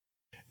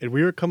And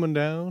we are coming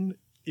down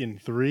in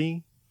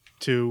 3,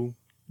 2,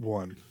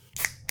 1.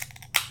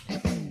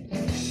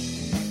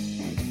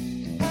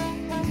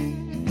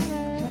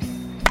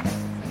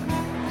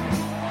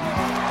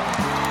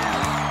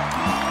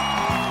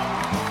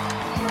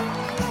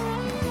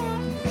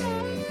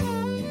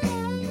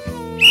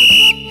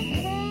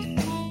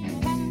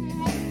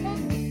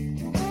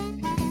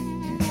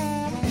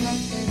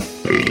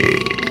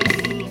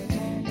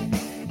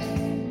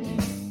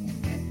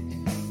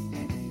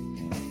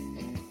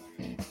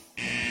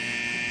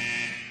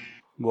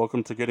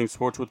 Welcome to Getting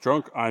Sports with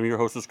Drunk. I'm your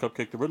hostess,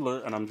 Cupcake the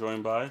Riddler, and I'm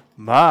joined by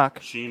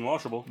Mark. Sheen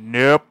Washable.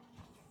 Nope.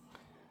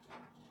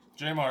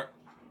 J-Mart.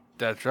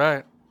 That's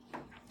right.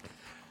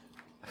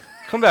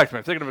 Come back to me.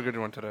 I'm thinking of a good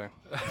one today.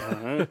 All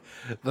right.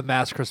 The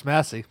Mass Chris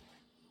Massey.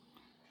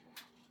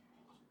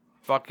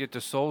 Fuck it, the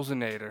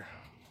Soulsinator.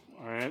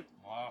 All right.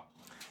 Wow.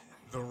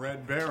 The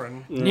Red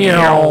Baron.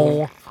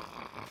 No.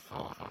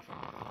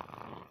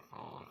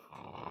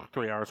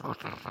 3 hours.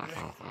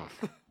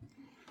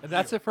 And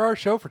that's it for our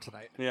show for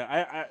tonight. Yeah,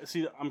 I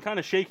see. I'm kind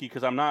of shaky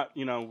because I'm not.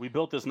 We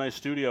built this nice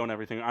studio and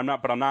everything. I'm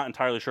not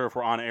entirely sure if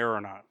we're on air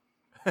or not.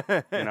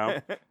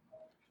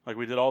 Like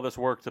we did all this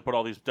work to put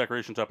all these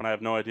decorations up, and I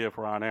have no idea if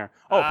we're on air.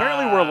 Oh,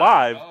 apparently we're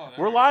live.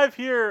 We're live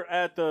here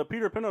at the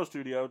Peter Pino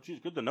studio. Geez,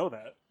 good to know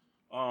that.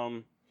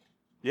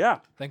 Yeah.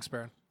 Thanks,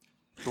 Baron.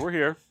 So we're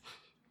here,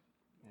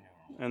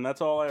 and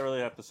that's all I really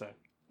have to say.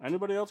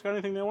 Anybody else got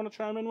anything they want to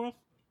chime in with?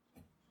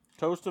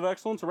 Toast of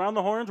excellence around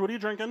the horns. What are you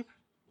drinking?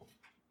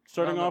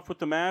 Starting off with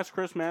the Mass,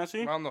 Chris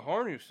Massey. Around the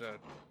horn, you said.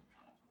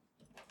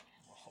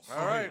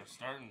 All right.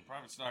 Starting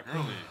private stock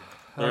early.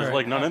 There's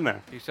like none in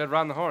there. He said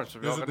round the horn. So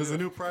There's a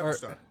new private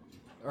stock.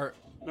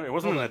 No, it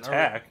wasn't an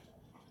attack.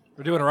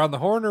 We're doing Around the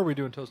Horn, or are we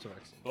doing Toast of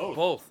X?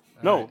 Both.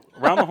 No,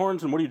 around the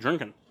horns, and what are you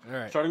drinking? All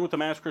right. Starting with the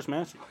Mass, Chris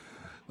Massey.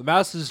 The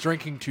Mass is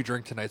drinking to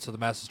drink tonight, so the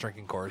Mass is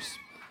drinking Coors.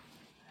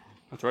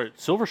 That's right.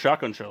 Silver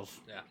shotgun shells.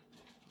 Yeah.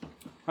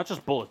 Not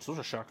just bullets. Those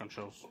are shotgun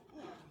shells.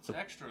 It's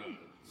extra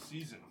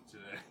season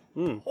today.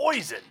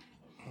 Poison.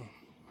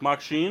 Mock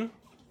Sheen.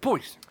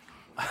 Boys.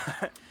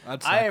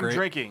 That's I not am great.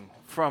 drinking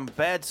from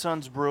Bad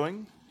Sons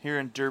Brewing here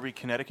in Derby,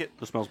 Connecticut.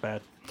 This smells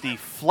bad. The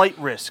Flight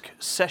Risk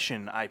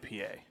Session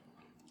IPA.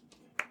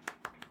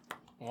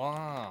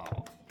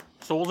 Wow.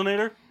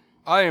 Soulsinator.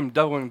 I am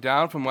doubling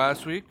down from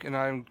last week, and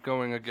I'm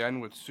going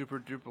again with Super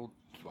Duper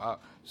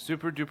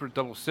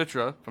Double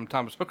Citra from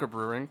Thomas Hooker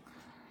Brewing.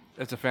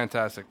 It's a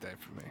fantastic day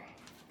for me.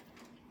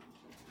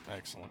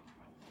 Excellent.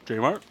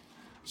 J-Mart.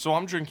 So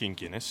I'm drinking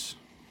Guinness.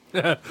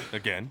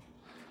 Again.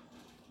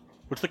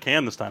 What's the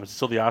can this time? Is it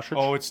still the ostrich?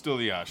 Oh, it's still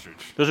the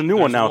ostrich. There's a new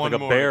one There's now with like a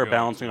more bear to go.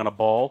 balancing on a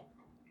ball.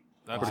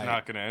 That's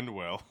not going to end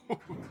well.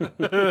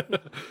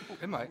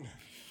 It might.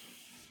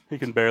 He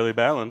can barely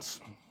balance.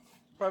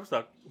 Private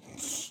stock.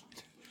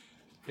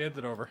 Hand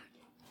it over.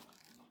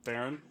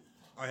 Baron.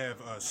 I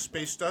have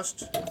Space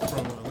Dust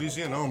from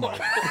Elysian. Oh, my.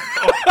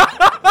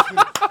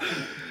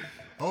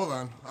 Hold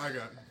on. I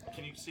got it.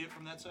 Can you see it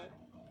from that side?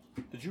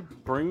 Did you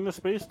bring the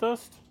space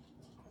dust?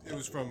 It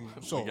was from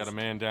We Souls. got a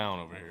man down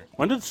over here.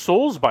 When did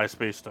Souls buy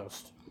space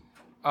dust?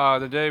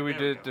 The day we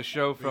did the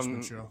show from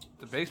Basement show.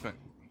 the basement.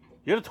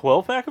 You had a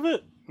 12-pack of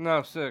it?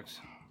 No, 6.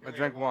 I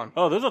drank 1.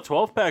 Oh, there's a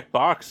 12-pack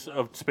box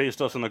of space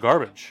dust in the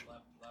garbage.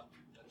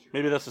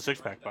 Maybe that's a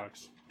 6-pack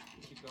box.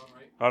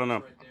 I don't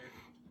know.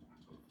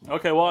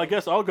 Okay, well, I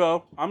guess I'll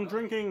go. I'm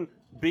drinking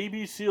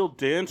Baby Seal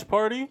Dance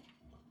Party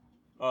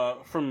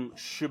from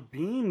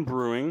Shabeen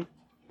Brewing,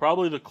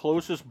 probably the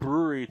closest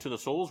brewery to the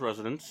Souls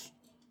residence,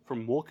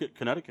 from Wolcott,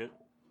 Connecticut.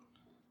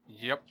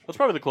 Yep. That's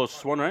probably the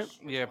closest one, right?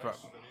 Yeah,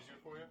 probably.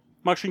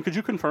 Maxine, could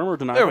you confirm or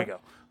deny There that? we go.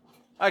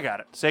 I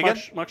got it. Say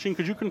again? Maxine,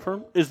 could you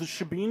confirm? Is the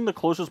Shabeen the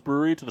closest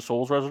brewery to the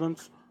Souls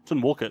residence? It's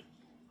in Wolcott.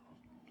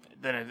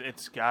 Then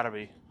it's got to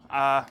be.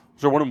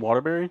 Is there one in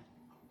Waterbury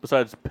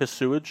besides Piss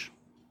Sewage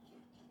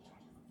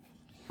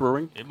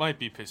Brewing? It might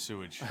be piss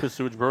sewage. Piss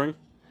Sewage Brewing?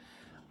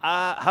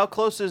 How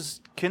close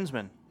is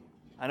Kinsman?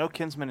 I know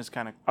Kinsman is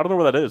kind of... I don't know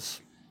where that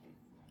is.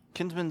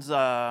 Kinsman's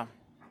that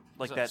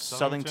like that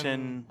Southington?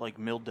 Southington, like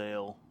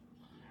Milldale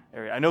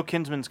area. I know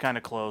Kinsman's kind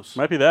of close.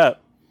 Might be that.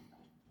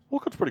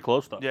 Wolcott's pretty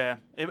close, though. Yeah,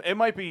 it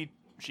might be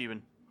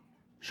Sheben.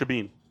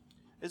 Shabeen.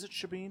 Is it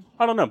Shabeen?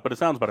 I don't know, but it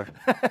sounds better.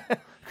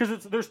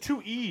 Because there's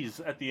 2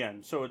 E's at the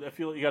end, so I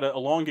feel you got to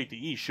elongate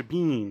the E.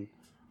 Shabeen.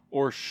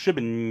 Or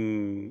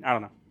Shibin. I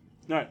don't know.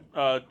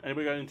 All right.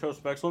 Anybody got any toast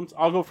of excellence?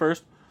 I'll go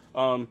first.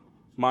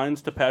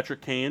 Mine's to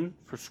Patrick Kane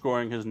for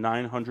scoring his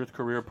 900th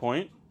career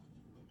point.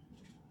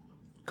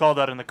 Called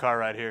out in the car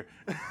right here.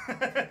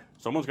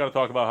 Someone's got to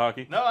talk about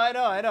hockey. No, I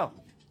know.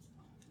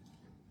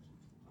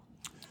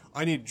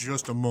 I need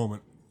just a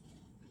moment.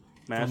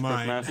 Mass, Chris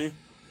mine. Massey.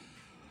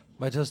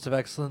 My Toast of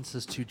Excellence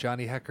is to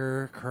Johnny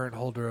Hecker, current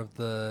holder of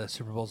the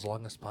Super Bowl's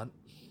longest punt.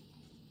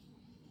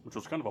 Which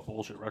was kind of a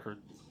bullshit record.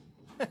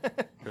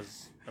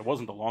 Because it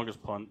wasn't the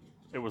longest punt.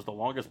 It was the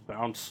longest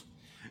bounce.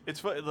 It's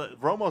funny,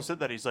 Romo said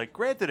that. He's like,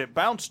 granted, it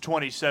bounced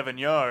 27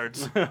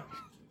 yards.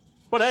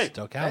 But hey,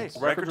 Still counts.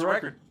 Hey, record's a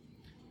record.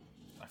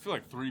 I feel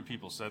like 3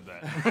 people said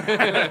that.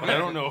 But I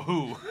don't know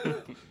who.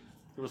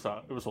 It was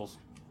Souls.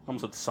 I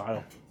almost said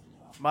Sile.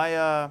 My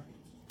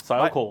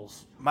Sile My-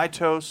 Coles. my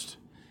toast.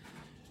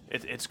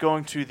 It's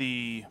going to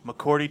the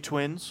McCourty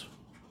twins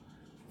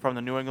from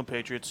the New England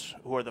Patriots,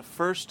 who are the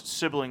first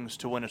siblings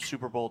to win a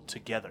Super Bowl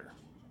together.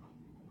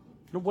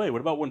 No way.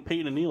 What about when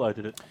Peyton and Eli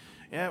did it?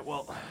 Yeah,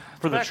 well,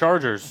 For the back-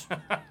 Chargers.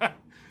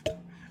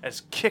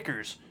 as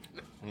kickers.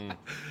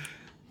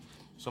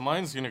 So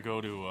mine's going to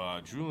go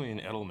to Julian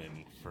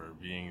Edelman for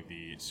being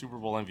the Super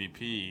Bowl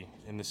MVP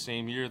in the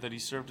same year that he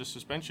served a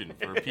suspension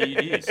for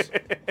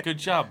PEDs. Good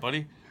job,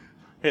 buddy.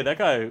 Hey, that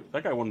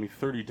guy won me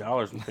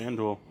 $30 in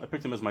FanDuel. I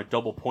picked him as my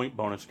double point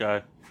bonus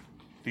guy.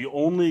 The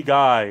only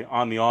guy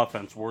on the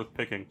offense worth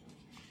picking.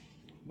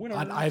 Winner.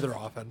 On either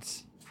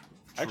offense.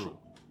 Actually,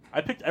 I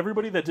picked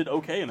everybody that did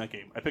okay in that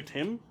game. I picked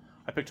him.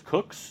 I picked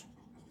Cooks.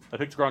 I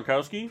picked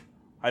Gronkowski.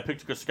 I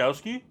picked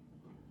Gostkowski.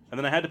 And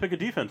then I had to pick a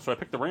defense, so I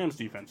picked the Rams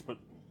defense. But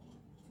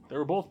they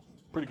were both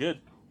pretty good.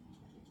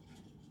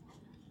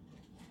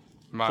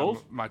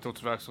 Souls? My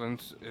toast of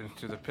excellence is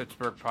to the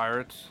Pittsburgh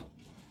Pirates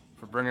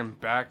for bringing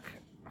back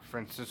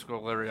Francisco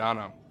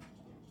Liriano.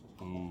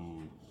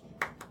 Boo.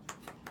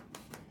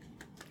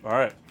 All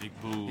right. Big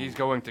boo. He's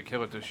going to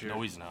kill it this year.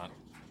 No, he's not.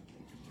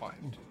 What?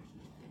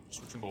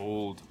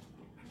 Old.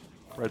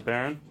 Red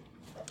Baron.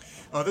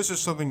 This is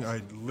something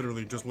I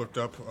literally just looked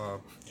up.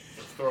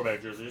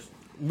 Throwback jerseys.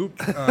 Luke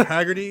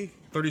Haggerty,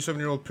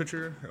 37-year-old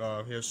pitcher.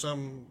 He has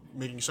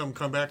making some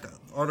comeback.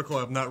 Article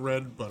I've not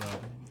read, but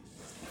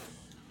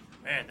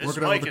Man, this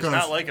Working out mic with is the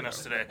not cons. liking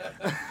us today.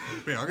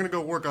 yeah, I'm gonna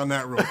go work on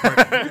that real quick.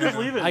 Just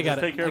leave it. I got Just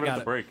it. take care I of it got at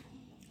the it. break.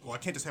 Well, I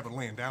can't just have it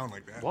laying down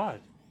like that. Why?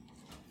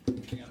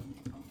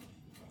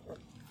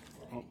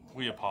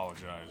 We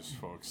apologize,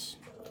 folks.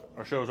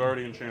 Our show's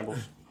already in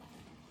shambles.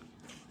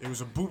 It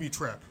was a booby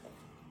trap.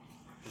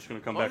 Just gonna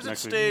come As long back as it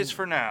next stays week.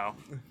 for now.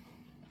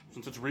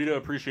 Since it's Rita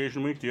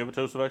Appreciation Week, do you have a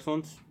toast of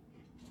excellence?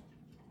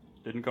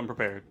 Didn't come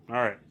prepared. All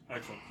right,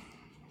 excellent.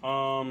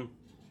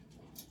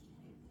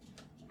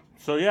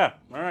 So yeah,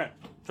 all right,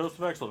 toast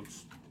of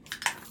excellence.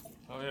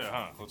 Oh, yeah,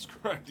 huh? Let's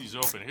crack these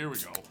open. Here we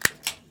go.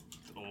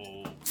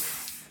 Oh.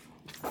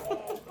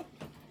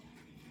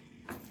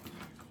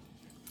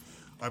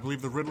 I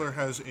believe the Riddler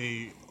has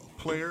a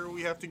player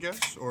we have to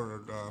guess,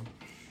 or I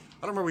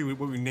don't remember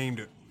what we named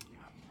it.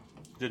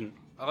 Didn't.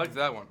 I like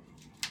that one.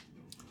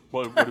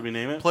 What did we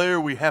name it? Player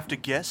we have to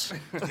guess.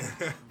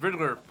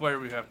 Riddler player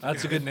we have to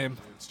That's a good name.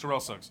 It's Terrell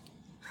Suggs.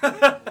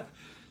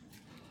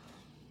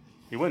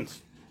 He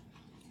wins.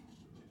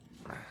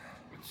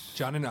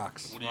 Johnny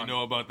Knox. What do you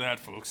know about that,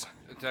 folks?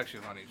 It's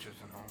actually Lonnie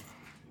Chisenhall.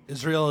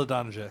 Israel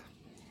Adonijah.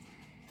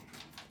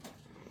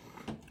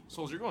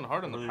 Souls, you're going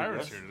hard on the Really,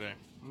 Pirates yes. here today.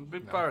 I'm a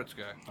big Pirates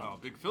guy. Oh,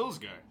 Big Phil's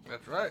guy.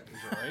 That's right.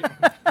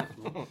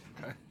 All right.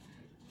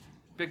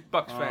 Big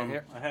Bucks fan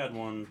here. I had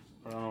one,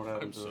 but I don't know what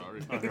happened I'm to sorry.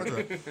 it. Okay.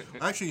 That's right.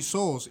 Actually,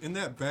 Souls, in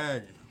that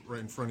bag right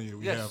in front of you,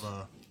 we Yes.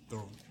 have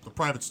the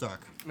private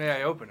stock. May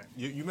I open it?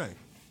 You may.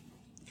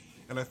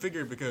 And I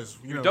figured because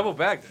You double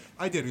bagged it.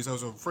 I did because I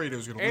was afraid it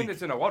was going to And leak.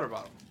 it's in a water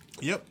bottle.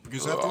 Yep,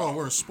 because after all,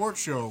 we're a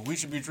sports show. We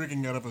should be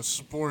drinking out of a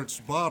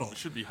sports bottle.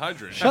 Should be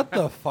hydrated. Shut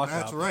the fuck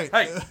That's up. right.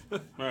 Hey. All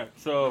right,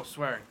 so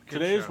Swearing. Kid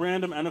today's show.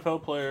 random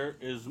NFL player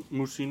is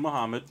Muhsin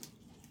Muhammad.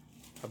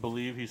 I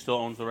believe he still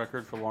owns the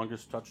record for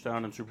longest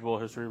touchdown in Super Bowl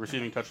history,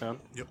 receiving touchdown.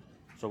 Yep.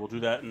 So we'll do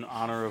that in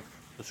honor of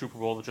the Super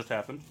Bowl that just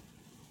happened.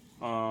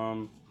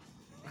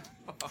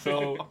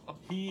 So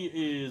he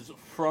is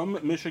from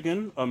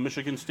Michigan, a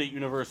Michigan State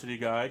University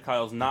guy.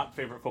 Kyle's not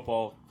favorite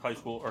football high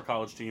school or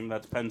college team.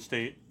 That's Penn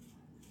State.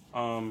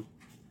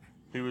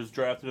 He was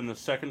drafted in the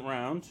second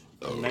round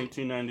in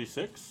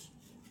 1996.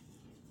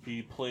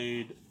 He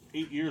played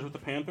 8 years with the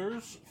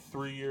Panthers,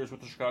 3 years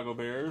with the Chicago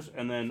Bears,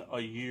 and then a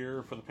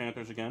year for the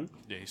Panthers again.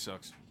 Yeah, he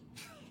sucks.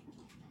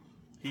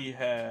 He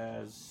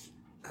was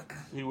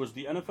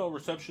the NFL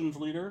receptions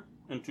leader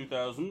in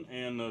 2000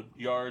 and the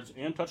yards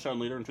and touchdown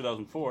leader in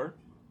 2004.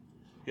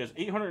 He has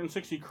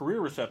 860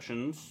 career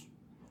receptions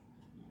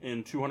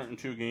in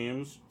 202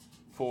 games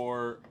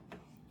for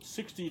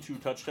 62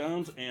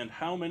 touchdowns and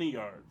how many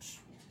yards?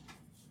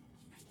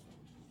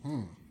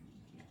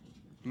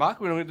 Mock,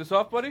 we don't get this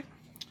off, buddy?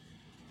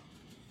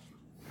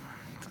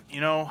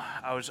 You know,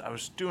 I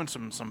was doing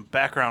some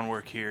background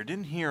work here.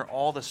 Didn't hear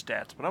all the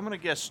stats, but I'm gonna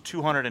guess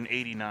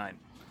 289.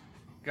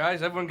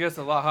 Guys, everyone gets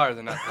a lot higher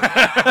than that.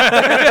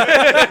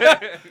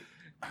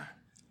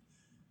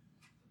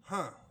 Huh.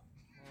 All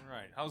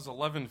right. How's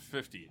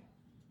 1150?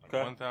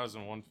 Okay.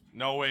 1001.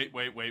 No, wait.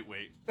 Wait.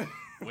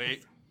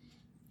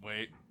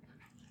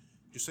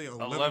 You say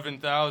 11.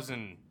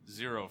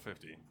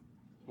 11,050.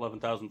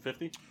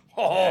 11,050?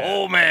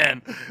 Oh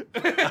man!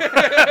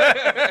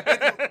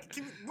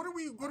 What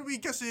are we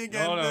guessing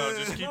again? No,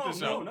 just keep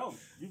this out. No.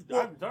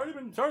 The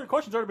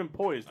question's already been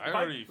poised. I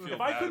already feel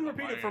if I bad couldn't about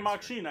repeat my it for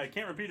answer. Maksheen, I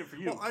can't repeat it for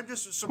you. Well, I'm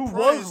just Who surprised.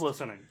 was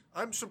listening?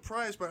 I'm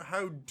surprised by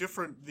how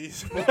different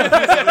these. All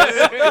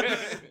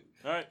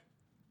right.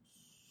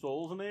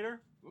 Soulsinator?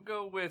 We'll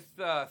go with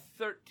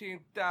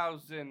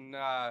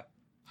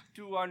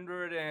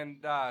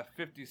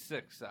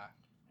 13,256.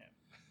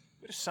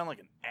 You just sound like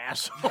an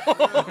asshole.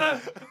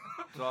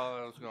 That's all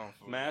I was going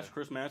for. Match,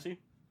 Chris Massey.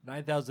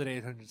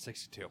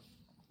 9,862.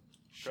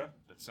 Sure.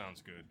 That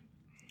sounds good.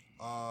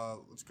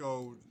 Let's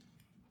go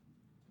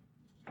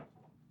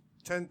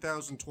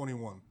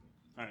 10,021.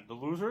 All right, the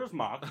loser is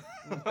Mock.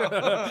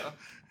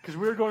 Because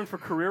we were going for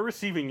career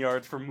receiving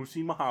yards for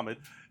Muhsin Muhammad.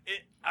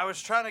 I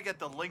was trying to get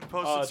the link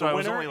posted, so The I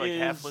was winner only like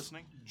half is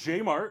listening.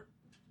 J Mart.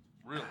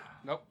 Really?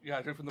 Nope. Yeah,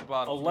 I drink from the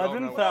bottom.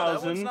 11,000.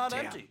 That one's not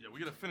Damn. empty. Yeah, we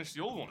gotta finish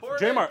the old one. Pour it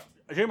J in. Mart,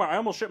 I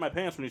almost shit my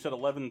pants when you said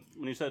 11.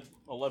 When you said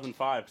 11.5,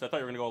 because I thought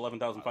you were gonna go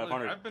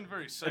 11,500. I've been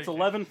very psychic. It's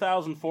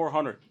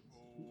 11,400.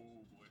 Oh,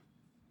 boy.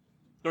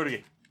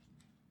 38.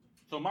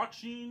 So Mock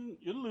Sheen,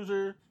 you're the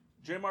loser.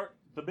 J Mart,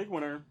 the big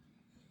winner.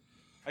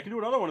 I can do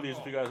another one of these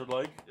if you guys would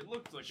like. It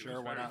looked like Sure, it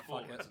was why very not? full,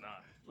 Fuck but it. it's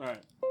not. All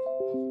right.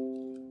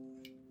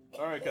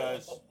 All right,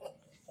 guys.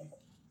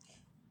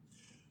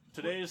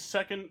 Today's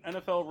second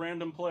NFL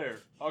random player,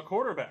 a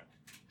quarterback,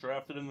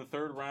 drafted in the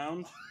third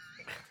round.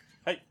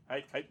 Hey.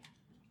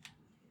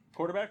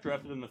 Quarterback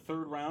drafted in the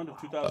third round of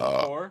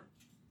 2004.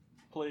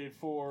 Played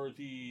for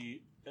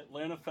the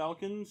Atlanta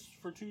Falcons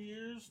for 2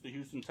 years, the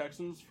Houston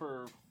Texans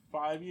for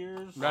 5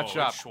 years, Matt Oh,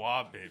 Schaub.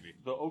 Schwab, baby.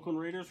 the Oakland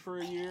Raiders for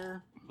a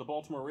year, the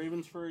Baltimore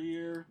Ravens for a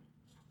year,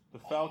 the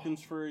Falcons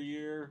for a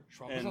year,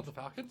 Schwab was and on the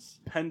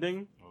Falcons?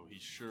 pending, Oh, he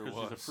sure because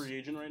was. he's a free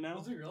agent right now.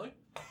 Was he really?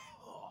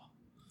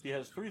 He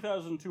has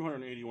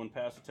 3,281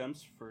 pass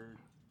attempts for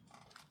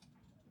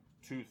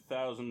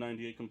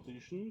 2,098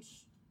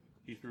 completions.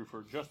 He threw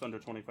for just under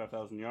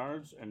 25,000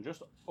 yards and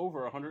just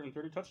over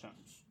 130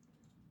 touchdowns.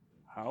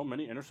 How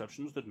many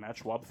interceptions did Matt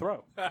Schwab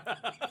throw?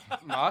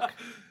 Mock.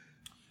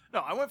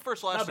 No, I went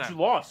first No, last but time. you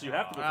lost. You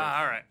have to go first.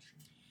 All right.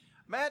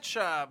 Matt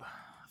Schaub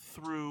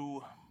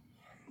threw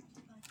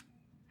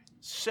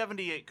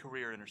 78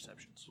 career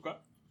interceptions. Okay.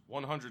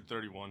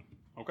 131.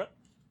 Okay.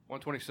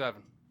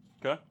 127.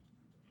 Okay.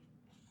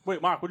 Wait,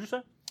 Mark, what'd you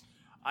say?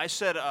 I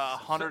said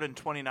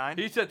 129.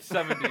 He said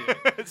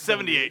 78.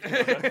 78.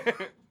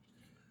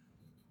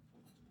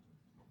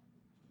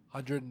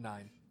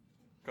 109.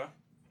 Okay.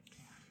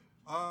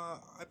 I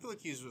feel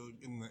like he's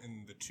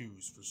in the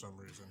twos for some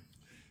reason.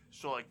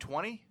 So like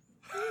 20?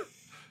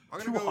 I'm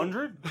gonna go.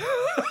 200?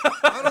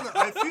 I don't know.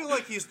 I feel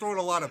like he's throwing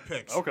a lot of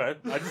picks. Okay.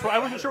 I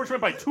wasn't sure what you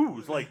meant by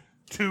twos. Like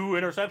 2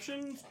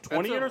 interceptions?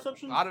 20 That's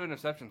interceptions? A lot of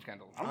interceptions,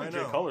 Kendall. I don't think I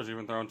Jay know. Cutler's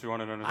even thrown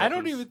 200 interceptions. I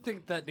don't even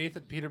think that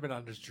Nathan Peterman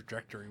on his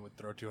trajectory would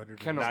throw 200.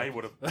 Kendall. Nah, he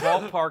would have.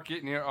 Ballpark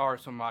it near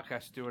ours, so Mock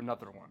has to do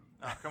another one.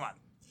 Oh, come on.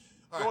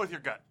 All Go right. with your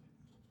gut.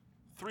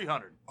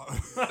 300. All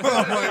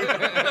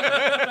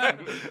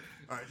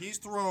right, he's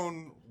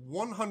thrown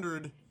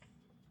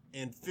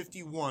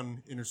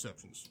 151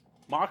 interceptions.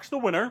 Mock's the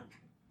winner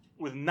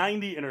with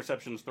 90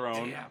 interceptions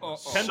thrown. Oh,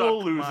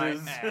 Kendall Suck my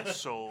loses.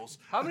 assholes.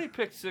 How many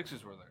pick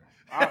sixes were there?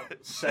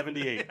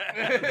 78.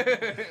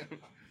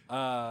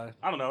 I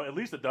don't know, at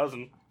least a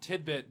dozen.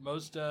 Tidbit,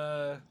 most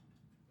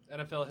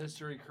NFL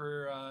history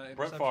career Brett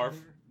interception Favre.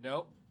 leader?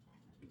 Nope.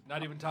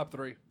 Not even top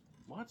 3.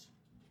 What?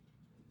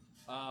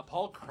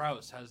 Paul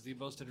Krause has the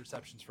most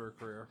interceptions for a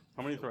career.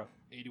 How many throw?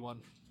 81.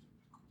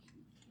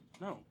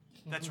 No.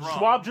 That's wrong.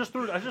 Schwab just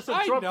threw. I just said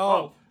I Schwab. know.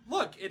 Oh,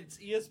 Look, it's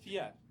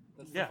ESPN.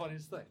 That's Yeah. the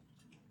funniest thing.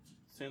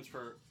 stands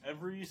for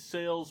every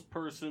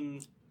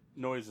salesperson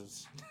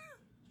noises.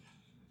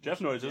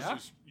 Jeff noises. Yeah?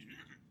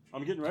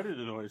 I'm getting ready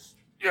to noise.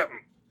 Yeah.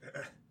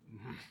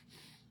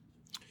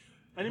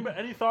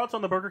 Any thoughts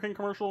on the Burger King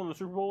commercial in the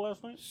Super Bowl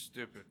last night?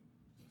 Stupid.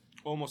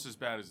 Almost as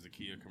bad as the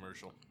Kia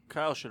commercial.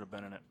 Kyle should have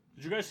been in it.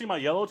 Did you guys see my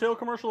Yellowtail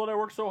commercial that I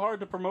worked so hard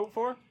to promote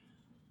for? It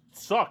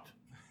sucked.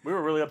 We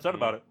were really upset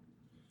about it.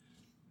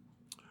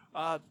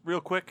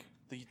 Real quick,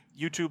 the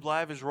YouTube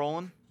live is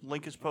rolling.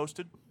 Link is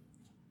posted.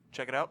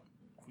 Check it out.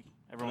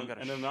 Everyone got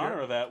a And in share. honor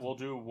of that, we'll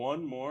do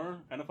one more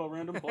NFL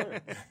random player.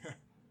 You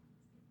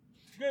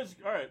guys,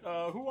 all right.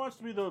 Who wants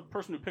to be the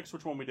person who picks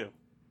which one we do?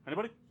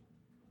 Anybody?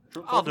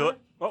 I'll do it.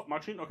 Oh,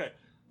 Machine. Okay,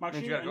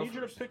 Machine. gotta I go need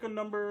you to first. pick a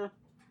number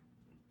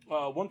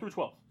 1 through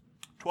 12.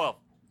 12.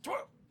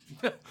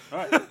 All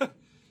right.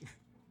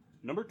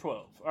 Number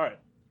 12. All right.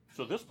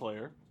 So this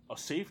player, a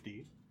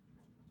safety,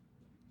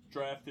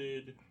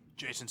 drafted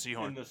Jason in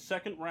Sehorn. the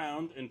second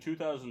round in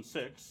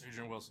 2006.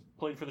 Adrian Wilson.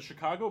 Played for the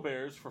Chicago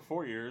Bears for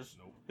 4 years,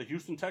 Nope. the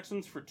Houston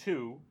Texans for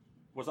 2,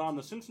 was on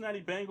the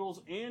Cincinnati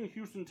Bengals and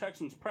Houston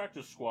Texans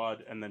practice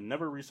squad, and then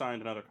never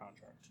re-signed another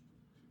contract.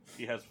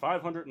 He has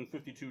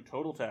 552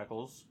 total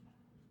tackles,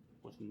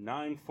 with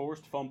 9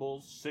 forced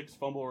fumbles, 6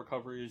 fumble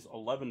recoveries,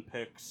 11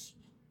 picks,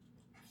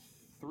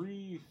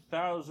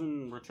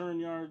 3,000 return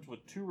yards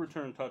with 2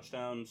 return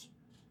touchdowns,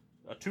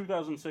 a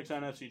 2006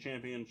 NFC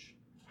champion.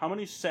 How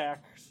many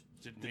sacks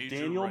did Major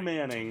Daniel Wright.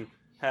 Manning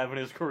have in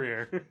his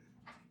career?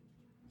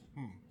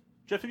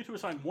 Jeff, you get to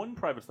assign 1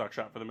 private stock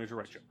shot for the Major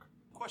Right joke.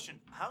 Question: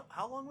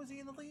 How long was he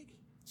in the league?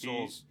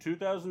 He's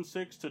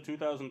 2006 to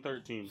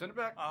 2013. Send it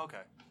back. Oh,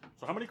 okay.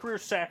 So how many career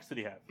sacks did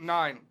he have?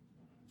 9.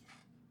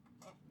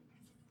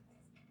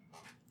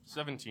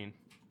 17.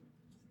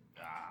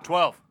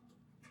 12.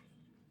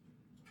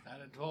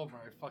 9 and 12 are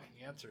my fucking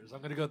answers. I'm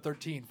going to go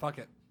 13. Fuck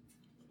it.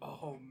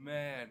 Oh,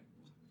 man.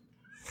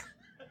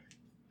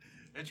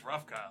 It's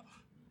rough, Kyle.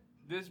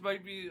 This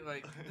might be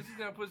like this is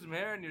gonna put some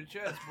hair in your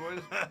chest, boys.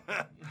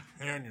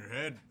 Hair on your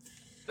head.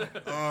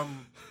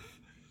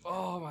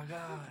 Oh my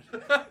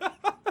god,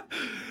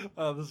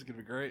 Oh, this is gonna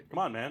be great. Come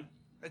on, man.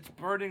 it's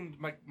burning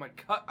my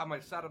cut on my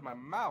side of my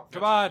mouth.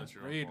 Come on, that's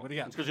your Reed. fault. What do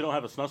you It's got? because you don't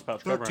have a snus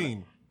pouch covering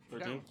 13. it.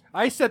 13?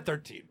 I said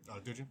 13.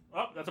 Did you?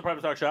 Oh, that's a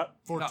private stock shot.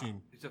 14. No,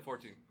 he said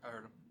 14. I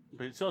heard him.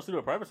 But he still has to do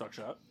a private stock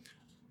shot.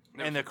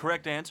 And the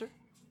correct answer?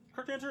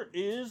 Correct answer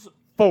is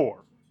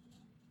 4.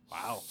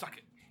 Wow. Suck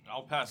it.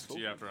 I'll pass it to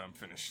you after I'm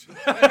finished.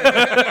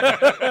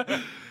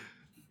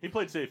 He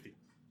played safety.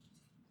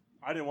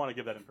 I didn't want to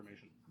give that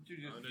information.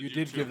 You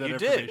did give that You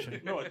did.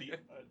 information. No, at the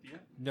end.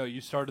 No, you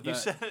started You that.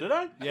 said Did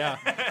I? Yeah.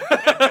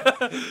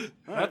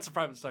 All That's a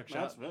private stock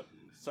That's shot. it.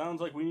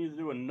 Sounds like we need to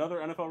do another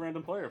NFL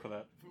random player for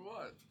that. For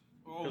what?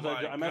 Oh 'Cause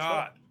my I messed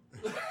god.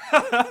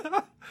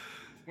 up.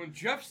 When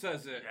Jeff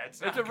says it,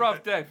 it's it's not a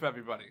rough good. day for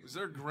everybody. Is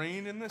there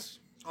grain in this?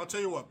 I'll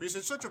tell you what, because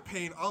it's such a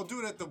pain. I'll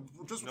do it at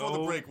just before the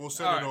No. break. We'll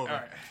send All it right, over. all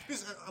right.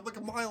 Because I'm like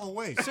a mile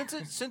away. since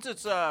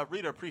it's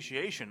Rita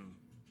Appreciation,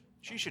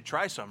 she should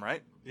try some,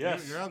 right?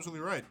 Yes. You're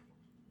absolutely right.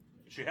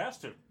 She has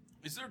to.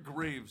 Is there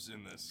graves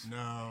in this?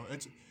 No,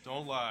 it's.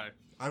 Don't lie.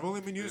 I've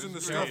only been using the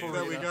There's stuff graves.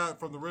 that we got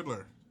from the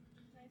Riddler.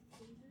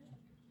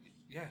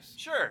 Yes.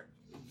 Sure.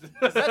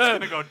 That's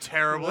gonna go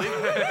terribly.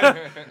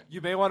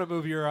 You may want to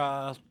move your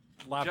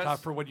laptop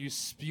Just for when you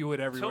spew it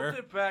everywhere.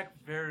 Tilt it back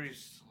very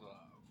slow.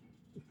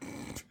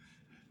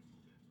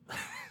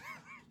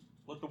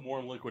 Let the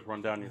warm liquid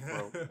run down your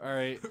throat. All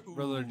right,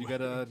 Riddler, you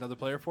got another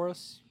player for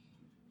us?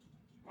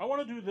 I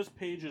want to do this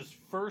page's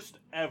first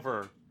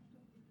ever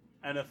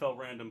NFL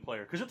random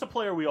player because it's a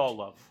player we all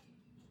love.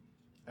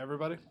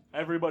 Everybody?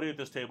 Everybody at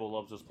this table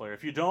loves this player.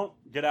 If you don't,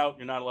 get out.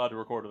 You're not allowed to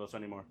record with us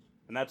anymore.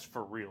 And that's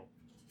for real.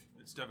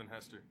 It's Devin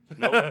Hester.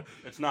 Nope,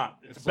 it's not.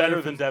 It's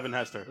better than Devin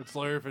Hester. It's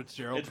Larry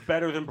Fitzgerald. It's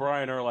better than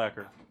Brian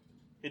Urlacher.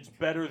 It's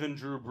better than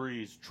Drew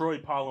Brees, Troy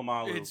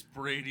Polamalu. It's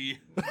Brady.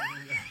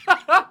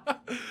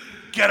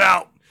 Get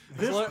out.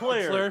 This It's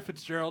player, Larry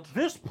Fitzgerald.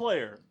 this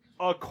player,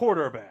 a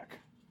quarterback,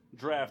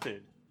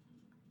 drafted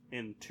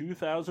in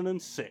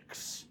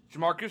 2006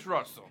 Jamarcus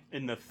Russell.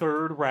 in the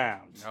 3rd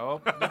round.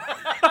 Nope.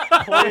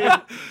 Played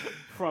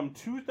from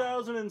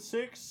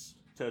 2006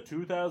 to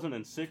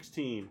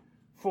 2016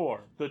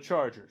 for the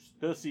Chargers,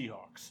 the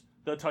Seahawks,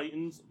 the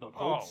Titans, the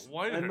Colts, and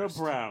the Whitehurst.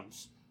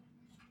 Browns.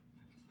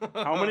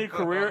 How many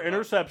career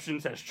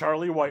interceptions has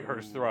Charlie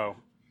Whitehurst throw?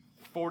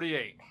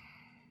 48.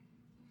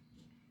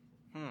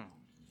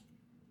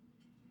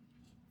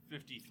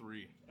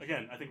 53.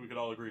 Again, I think we could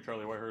all agree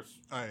Charlie Whitehurst,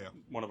 Yeah.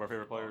 one of our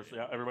favorite players.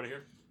 Yeah, everybody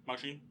here?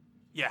 Machine?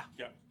 Yeah.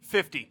 Yeah.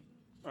 50.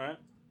 All right.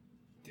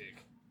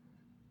 Dig.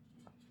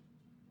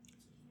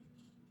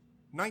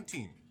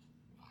 19.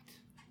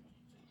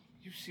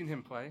 You've seen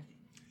him play.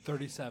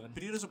 37.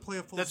 But he doesn't play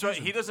a full That's season.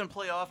 right. He doesn't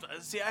play often.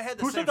 See, I had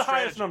the Who same said the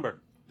highest strategy.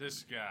 number?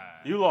 This guy.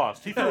 You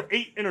lost. He threw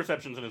 8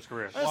 interceptions in his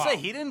career. I was gonna say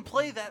he didn't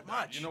play that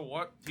much. You know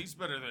what? He's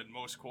better than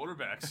most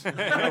quarterbacks.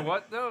 You know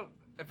what though?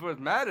 If it was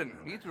Madden,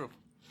 he threw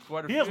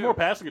quite a He few. has more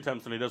passing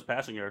attempts than he does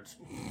passing yards.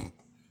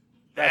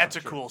 That's a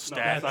not true. cool No,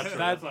 stat. that's not true. That,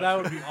 That's not that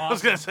true. would be I was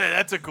awesome. gonna say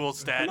that's a cool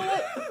stat.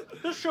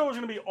 This show is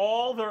going to be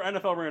all their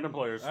NFL random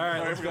players. All right,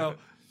 let's go.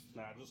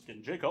 Nah, just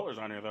kidding. Jay Cutler's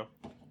on here, though.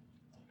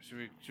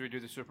 Should we do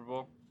the Super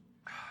Bowl?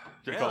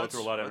 Jay Yeah, Cutler let's-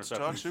 threw a lot of let's talk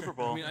interceptions. Super I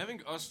Bowl. mean, I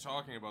think us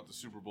talking about the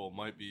Super Bowl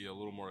might be a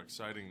little more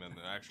exciting than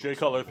the actual Jay Super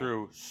Cutler Bowl.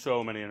 threw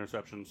so many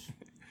interceptions.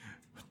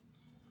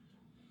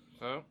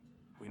 So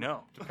We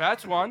know. the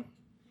Pats won,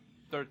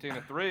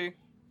 13-3.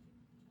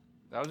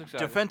 That was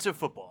exciting. Defensive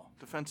football.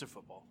 Defensive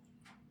football.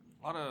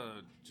 A lot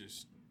of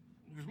just.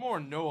 There's more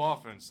no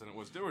offense than it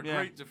was. There were Yeah.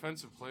 great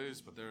defensive plays,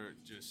 but there were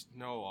just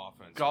no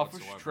offense. Golf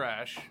was whatsoever.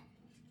 trash.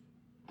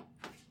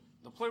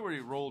 The play where he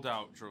rolled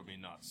out drove me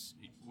nuts.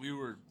 We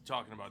were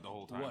talking about it the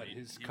whole time. What, He,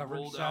 his he coverage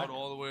rolled sack? out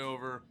all the way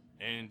over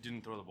and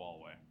didn't throw the ball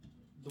away.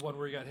 The one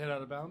where he got hit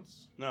out of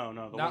bounds? No, the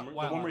Not one,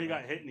 while where he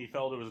out. got hit and he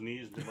fell to his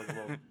knees and did like a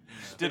little,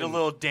 Did a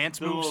little dance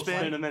did a move little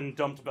spin. and then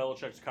dumped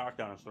Belichick's cock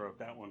down his throat.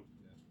 That one.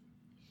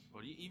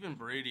 But even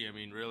Brady, I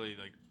mean, really,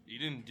 like, he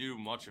didn't do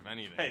much of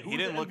anything. Hey, who He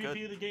was didn't the look MVP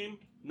good. of the game?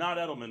 Not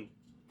Edelman.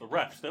 The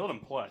refs. They let him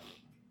play.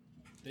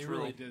 They True.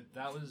 really did.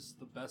 That was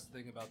the best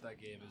thing about that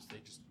game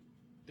is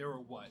there were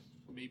what?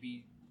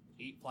 Maybe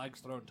 8 flags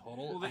thrown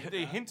total? Well,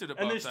 they hinted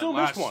about they that still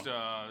missed last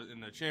one. in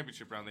the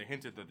championship round. They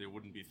hinted that they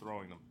wouldn't be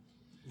throwing them.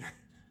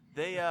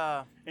 They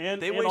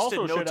And They and wasted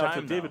also no shout out to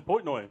time, David though.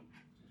 Portnoy.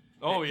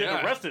 Oh, Getting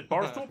yeah. arrested.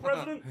 Barstool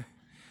president?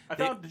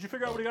 Did you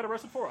figure out what he got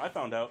arrested for? I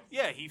found out.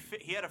 yeah, he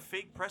had a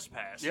fake press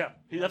pass. Yeah.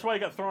 That's why he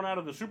got thrown out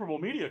of the Super Bowl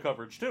media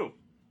coverage, too.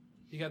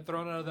 He got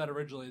thrown out of that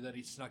originally, then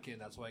he snuck in.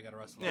 That's why he got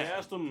arrested. They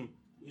asked him,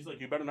 he's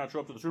like, you better not show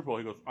up to the Super Bowl.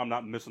 He goes, I'm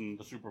not missing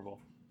the Super Bowl.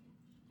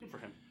 Good for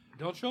him.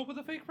 Don't show up with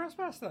a fake press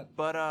pass then.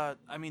 But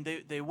I mean,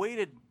 they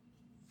waited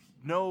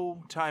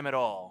no time at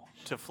all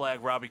to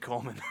flag Robbie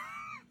Coleman.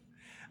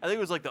 I think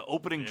it was like the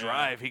opening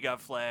drive he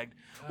got flagged,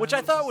 which I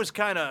it thought was- was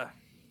kind of.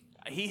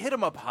 He hit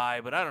him up high,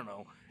 but I don't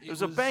know. It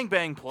was a bang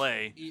bang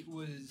play. It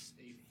was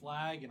a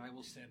flag, and I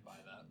will stand by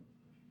that.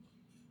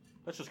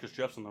 That's just because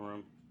Jeff's in the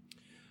room.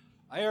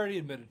 I already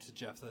admitted to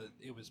Jeff that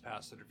it was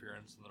pass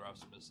interference and the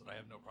refs missed it. I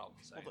have no problem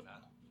saying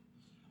that.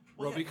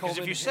 Roby Because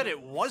Coleman if you said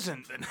it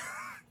wasn't, then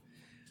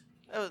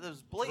that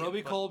was blatant.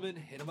 Roby but- Coleman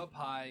hit him up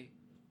high.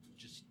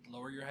 Just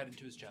lower your head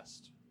into his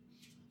chest.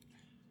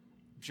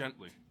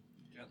 Gently.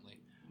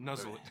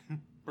 Nuzzle it.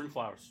 Bring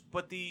flowers.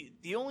 But the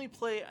only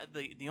play,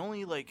 the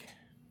only like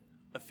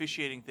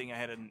officiating thing I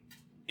had an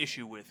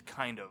issue with,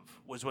 kind of,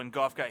 was when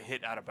Goff got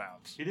hit out of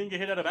bounds. He didn't get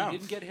hit out of bounds. He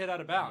didn't get hit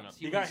out of bounds.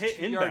 He got was hit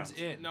 2 yards inbounds.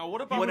 in. Now,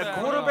 what about When a that,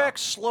 quarterback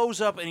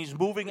slows up and he's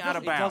moving out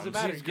of It doesn't bounds,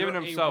 matter. He's giving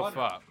You're a himself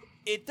runner. up.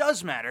 it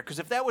does matter, because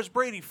if that was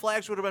Brady,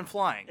 flags would have been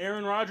flying.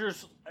 Aaron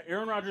Rodgers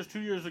 2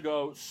 years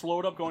ago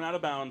slowed up going out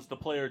of bounds. The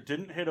player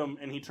didn't hit him,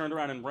 and he turned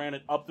around and ran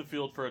it up the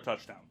field for a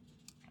touchdown.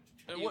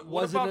 And It what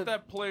wasn't about a-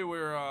 that play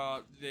where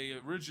they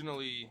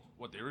originally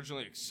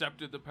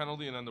accepted the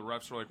penalty and then the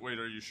refs were like, "Wait,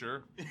 are you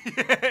sure?"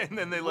 And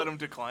then they let him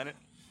decline it.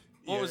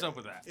 What Yeah. was up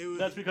with that? It was,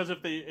 That's because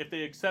if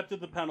they accepted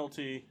the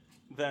penalty,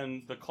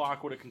 then the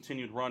clock would have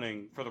continued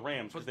running for the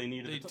Rams because they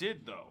needed. They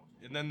did though,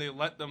 and then they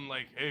let them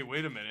like, "Hey,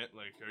 wait a minute,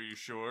 like, are you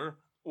sure?"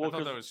 Well, I thought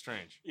 'cause- that was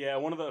strange. Yeah,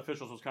 one of the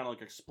officials was kind of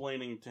like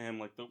explaining to him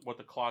like what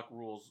the clock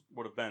rules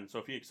would have been. So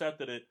if he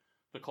accepted it,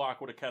 the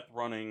clock would have kept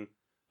running,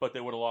 but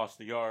they would have lost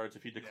the yards.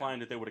 If he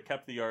declined it, they would have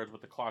kept the yards,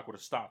 but the clock would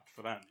have stopped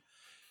for them.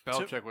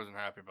 Belichick wasn't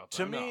happy about that.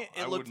 To me,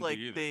 I it looked wouldn't be like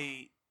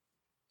either.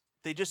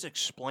 they just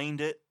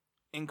explained it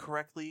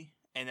incorrectly,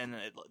 and then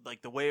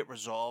like the way it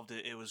resolved,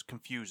 it was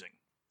confusing.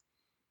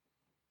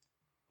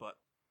 But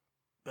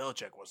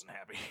Belichick wasn't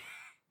happy.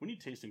 We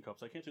need tasting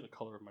cups. I can't see the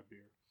color of my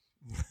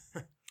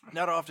beer.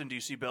 Not often do you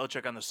see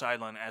Belichick on the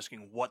sideline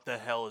asking what the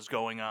hell is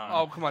going on.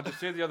 Oh, come on. Just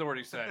say the other word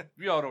he said.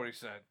 We all know what he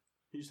said.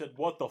 He said,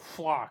 "What the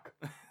flock?"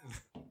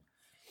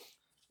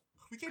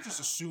 we can't just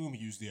assume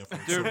he used the F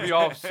word. Dude, so- we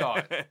all saw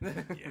it.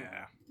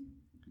 Yeah.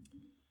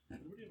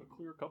 Anybody have a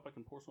clear cup I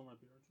can pour some of my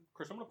beer into?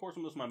 Chris, I'm gonna pour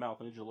some of this in my mouth.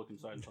 I need you to look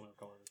inside and tell me what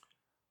color it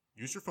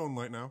is. Use your phone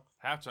light now.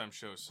 Halftime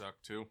shows suck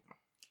too.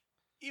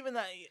 Even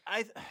that,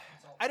 I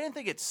didn't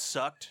think it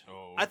sucked.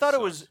 Oh, I thought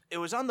sucked. it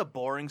was on the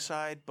boring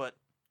side, but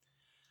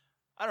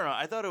I don't know.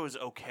 I thought it was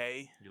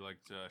okay. You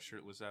liked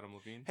shirtless Adam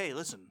Levine? Hey,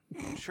 listen,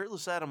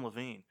 shirtless Adam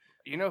Levine.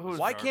 You know who's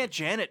Why can't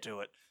Janet do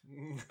it?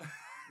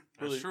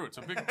 That's true. It's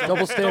a big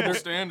Double standard.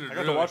 standard. I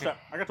got to watch that.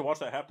 I got to watch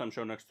that halftime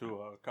show next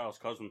to Kyle's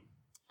cousin.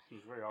 It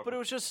was very awkward. But it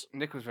was just,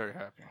 Nick was very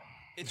happy.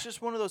 it's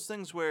just one of those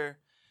things where,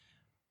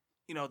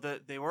 you know,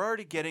 they were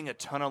already getting a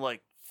ton of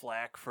like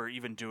flack for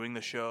even doing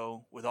the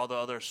show with all the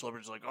other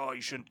celebrities like, oh,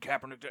 you shouldn't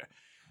Kaepernick.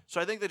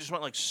 So I think they just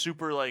went like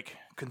super like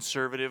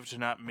conservative to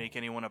not make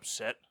anyone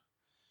upset.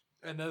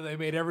 And then they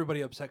made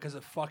everybody upset because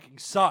it fucking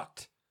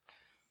sucked.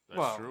 That's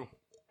Well, true.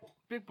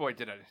 Big Boy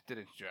did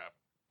his job.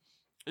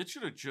 It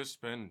should have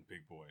just been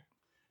Big Boy.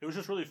 It was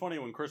just really funny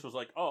when Chris was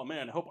like, "Oh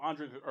man, I hope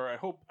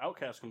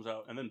Outkast comes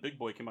out," and then Big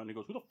Boy came out and he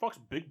goes, "Who the fuck's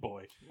Big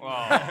Boy?"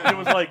 And it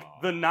was like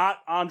the not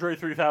Andre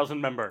 3000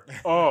 member.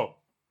 Oh,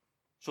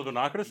 so they're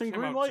not going to sing Came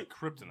Green out Light? to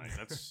Kryptonite.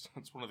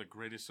 That's one of the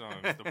greatest songs.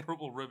 The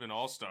Purple Ribbon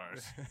All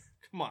Stars.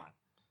 Come on.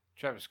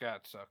 Travis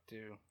Scott sucked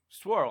too.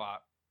 Swore a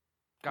lot.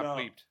 Got No.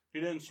 bleeped. He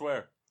didn't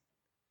swear.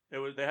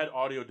 They had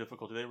audio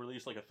difficulty. They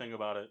released like a thing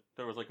about it.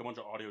 There was like a bunch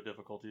of audio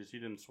difficulties. He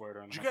didn't swear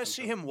during. Did you the guys halftime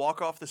see show. him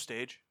walk off the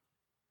stage?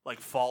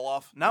 Like fall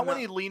off? Not when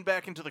No. he leaned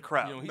back into the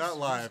crowd. You know, Not he's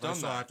live. I done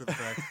saw that. after the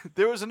fact.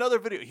 There was another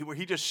video where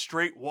he just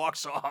straight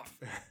walks off.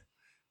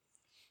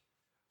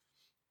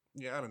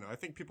 Yeah, I don't know. I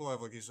think people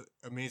have like these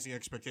amazing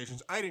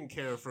expectations. I didn't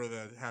care for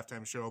the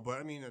halftime show, but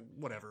I mean,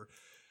 whatever.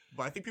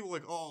 But I think people are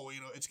like, oh,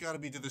 you know, it's got to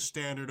be to the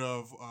standard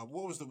of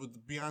what was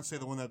with Beyonce,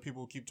 the one that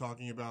people keep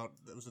talking about?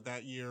 Was it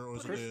that year or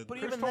was Chris, it the? but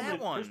Chris even told that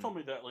me, one- Chris told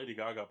me that Lady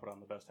Gaga put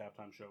on the best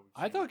halftime show. we've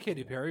I seen. thought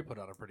Katy Perry put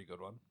on a pretty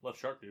good one. Left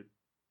Shark, dude.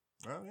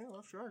 Oh yeah,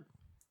 Left Shark.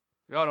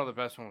 We all know the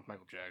best one with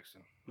Michael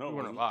Jackson. No, we it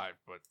weren't wasn't. alive,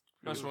 but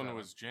Best one that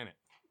was Janet.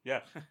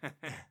 Yeah.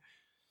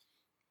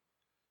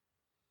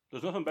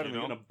 There's nothing better You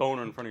than know? getting a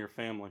boner in front of your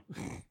family.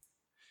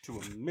 To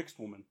a mixed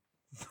woman.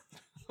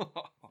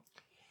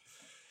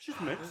 She's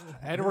mixed.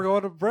 And we're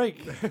going to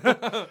break.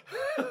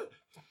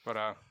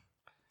 But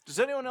Does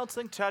anyone else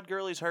think Todd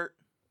Gurley's hurt?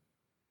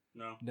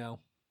 No. No.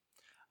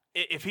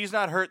 If he's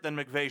not hurt, then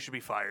McVay should be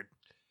fired.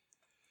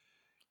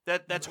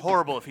 That's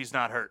horrible if he's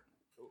not hurt.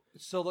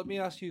 So let me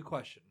ask you a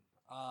question.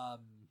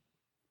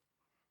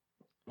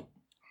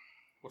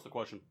 What's the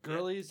question?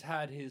 Gurley's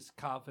had his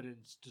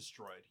confidence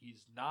destroyed.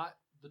 He's not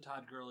the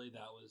Todd Gurley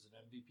that was an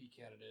MVP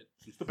candidate.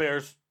 It's the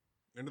Bears.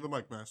 Into the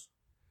mic mess.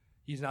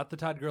 He's not the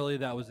Todd Gurley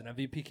that was an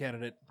MVP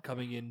candidate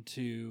coming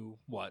into,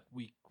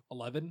 week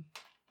 11?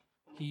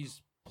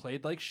 He's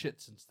played like shit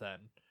since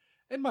then.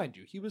 And mind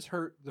you, he was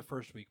hurt the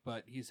first week,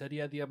 but he said he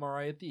had the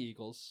MRI at the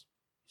Eagles.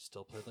 He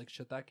still played like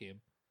shit that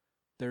game.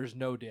 There's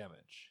no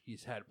damage.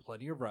 He's had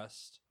plenty of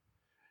rest.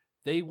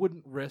 They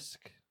wouldn't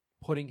risk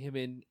putting him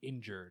in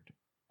injured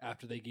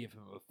after they gave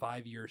him a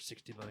 5-year,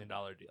 $60 million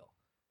deal.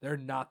 They're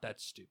not that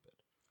stupid.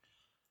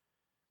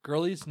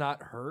 Gurley's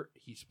not hurt.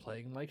 He's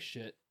playing like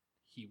shit.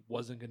 He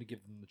wasn't going to give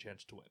them the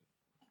chance to win.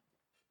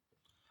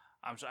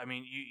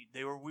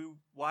 We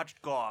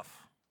watched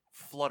Goff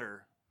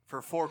flutter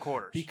for 4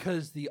 quarters.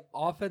 Because the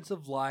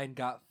offensive line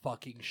got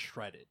fucking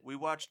shredded. We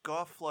watched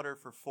Goff flutter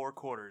for 4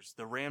 quarters.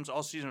 The Rams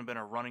all season have been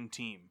a running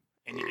team.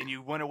 And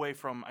you went away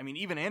from, I mean,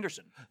 even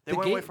Anderson. They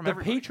went away from the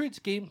everybody. Patriots'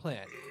 game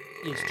plan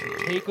is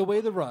to take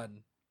away the run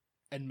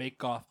and make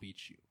Goff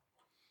beat you.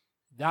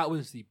 That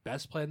was the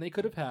best plan they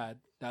could have had.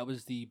 That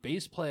was the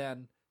base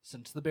plan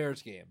since the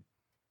Bears game.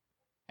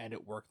 And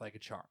it worked like a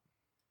charm.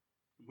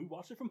 We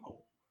watched it from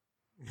home.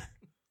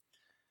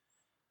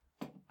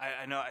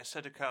 I know. I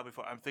said to Kyle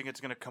before, I think it's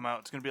going to come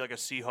out. It's going to be like a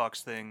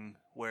Seahawks thing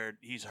where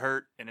he's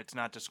hurt and it's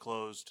not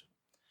disclosed.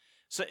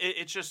 So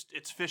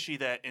it's fishy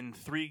that in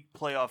 3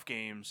 playoff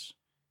games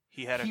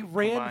he had He a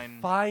ran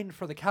combined... fine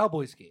for the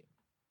Cowboys game.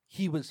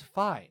 He was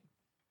fine.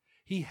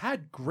 He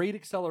had great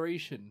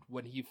acceleration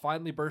when he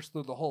finally burst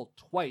through the hole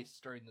twice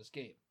during this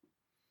game.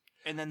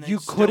 And then they You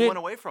still couldn't- went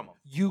away from him.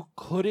 You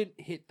couldn't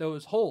hit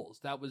those holes.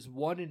 That was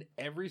one in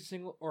every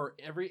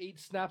 8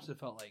 snaps, it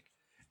felt like.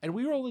 And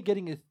we were only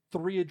getting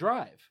 3 a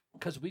drive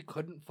because we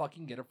couldn't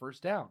fucking get a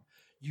first down.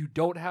 You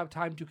don't have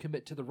time to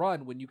commit to the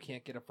run when you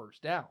can't get a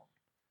first down.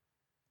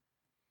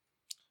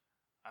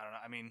 I don't know.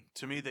 I mean,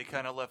 to me, they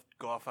kind of left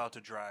Goff out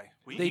to dry.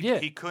 They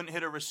did. He couldn't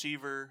hit a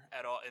receiver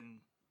at all. And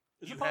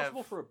Is you it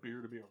possible have, for a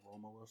beer to be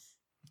aromaless?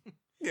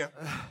 Yeah.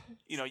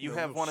 you No,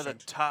 have no one of the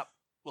scent. top,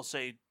 we'll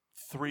say,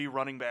 3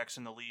 running backs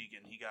in the league,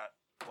 and he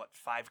got,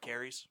 5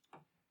 carries?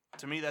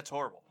 To me, that's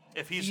horrible.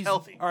 If he's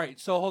healthy. All right,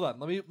 so hold on.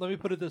 Let me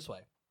put it this way.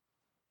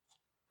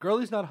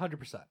 Gurley's not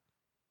 100%.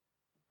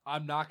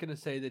 I'm not going to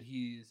say that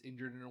he's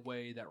injured in a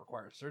way that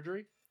requires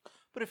surgery.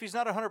 But if he's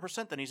not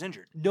 100%, then he's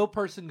injured. No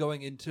person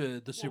going into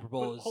the Super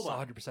Bowl but is hold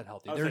on. 100%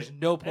 healthy. I would There's say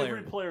no player.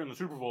 Every player in the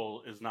Super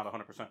Bowl is not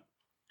 100%.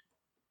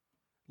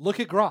 Look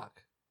at Gronk.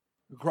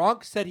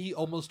 Gronk said he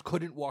almost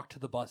couldn't walk to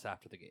the bus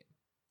after the game.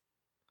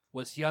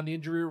 Was he on the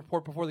injury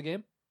report before the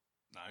game?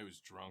 Nah, he was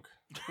drunk.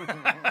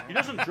 He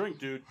doesn't drink,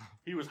 dude.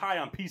 He was high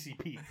on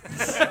PCP.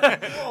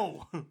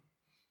 Whoa!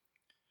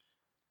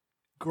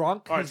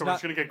 Gronk All right, has so we're not.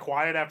 just going to get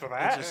quiet after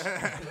that?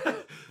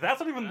 That's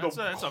not even That's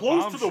a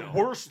close to the bombshell.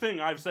 worst thing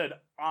I've said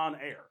on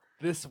air.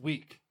 This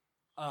week.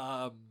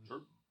 Sure.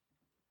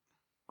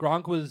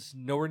 Gronk was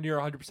nowhere near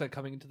 100%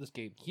 coming into this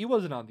game. He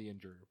wasn't on the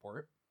injury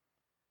report.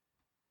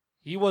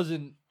 He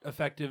wasn't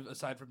effective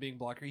aside from being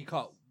blocker. He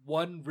caught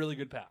one really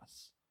good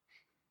pass.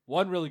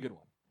 One really good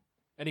one.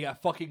 And he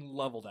got fucking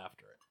leveled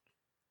after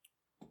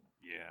it.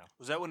 Yeah.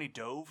 Was that when he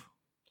dove?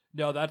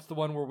 No, that's the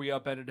one where we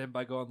upended him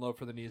by going low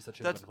for the knees that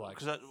should have That's been flagged.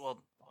 because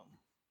well,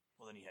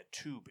 then he had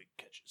 2 big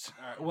catches.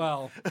 All right,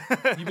 well,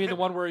 you mean the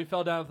one where he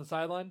fell down at the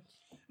sideline?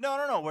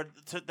 No.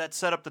 That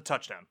set up the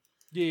touchdown.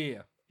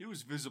 Yeah. He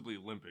was visibly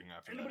limping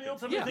after Anybody that.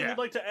 else have Yeah. anything you'd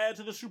like to add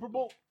to the Super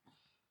Bowl?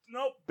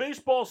 Nope.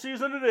 Baseball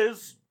season it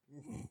is.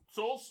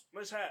 Souls,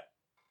 nice hat.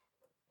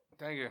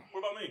 Thank you. What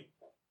about me?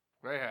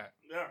 Great hat.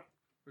 Yeah.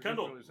 Where's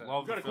Kendall. your Phillies hat?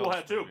 Love You got the a cool Phillies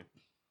hat, too. movie.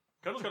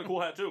 Kendall's got a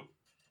cool hat, too.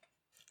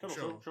 Kendall,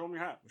 Show. show him your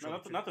hat. Show No,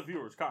 the not the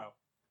viewers, Kyle.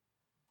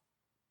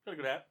 Got a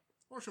good hat.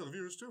 I'll show the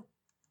viewers too.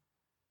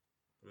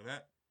 Look at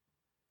that.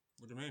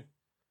 Look at me.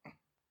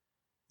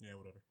 Yeah,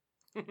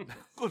 whatever.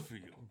 Good for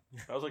you.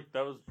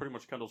 That was pretty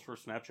much Kendall's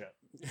first Snapchat.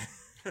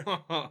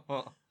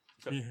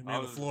 Except, Me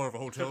on the floor of a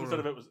except hotel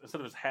instead room.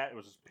 of his hat, it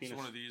was his It's penis.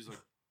 one of these. Like,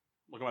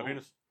 Look at my Oh.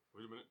 penis.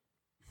 wait a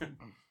minute.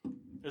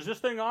 Is this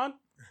thing on?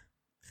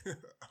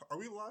 Are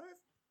we live?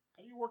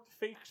 How do you work the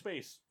fake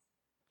space?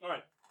 All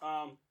right.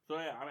 So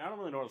yeah, I don't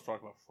really know what to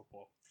talk about for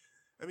football.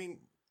 I mean,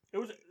 It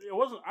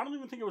wasn't. I don't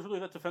even think it was really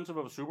that defensive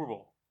of a Super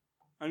Bowl.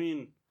 I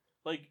mean,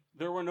 like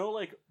there were no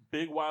like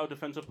big wild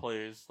defensive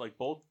plays. Like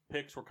both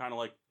picks were kind of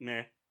like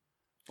meh.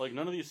 Like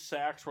none of these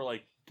sacks were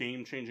like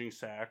game changing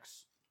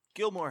sacks.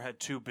 Gilmore had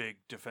 2 big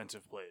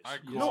defensive plays. I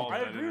No, called I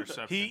that agree with that.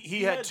 interception.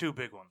 He had 2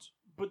 big ones.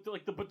 But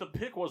the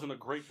pick wasn't a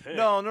great pick.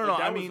 No. Like, I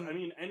that was-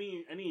 mean-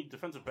 any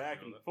defensive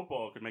back in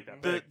football could make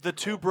that The pick. the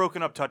 2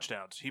 broken up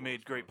touchdowns. He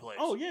made great plays.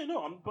 Oh yeah,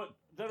 no, but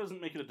that doesn't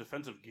make it a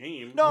defensive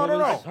game. No. Hold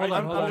on,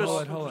 I'm hold on,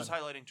 just, hold on. just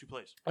highlighting 2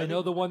 plays. I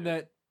know the one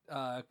that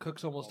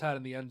Cooks almost had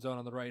in the end zone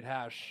on the right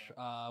hash.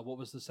 What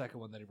was the second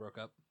one that he broke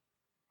up?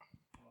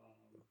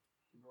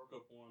 Broke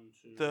up 1,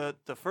 2.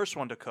 The first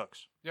one to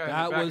Cooks. Yeah,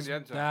 that back in was the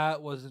end zone.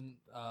 that wasn't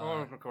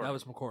was McCourty. that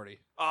was McCourty.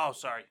 Oh,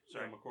 sorry.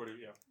 Sorry, McCourty,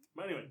 yeah.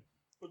 But anyway,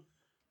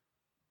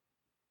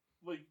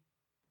 like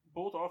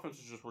both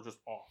offenses were just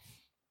off.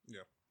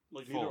 Yeah.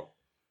 Like Full.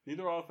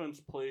 neither offense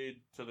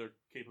played to their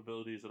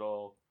capabilities at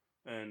all,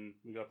 and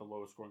we got the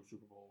lowest scoring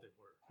Super Bowl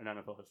in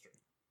NFL history.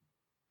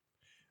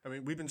 I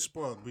mean, we've been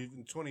spoiled. We've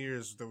been 20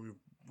 years that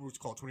what's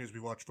called 20 years we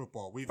watch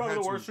football. We've Probably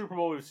had the worst some, Super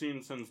Bowl we've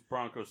seen since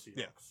Broncos Seahawks.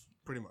 Yeah.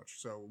 pretty much.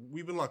 So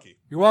we've been lucky.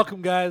 You're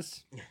welcome,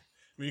 guys. I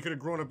mean, you could have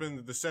grown up in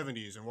the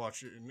 70s and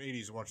watched in the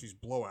 80s and watched these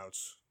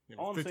blowouts. You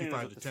know, All I'm saying is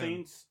 55 if to the 10.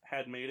 Saints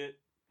had made it,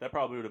 that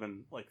probably would have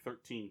been like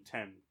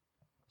 13-10.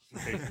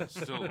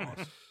 Still lost.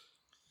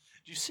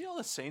 Did you see all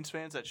the Saints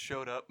fans that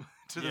showed up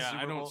to the Yeah,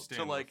 Super I Bowl don't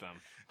stand with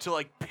them. to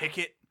like pick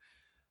it?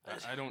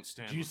 I don't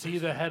stand. Did you with see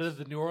those the things. head of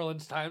the New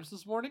Orleans Times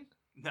this morning?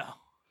 No.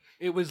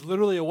 It was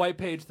literally a white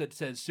page that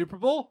says Super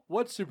Bowl?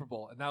 What Super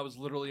Bowl? And that was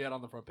literally it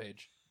on the front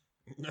page.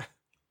 Yeah,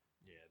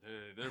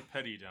 they're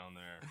petty down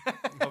there.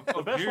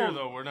 Up best here, one-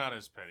 though, we're not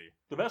as petty.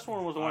 The best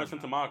one was the one I I'm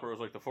sent to not. Mock, where it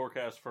was like the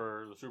forecast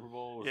for the Super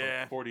Bowl was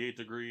Yeah. like 48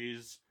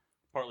 degrees,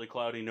 partly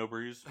cloudy, no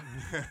breeze.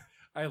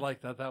 I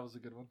like that. That was a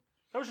good one.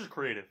 That was just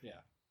creative. Yeah.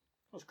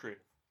 That was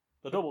creative.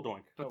 The double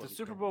doink. But That the was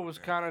Super Bowl was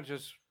kind of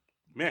just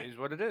Man, is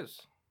what it is.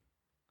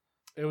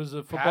 It was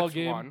a football Pats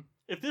game. won.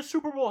 if this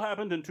Super Bowl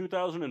happened in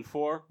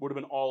 2004, would have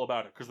been all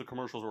about it because the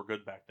commercials were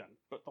good back then.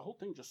 But the whole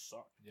thing just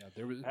sucked. Yeah,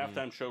 there was.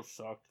 Halftime show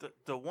sucked.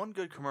 The one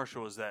good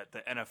commercial was the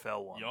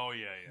NFL one. Oh,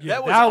 yeah.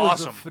 Yeah, That was a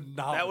awesome.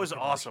 phenomenal That was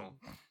commercial. awesome.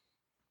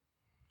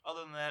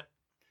 Other than that,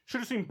 Should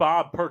have seen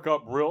Bob perk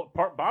up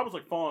Bob was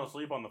like falling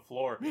asleep on the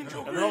floor. And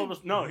then all of us,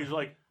 no, he's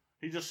like,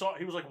 he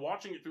was like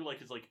watching it through like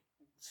his like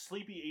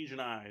sleepy Asian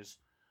eyes.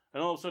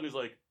 And all of a sudden he's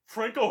like,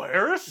 Franco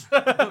Harris?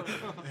 I'm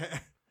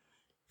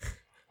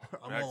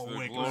Back all to the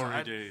awake.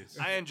 glory days.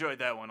 I enjoyed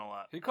that one a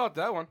lot. He caught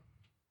that one.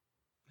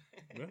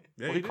 Yeah,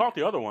 Well, he caught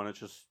the other one. It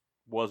just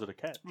was it a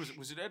catch?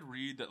 Was it Ed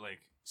Reed that like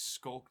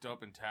skulked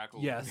up and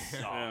tackled? Yes. Oh,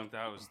 Yeah.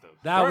 that was the.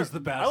 That was the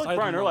best. I like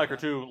Brian love Urlacher that.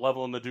 too,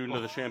 leveling the dude into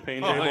the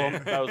champagne Oh, table. yeah.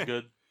 That was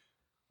good.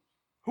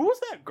 Who was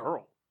that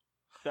girl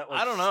that like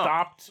I don't know.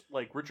 stopped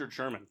like Richard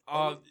Sherman?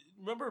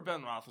 Remember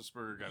Ben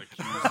Roethlisberger got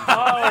accused?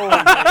 Oh,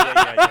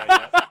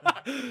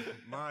 yeah.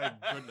 My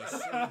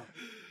goodness.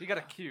 He got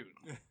a cute.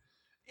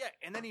 Yeah,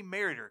 and then he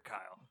married her,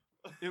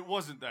 Kyle. It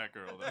wasn't that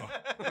girl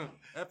though.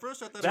 At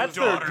first, I thought That's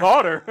it was their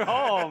daughter.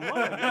 Oh my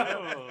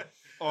god.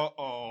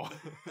 Uh-oh.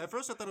 At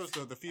first, I thought it was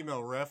the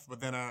female ref, but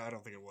then I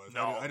don't think it was.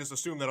 No. I just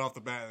assumed that off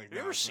the bat. Like, Have you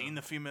ever seen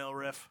the female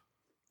ref?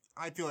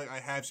 I feel like I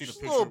have seen She's a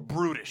a picture. little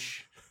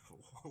brutish.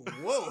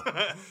 Whoa,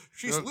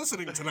 she's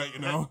listening tonight, you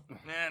know.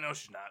 Nah, no,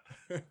 she's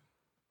not.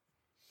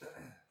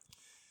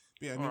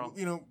 Yeah, I mean, Well.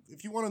 you know,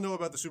 if you want to know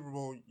about the Super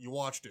Bowl, you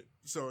watched it.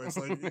 So it's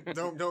like,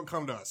 don't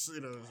come to us.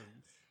 You know,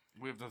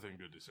 We have nothing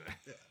good to say.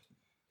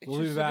 It's We'll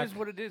be just, back. It is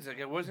what it is. Like,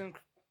 it wasn't.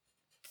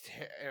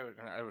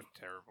 It was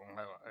terrible.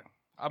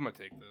 I'm gonna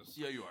take this.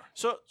 Yeah, you are.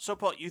 So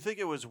Paul, you think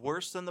it was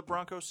worse than the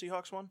Broncos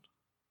Seahawks one?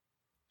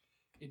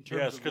 In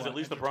terms Yes, of because what, at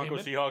least the Broncos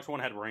entertainment? Seahawks one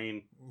had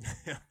rain.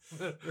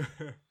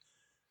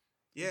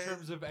 yeah. In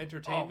terms of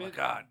entertainment,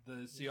 God.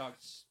 the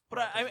Seahawks.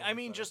 But I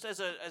mean, just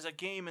as a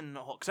game in the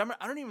whole, because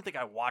I don't even think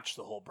I watched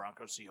the whole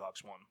Broncos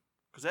Seahawks one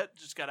because that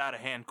just got out of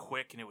hand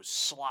quick and it was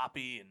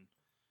sloppy and.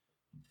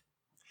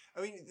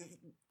 I mean,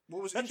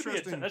 what was That should be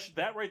interesting.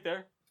 that right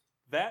there.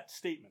 That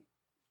statement.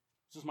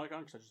 This is my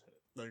because I just hit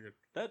it. No, you're good.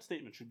 That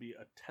statement should be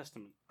a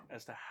testament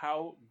as to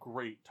how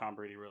great Tom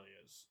Brady really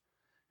is.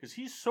 Because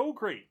he's so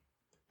great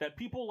that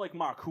people like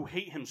Mock, who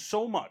hate him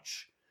so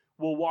much,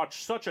 will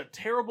watch such a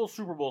terrible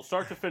Super Bowl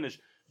start to finish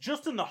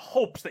just in the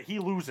hopes that he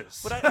loses.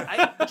 But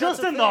I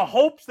just in the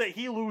hopes that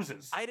he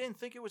loses. I didn't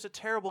think it was a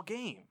terrible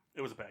game.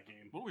 It was a bad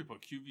game. What do we put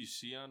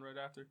QVC on right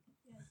after?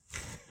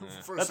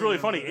 First That's thing really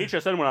that- funny.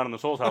 HSN went on in the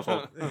Souls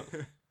household.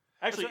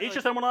 Actually, That's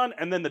HSN went on,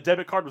 and then the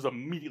debit card was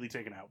immediately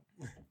taken out.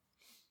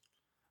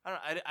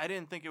 I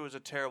didn't think it was a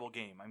terrible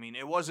game. I mean,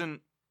 it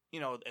wasn't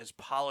as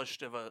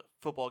polished of a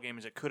football game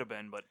as it could have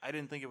been, but I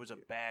didn't think it was a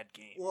bad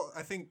game. Well,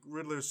 I think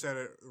Riddler said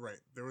it right.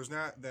 There was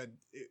not that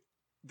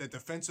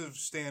defensive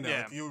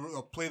standout. Yeah.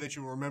 A play that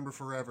you will remember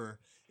forever.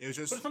 It was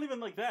just But it's not even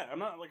like that.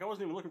 I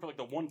wasn't even looking for like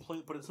the one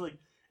play, but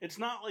it's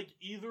not like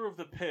either of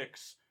the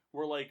picks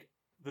were like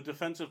the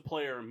defensive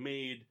player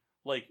made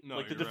the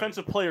you're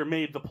defensive player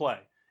made the play.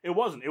 It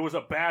wasn't. It was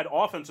a bad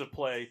offensive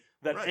play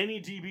that Right. any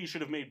DB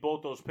should have made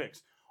both those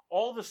picks.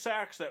 All the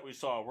sacks that we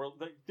saw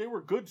they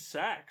were good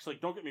sacks.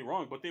 Like, don't get me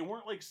wrong, but they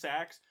weren't like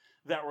sacks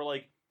that were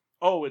like,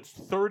 oh, it's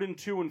 3rd and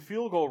 2 in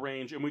field goal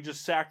range, and we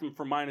just sacked him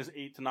for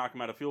 -8 to knock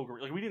him out of field goal.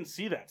 Like, we didn't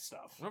see that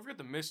stuff. Don't forget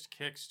the missed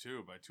kicks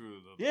too by two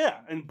of the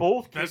Yeah, and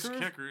both best kickers.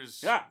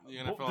 kickers. Yeah, the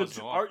NFL the has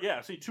to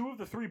offer. see, 2 of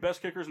the 3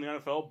 best kickers in the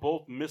NFL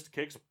both missed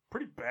kicks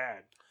pretty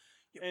bad.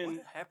 Yeah, and-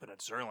 what happened at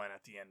Zerline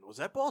at the end? Was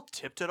that ball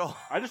tipped at all?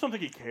 I just don't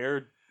think he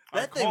cared. I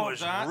That thing called was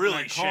that, and really I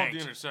called shanked.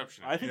 the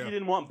interception. I think Yeah. he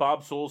didn't want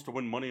Bob Souls to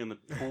win money in the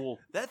pool.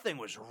 That thing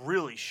was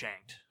really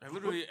shanked. I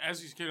literally,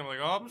 as he's kicking, I'm like,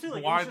 I'm oh, saying,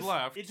 like, wide it was just,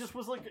 left. It just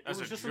was like it As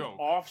was a just joke. an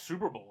off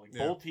Super Bowl. Like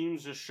Yeah. both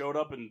teams just showed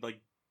up and like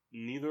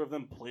neither of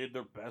them played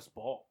their best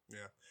ball. it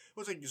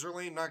was like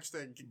Zerlane knocks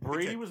that.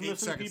 Brady was 8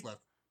 missing seconds people.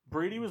 left.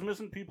 Brady was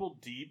missing people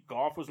deep.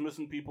 Goff was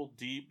missing people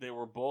deep. They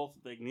were both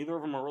like neither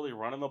of them are really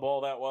running the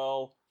ball that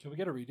well. Can we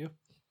get a redo?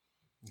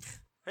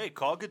 Hey,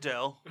 call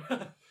Goodell.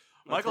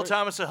 Michael right.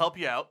 Thomas will help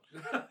you out.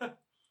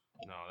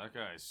 No, that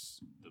guy's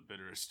the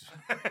bitterest.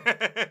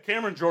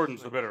 Cameron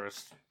Jordan's the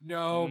bitterest.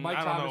 No, Mike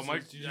I don't Thomas. know.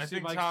 Mike, Did you I see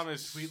think Mike's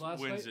Thomas tweet last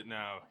wins night? it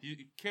now.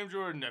 Cam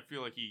Jordan, I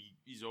feel like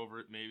he's over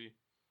it maybe.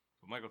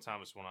 But Michael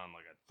Thomas went on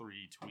like a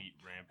 3-tweet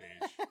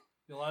rampage.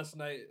 Yeah, last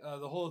night,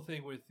 the whole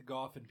thing with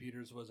Goff and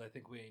Peters was, I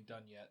think we ain't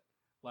done yet.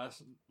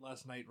 Last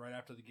night, right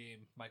after the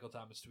game, Michael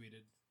Thomas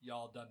tweeted,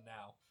 "Y'all done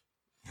now."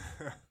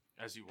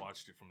 As he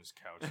watched it from his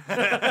couch.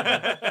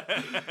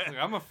 Look,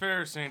 I'm a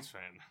fair Saints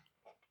fan.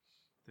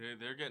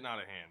 They're getting out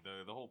of hand.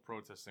 The whole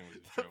protest thing was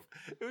a joke.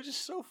 It was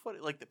just so funny.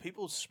 Like, the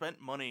people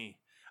spent money.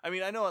 I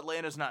mean, I know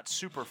Atlanta's not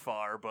super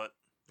far, but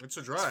It's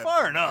a drive. it's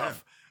far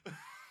enough.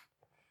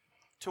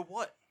 To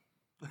what?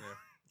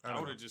 I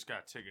would have just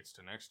got tickets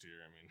to next year.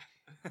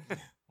 I mean,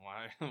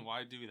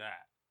 why do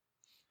that?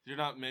 You're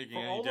not making For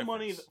any all the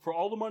money, difference. for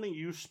all the money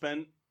you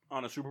spent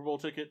on a Super Bowl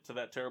ticket to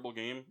that terrible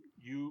game,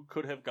 you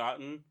could have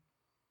gotten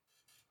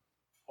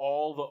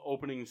all the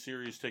opening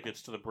series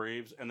tickets to the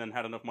Braves, and then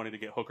had enough money to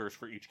get hookers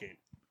for each game.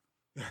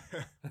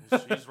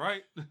 He's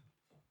right.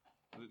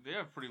 They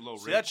have pretty low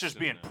rates. See, that's just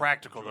in, being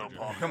practical, though, Georgia.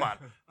 Paul. Come on.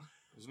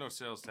 There's no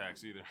sales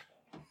tax either.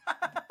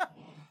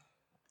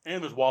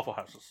 And there's Waffle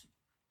Houses.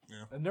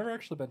 I've never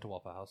actually been to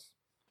Waffle House.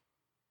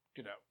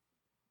 Get out.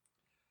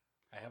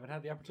 I haven't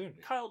had the opportunity.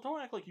 Kyle,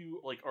 don't act like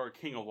you are a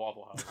king of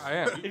Waffle House. I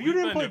am. If you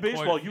didn't play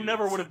baseball, you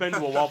never would have been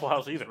to a Waffle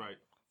House either. Right.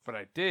 But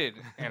I did,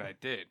 and I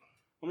did.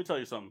 Let me tell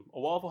you something. A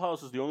Waffle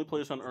House is the only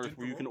place on earth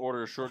where you can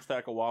order a short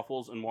stack of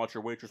waffles and watch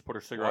your waitress put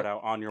her cigarette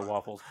out on your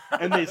waffles,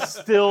 and they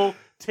still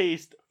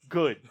taste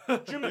good.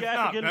 Jim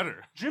not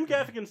better.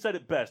 Gaffigan said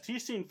it best.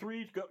 He's seen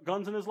 3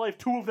 guns in his life.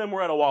 2 of them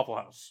were at a Waffle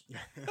House.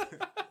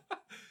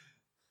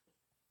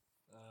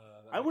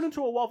 I went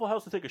into a Waffle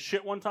House to take a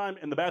shit one time,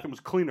 and the bathroom was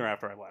cleaner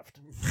after I left.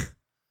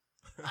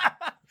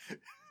 I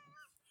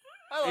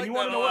like you that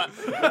wanna a know lot.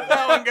 what-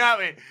 That one got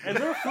me. And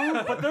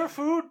their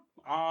food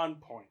on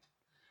point.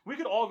 We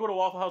could all go to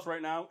Waffle House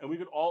right now, and we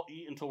could all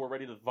eat until we're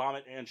ready to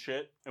vomit and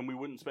shit, and we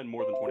wouldn't spend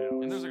more than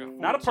 $20. And there's like a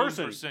Not a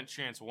person. 14%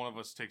 chance one of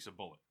us takes a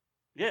bullet.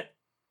 Yeah.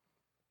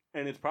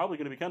 And it's probably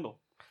going to be Kendall.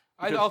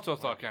 I Because- also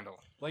thought Kendall.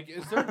 Like,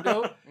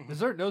 is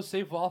there no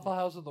safe Waffle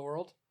House in the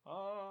world?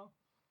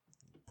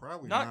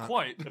 Probably Not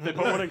quite. If they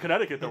put one in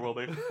Connecticut, there will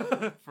be.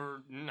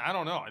 I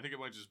don't know. I think it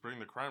might just bring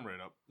the crime rate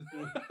up.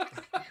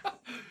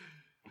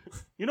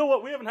 You know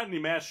what? We haven't had any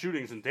mass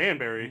shootings in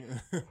Danbury.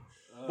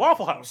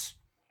 Waffle House.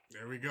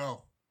 There we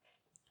go.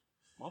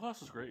 Waffle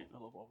House is great.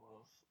 I love Waffle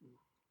House.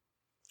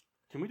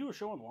 Can we do a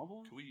show on Waffle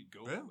House? Can we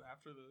go Yeah.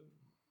 after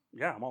the...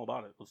 Yeah, I'm all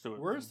about it. Let's do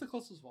it. Where's the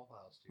closest Waffle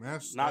House?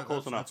 Dude? Not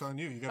close enough. That's on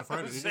you. You got to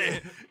find it.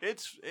 Say,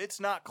 it's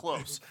not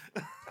close.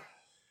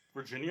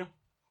 Virginia?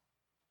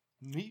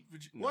 Meat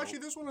Virginia. Well, actually,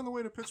 there's one on the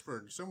way to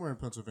Pittsburgh, somewhere in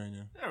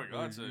Pennsylvania. There we go.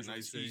 Where That's you a usually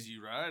nice, see. easy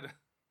ride.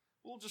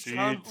 We'll just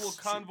Jeez. we'll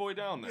convoy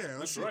down there. Yeah, let's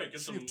That's see, right. Get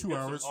see some, if 2 get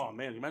some- hours. oh,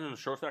 man. You imagine a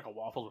short stack of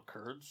waffles with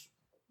curds?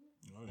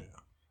 Oh, yeah.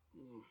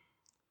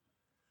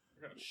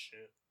 I got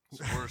shit. It's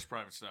the worst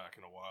private stock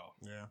in a while.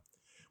 Yeah.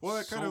 Well,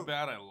 that so kind of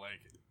bad I like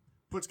it.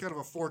 puts kind of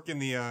a fork in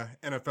the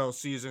NFL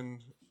season.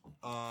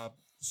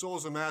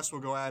 Souls and Mass will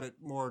go at it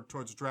more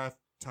towards draft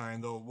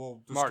time, though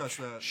we'll discuss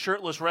that.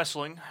 Shirtless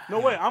wrestling. No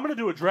way. I'm going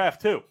to do a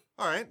draft, too.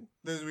 All right.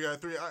 Then we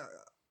got 3.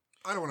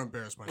 I don't want to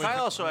embarrass myself.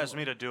 Kyle also asked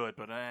me to do it,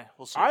 but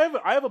we'll see.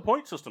 I have a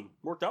point system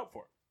worked out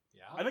for it.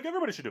 Yeah. I think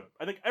everybody should do it.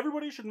 I think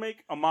everybody should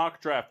make a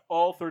mock draft,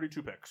 all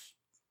 32 picks.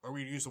 Are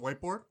we going to use the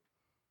whiteboard?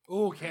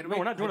 Oh, can't No,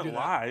 we're not doing do it that.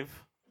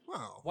 live.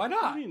 Well, Why What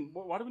not? do you mean?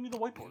 Why do we need the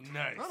whiteboard?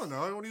 Nice. I don't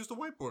know. I want to use the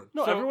whiteboard.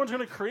 No, So- everyone's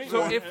going to create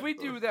So one. if we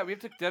do that, we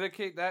have to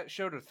dedicate that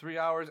show to 3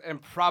 hours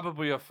and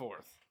probably a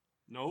fourth.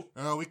 Nope.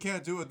 We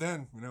can't do it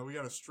then. We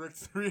got a strict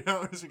 3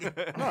 hours again.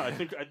 No, I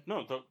think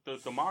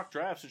the mock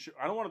drafts.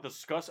 I don't want to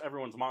discuss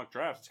everyone's mock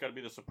drafts. It's got to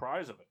be the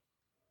surprise of it.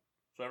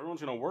 So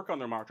everyone's going to work on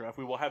their mock draft.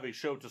 We will have a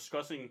show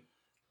discussing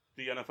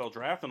the NFL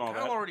draft and all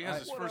Kyle that. already has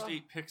his What, first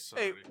 8 picks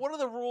Hey, already. what are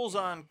the rules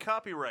on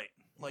copyright,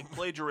 like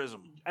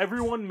plagiarism?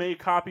 Everyone may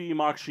copy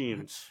mock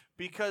sheens.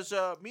 Because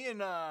me and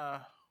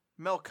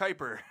Mel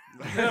Kiper,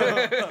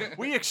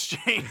 we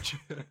exchange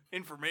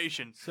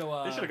information.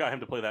 So They should have got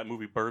him to play that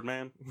movie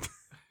Birdman.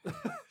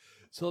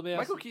 So let me ask.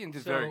 Michael Keaton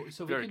did so, very-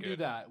 So very we can do good.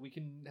 that. We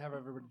can have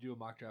everybody do a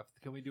mock draft.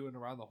 Can we do an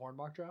around the horn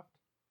mock draft?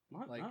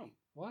 What? Like, No.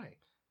 What why?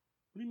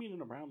 do you mean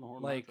in around the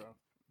horn Like- mock draft?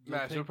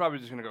 Matt, so we're probably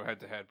just going to go head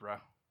to head, bro.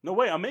 No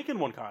way. I'm making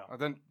one, Kyle.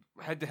 Then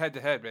head to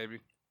head, baby.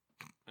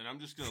 And I'm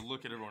just going to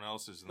look at everyone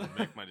else's and then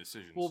make my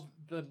decisions. Well,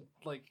 then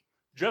like.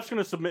 Jeff's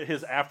going to submit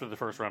his after the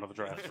first round of the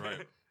draft. That's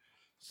right.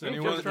 So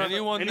anyone Jeff's trying to-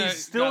 anyone and that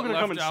he's still got gonna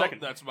come left in out,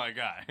 second. that's my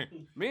guy.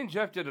 Me and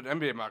Jeff did an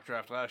NBA mock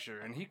draft last year,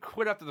 and he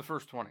quit after the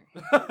first 20.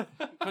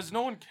 Because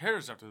no one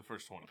cares after the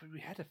first 20. But we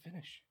had to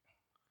finish.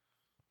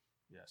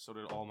 Yeah, so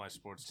did all my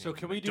sports teams. So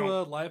can and we they do don't.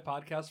 a live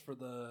podcast for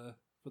the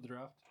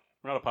draft?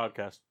 We're not a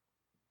podcast.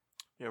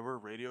 Yeah, we're a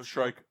radio show.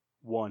 Strike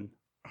one.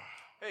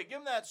 Hey, give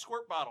him that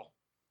squirt bottle.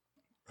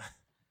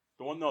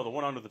 The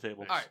one under the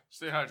table. All right,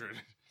 stay hydrated.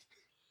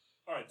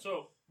 All right.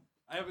 So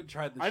I haven't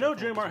tried this. I know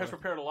shit before, Jmar has so-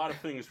 prepared a lot of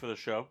things for the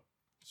show.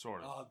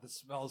 Sort of. Oh, the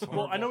smells.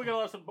 Well, I know we horrible. got a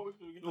lot of stuff. But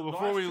Well,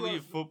 before we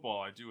leave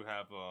football, I do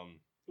have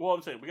Well,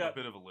 I'm saying we a got.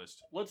 bit of a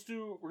list. We're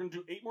gonna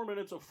do 8 more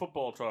minutes of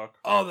football talk,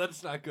 Oh,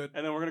 that's not good.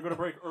 and then we're gonna go to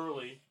break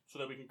early so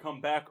that we can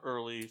come back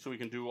early so we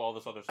can do all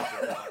this other stuff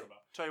we're gonna talk about.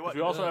 Tell you 'Cause what,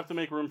 we also have to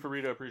make room for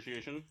Rita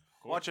Appreciation.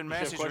 watching Does she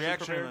have Massey's questions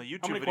reaction in prepared? the How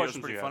YouTube many video is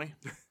questions pretty do you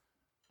have? funny.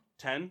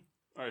 10.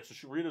 All right.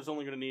 So Rita's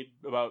only gonna need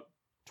about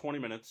 20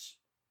 minutes,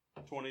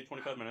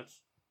 25 minutes.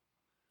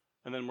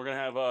 And then we're gonna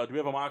have. Do we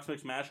have a Mox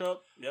Mix mashup?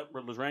 Yep.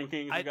 Riddler's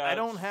rankings. we got- I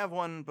don't have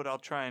one, but I'll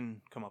try and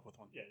come up with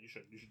one. Yeah, you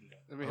should. You should do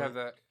that. Then we have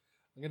that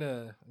I'm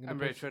gonna NBA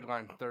pitch, trade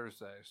line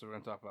Thursday, so we're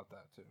going to talk about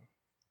that too.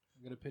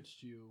 I'm gonna pitch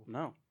to you.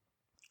 No.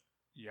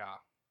 Yeah,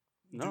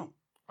 No.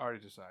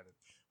 already decided.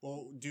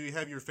 Well, do you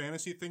have your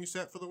fantasy thing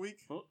set for the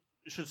week? Well,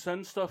 you should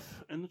send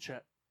stuff in the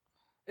chat.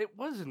 It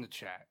was in the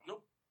chat.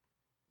 Nope.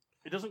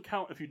 It doesn't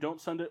count if you don't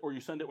send it or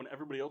you send it when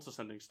everybody else is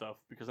sending stuff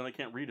because then I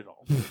can't read it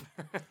all.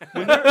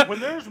 When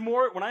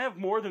I have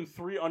more than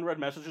 3 unread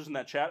messages in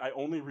that chat, I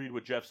only read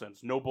what Jeff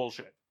sends. No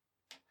bullshit.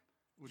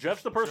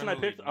 Jeff's the person I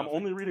picked. I'm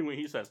only reading what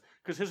he says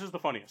because his is the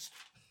funniest.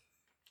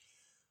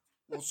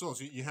 Well, so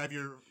you have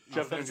your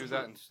Jeff, Then that's do the that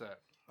truth. instead.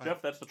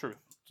 Jeff, that's the truth.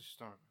 Just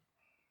start.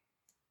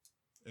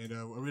 and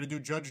are we gonna do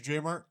Judge J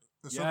Mart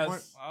at some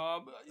point? Yes. I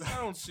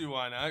don't see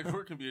why not.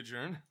 Court can be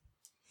adjourned.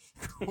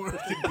 Or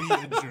it could be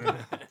adjourned.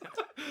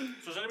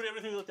 So does anybody have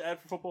anything to add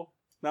for football?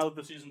 Now that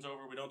the season's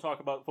over, we don't talk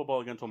about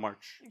football again until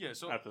March. Yeah,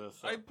 so After this,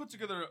 so. I put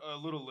together a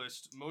little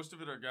list. Most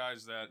of it are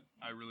guys that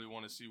I really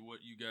want to see what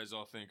you guys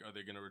all think. Are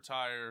they going to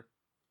retire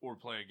or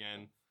play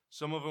again?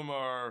 Some of them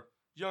are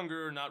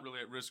younger, not really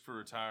at risk for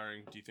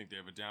retiring. Do you think they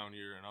have a down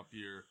year, an up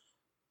year?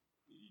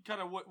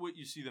 Kind of what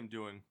you see them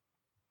doing.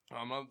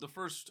 The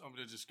first, I'm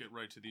going to just get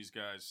right to these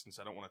guys since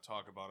I don't want to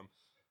talk about them.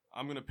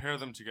 I'm going to pair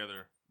them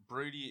together,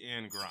 Brady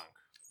and Gronk.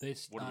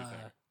 What do we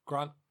think?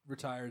 Gronk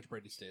retires,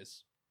 Brady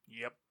stays.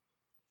 Yep.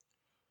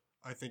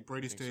 I think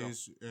Brady Think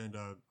stays and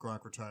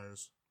Gronk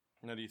retires.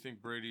 Now, do you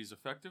think Brady's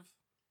effective?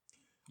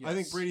 I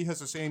think Brady has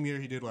the same year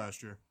he did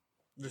last year.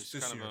 This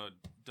Just kind year. of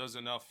does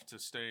enough to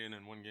stay in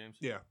and win games?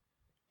 Yeah.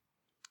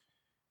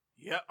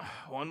 Yep.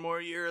 One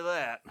more year of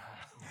that.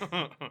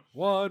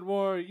 One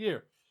more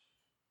year.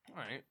 All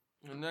right.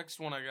 The next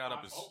one I got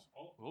up is...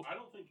 I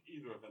don't think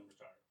either of them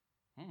retire.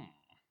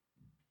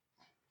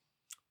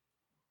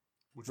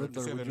 Would you like to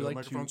Riddler, say would that you in the like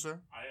microphone, to- sir?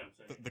 I am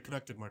saying The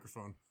connected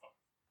microphone.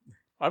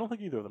 I don't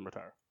think either of them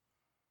retire.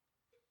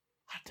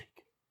 Hot take.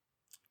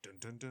 Dun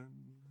dun dun.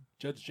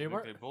 Judge I J think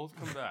Mart. they both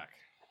come back.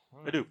 All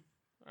I right. do.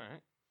 All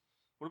right.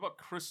 What about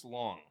Chris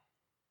Long?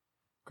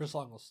 Chris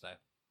Long will stay.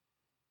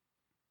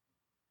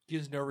 He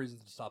has no reason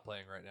to stop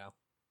playing right now.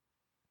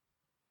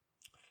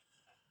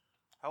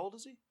 How old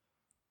is he?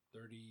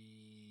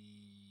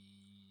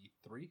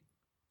 33?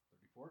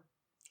 34?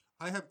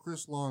 I have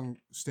Chris Long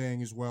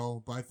staying as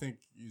well, but I think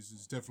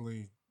he's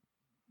definitely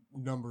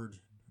numbered.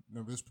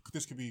 No, this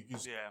could be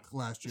his Yeah.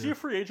 last Is he year. a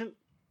free agent?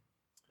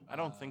 I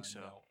don't think so.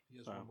 No. He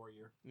has Oh. one more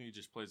year. He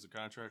just plays the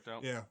contract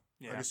out. Yeah,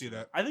 Yeah. I can see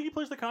that. I think he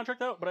plays the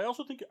contract out, but I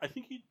also think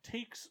he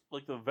takes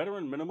like the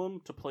veteran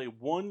minimum to play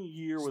 1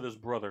 year with his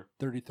brother.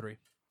 33.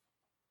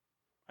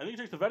 I think he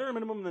takes the veteran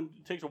minimum and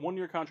then takes a 1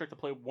 year contract to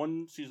play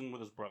 1 season with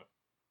his brother.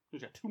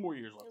 He's got 2 more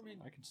years left.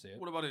 I can see it.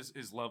 What about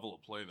his level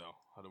of play, though?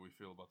 How do we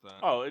feel about that?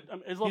 Oh, his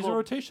level. He's a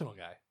rotational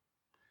guy.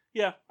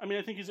 Yeah, I mean,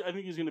 I think he's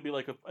going to be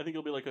like I think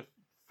he'll be like a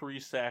 3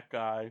 sack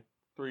guy,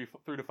 3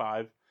 to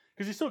 5,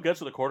 because he still gets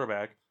to the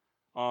quarterback.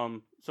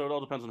 So it all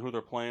depends on who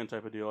they're playing,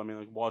 type of deal. I mean,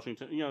 like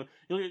Washington, you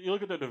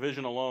look at their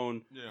division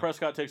alone. Yeah.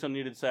 Prescott takes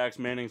unneeded sacks.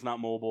 Manning's not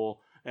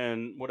mobile,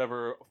 and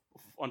whatever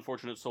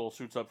unfortunate soul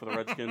suits up for the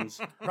Redskins.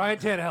 Ryan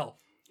Tannehill.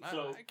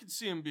 So- I could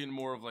see him being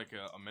more of like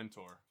a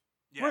mentor.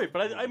 Yeah. Right,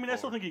 but I moving mean, I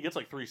still forward. think he gets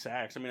like 3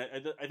 sacks. I mean,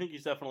 I think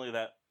he's definitely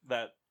that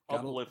Gotta-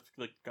 uplift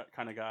like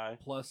kind of guy.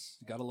 Plus,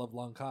 you gotta love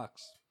Long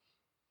Cox.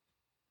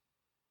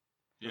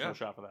 There's no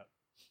shot for that.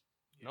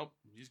 Nope,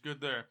 he's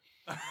good there.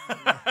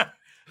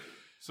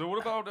 So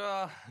what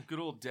about good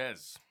old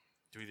Dez?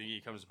 Do we think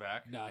he comes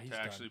back Nah, he's to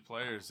done. actually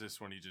play, or is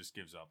this when he just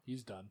gives up?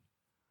 He's done.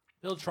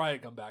 He'll try to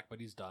come back, but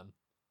he's done.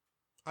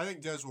 I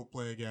think Dez will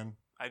play again.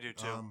 I do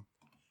too.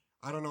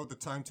 I don't know what the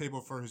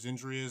timetable for his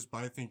injury is,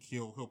 but I think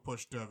he'll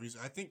push Dove.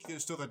 I think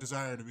there's still that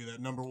desire to be that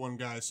number 1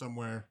 guy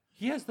somewhere.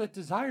 He has that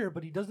desire,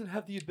 but he doesn't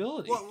have the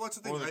ability. Well, what's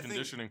the thing? Or the I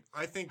conditioning.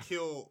 think he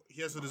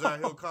has the desire.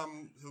 He'll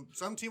come.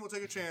 Some team will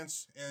take a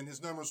chance, and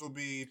his numbers will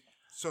be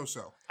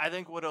so-so. I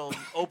think what'll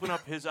open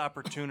up his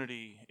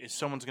opportunity is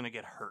someone's going to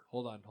get hurt.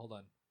 Hold on.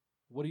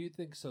 What do you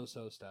think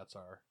so-so stats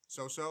are?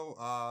 So-so.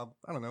 I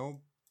don't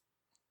know.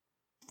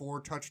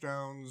 4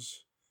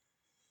 touchdowns.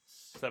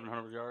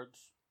 700 yards,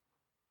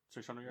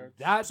 600 yards.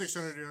 That's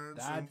 600 yards.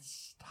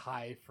 That's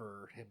high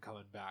for him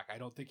coming back. I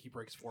don't think he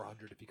breaks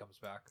 400 if he comes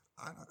back.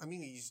 I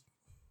mean, he's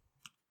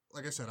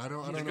like I said. I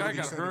don't The know. guy the got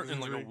extent of hurt the in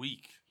like injury. a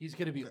week. He's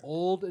going to be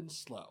old and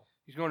slow.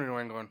 He's going to New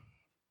England.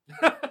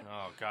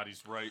 Oh God,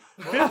 he's right.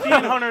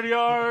 1,500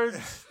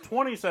 yards,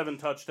 27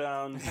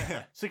 touchdowns,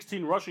 Yeah.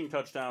 16 rushing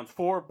touchdowns,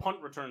 4 punt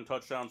return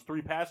touchdowns,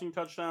 3 passing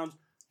touchdowns,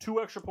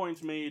 2 extra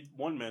points made,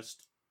 1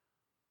 missed.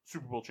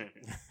 Super Bowl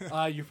champion.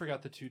 You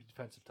forgot the 2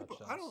 defensive But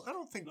touchdowns. I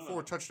don't think No, 4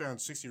 no.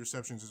 touchdowns, 60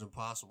 receptions is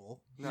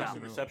impossible. 60 You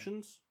know.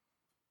 receptions?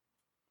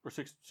 Or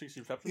 60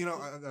 receptions? You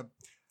know,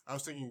 I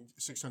was thinking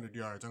 600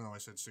 yards. I don't know. I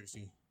said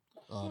 60.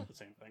 Not the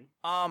same thing.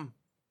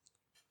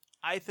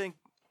 I think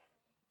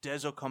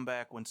Dez will come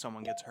back when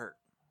someone gets hurt.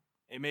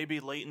 It may be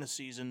late in the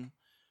season,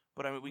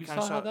 but I mean, we we kind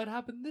of saw saw. how that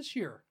happened this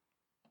year.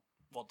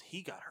 Well,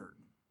 he got hurt.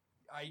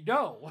 I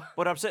know.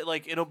 But I'm saying,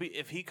 like, it'll be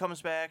if he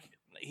comes back,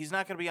 he's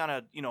not going to be on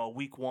a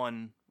week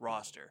 1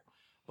 roster.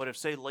 But if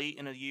say late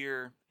in a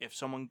year, if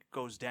someone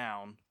goes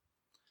down,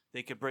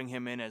 they could bring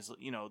him in as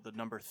the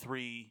number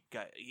 3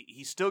 guy.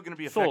 He's still going to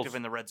be effective Souls.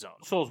 in the red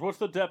zone. Souls, what's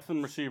the depth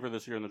in receiver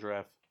this year in the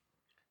draft?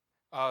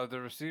 The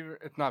receiver,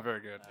 it's not very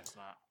good. That's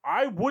not.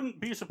 I wouldn't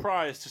be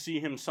surprised to see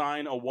him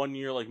sign a 1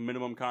 year like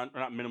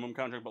not minimum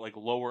contract, but like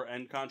lower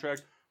end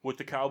contract with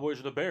the Cowboys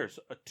or the Bears,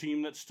 a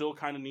team that still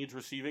kind of needs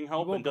receiving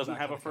help and doesn't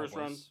have a first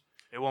round.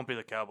 It won't be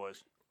the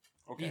Cowboys.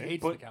 Okay, He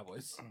hates but the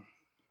Cowboys.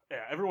 yeah,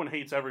 everyone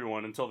hates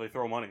everyone until they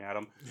throw money at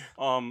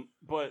them.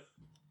 But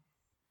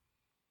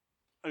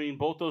I mean,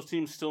 both those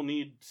teams still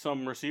need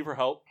some receiver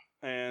help,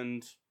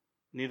 and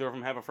neither of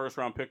them have a first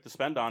round pick to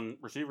spend on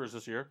receivers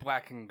this year.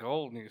 Black and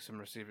gold needs some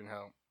receiving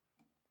help.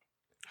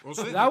 We'll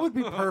see. That would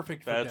be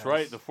perfect for That's Dez.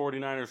 right, the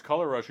 49ers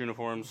color rush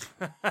uniforms.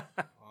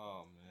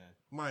 Oh man.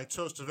 My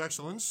toast of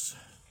excellence,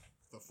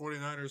 the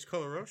 49ers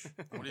color rush.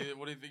 What do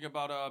you think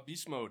about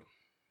beast mode?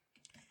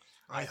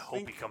 I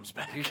hope he comes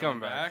back. He's coming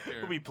back.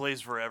 or- Hope he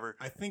plays forever.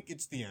 I think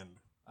it's the end.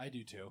 I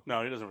do too.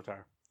 No, he doesn't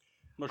retire.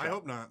 No I shot.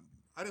 hope not.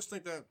 I just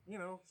think that,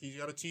 he's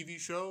got a TV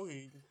show.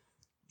 He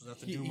doesn't have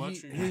to do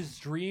much. His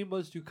dream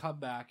was to come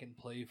back and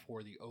play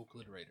for the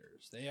Oakland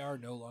Raiders. They are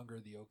no longer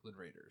the Oakland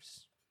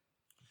Raiders.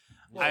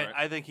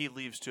 I think he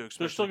leaves too.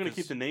 They're still going to 'cause-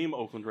 keep the name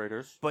Oakland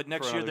Raiders. But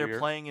next for year another they're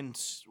playing in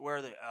where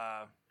are they?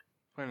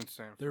 Playing in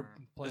San They're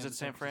Fran. playing Is it in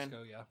San Fran?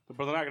 Francisco, yeah. But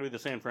they're not going to be the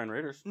San Fran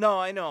Raiders. No,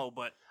 I know,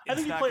 but I think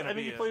it's he not plays. gonna I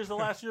think be he plays the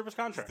last year of his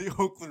contract. The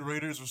Oakland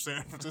Raiders of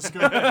San Francisco.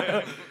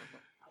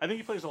 I think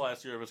he plays the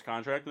last year of his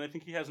contract, and I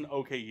think he has an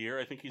okay year.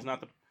 I think he's not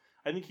the.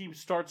 I think he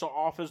starts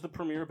off as the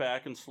premier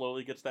back and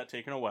slowly gets that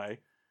taken away,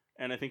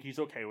 and I think he's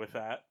okay with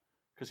that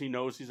because he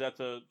knows he's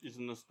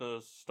in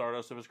the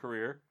stardust of his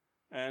career,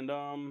 and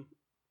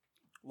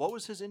What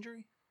was his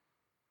injury?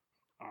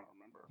 I don't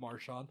remember.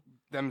 Marshawn.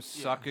 Them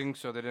sucking,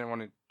 so they didn't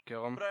want to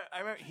kill him. But I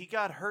remember he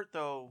got hurt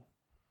though.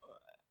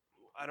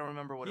 I don't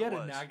remember what He it had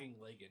was. a nagging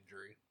leg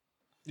injury.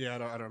 Yeah,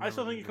 I don't. I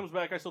still think he remember. comes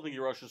back. I still think he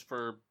rushes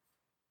for.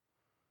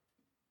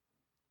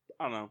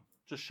 I don't know,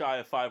 just shy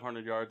of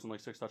 500 yards and like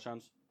 6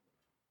 touchdowns.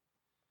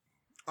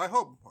 I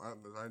hope. I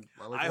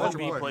like I to watch hope him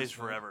he play. plays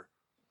forever,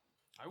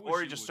 I wish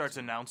or he just would, starts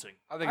too. announcing.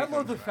 I think I he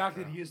love comes the back, fact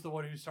though. that he is the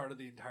one who started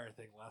the entire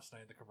thing last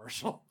night in the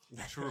commercial.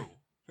 True.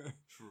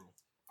 True.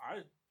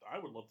 I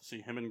would love to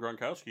see him and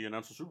Gronkowski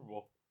announce the Super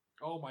Bowl,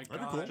 Oh my That'd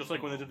be god. cool. just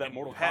like when they did that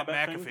Mortal Pat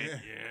Kombat McAfee. thing.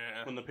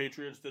 Yeah. When the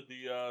Patriots did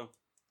the,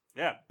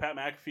 Pat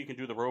McAfee can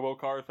do the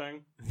RoboCar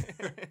thing.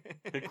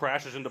 He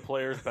crashes into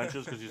players'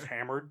 benches because he's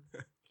hammered.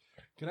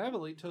 Can I have a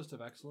late toast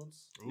of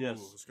excellence? Ooh, Yes.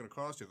 It's going to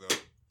cost you, though.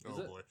 Is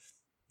Oh, it? boy.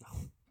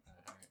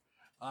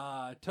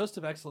 Toast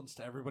of excellence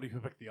to everybody who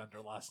picked the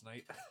under last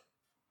night.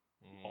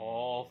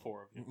 All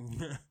 4 of you.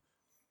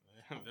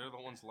 They're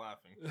the ones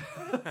laughing.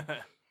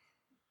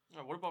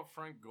 What about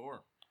Frank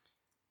Gore?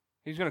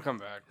 He's gonna come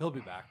back. He'll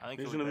be back. I think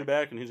He's he'll going to be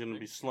back, and he's going to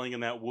be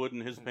slinging that wood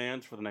in his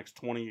pants for the next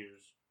 20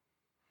 years.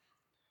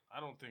 I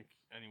don't think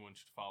anyone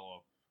should follow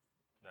up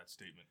that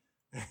statement.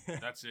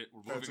 That's it.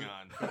 We're That's moving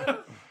it. on.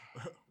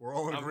 We're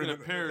all in I'm going to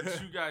agreement. pair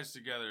 2 guys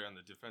together on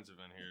the defensive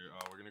end here.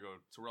 We're going to go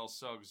Terrell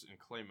Suggs and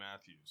Clay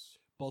Matthews.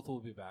 Both will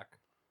be back.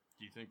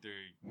 Do you think they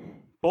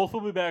Both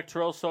will be back.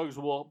 Terrell Suggs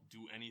will do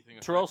anything?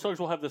 Terrell effective? Suggs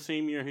will have the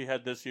same year he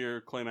had this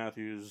year. Clay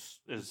Matthews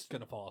It's is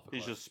gonna fall off. A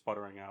he's cliff. just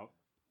sputtering out.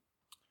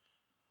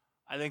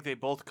 I think they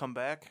both come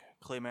back.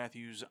 Clay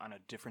Matthews on a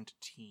different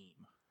team.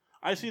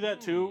 I see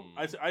that too.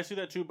 I see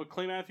that too. But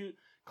Clay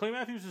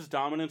Matthews'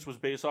 dominance was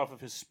based off of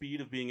his speed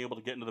of being able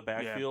to get into the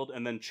backfield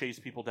and then chase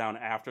people down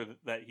after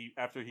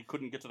he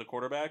couldn't get to the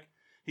quarterback.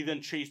 He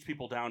then chased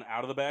people down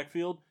out of the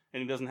backfield,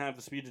 and he doesn't have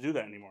the speed to do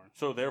that anymore.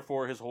 So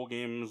therefore, his whole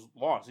game is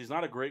lost. He's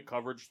not a great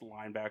coverage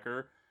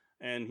linebacker,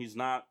 and he's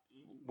not,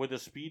 with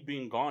his speed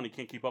being gone, he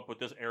can't keep up with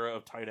this era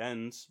of tight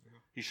ends.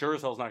 He sure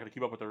as hell is not going to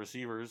keep up with the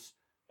receivers.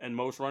 And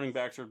most running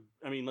backs are,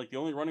 the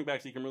only running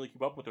backs he can really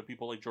keep up with are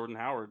people like Jordan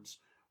Howard's,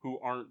 who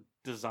aren't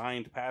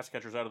designed pass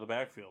catchers out of the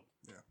backfield.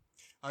 Yeah.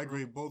 I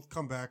agree. Both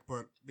come back,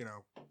 but,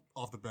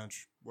 off the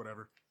bench,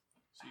 whatever.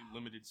 See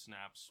limited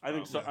snaps. I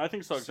think so. probably. I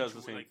think Suggs has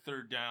the same. Like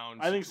third down.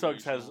 I think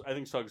Suggs has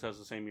situational.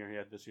 the same year he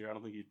had this year. I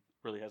don't think he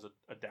really has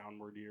a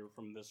downward year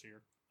from this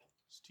year.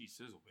 It's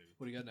T-Sizzle, baby.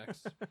 What do you got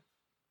next?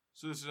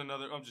 So this is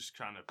another. I'm just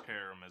trying to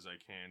pair them as I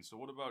can. So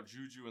what about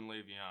Juju and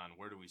Le'Veon?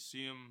 Where do we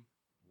see them?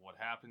 What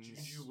happens?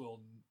 Juju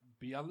will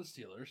be on the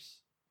Steelers.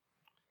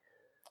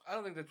 I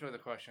don't think that's really the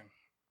question.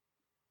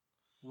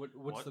 What's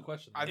What? the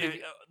question? I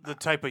think- The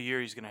type of year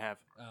he's going to have.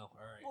 oh, all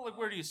right. Well, like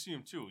where do you see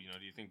him too?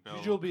 Do you think Bell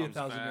Juju will be comes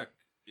 1,000 back?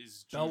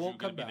 Is Bell Juju won't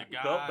gonna come be back. the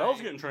guy? Bell's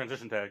getting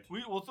transition tagged.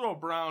 We'll throw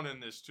Brown in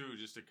this too,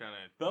 just to kind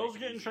of. Bell's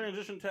getting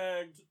transition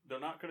tagged. They're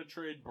not going to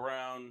trade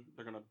Brown.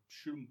 They're going to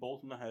shoot them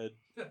both in the head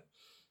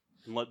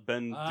and let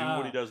Ben do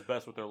what he does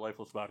best with their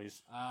lifeless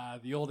bodies.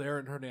 The old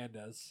Aaron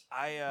Hernandez.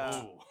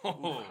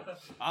 Oh,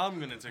 I'm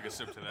gonna take a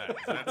sip to that.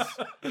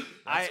 That's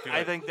I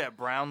good. think that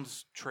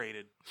Brown's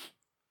traded.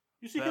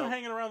 You see Bell. him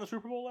hanging around the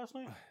Super Bowl last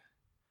night?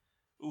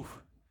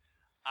 Oof.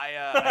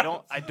 I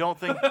don't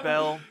think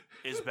Bell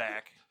is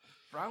back.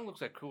 Brown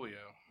looks like Coolio.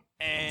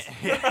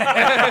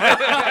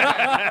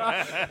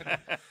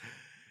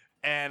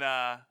 And,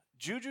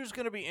 Juju's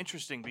going to be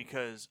interesting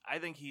because I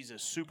think he's a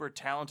super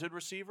talented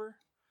receiver,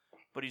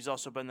 but he's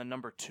also been the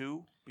number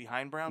 2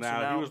 behind Brown. Nah,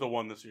 so now he was the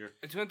one this year.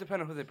 It's going to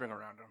depend on who they bring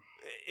around him.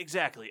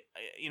 Exactly.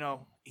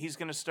 He's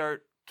going to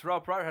start. Terrell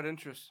Pryor had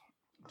interest.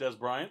 Des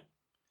Bryant.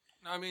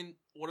 I mean,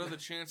 what are the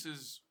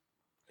chances?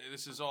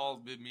 This is all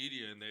big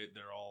media, and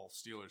they're all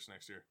Steelers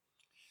next year.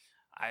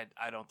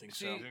 I don't think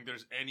Do so. you think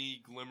there's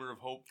any glimmer of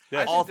hope?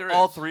 Yeah.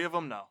 All three of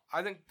them, no.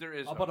 I think there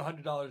is. I'll put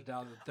 $100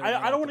 down. that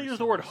I don't want to use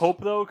the word hope.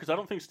 hope though, because I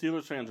don't think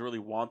Steelers fans really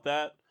want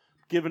that,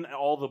 given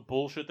all the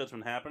bullshit that's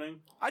been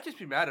happening. I'd just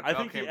be mad if I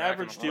Bell think came the back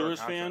average on a lower Steelers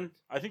fan. contract.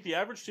 I think the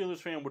average Steelers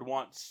fan would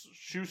want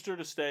Schuster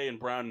to stay and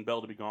Brown and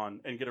Bell to be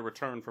gone and get a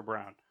return for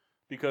Brown,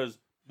 because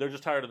they're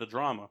just tired of the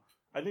drama.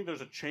 I think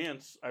there's a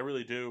chance. I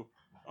really do.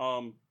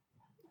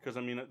 Because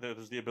I mean,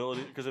 there's the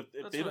ability. Because if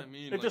That's they what don't- I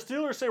mean, if like- the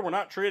Steelers say we're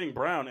not trading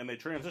Brown and they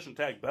transition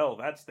tag Bell,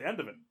 that's the end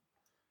of it.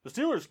 The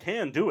Steelers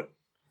can do it.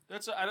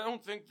 I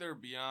don't think they're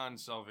beyond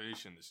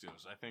salvation. The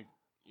Steelers. I think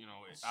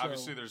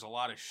obviously there's a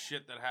lot of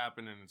shit that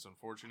happened and it's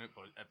unfortunate,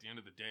 but at the end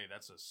of the day,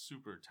 that's a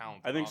super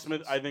talented. I think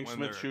offense when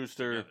they're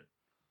Smith-Schuster. together.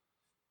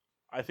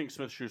 I think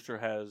Smith-Schuster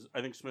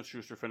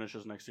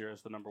finishes next year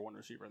as the number 1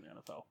 receiver in the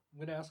NFL. I'm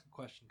going to ask a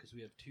question because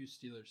we have 2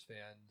 Steelers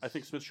fans. I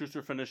think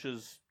Smith-Schuster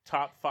finishes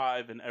top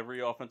 5 in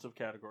every offensive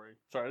category.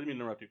 Sorry, I didn't mean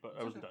to interrupt you, but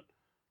I wasn't done.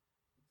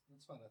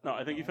 That's fine. No,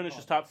 I think he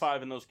finishes top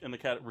 5 in the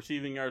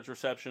receiving yards,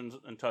 receptions,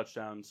 and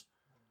touchdowns.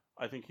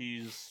 I think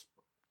he's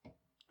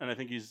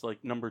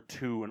like number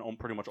 2 in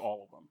pretty much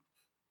all of them.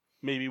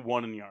 Maybe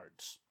 1 in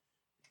yards.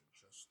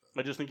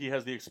 I just think he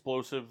has the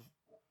explosive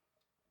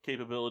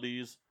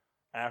capabilities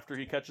after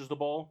he catches the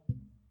ball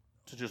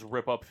to just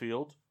rip up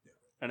field.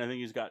 And I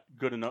think he's got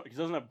good enough. He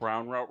doesn't have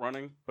Brown route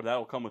running, but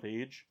that'll come with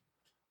age.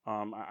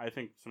 I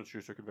think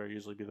Smith-Schuster could very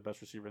easily be the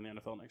best receiver in the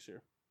NFL next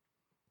year.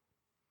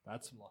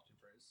 That's some lofty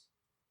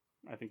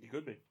praise. I think he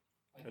could be.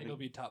 I think he'll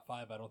be top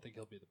 5. I don't think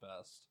he'll be the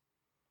best.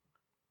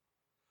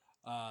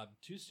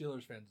 2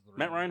 Steelers fans in the room.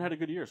 Matt Ryan had a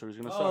good year, so he's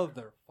going to Oh, suck.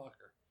 they're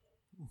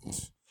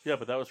fucker. Yeah,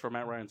 but that was for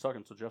Matt Ryan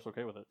sucking, so Jeff's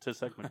okay with it. It's his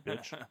segment,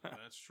 bitch.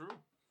 That's true.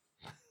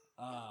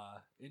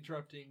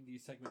 Interrupting the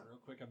segment real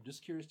quick. I'm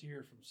just curious to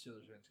hear from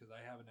Steelers fans because I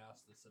haven't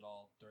asked this at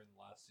all during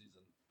the last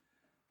season.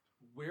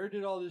 Where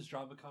did all this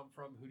drama come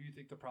from? Who do you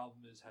think the problem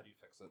is? How do you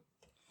fix it?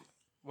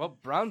 Well,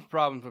 Brown's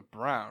problems with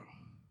Brown.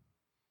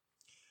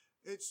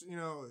 It's This isn't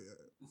really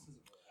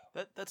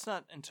happening. That's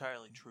not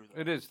entirely true,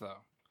 though. It is though.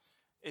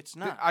 It's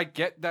not. I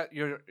get that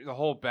the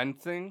whole Ben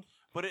thing,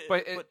 but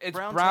it's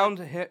Brown's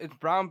It's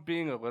Brown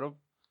being a little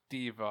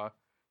diva,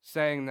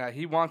 saying that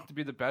he wants to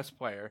be the best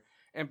player,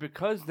 and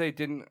because they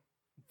didn't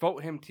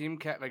vote him team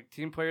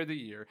player of the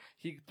year,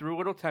 he threw a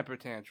little temper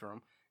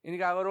tantrum and he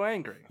got a little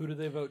angry. Who did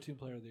they vote Team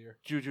Player of the Year?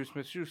 Juju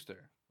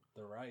Smith-Schuster.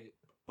 They're right.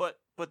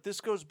 But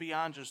this goes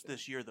beyond just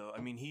this year, though.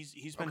 I mean, he's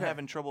been Okay.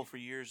 having trouble for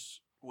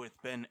years with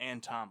Ben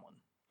and Tomlin.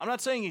 I'm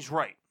not saying he's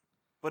right,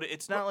 but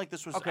it's not like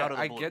this was Okay, out of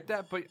the I blue. get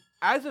that, but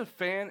as a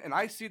fan, and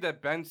I see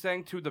that Ben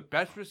saying to the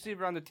best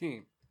receiver on the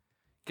team,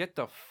 get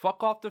the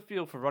fuck off the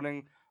field for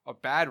running a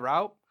bad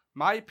route.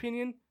 My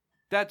opinion,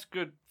 that's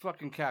good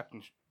fucking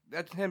captain.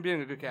 That's him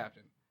being a good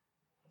captain.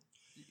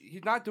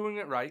 He's not doing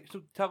it right,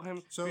 so tell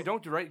him So- if you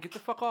don't do it right, get the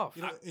fuck off.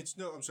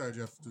 I'm sorry,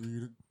 Jeff.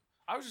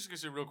 I was just gonna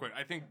say real quick.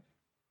 I think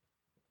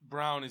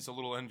Brown is a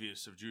little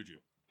envious of Juju.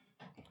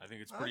 I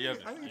think it's pretty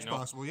evident. I think it's you know?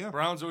 possible, yeah.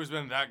 Brown's always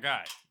been that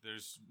guy.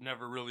 There's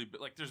never really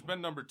there's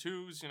been number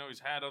 2s. He's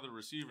had other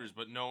receivers,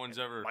 but no one's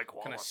ever Mike kind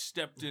of Wallace.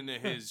 stepped into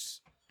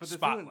his But the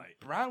thing is, spotlight.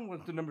 Brown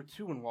was the number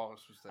 2 when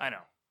Wallace was there. I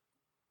know.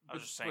 I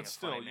was just saying. But a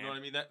still, funny you name. know what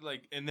I mean?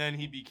 That and then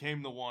he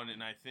became the one,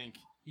 and I think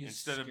He's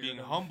instead of scared being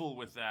of- humble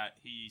with that,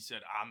 he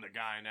said, "I'm the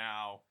guy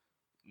now."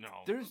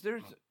 No, There's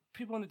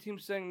people on the team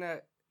saying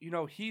that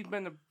he's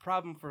been the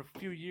problem for a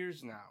few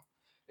years now.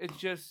 It's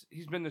just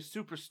he's been the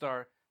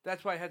superstar.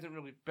 That's why it hasn't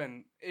really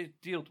been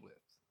dealt with.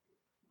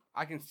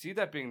 I can see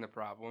that being the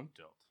problem.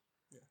 dealt.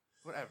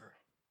 Whatever.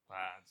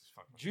 Just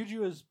fuck with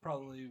Juju is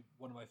probably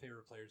one of my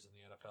favorite players in the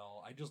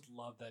NFL. I just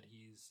love that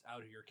he's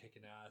out here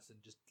kicking ass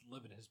and just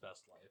living his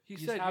best life. He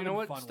He's said, "You having know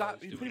what? fun Stop." while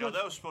he's He doing pretty it. much-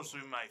 that was supposed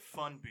to be my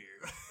fun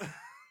beer.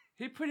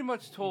 He pretty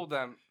much told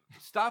them,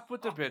 "Stop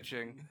with the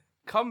bitching,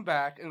 come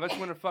back, and let's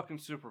win a fucking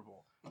Super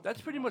Bowl."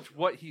 That's pretty much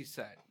what he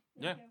said.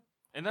 Yeah,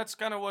 and that's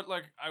kind of what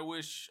I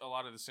wish a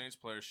lot of the Saints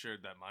players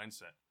shared that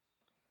mindset.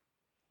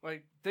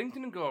 Like, things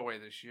didn't go away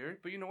this year,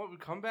 but you know what? We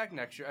come back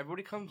next year.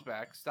 Everybody comes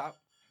back. Stop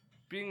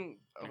being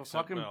a Except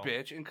fucking Bell.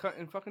 bitch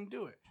and fucking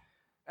do it.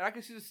 And I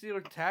can see the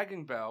Steelers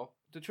tagging Bell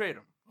to trade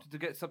him to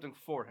get something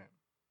for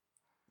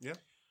him.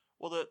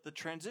 Well, the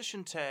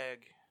transition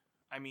tag,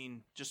 I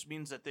mean, just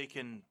means that they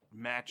can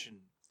match an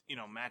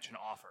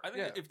offer. I think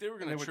Yeah, if they were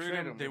and going they to would trade trade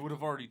him, him. they would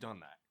have already done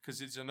that because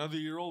it's another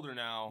year older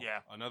now. Yeah.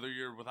 Another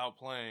year without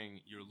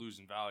playing, you're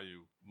losing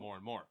value more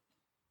and more.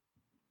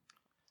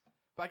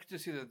 But I could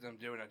just see them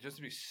doing that just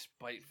to be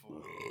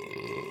spiteful.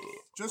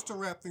 Just to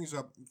wrap things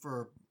up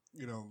for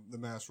the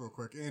mass real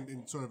quick and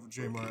in sort of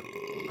J-Mart,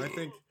 I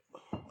think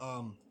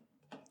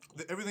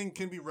that everything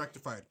can be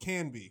rectified.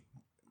 Can be.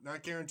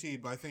 Not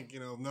guaranteed, but I think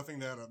nothing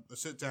that a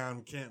sit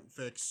down can't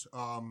fix.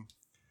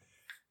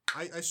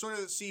 I sort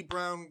of see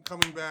Brown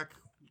coming back.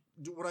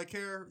 Would I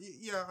care?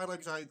 Yeah, I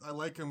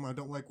like him. I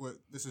don't like what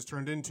this has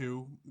turned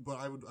into, but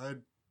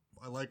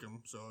I like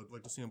him, so I'd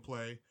like to see him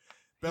play.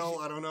 Bell,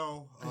 I don't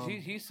know. Because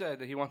he said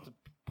that he wants to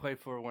play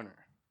for a winner.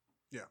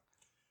 Yeah.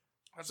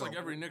 That's So- like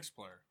every Knicks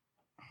player.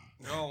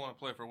 They all want to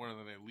play for a winner,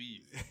 then they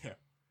leave. Yeah.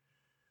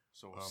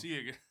 So we'll see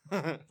you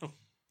again.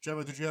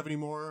 Gemma, did you have any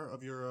more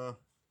of your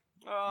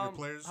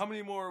players? How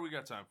many more we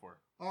got time for?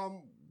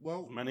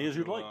 Well, As many as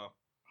you'd like. A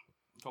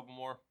couple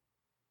more.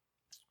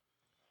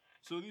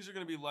 So these are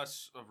going to be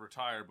less of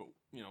retired, but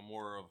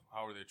more of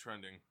how are they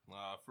trending.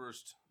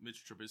 First,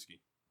 Mitch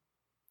Trubisky.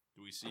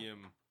 Do we see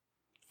him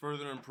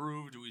further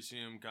improve? Do we see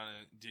him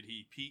did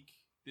he peak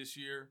this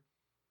year?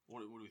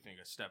 What do we think?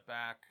 A step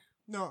back?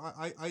 no,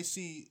 I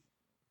see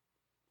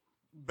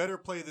better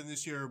play than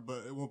this year,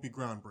 but it won't be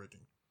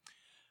groundbreaking.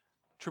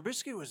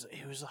 Trubisky was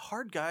a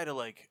hard guy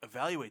to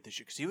evaluate this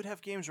year because he would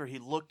have games where he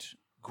looked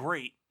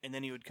great and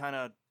then he would kind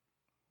of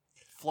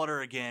flutter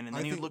again and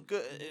then he would look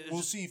good.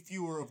 We'll see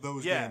fewer of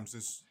those games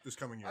this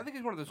coming year. I think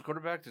he's one of those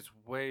quarterbacks that's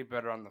way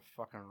better on the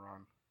fucking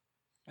run.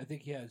 I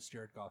think he has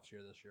Jared Goff's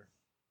year this year.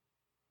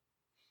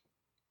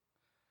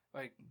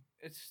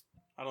 It's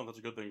I don't know if that's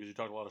a good thing because you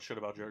talk a lot of shit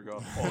about Jared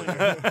Goff all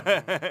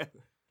year.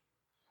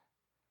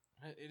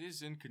 It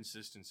is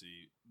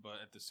inconsistency,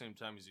 but at the same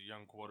time, he's a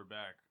young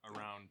quarterback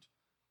around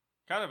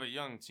kind of a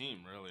young team,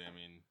 really. I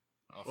mean,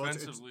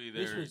 offensively,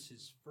 This was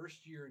his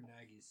first year in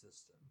Nagy's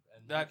system,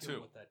 and That look at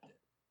too. what that did.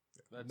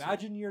 That's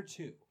Imagine year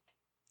 2.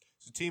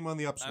 It's a team on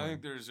the upswing. I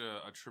think there's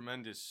a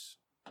tremendous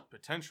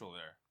potential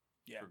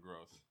there for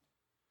growth.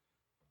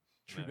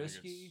 And I think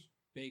Trubisky,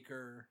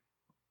 Baker,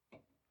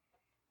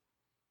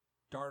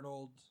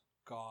 Darnold,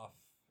 Goff,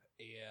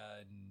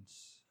 and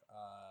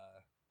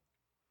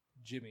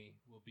Jimmy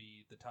will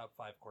be the top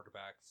 5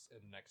 quarterbacks in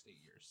the next 8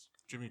 years.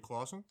 Jimmy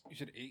Clausen? you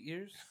said 8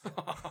 years.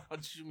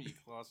 Jimmy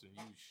Clausen,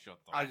 you shut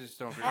the I just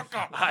don't agree. fuck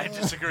up. I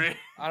disagree.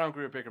 I don't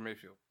agree with Baker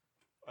Mayfield.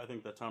 I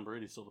think that Tom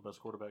Brady's still the best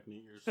quarterback in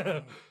 8 years.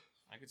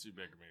 I could see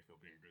Baker Mayfield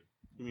being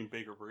good. You mean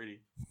Baker Brady?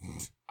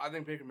 I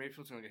think Baker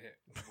Mayfield's gonna get hit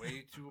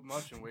way too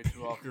much and way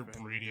too often. Baker for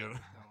him. Brady.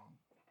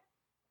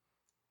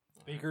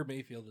 Baker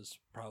Mayfield is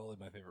probably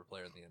my favorite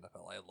player in the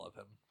NFL. I love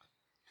him.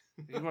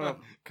 He's one of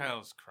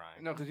Kyle's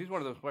crying. no, because he's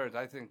one of those players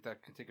I think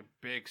that can take a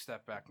big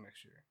step back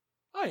next year.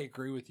 I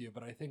agree with you,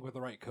 but I think with the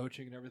right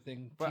coaching and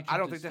everything, But teach I him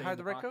don't to think they stay hired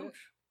in the right pocket. coach.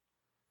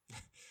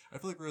 I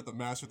feel like we're at the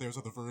Master There's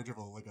on the verge of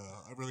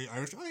a really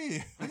Irish.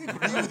 I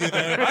agree with you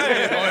there.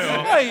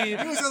 Hey,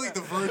 He was on like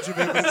the verge of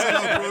it, but it's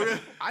not appropriate.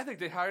 I think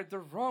they hired the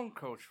wrong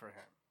coach for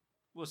him.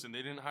 Listen,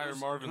 they didn't hire Who's-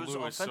 Marvin who's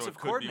Lewis, so offensive it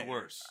could be coordinator?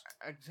 worse.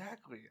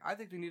 Exactly. I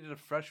think they needed a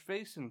fresh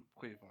face in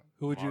Cleveland.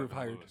 who would you have Marvin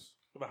hired? Lewis.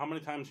 But how many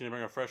times can you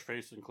bring a fresh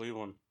face in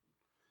Cleveland?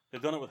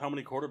 They've done it with how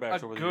many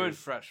quarterbacks A over the good years?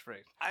 fresh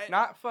face. I-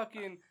 Not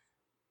fucking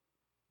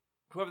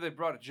whoever they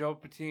brought, Joe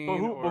Patine.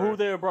 But who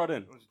they have brought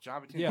in? Was it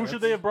John Patine? Yeah, Who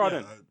should they have brought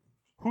in? Yeah,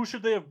 Who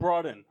should they have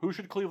brought in? Who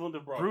should Cleveland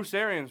have brought Bruce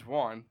Arians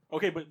won. in?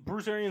 Okay, but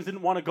Bruce Arians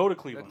didn't want to go to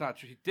That's Cleveland. not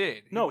true. He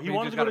did. No, he but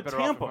wanted just to go got a to better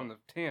offer Tampa. From the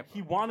Tampa.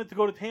 He wanted to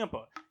go to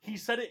Tampa. He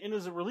said it in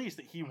his release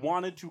that he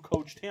wanted to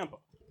coach Tampa.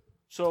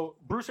 So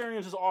Bruce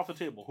Arians is off the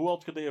table. Who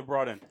else could they have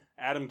brought in?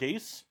 Adam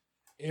Gase?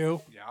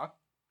 Ew. Yeah.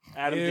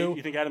 Adam Ew. Gase,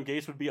 you think Adam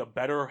Gase would be a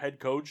better head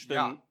coach than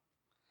Yeah.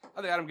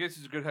 I think Adam Gase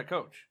is a good head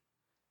coach.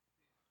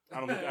 I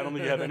don't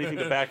think you have anything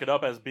to back it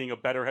up as being a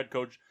better head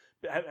coach,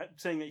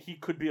 saying that he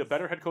could be a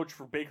better head coach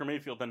for Baker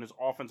Mayfield than his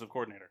offensive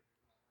coordinator.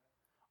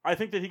 I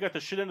think that he got the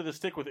shit end of the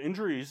stick with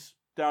injuries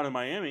down in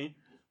Miami,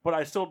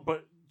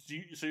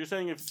 so you're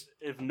saying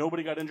if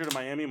nobody got injured in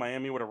Miami,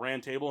 Miami would have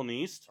ran table in the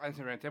East I think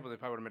they ran Tampa. They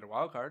probably would have made a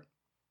wild card.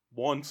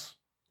 once.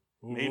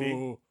 Maybe.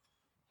 Ooh.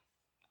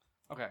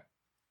 Okay.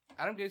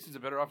 Adam Gase is a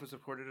better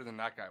offensive coordinator than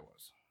that guy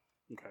was.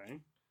 Okay.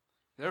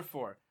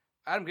 Therefore,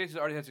 Adam Gase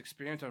already has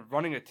experience on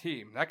running a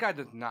team. That guy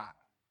does not.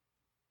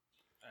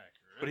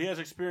 But he has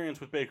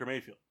experience with Baker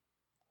Mayfield.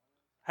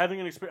 Having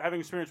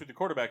experience with the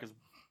quarterback is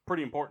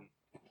pretty important.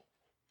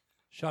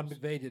 Sean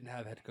McVay didn't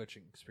have head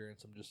coaching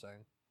experience. I'm just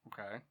saying.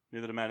 Okay.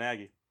 Neither did Matt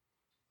Nagy.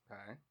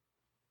 Okay.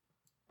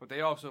 But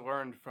they also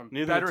learned from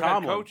Neither better did head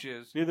Tomlin.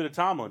 coaches. Neither did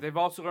Tomlin. They've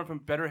also learned from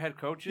better head He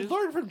coaches.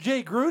 learned from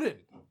Jay Gruden.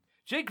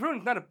 Jay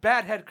Gruden's not a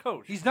bad head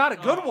coach. He's not a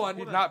good Oh, one.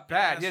 He's what not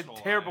bad. He had asshole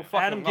terrible I am.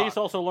 fucking Adam luck. Gase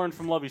also learned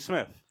from Lovie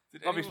Smith.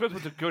 Did Lovie anyone-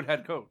 Smith was a good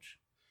head coach.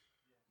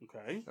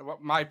 Okay.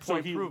 My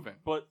point proven.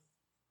 But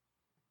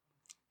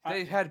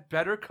They had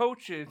better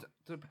coaches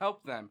to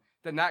help them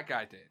than that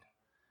guy did.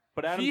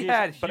 But Adam He Gase,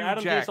 had but Hugh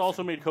Adam Gase Jackson.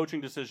 also made coaching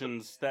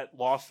decisions that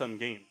lost them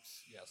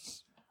games.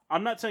 Yes.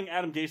 I'm not saying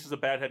Adam Gase is a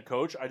bad head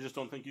coach. I just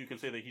don't think you can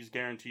say that he's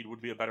guaranteed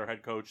would be a better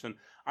head coach than.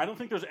 I don't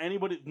think there's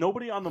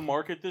nobody on the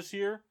market this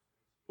year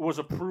was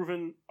a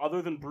proven,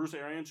 other than Bruce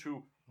Arians,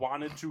 who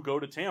wanted to go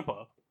to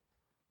Tampa,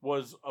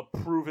 was a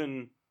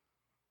proven,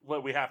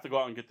 well, we have to go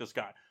out and get this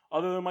guy,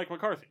 other than Mike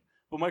McCarthy.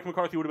 But Mike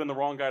McCarthy would have been the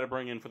wrong guy to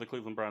bring in for the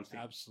Cleveland Browns team.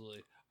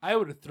 Absolutely. I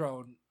would have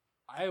thrown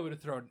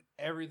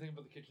everything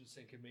but the kitchen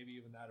sink and maybe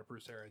even that of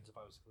Bruce Arians if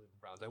I was the Cleveland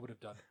Browns. I would have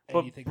done But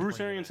anything. to Bruce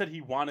bring him Arians in. said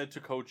he wanted to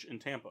coach in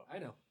Tampa. I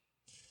know.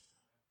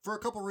 For a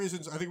couple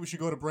reasons, I think we should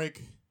go to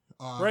break.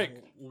 Break.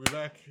 We'll be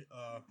back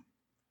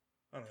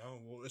I don't know.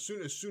 Well, as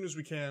soon as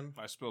we can.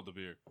 I spilled the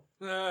beer.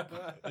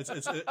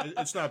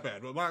 It's not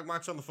bad. But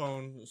Mark's on the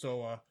phone,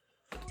 so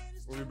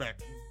we'll be back.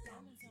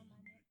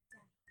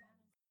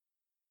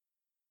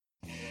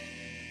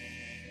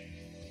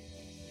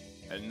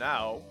 And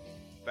now,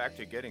 back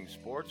to getting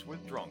sports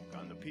with Drunk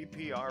on the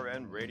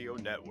PPRN Radio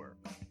Network.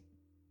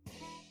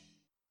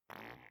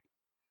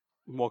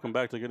 Welcome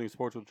back to Getting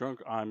Sports with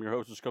Drunk. I'm your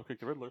host, Cupcake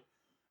the Riddler,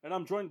 and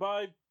I'm joined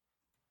by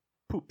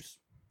Poops.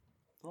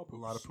 A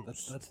lot of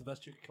poops. That's the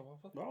best you can come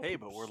up with. Hey,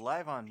 but we're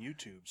live on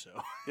YouTube, so.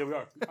 Yeah, we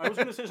are. I was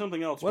going to say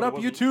something else. What but up, it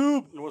wasn't-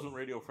 YouTube? It wasn't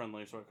radio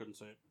friendly, so I couldn't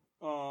say it.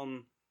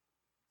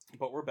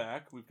 But we're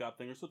back. We've got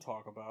things to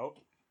talk about.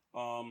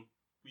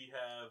 We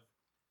have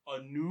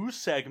a new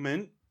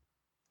segment.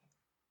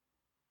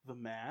 The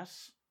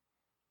Mass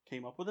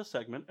came up with a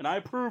segment, and I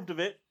approved of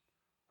it.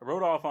 I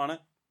wrote off on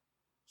it.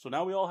 So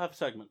now we all have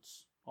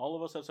segments. All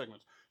of us have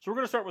segments. So we're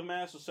going to start with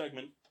Mass's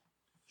segment,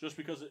 just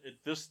because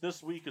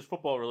this week is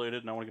football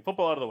related, and I want to get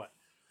football out of the way.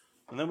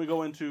 And then we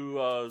go into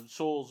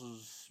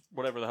Souls'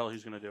 whatever the hell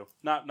he's going to do.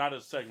 Not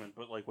his segment,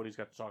 but like what he's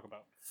got to talk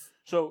about.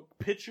 So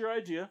pitch your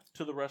idea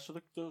to the rest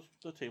of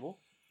the table.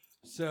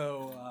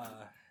 So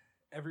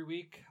every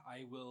week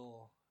I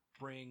will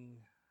bring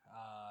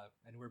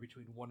anywhere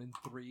between 1 and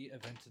 3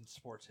 events in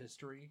sports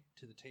history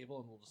to the table,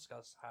 and we'll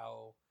discuss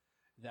how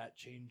that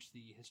changed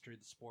the history of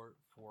the sport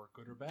for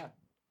good or bad.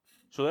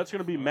 So that's going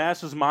to be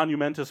Mass's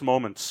monumentous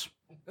moments.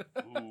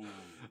 Ooh.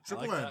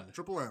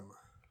 Triple M.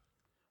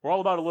 We're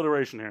all about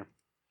alliteration here.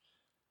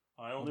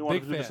 I only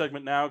wanted big to do the fan.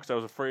 segment now because I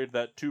was afraid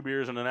that 2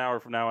 beers in an hour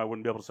from now I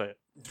wouldn't be able to say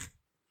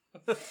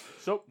it.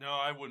 So, No,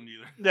 I wouldn't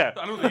either. yeah.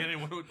 I don't think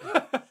anyone would.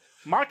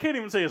 Mark can't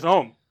even say his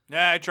own.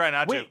 Nah, I try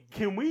not Wait,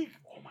 can we...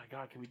 Oh my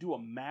God, can we do a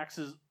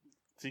Max's...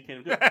 See, he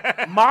can't even do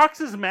it.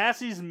 Mox's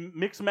Massey's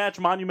Mix Match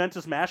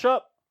Monumentous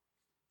Mashup?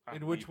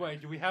 In which way?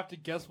 Do we have to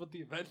guess what the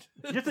event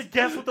is? You have to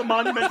guess what the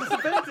monumentous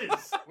event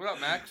is. What up,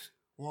 Max?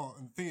 Well,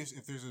 and the thing is,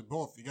 if there's a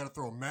both, you got to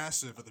throw a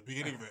massive at the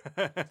beginning of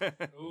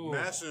it. Ooh.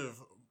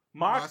 Massive.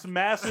 Mox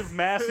Massive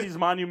Massey's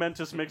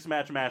Monumentous Mix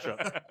Match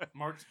Mashup.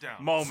 Marked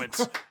down.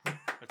 Moments.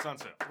 It's on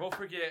sale. We'll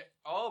forget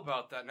all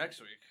about that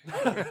next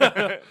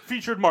week.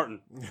 Featured Martin.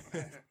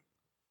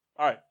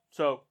 All right,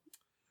 so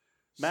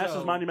Mass's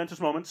So, Monumentous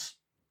Moments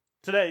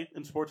today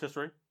in sports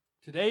history.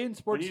 Today in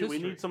sports We history.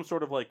 need some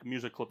sort of like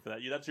music clip for that.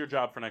 That's your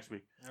job for next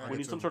week. I'll We get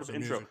need some sort of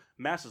intro. music.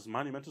 Mass's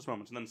monumentous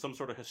moments, and then some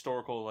sort of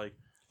historical like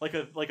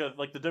the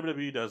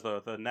WWE does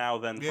the now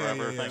then Yeah,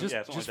 forever yeah, yeah. thing. Just, Yeah,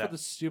 something just like for the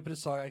that.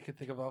 stupidest song I can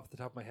think of off the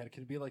top of my head,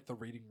 can it be like the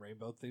Reading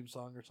Rainbow theme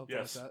song or something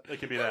Yes, like it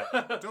could be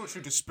that. Don't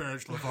you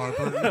disparage LeVar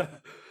Burton.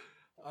 that?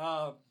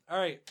 All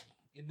right.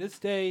 In this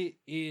day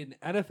in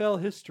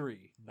NFL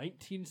history,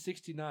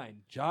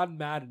 1969, John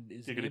Madden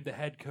is Giggity. named the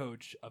head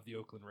coach of the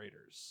Oakland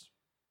Raiders.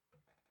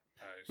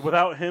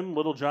 Without him,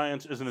 Little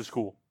Giants isn't as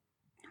cool.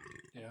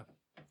 Yeah.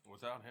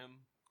 Without him,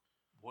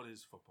 what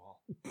is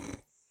football?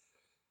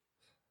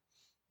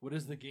 What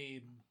is the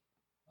game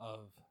of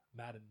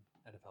Madden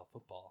NFL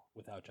football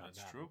without John That's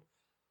Madden? true.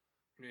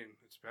 I mean,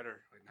 it's better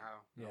like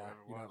now. than Yeah, whatever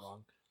it you're not was.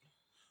 wrong.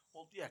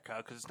 Well, yeah,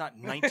 Kyle, because it's not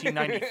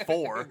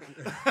 1994.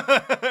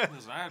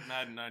 Listen, I had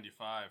Madden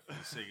 95 for the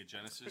Sega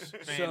Genesis.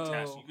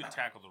 Fantastic. So- You could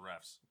tackle the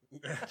refs.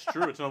 It's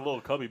true. It's in a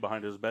little cubby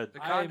behind his bed.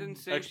 The I'm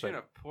condensation expert.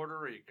 of Puerto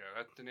Rico.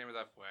 That's the name of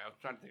that play. I was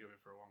trying to think of it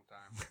for a long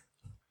time.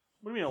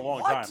 What do you mean a long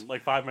What? time?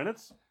 Like 5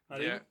 minutes?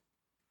 Not yeah. even?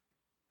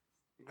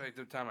 Like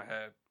the time I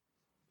had.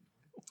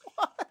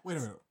 Wait a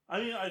minute. I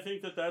mean, I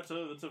think that's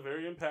a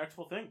very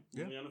impactful thing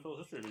Yeah. in the NFL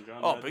history. I mean, John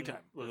Oh, Madden big time.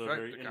 was That's a right,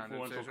 very the influential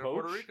condensation of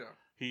Puerto coach. Rico.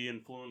 He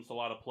influenced a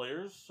lot of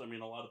players. I mean,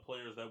 a lot of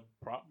players that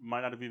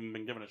might not have even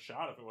been given a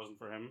shot if it wasn't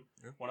for him.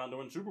 Yeah. Went on to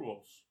win Super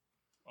Bowls.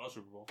 A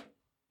Super Bowl.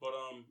 But,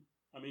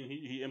 I mean,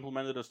 he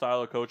implemented a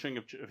style of coaching.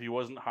 If he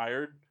wasn't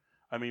hired,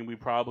 I mean, we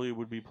probably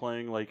would be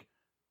playing, like,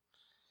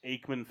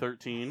 Aikman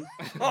 13.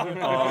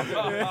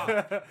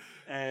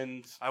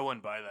 And I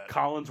wouldn't buy that.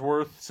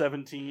 Collinsworth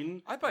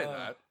 17. I buy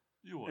that.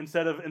 You would.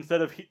 Instead of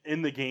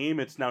in the game,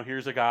 it's now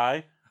here's a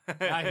guy.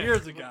 Now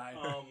here's a guy.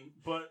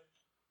 But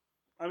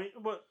I mean,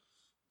 but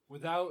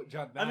Without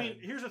John I Madden. mean,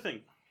 here's the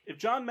thing: if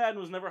John Madden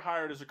was never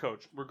hired as a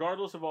coach,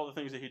 regardless of all the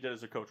things that he did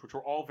as a coach, which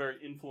were all very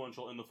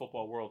influential in the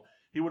football world,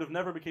 he would have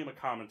never became a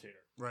commentator.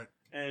 Right.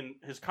 And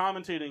his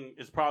commentating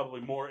is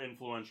probably more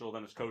influential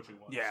than his coaching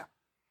was. Yeah.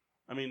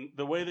 I mean,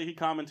 the way that he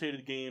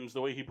commentated games,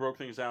 the way he broke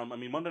things down. I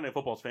mean, Monday Night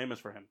Football is famous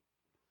for him,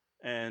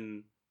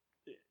 and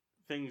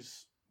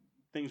things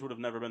would have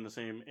never been the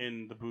same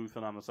in the booth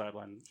and on the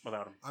sideline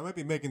without him. I might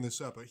be making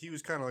this up, but he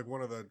was kind of like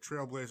one of the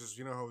trailblazers.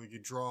 You know how you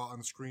could draw on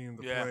the screen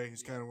the Yeah. play?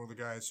 He's kind of one of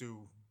the guys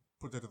who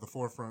put that to the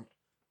forefront.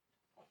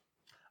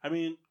 I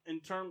mean, in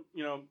term,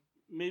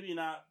 maybe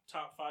not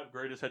top 5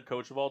 greatest head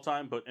coach of all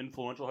time, but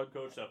influential head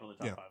coach, definitely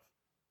top Yeah. 5.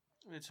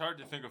 It's hard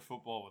to think of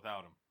football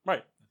without him. Right.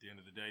 At the end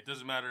of the day, it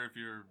doesn't matter if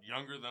you're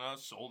younger than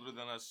us, older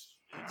than us.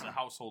 It's a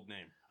household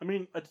name. I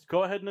mean,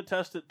 go ahead and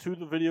attest it to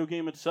the video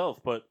game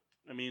itself, but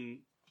I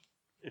mean,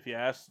 if you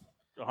ask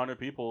 100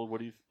 people, what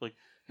do you like?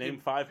 Name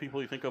 5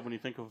 people you think of when you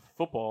think of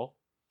football.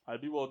 I'd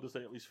be willing to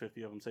say at least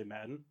 50 of them say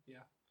Madden.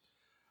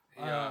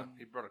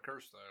 He brought a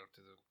curse though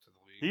to the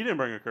league. He didn't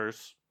bring a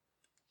curse.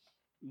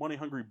 Money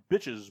hungry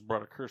bitches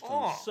brought a curse to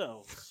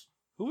themselves.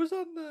 Who was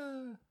on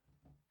the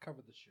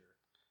cover this year?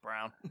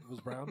 Brown. It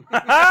was Brown.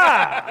 wow.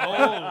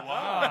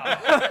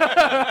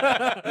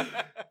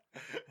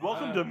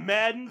 Welcome to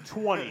Madden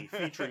 20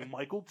 featuring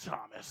Michael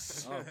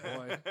Thomas. Oh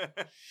boy.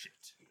 Shit.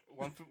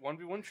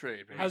 1v1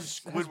 trade, baby. Has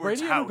Squidward's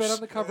Brady ever been house.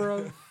 on the cover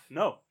of?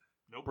 No.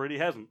 Brady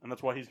hasn't, and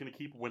that's why he's going to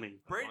keep winning.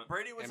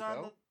 Brady was And on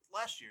Bell? the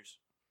last year's.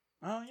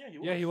 Oh, yeah, he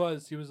was. Yeah, he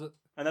was. He was.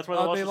 And that's why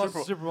they They lost lost the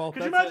the Super Bowl.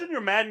 Could you That's imagine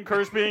your Madden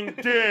curse being,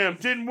 damn,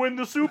 didn't win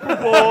the Super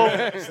Bowl.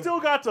 Still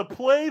got to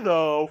play,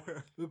 though.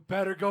 We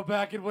better go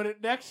back and win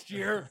it next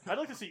year. I'd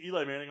like to see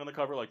Eli Manning on the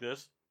cover like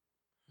this.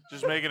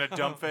 Just making a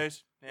dumb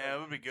face. Yeah, it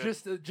would be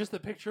good. Just a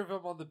picture of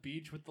him on the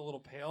beach with the little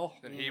pail.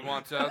 And he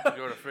wants out to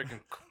go to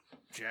freaking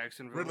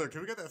Jacksonville. Riddler,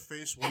 can we get that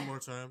face one more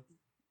time?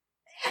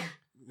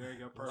 There you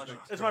go.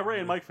 Perfect. It's my Ray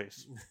and Mike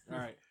face. All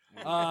right.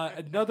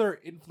 Another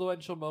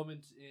influential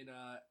moment in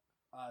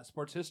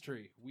sports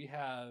history. We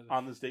have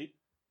On this date?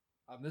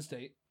 on this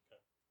date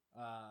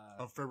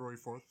Of February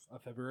 4th,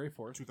 of February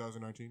 4th,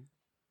 2019.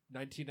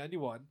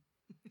 1991.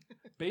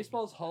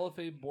 Baseball's Hall of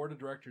Fame Board of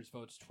Directors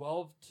votes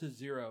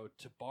 12-0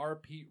 to bar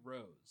Pete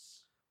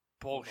Rose.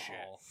 from the Bullshit.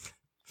 Hall.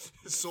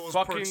 His soul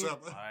Fucking perks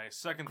up. I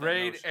second that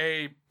Grade notion.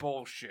 A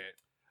bullshit.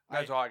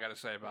 That's all I got to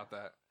say about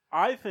that.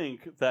 I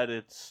think that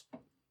it's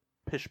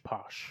pish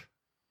posh.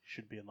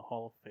 Should be in the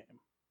Hall of Fame.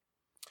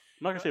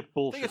 I'm not going to say I think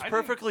bullshit. it's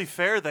perfectly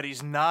fair that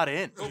he's not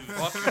in.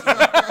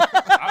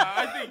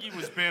 I think he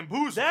was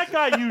bamboozled. That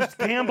guy used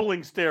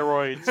gambling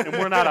steroids, and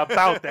we're not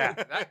about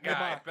that. That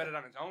guy Mock. betted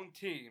on his own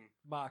team,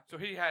 Mock. so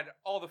he had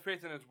all the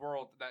faith in his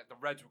world that the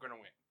Reds were going to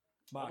win.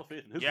 All Mock. the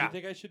faith in Do his Yeah. you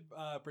think I should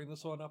bring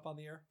this one up on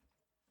the air?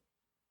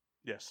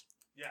 Yes.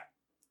 Yeah.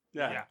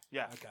 Yeah.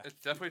 Yeah. Okay. It's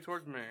definitely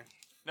towards me.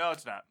 No,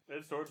 it's not.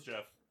 It's towards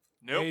Jeff.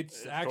 Nope. It's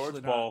It's actually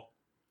towards not. Paul.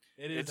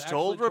 It is It's actually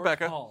told towards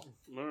Rebecca. Paul.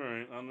 All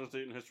right. On this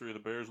date in history, the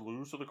Bears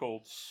lose to the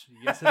Colts.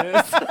 Yes, it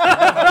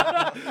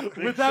is.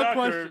 Big Without shocker.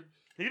 question.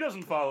 He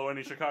doesn't follow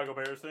any Chicago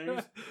Bears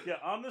things. Yeah,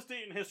 on this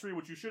date in history,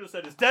 what you should have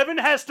said is Devin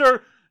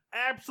Hester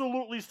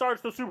absolutely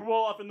starts the Super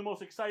Bowl off in the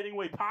most exciting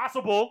way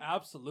possible.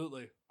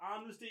 Absolutely.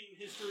 On this date in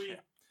history,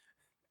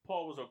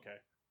 Paul was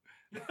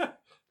okay.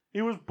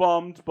 He was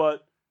bummed,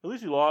 but at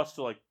least he lost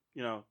to,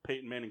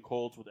 Peyton Manning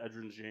Colts with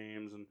Edgerrin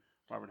James and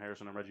Marvin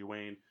Harrison and Reggie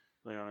Wayne.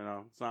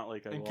 It's not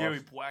like I and lost. Gary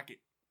Blackett.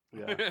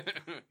 Yeah.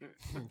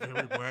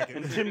 Gary Blackett.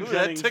 And Tim Ooh, that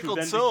Jennings, who tickled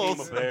then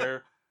souls. became a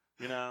Bear.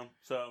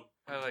 So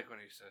I like when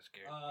he says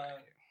Gary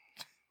Brackett.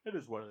 it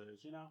is what it is,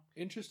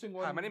 Interesting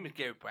one. Hi, my name is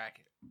Gary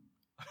Brackett.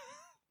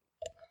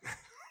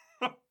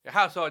 Your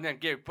household name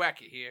Gary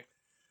Brackett here.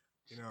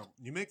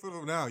 You make fun of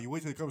him now. You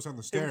wait till he comes down the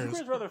Would stairs. you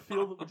guys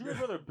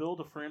rather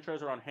build a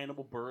franchise around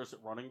Hannibal Buress at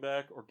running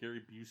back or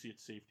Gary Busey at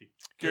safety?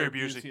 Gary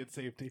Busey. at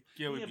safety.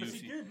 Gary Yeah, but see,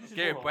 Busey. Gary Busey's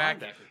Gary more of a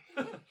Brackett.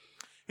 linebacker.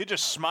 He'd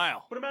just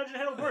smile. But imagine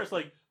Hannibal Buress,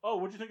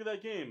 what'd you think of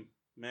that game?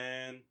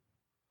 Man,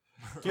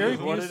 Gary it is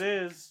what Busey- it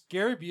is.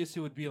 Gary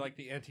Busey would be like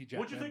the anti-Jack.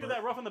 What'd you think of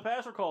member. that roughing the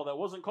passer call that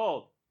wasn't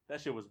called?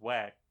 That shit was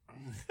whack.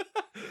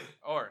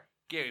 Or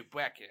Gary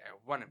Brackett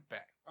at running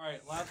back. All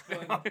right,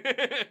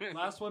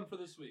 last one for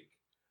this week.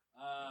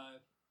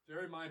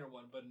 Very minor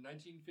one, but in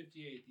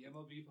 1958, the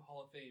MLB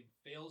Hall of Fame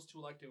fails to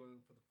elect him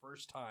for the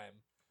first time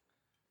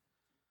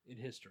in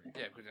history.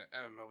 Yeah, because the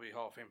MLB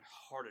Hall of Fame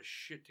hard as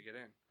shit to get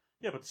in.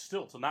 Yeah, but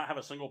still, to not have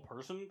a single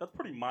person, that's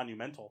pretty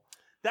monumental.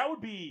 That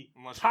would be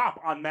Unless top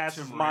on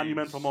Mass's Tim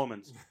monumental Reeves.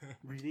 moments.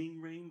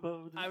 Reading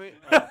Rainbow. I mean,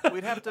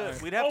 we'd have to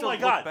Oh look my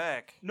God.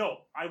 back. No,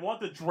 I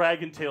want the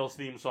Dragon Tales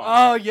theme song.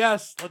 Oh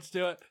yes, let's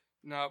do it.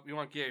 No, we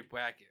want Gary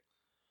Brackett.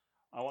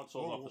 I want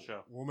Souls off the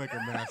show. We'll make a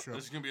mashup.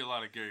 This is gonna be a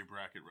lot of Gary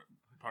Brackett.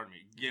 Pardon me,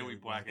 Gary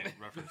Blackett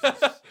references.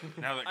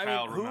 Now that I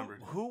Kyle mean,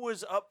 remembered. who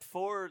was up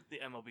for the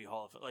MLB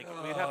Hall of Fame?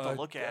 Like, we'd have to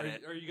look at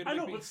it. Are you I gonna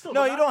know, make me? but still.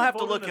 No, to you not don't be have to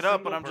voted look a it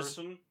up, but single I'm just-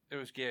 person- It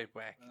was Gary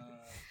Brackett.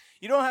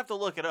 You don't have to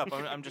look it up.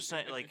 I'm just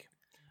saying, like,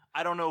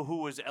 I don't know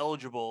who was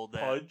eligible.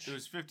 That Pudge. It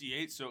was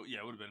 58, so yeah,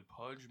 it would have been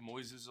Pudge,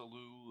 Moises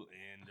Alou,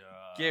 and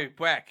Gary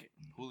Brackett.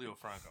 Julio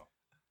Franco.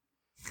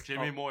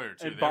 Jamie Moyer,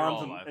 too. and They were all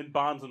Bonds alive. and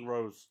Bonds and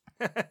Rose,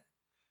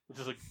 which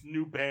is a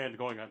new band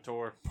going on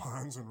tour.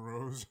 Bonds and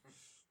Rose.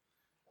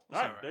 All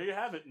right, alright. there you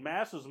have it.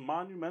 Mass's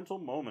monumental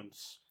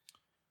moments.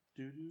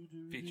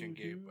 Featuring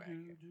Gary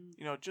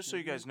Brackett. just so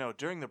you guys know,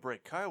 during the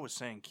break, Kyle was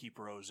saying keep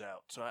Rose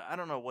out. So I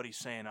don't know what he's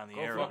saying on the Go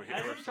air fuck over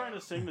As here. I'm trying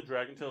to sing the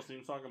Dragon Tales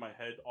theme song in my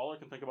head, all I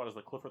can think about is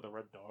the Clifford the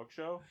Red Dog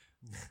show.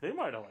 They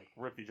might have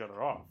ripped each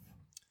other off.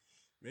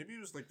 Maybe it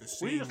was like the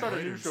same. We need to start a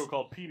new writers. show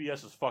called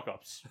PBS's Fuck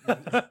Ups.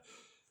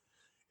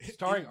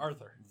 Starring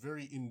Arthur.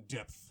 Very in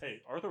depth.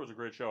 Hey, Arthur was a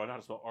great show. I know how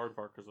to spell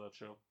aardvark because of that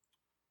show.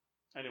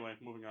 Anyway,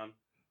 moving on.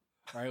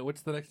 All right,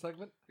 what's the next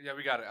segment? Yeah,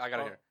 we got it. I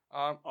got it here.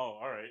 Oh,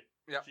 all right.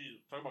 Yep.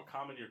 Jeez, talking about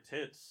calming your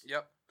tits.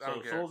 Yep. I So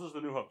don't care. Souls is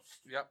the new host.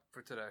 Yep,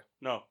 for today.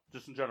 No,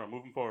 just in general,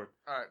 moving forward.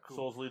 All right, cool.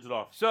 Souls leads it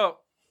off. So,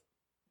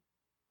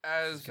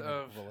 as gonna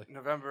of bully.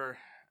 November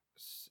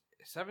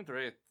 7th or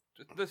 8th,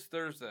 this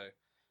Thursday,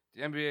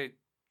 the NBA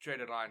trade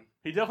deadline.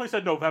 He definitely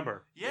said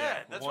November. Yeah,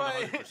 that's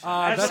why. 100%.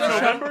 As That's of a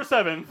shot- November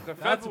 7th. The That's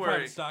a February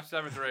prime stock.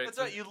 7th or 8th. That's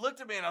why you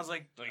looked at me and I was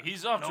like,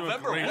 He's off November to a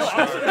great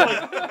what?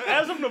 start. Like,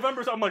 as of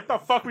November, I'm like, the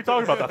fuck we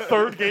talking about? The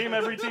third game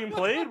every team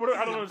played?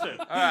 I don't understand.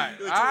 All right,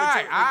 It's-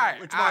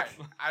 all it's right.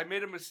 I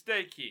made a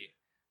mistake here.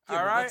 Yeah,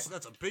 All but right.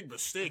 that's a big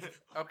mistake.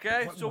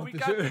 Okay, What so we month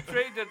is got the it?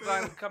 trade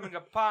deadline coming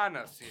upon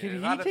us here.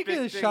 Can Not he take big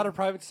a thing. shot of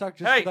private stock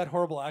just Hey! for that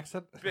horrible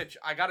accent? Bitch,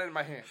 I got it in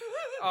my hand.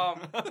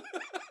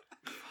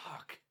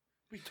 Fuck.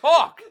 We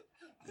talk.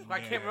 I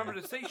can't remember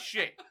to say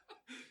shit.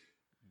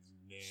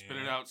 Spit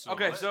it out. So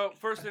Okay, so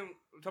first thing,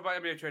 we'll talk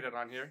about NBA trade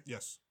deadline here.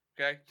 Yes.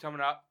 Okay,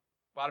 coming up.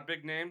 A lot of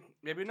big name.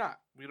 Maybe not.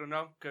 We don't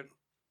know. Cause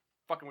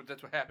fucking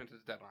that's what happens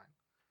at the deadline.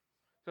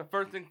 So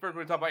first thing first,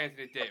 we're going to talk about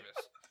Anthony Davis.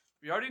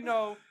 We already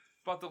know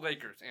about the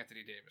Lakers,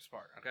 Anthony Davis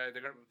part. Okay,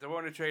 they're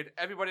going to trade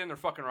everybody in their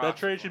fucking roster. That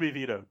trade should be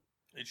vetoed.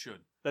 it should.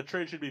 That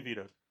trade should be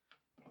vetoed.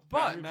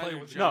 But Magic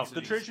No, Johnson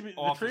the trade is should be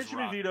off his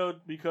rocker.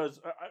 vetoed because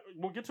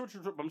we'll get to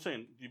what I'm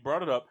saying. You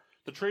brought it up.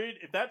 The trade,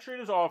 if that trade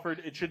is offered,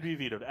 it should be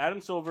vetoed. Adam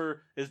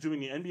Silver is doing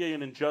the NBA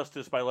an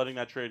injustice by letting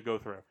that trade go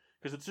through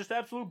because it's just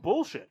absolute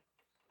bullshit.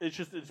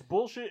 It's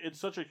bullshit. It's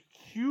such a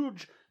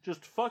huge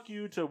just fuck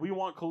you to we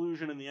want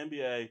collusion in the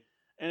NBA,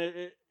 and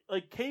it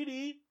like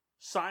KD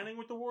signing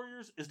with the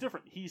Warriors is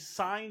different. He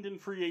signed in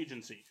free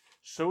agency.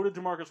 So did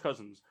DeMarcus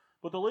Cousins.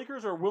 But the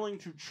Lakers are willing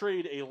to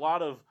trade a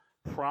lot of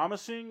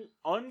promising,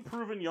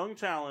 unproven young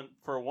talent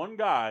for one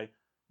guy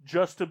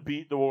just to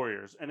beat the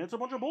Warriors, and it's a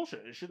bunch of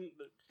bullshit. This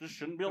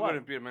shouldn't be I'm allowed. going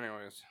to beat him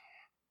anyways.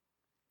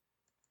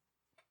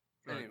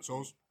 All Anyway, right,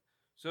 Souls.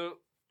 So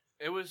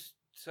it was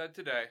said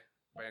today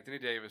by Anthony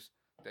Davis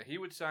that he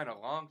would sign a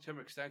long-term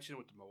extension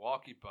with the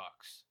Milwaukee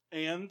Bucks.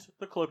 And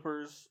the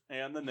Clippers,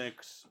 and the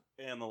Knicks,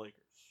 and the Lakers.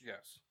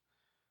 Yes.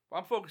 Well,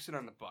 I'm focusing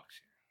on the Bucks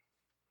here.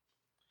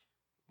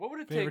 What would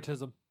it take?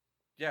 Favoritism.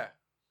 Yeah.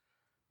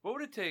 What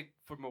would it take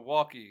for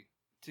Milwaukee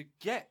to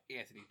get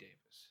Anthony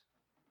Davis?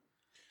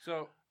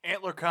 So,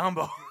 antler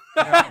combo.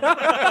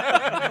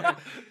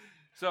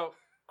 so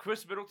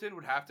Chris Middleton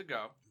would have to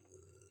go,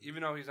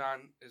 even though he's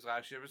on his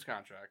last year of his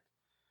contract.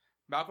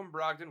 Malcolm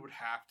Brogdon would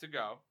have to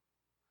go.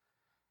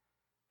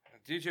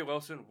 DJ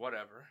Wilson,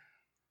 whatever.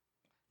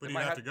 But They you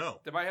might have to go.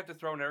 They might have to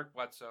throw in Eric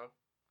Bledsoe,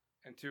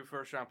 and 2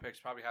 first-round picks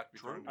probably have to be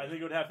thrown. I think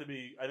it would have to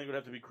be. I think it would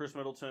have to be Chris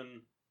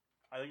Middleton.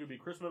 I think it would be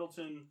Chris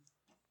Middleton,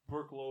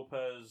 Brooke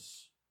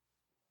Lopez.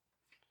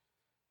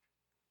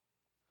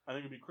 I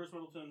think it would be Chris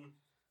Middleton,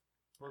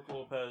 Brooke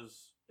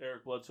Lopez,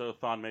 Eric Bledsoe,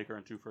 Thon Maker,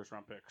 and 2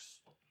 first-round picks,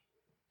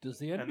 Does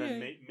the NBA and then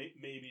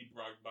maybe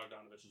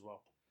Bogdanovich as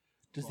well,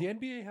 does the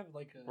NBA have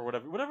like a or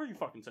whatever you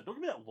fucking said. Don't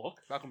give me that look.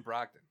 Malcolm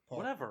Brogdon. Paul,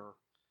 Whatever.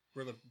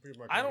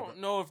 I don't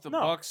know if the No,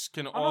 Bucks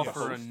can not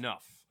offer opposed.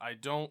 enough. I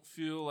don't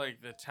feel like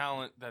the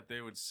talent that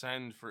they would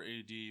send for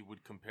AD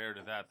would compare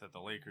to that the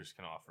Lakers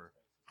can offer.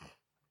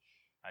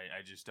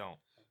 I just don't.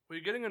 Well,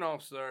 you're getting an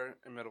all-star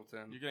in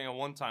Middleton. You're getting a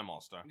one-time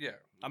All-Star. Yeah.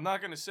 I'm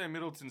not going to say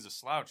Middleton's a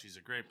slouch. He's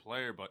a great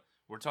player, but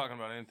we're talking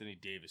about Anthony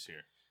Davis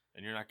here,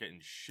 and you're not getting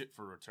shit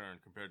for return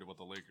compared to what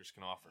the Lakers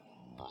can offer.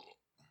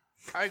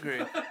 I agree.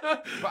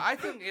 But I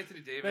think Anthony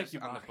Davis Thank you,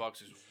 on the Mark.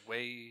 Bucks is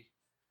way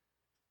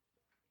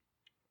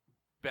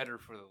better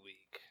for the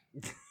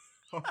league.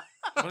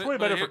 It's way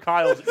better for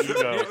Kyle's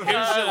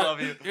ego.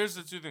 Here's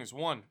the 2 things.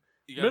 One,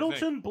 you gotta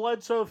Middleton, think,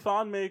 Bledsoe,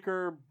 Thon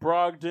Maker,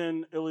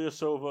 Brogdon,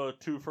 Ilyasova,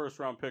 2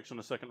 first-round picks and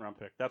a second-round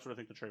pick. That's what I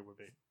think the trade would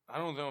be. I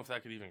don't know if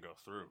that could even go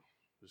through,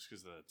 just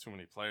because of too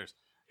many players.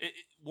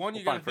 One,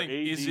 you Well, got to fine, for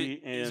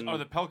think: AD and- are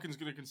the Pelicans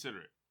going to consider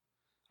it?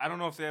 I don't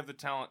know if they have the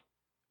talent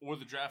or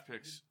the draft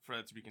picks for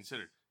that to be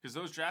considered. Because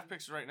those draft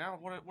picks right now,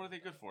 what are they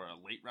good for? A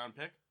late round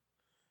pick?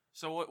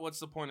 So what's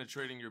the point of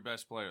trading your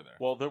best player there?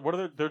 Well,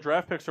 their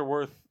draft picks are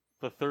worth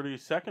the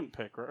 32nd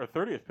pick or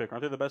 30th pick.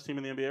 Aren't they the best team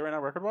in the NBA right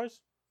now,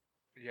 record-wise?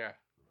 Yeah.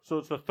 So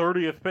it's the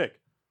 30th pick.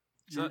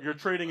 So- You're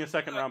trading a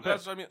second-round pick.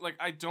 That's what I mean. Like,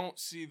 I don't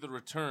see the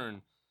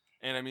return.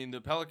 And I mean,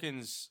 the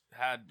Pelicans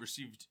had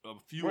received a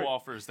few Right.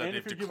 offers that And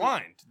they've if you're giving-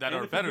 declined that And are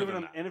if you're better giving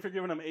than them, that. And if you're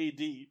giving them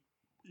AD,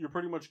 you're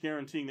pretty much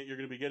guaranteeing that you're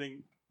going to be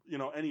getting,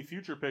 any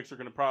future picks are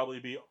going to probably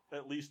be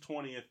at least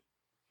 20th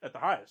at the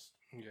highest.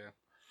 Yeah.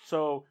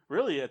 So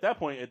really, at that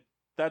point,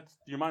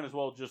 you might as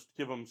well just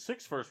give them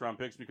 6 first-round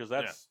picks because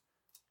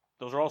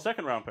those are all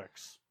second-round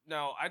picks.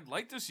 Now, I'd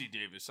like to see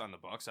Davis on the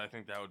Bucks. I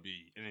think that would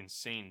be an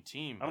insane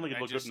team. I don't think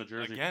but he'd look good in the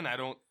jersey. Again, I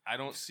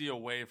don't see a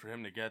way for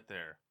him to get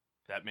there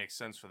that makes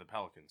sense for the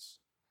Pelicans.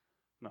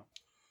 No.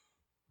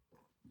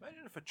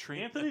 Imagine if a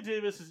tree. Anthony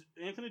Davis is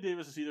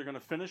either going to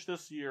finish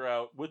this year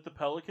out with the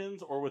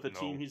Pelicans or with a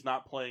team he's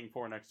not playing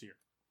for next year.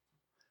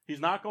 He's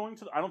not going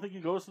to. I don't think he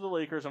goes to the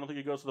Lakers. I don't think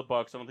he goes to the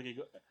Bucks. I don't think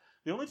he.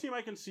 The only team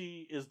I can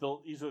see is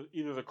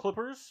either the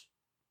Clippers,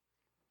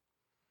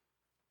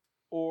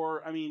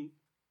 or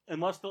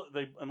unless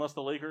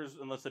the Lakers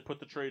unless they put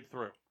the trade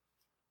through.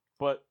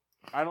 But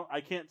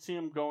I can't see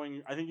him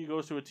going. I think he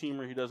goes to a team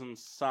where he doesn't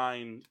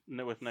sign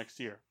with next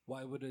year.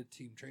 Why would a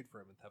team trade for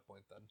him at that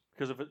point then?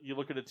 Because if you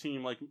look at a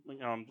team like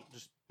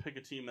just pick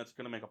a team that's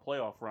going to make a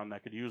playoff run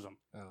that could use him.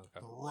 Oh, The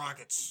okay.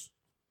 Rockets.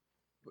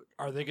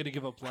 Are they going to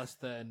give up less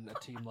than a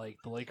team like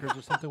the Lakers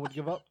or something would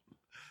give up?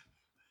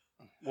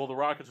 Well, the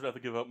Rockets would have to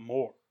give up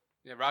more.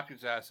 Yeah,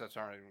 Rockets' assets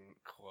aren't even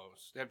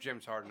close. They have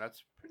James Harden.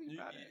 That's pretty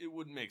bad. It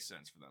wouldn't make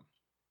sense for them.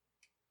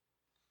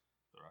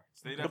 The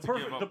Rockets. They'd The have to give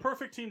perfect, up. the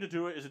perfect team to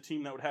do it is a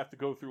team that would have to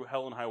go through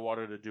hell and high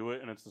water to do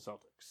it, and it's the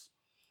Celtics.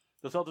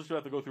 The Celtics would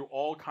have to go through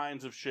all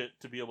kinds of shit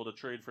to be able to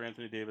trade for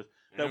Anthony Davis.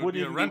 And it That would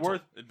wouldn't even be rental.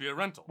 worth. It'd be a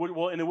rental.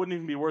 And it wouldn't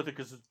even be worth it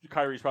because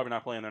Kyrie's probably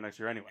not playing there next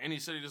year anyway. And he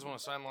said he doesn't want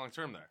to sign long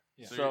term there.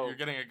 Yeah. So, So- you're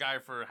getting a guy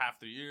for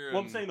half the year. Well,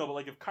 I'm and- saying though, but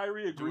like if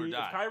Kyrie or agreed, if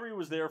die. Kyrie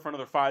was there for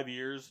another 5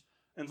 years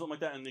and something like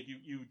that, and like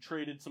you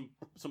traded some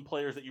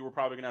players that you were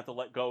probably gonna have to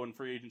let go in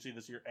free agency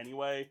this year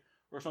anyway,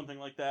 or something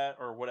like that,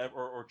 or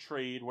whatever, or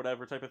trade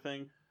whatever type of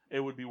thing, it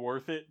would be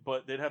worth it.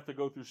 But they'd have to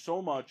go through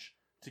so much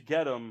to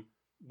get him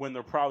when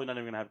they're probably not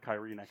even gonna have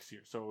Kyrie next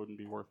year, so it wouldn't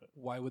be worth it.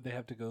 Why would they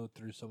have to go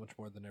through so much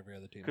more than every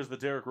other team? Because the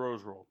Derrick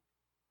Rose rule.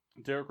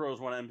 Derrick Rose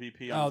won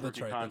MVP Oh, on his that's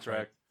rookie right, that's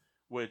contract,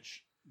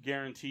 which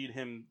guaranteed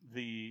him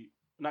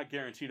not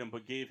guaranteed him,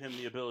 but gave him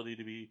the ability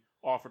to be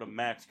offered a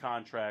max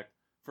contract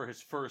for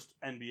his first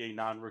NBA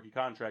non-rookie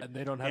contract. And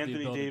they don't have Anthony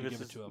the ability Davis to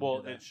give is it to him. well,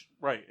 do that. it's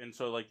right, and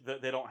so like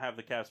they don't have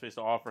the cap space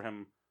to offer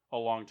him a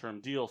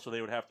long-term deal, so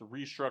they would have to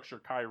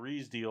restructure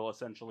Kyrie's deal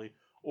essentially,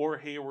 or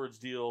Hayward's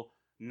deal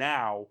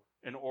now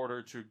in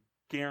order to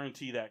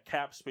guarantee that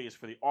cap space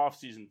for the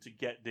offseason to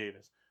get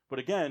Davis. But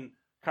again,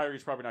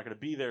 Kyrie's probably not going to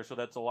be there, so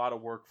that's a lot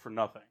of work for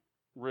nothing,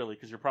 really,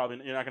 because you're not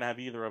going to have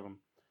either of them.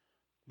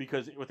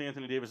 Because with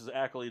Anthony Davis's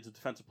accolades as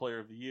Defensive Player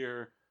of the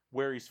Year,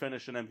 where he's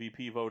finished in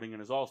MVP voting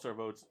and his All-Star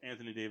votes,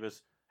 Anthony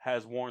Davis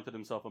has warranted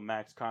himself a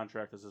max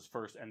contract as his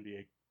first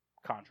NBA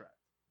contract.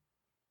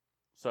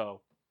 So,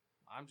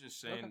 I'm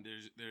just saying,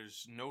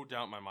 there's no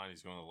doubt in my mind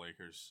he's going to the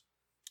Lakers.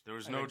 There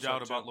was I no think so,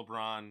 doubt too. about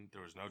LeBron.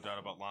 There was no doubt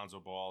about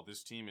Lonzo Ball.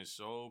 This team is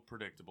so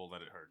predictable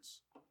that it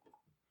hurts.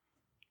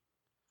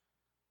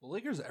 Will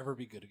Lakers ever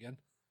be good again?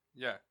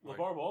 Yeah.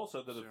 LeVar Ball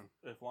said that soon.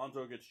 if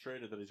Lonzo gets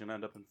traded, that he's going to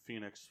end up in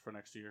Phoenix for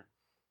next year.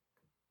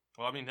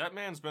 Well, I mean, that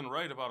man's been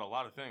right about a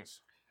lot of things.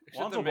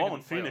 Except Lonzo they're making Ball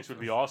in the Phoenix playoffs would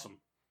be first. awesome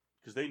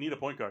because they need a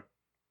point guard.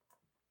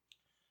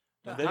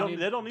 Don't They they don't need-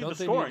 need don't the they need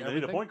scoring. They need a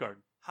everything? point guard.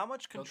 How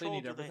much Don't they control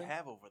need do they everything?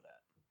 have over that?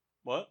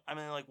 What? I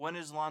mean, like, when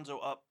is Lonzo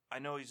up? I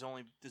know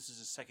this is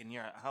his second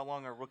year. How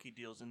long are rookie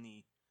deals in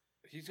the?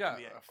 He's got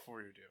NBA. a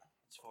 4-year deal.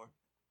 It's for.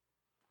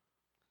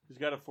 He's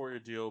got a 4-year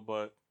deal,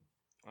 but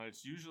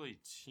It's usually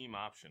team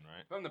option,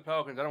 right? If I'm the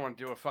Pelicans, I don't want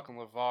to deal with fucking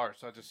LeVar,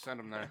 so I just send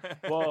him there.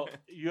 well,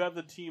 you have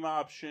the team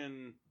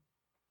option.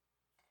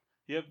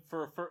 You have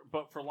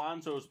but for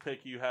Lonzo's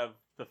pick, you have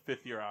the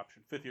 5th-year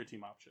option, 5th-year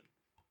team option,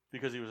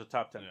 because he was a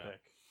top 10 Yeah. pick.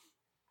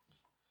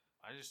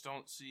 I just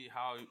don't see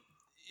how.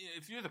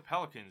 If you're the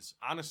Pelicans,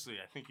 honestly,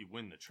 I think you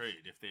win the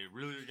trade. If they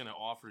really are going to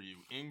offer you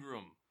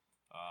Ingram,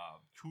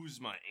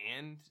 Kuzma,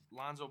 and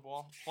Lonzo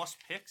Ball plus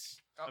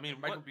picks, I mean,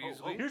 Michael what-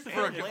 Beasley. Here's the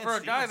for thing: a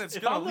guy that's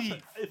if going I'm to the,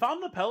 leave. if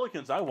I'm the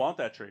Pelicans, I want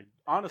that trade.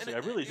 Honestly, I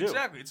really do.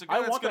 Exactly, it's a guy I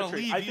that's want that going to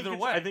trade. leave I think either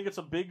it's, way. I think it's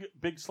a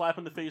big slap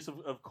in the face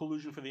of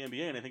collusion for the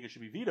NBA, and I think it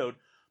should be vetoed.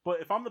 But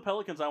if I'm the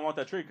Pelicans, I want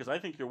that trade because I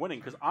think you're winning.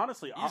 Because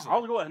honestly, Easily.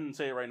 I'll go ahead and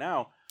say it right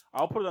now.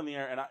 I'll put it on the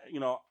air,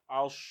 and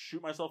I'll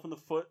shoot myself in the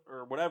foot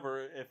or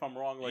whatever if I'm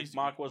wrong, like Easy.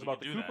 Mock was We about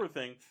the can do Cooper that.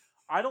 thing.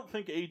 I don't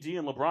think AD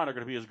and LeBron are going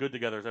to be as good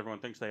together as everyone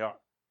thinks they are.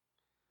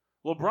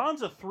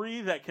 LeBron's a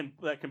 3 that can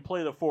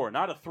play the 4,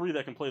 not a 3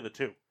 that can play the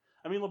 2.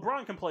 I mean,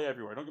 LeBron can play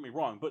everywhere. Don't get me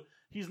wrong, but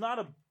he's not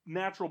a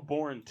natural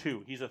born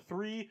 2. He's a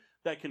 3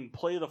 that can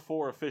play the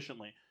 4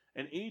 efficiently,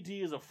 and AD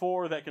is a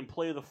 4 that can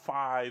play the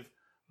 5.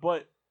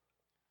 But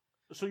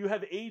so you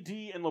have AD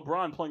and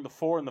LeBron playing the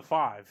 4 and the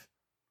 5.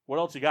 What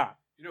else you got?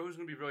 You know who's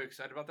going to be really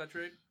excited about that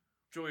trade?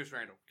 Julius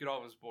Randle. Get all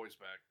of his boys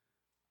back.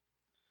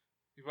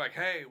 He's like,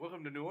 hey,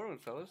 welcome to New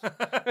Orleans, fellas.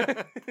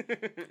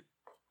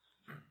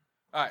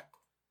 All right.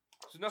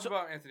 So enough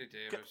about Anthony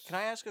Davis. Can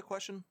I ask a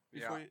question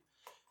before Yeah. you?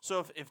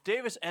 So if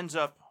Davis ends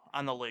up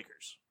on the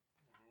Lakers,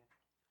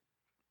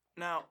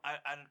 now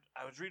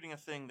I was reading a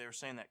thing. They were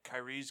saying that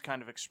Kyrie's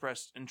kind of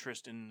expressed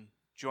interest in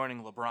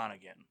joining LeBron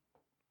again.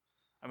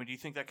 I mean, do you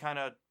think that kind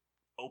of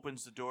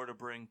opens the door to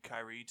bring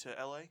Kyrie to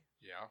LA?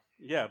 Yeah.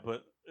 Yeah,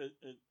 but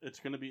it's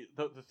going to be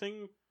the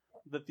thing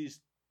that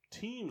these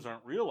teams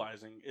aren't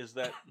realizing is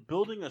that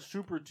building a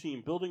super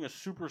team, building a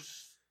super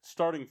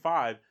starting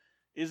 5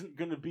 isn't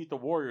going to beat the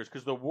Warriors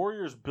because the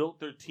Warriors built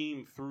their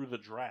team through the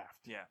draft.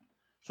 Yeah.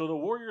 So the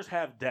Warriors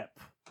have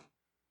depth.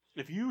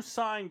 If you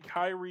sign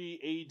Kyrie,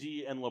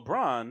 AD, and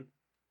LeBron,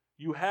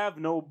 you have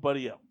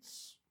nobody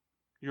else.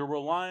 You're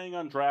relying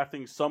on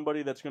drafting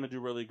somebody that's going to do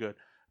really good.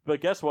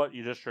 But guess what?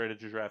 You just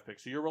traded your draft pick.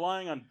 So you're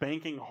relying on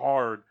banking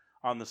hard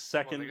on the Well,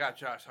 second they got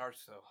Josh Hart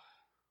still.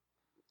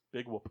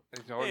 big whoop.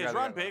 He's the only Hey, guy is they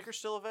Ron got left. Baker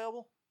still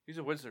available? He's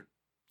a wizard.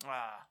 They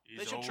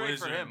He's should a trade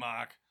for wizard, him.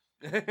 Mock.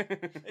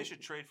 They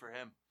should trade for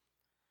him.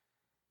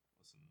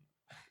 Listen,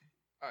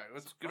 All right,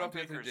 let's get Ron off the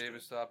Anthony Baker's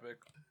Davis topic.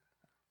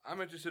 I'm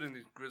interested in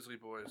these Grizzly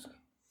boys.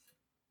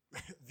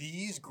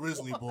 These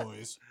Grizzly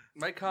boys.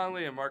 Mike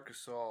Conley and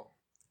Marcus Gasol.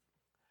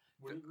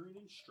 Green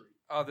and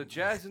straight. The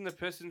Jazz and the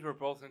Pistons were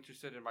both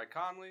interested in Mike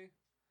Conley.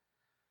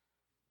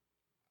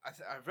 I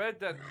read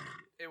that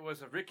it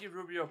was a Ricky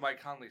Rubio,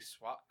 Mike Conley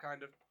swap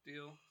kind of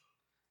deal.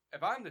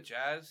 If I'm the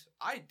Jazz,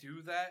 I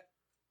do that.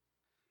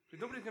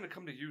 Because nobody's going to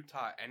come to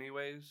Utah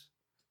anyways.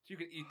 So you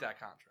can eat that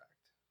contract.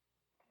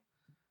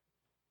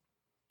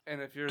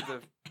 And if you're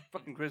the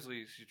fucking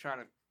Grizzlies, you're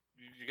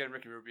getting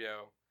Ricky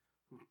Rubio,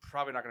 who's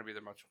probably not going to be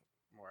there much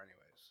more anyways.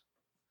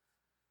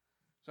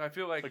 So I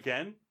feel like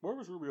Again? Where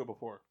was Rubio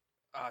before?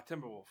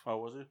 Timberwolf. Oh,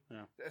 was he?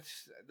 Yeah.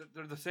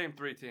 They're the same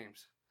three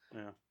teams.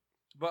 Yeah.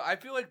 But I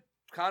feel like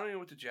Conley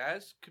with the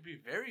Jazz could be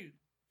very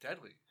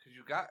deadly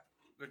because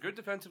they're good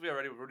defensively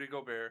already with Rudy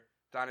Gobert,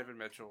 Donovan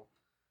Mitchell,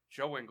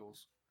 Joe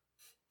Ingles,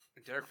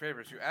 and Derek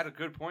Favors. You add a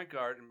good point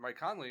guard and Mike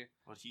Conley.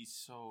 But he's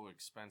so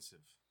expensive.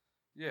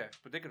 Yeah,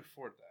 but they could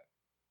afford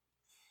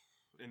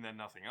that. And then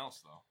nothing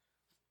else, though.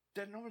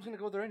 Then no one's going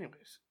to go there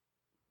anyways.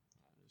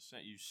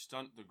 You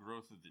stunt the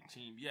growth of the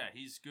team. Yeah,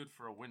 he's good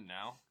for a win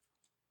now.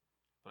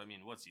 But I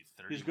mean, what's he?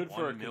 31 He's good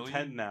for a million?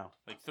 contend now.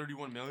 Like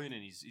 31 million,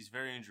 and he's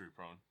very injury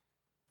prone.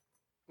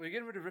 Well, you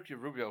get rid of Ricky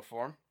Rubio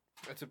for him.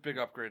 That's a big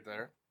upgrade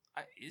there.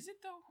 Is it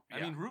though? Yeah.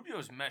 I mean,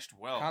 Rubio's meshed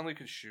well. Conley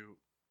can shoot.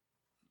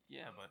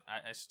 Yeah, but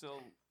I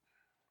still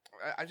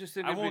I just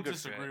think I it'd be a won't good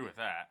disagree fit. with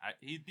that.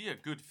 He'd be a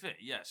good fit,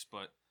 yes,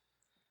 but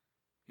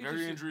He's very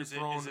just- injury is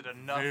prone, it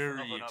enough of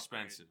very an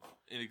expensive.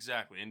 And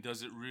exactly. And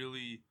does it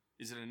really?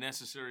 Is it a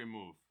necessary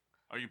move?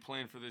 Are you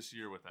playing for this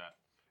year with that?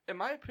 In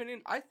my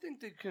opinion, I think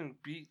they can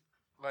beat,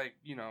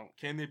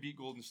 Can they beat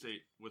Golden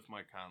State with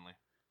Mike Conley?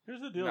 Here's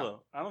the deal, No.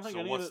 though. I don't think So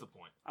any what's of the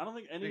point? I don't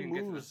think They any can get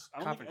to the moves. I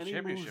don't think conference any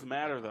championship moves with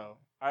matter, that. though.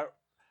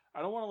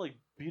 I don't want to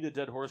beat a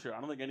dead horse here. I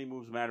don't think any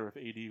moves matter if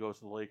AD goes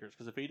to the Lakers,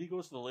 because if AD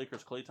goes to the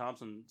Lakers, Klay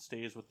Thompson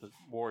stays with the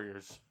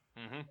Warriors,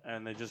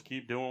 and they just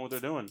keep doing what they're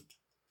doing.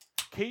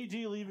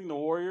 KD leaving the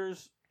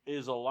Warriors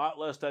is a lot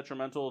less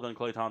detrimental than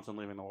Klay Thompson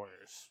leaving the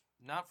Warriors.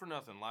 Not for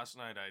nothing. Last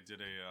night I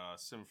did a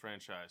sim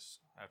franchise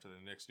after the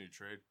Knicks new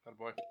trade. Oh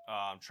boy.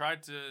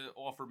 Tried to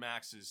offer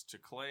maxes to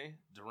Clay,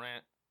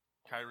 Durant,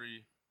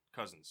 Kyrie,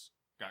 Cousins.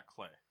 Got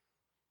Clay.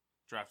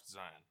 Drafted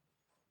Zion.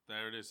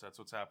 There it is. That's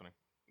what's happening.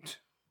 That'd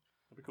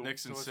be cool.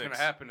 Knicks So and what's 6. going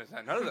to happen is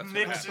that none of that's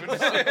Knicks going and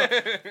to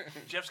happen.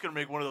 Jeff's gonna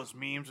make one of those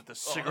memes with the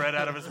cigarette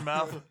out of his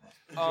mouth.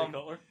 Jay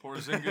Cutler?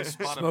 Porzingis,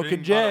 bada Smoking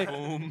bing, Jay. bada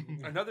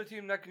boom. Another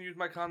team that can use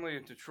Mike Conley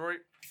in Detroit.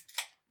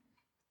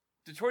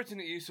 Detroit's in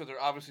the East, so they're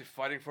obviously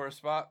fighting for a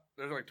spot.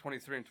 They're like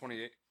 23 and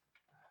 28.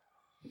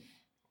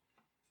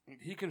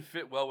 He can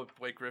fit well with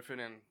Blake Griffin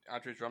and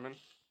Andre Drummond.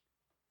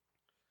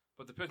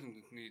 But the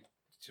Pistons need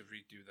to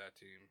redo that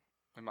team,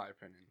 in my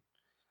opinion.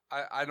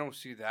 I don't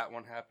see that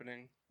one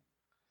happening.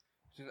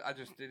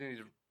 They need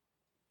to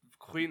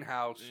clean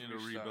house. They need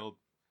to restart. rebuild.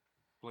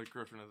 Blake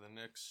Griffin of the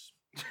Knicks.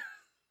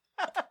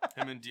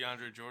 Him and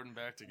DeAndre Jordan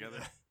back together.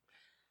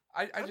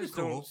 I That'd be just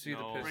cool. don't see the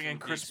No, Pistons. Bring in it'd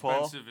be Chris Paul.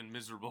 expensive and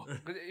miserable.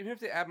 But even if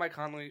they add Mike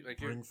Conley, like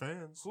Bring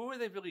fans. who are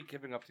they really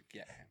giving up to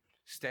get him?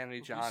 Stanley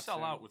We Johnson.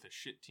 sell out with a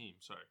shit team.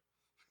 Sorry.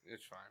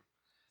 It's fine.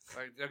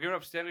 Like they're giving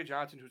up Stanley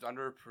Johnson, who's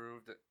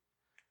underperformed.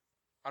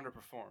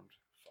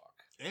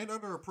 Fuck. And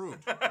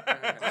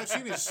underapproved. I've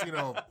seen his,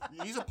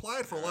 he's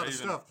applied for a lot of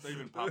stuff. They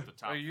even popped the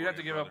top. Like, you for have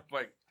to give brother. up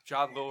like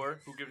John Lower,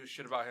 who gives a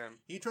shit about him.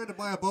 He tried to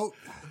buy a boat.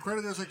 The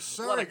creditor's like, A lot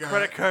sorry, of guy.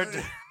 credit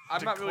card.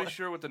 I'm not really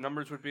sure what the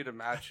numbers would be to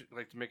match,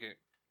 like to make it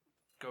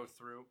go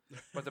through.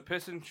 But the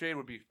Pistons trade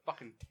would be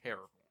fucking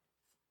terrible.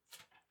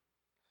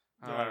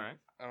 All right.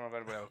 I don't know if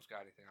anybody else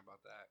got anything about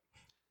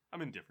that.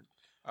 I'm indifferent.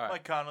 All right.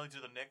 Mike Conley to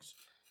the Knicks.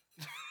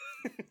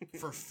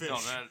 For fish.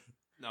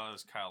 No, that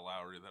was Kyle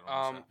Lowry. That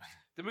almost happened.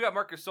 Then we got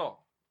Marcus Gasol,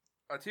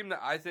 a team that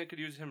I think could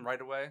use him right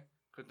away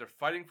because they're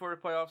fighting for a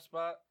playoff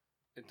spot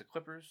into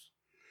Clippers.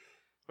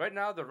 Right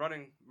now, they're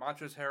running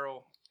Montrezl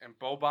Harrell and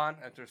Boban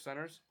at their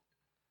centers.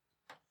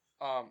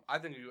 I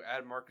think you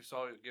add Marcus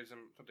Gasol, it gives him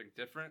something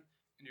different,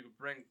 and you can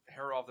bring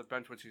Harrell off the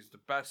bench, which he's the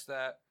best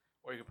at,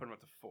 or you can put him at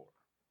the 4.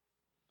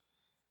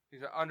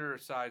 He's an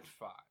undersized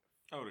 5.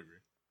 I would agree.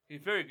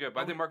 He's very good,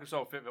 but I think Marcus Gasol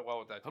will fit well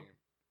with that team.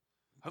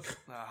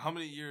 How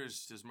many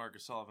years does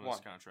Marcus Gasol have in One.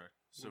 this contract?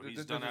 So This he's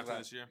is done after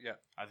last- this year? Yeah.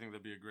 I think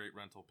that'd be a great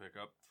rental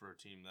pickup for a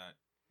team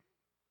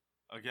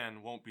that,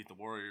 again, won't beat the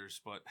Warriors,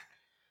 but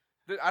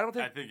I don't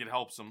think I think it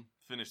helps them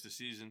finish the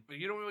season.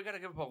 you don't really got to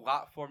give up a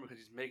lot for him because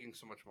he's making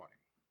so much money.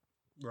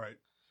 Right.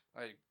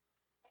 Like,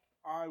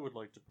 I would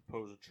like to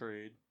propose a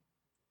trade.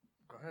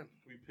 go ahead.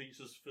 3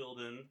 pieces filled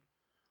in.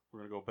 We're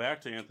going to go back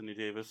to Anthony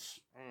Davis.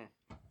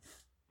 Mm.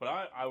 But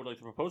I would like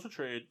to propose a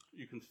trade.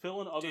 You can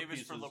fill in other Davis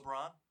pieces. for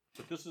LeBron.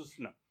 But this is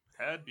no.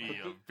 That'd be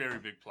a very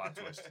big plot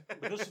twist.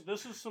 But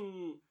this is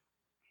some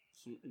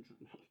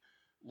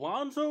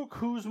Lonzo,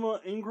 Kuzma,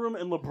 Ingram,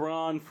 and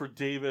LeBron for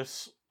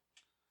Davis.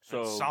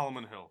 So And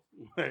Solomon Hill.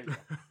 there you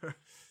go.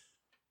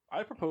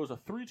 I propose a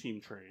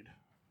 3-team trade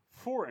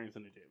for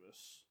Anthony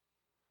Davis,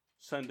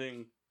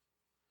 sending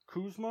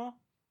Kuzma,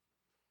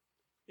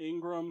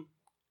 Ingram,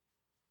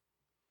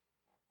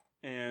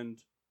 and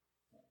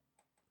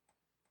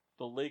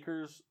the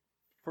Lakers'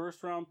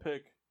 first-round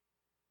pick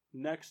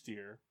next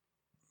year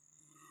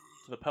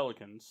to the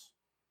Pelicans.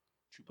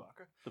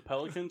 Chewbacca. The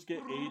Pelicans get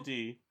AD.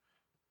 The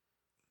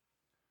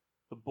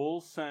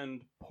Bulls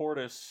send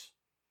Portis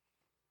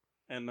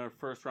and their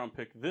first round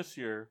pick this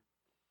year.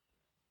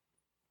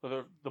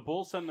 So the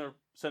Bulls send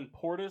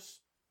Portis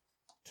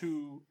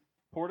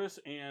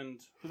and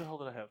who the hell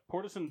did I have?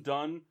 Portis and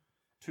Dunn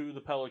to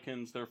the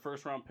Pelicans, their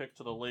first round pick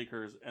to the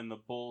Lakers, and the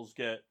Bulls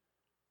get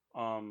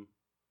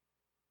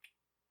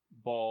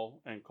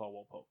Ball and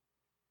Caldwell Pope.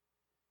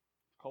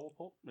 Caldwell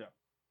Pope? Yeah.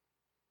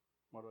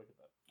 Why do I get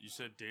that? You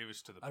said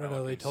Davis to the I Pelicans. don't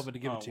know. They told me to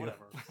give it to you.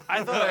 Whatever.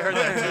 I thought I heard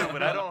that too,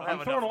 but I don't have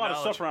I'm throwing a enough lot of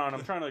knowledge. stuff around.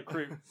 I'm trying to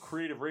create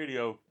creative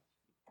radio.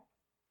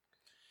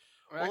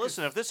 Well,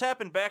 listen, if this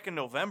happened back in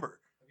November,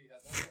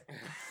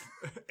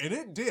 And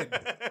it did.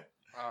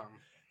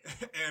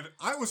 And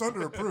I was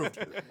underapproved.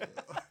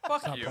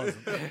 Fuck you.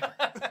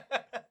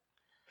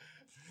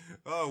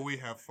 Oh, we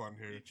have fun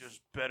here. it's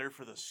just better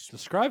for the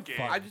Describe game.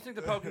 fun. I just think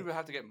the Pelicans would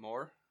have to get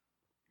more.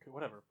 Okay,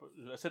 whatever. But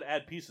I said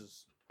add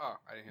pieces. Oh,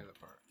 I didn't hear that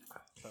part.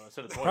 So I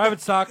said it twice.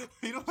 Private stock.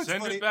 You know what's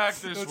Send funny? it back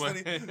You know this what's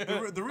way. funny? The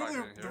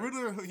Fucking hear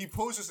Riddler, he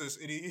poses this,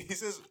 and he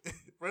says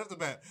right off the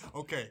bat,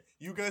 "Okay,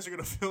 you guys are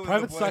gonna fill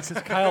Private in the blanks." stock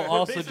is Kyle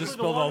also Basically, just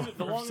the spilled long, over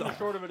the long and the himself.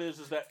 short of it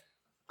is that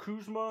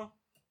Kuzma,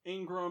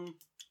 Ingram,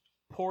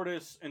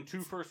 Portis, and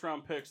 2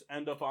 first-round picks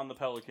end up on the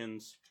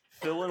Pelicans.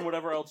 Fill in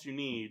whatever else you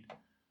need.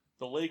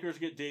 The Lakers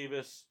get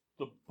Davis.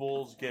 The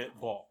Bulls get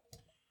Ball.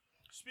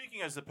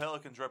 Speaking as the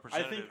Pelicans I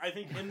representative,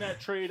 think in that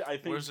trade, I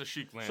think Where's the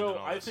Sheik land? so. in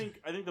all I this?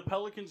 think the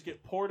Pelicans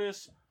get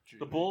Portis,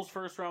 the Bulls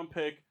first-round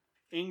pick,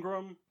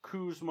 Ingram,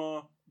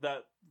 Kuzma,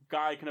 that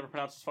guy I can never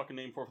pronounce his fucking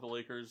name for the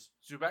Lakers.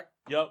 Zubac?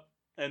 Yep,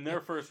 and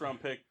their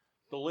first-round pick.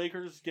 The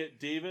Lakers get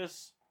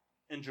Davis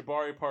and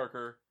Jabari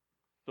Parker.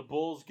 The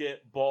Bulls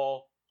get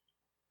Ball,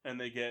 and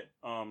they get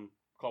Caldwell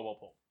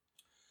Pope.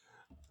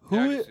 Who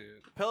Yeah, I can i- see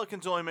it.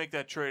 Pelicans only make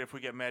that trade if we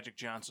get Magic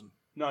Johnson.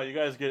 No, you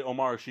guys get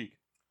Omar Sheik.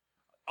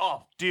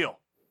 Oh, deal.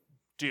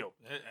 It's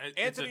a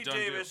Anthony done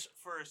Davis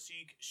for a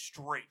Zeke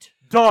straight.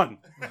 Done.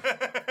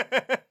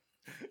 Deal.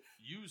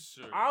 You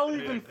sir. I'll made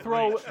a even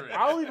great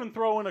trade.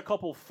 throw in a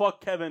couple "Fuck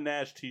Kevin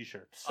Nash"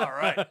 T-shirts All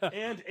right.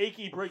 and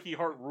 "Achy Breaky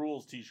Heart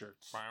Rules"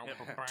 T-shirts.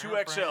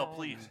 2XL,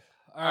 please.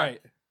 All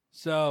right.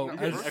 So You as,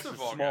 guys First extra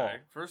of all, small. guy,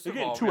 first You're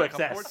of all, getting we got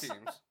a couple 2XS. more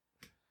teams.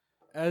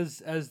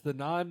 as the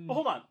non. Well,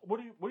 hold on.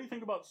 What do you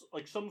think about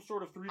like some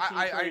sort of 3-team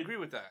I trade? agree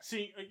with that.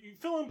 Seeing you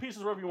fill in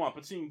pieces wherever you want,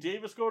 but seeing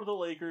Davis go to the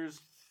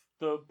Lakers,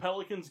 the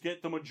Pelicans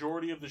get the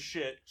majority of the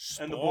shit,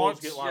 and the Bulls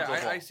get Yeah, Lonzo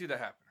Ball. I see that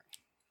happening.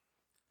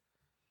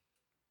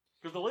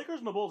 Because the Lakers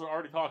and the Bulls are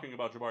already talking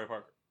about Jabari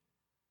Parker.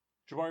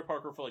 Jabari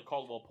Parker for like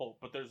Caldwell Pope,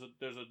 but there's a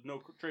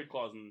no trade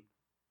clause in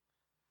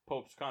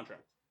Pope's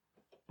contract.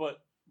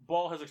 But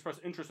Ball has expressed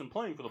interest in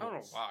playing for the I don't know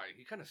Bulls. why.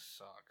 He kind of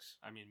sucks.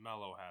 I mean,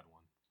 Melo had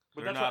one.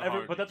 But They're that's not what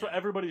hard to what get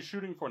everybody's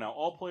shooting for now.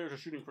 All players are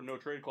shooting for no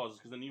trade clauses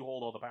because then you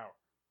hold all the power.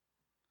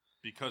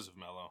 because of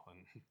Melo.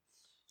 And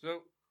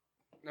So,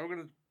 now we're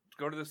going to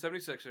go to the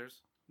 76ers.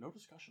 No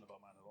discussion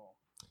about mine at all.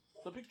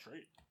 It's a big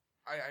trade.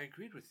 I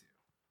agreed with you.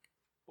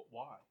 But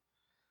why?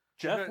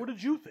 Jeff, Because- what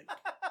did you think?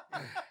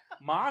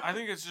 Mock? I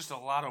think it's just a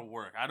lot of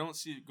work. I don't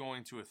see it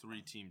going to a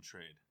 3-team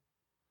trade.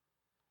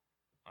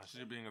 I see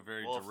it being a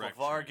very Well, if direct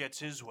LeVar trade. gets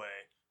his way,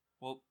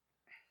 Well,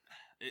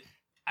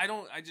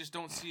 I just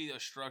don't see a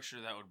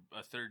structure that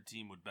a third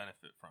team would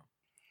benefit from.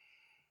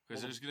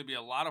 Because there's going to be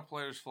a lot of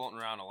players floating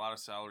around, a lot of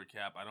salary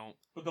cap. I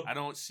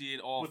don't see it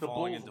all But the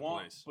falling Bulls into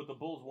want, place. But the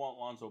Bulls want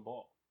Lonzo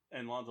Ball,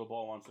 and Lonzo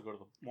Ball wants to go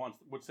to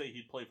would say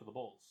he'd play for the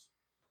Bulls.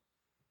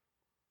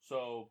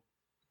 So,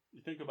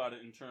 you think about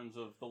it in terms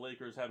of the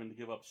Lakers having to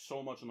give up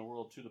so much in the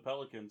world to the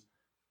Pelicans.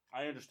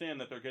 I understand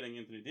that they're getting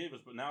Anthony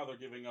Davis, but now they're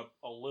giving up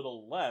a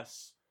little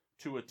less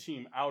to a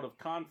team out of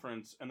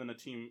conference, and then a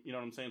team, you know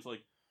what I'm saying? So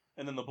like,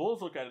 and then the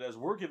Bulls look at it as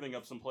we're giving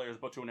up some players,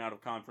 but to an out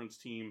of conference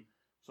team.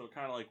 So it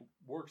kind of like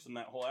works in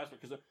that whole aspect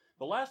because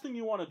the last thing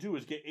you want to do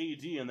is get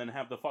AD and then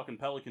have the fucking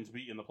Pelicans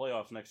beat in the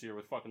playoffs next year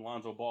with fucking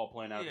Lonzo Ball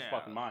playing out of his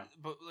fucking mind.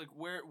 But like,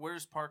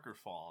 where's Parker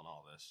fall in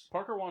all this?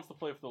 Parker wants to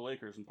play for the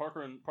Lakers, and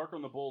Parker and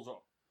the Bulls are.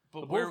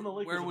 But The Bulls where and the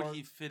Lakers where would are-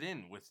 he fit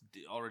in with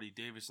already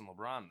Davis and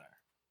LeBron there?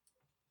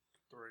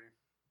 3.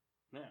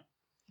 Yeah,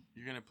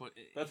 You're gonna put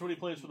that's what he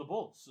plays for the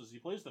Bulls. Is he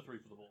plays the 3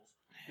 for the Bulls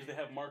because they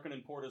have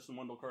Markkanen, Portis, and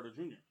Wendell Carter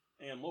Jr.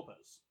 and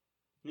Lopez.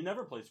 He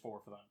never plays 4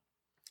 for them.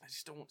 I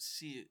just don't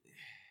see it.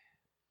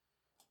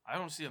 I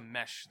don't see a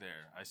mesh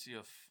there. I see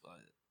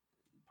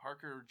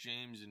Parker,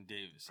 James, and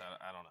Davis.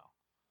 I don't know.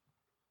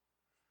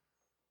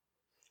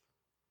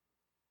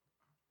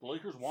 The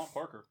Lakers want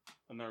Parker,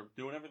 and they're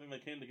doing everything they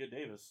can to get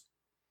Davis.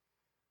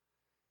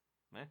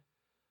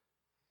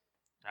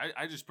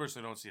 I just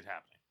personally don't see it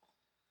happening.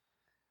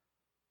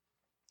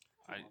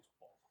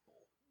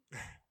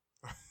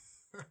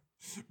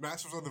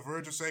 Max was on the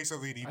verge of saying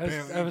something. And he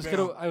I was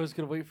bailed.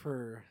 gonna wait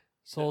for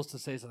Souls to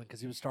say something because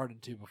he was starting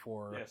to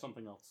before. Yeah,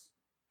 something else.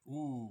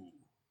 Ooh,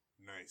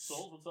 nice.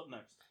 Souls, what's up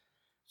next?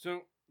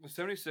 So, the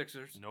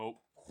 76ers Nope.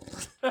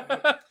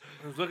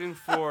 was looking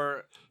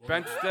for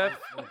bench depth.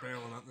 We're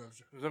bailing on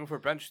those. Was looking for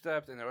bench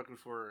depth, and they're looking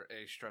for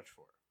a stretch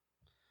four.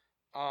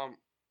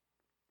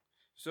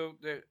 So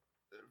the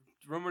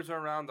rumors are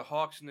around the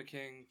Hawks and the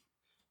King.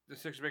 The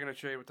Sixers are making a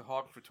trade with the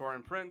Hawks for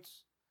Taurean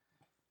Prince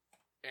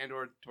and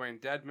or Dwayne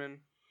Dedman.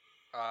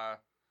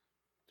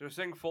 They're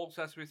saying Fultz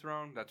has to be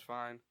thrown. That's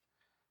fine.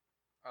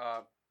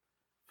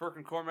 Furk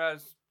and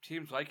Kormaz,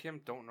 teams like him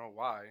don't know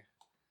why.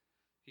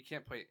 He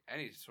can't play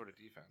any sort of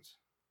defense.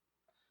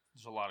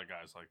 There's a lot of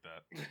guys like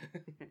that.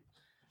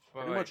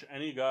 But Pretty much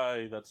any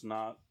guy that's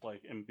not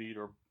like Embiid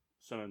or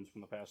Simmons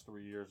from the past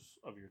 3 years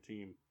of your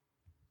team.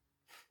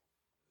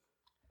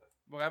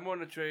 Well, I'm going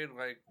to trade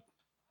like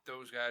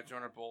those guys,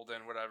 Jonah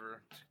Bolden,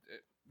 whatever.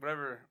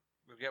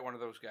 We'll get one of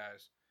those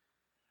guys.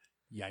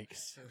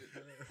 Yikes.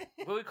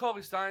 Willie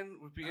Cauley-Stein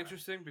would be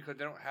interesting because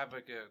they don't have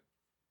like a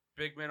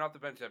big man off the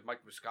bench. They have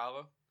Mike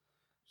Muscala.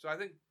 So I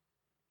think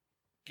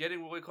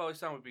getting Willie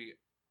Cauley-Stein would be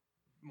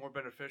more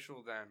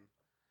beneficial than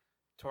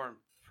Torrin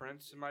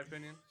Prince, in my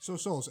opinion. So,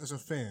 Souls, as a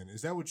fan,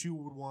 is that what you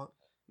would want?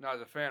 No, as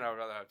a fan, I would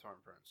rather have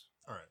Torrin Prince.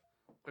 All right.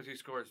 Because he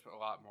scores a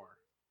lot more.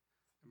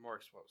 And more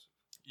explosive.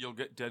 You'll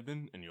get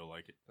Deadman, and you'll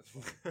like it. That's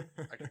fine.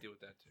 I can deal with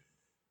that, too.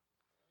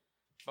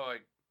 But,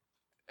 like,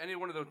 any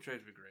one of those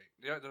trades would be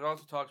great. There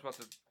also talks about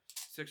the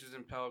Sixers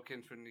and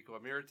Pelicans for Nikola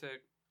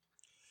Mirotic.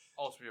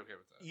 Also be okay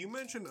with that. You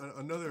mentioned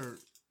another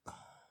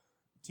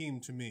team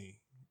to me.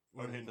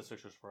 I would hate the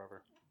Sixers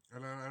forever.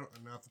 And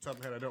off the top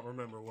of my head, I don't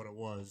remember what it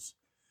was.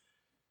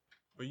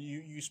 But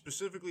you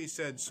specifically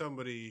said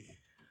somebody,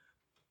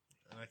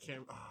 and I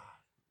can't.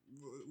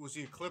 Was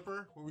he a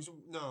Clipper?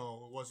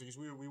 No, it wasn't.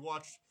 Because we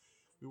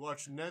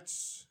watched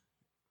Nets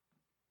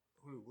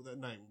that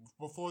night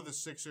before the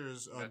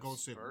Sixers Golden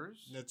State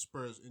Nets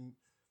Spurs. And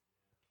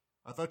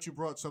I thought you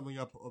brought something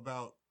up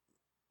about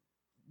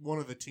one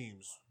of the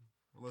teams,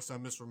 unless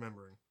I'm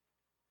misremembering.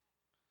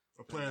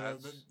 A player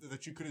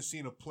that you could have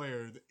seen a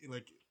player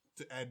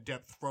to add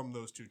depth from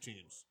those two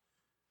teams.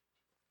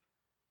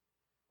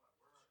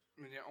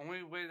 I mean, the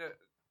only way that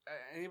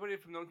anybody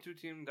from those two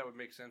teams that would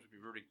make sense would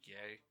be Rudy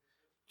Gay,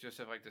 just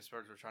if like the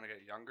Spurs were trying to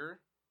get younger.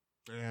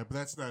 Yeah, but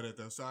that's not it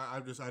though. So I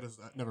just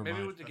never Maybe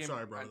mind. with the game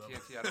Sorry, on bro.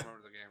 TNT, I don't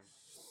remember the game.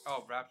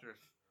 Oh, Raptors,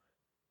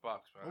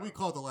 Bucks. But Well, we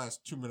called the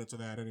last 2 minutes of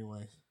that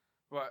anyway.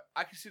 But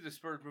I can see the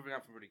Spurs moving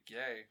on from Rudy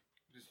Gay,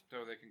 just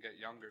so they can get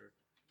younger.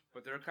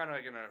 But they're kind of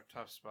like in a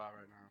tough spot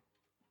right now.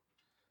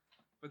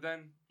 But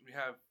then we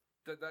have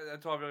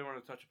that's all I really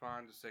want to touch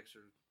upon. The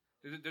Sixers,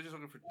 they're just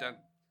looking for depth.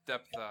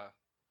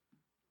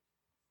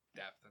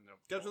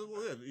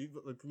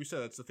 Like we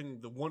said, that's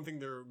the one thing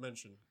they're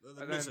mentioned. They're And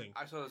then missing.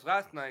 I saw this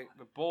last night.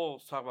 The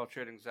Bulls talk about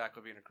trading Zach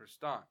LaVine and Chris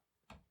Dunn.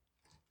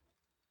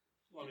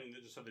 Well, I mean, they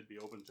just said they'd be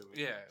open to it.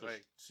 Yeah,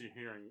 Just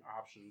hearing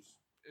options.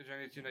 Is there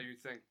anything that you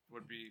think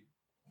would be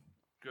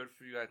good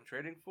for you guys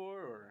trading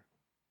for, or?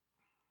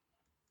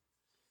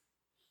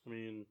 I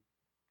mean,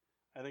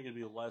 I think it'd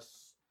be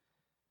less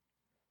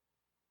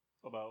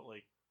about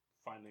like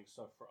finding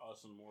stuff for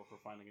us and more for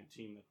finding a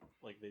team that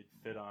like they'd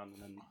fit on,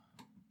 and then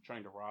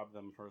trying to rob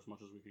them for as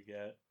much as we could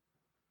get.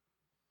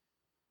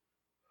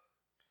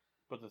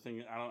 But the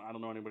thing, I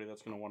don't know anybody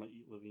that's going to want to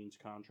eat Levine's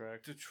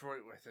contract.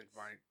 Detroit, I think,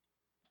 might,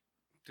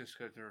 just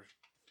because they're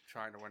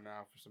trying to win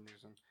now for some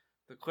reason.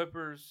 The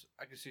Clippers,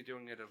 I can see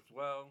doing it as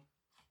well.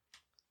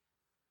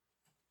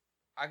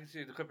 I can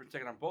see the Clippers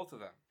taking on both of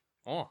them.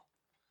 Oh.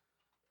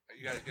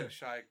 You got to get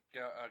Shai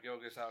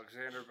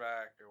Gilgeous-Alexander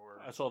back,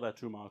 or I saw that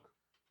too, Mark.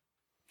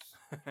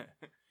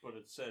 But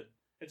it said,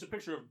 it's a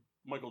picture of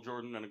Michael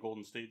Jordan in a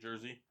Golden State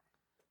jersey.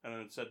 And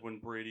then it said when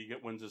Brady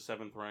wins his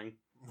 7th ring.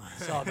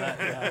 Saw that,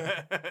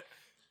 yeah.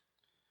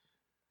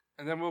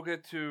 And then we'll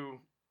get to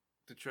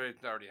the trade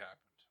that already happened.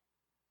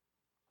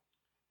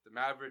 The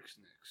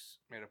Mavericks-Knicks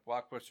made a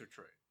blockbuster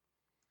trade.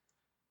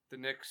 The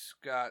Knicks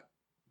got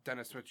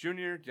Dennis Smith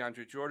Jr.,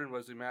 DeAndre Jordan,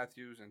 Wesley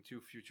Matthews, and 2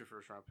 future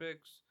first-round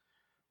picks.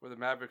 Where the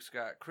Mavericks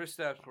got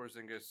Kristaps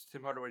Porzingis,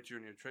 Tim Hardaway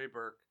Jr., Trey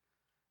Burke,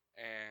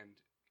 and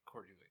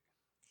Courtney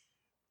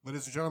Lee.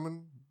 Ladies and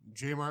gentlemen,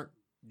 J-Mart,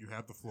 you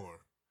have the floor.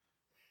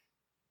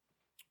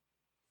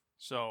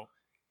 So,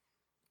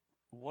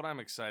 what I'm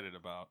excited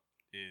about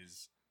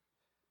is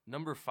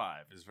number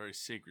 5 is very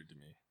sacred to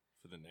me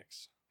for the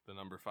Knicks. The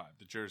number 5,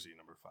 the jersey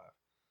number 5.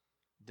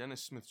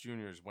 Dennis Smith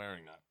Jr. is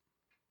wearing that.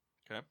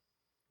 Okay?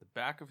 The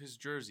back of his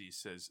jersey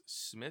says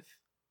Smith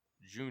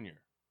Jr.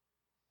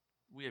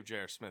 We have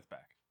J.R. Smith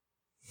back.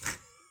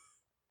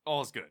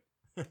 All is good.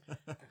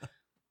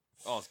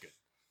 All is good.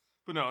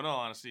 But no,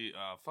 honestly,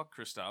 fuck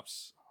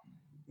Kristaps.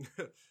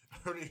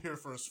 Heard it here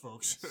first,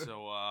 folks.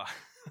 So,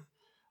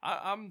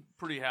 I'm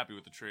pretty happy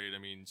with the trade. I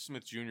mean,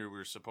 Smith Jr. we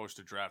were supposed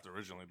to draft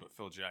originally, but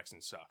Phil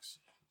Jackson sucks.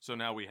 So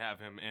now we have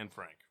him and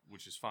Frank,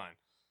 which is fine.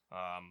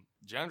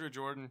 DeAndre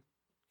Jordan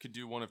could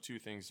do one of two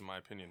things, in my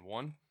opinion.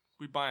 One,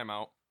 we buy him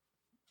out,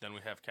 then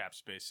we have cap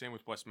space. Same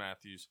with Wes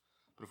Matthews.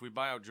 But if we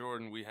buy out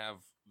Jordan, we have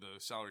the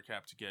salary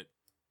cap to get,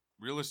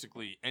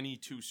 realistically, any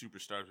 2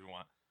 superstars we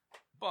want.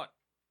 But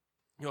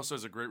he also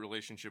has a great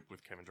relationship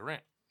with Kevin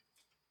Durant.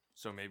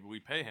 So maybe we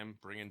pay him,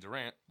 bring in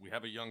Durant. We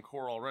have a young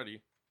core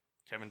already.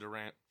 Kevin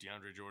Durant,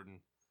 DeAndre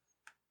Jordan.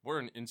 We're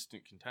an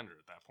instant contender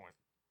at that point.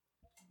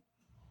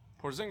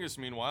 Porzingis,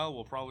 meanwhile,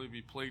 will probably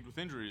be plagued with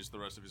injuries the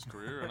rest of his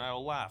career, and I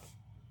will laugh.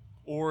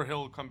 Or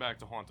he'll come back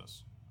to haunt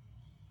us.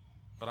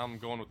 But I'm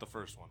going with the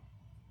first one.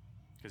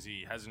 Because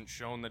he hasn't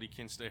shown that he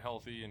can stay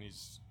healthy, and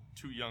he's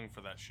too young for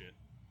that shit.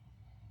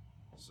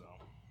 So,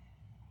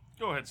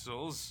 go ahead,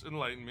 Souls.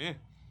 Enlighten me.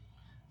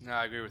 No,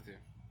 I agree with you.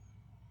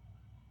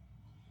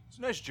 It's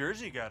a nice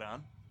jersey you got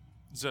on.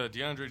 It's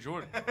DeAndre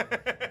Jordan.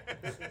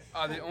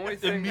 The only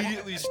thing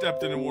Immediately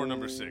stepped into war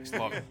number 6.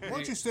 Love it. Why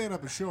don't you stand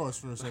up and show us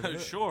for a second?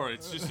 Sure,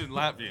 it's just in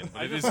Latvian,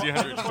 but it is just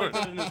DeAndre thought Jordan.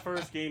 that in his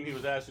first game, he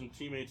was asking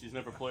teammates he's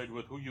never played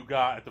with who you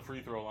got at the free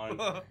throw line.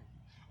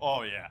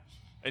 Oh, yeah.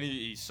 And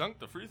he sunk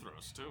the free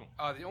throws, too.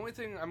 The only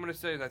thing I'm going to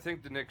say is I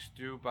think the Knicks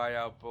do buy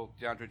out both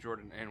DeAndre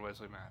Jordan and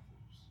Wesley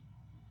Matthews.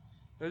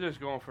 They're just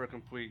going for a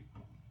complete.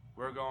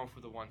 We're going for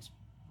the one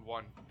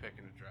pick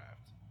in the draft.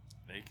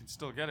 They can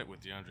still get it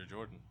with DeAndre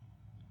Jordan.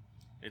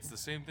 It's the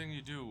same thing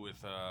you do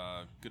with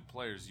good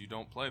players. You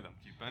don't play them.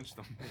 You bench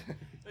them.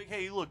 Like,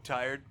 hey, you look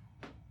tired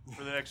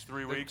for the next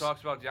 3 He weeks.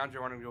 talks about DeAndre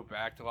wanting to go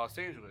back to Los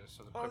Angeles,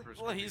 so the Clippers.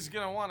 Well, he's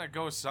going to want to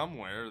go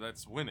somewhere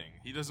that's winning.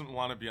 He doesn't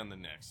want to be on the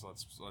Knicks.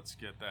 Let's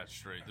get that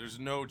straight. There's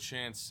no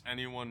chance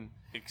anyone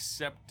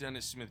except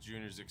Dennis Smith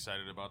Jr. is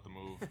excited about the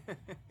move.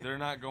 They're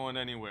not going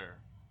anywhere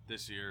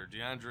this year.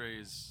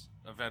 DeAndre is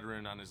a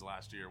veteran on his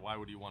last year. Why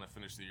would he want to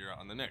finish the year out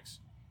on the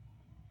Knicks?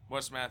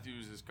 Wes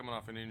Matthews is coming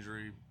off an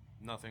injury.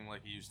 Nothing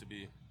like he used to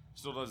be.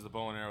 Still does the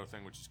bow and arrow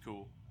thing, which is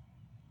cool.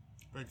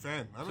 Big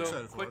fan. I'm So,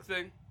 excited for quick it.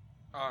 thing.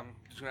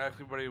 Just going to ask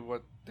everybody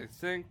what they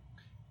think.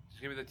 Just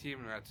give me the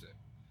team, and that's it.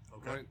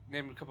 Okay.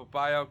 Name a couple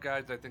buyout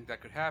guys I think that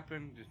could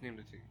happen. Just name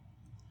the team.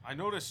 I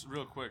noticed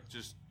real quick,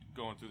 just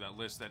going through that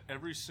list, that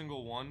every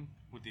single one,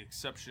 with the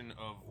exception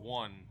of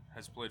one,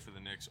 has played for the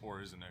Knicks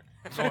or is a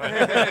Knick. Go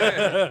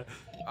ahead.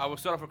 I will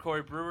start off with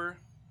Corey Brewer.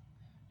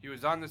 He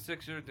was on the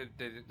Sixers.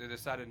 They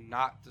decided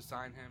not to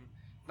sign him.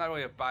 It's not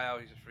really a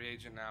buyout. He's a free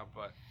agent now,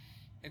 but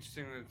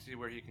interesting to see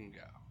where he can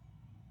go.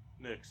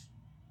 Knicks.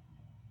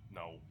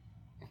 No.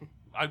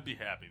 I'd be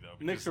happy, though.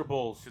 Knicks or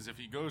Bulls? Because if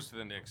he goes to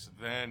the Knicks,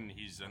 then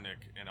he's a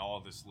Knick, and all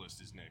this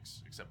list is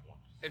Knicks, except one.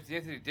 If the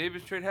Anthony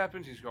Davis trade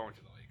happens, he's going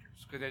to the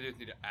Lakers because they just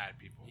need to add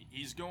people.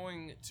 He's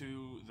going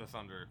to the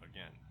Thunder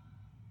again.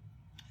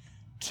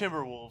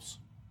 Timberwolves.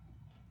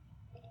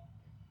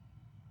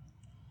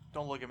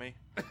 Don't look at me.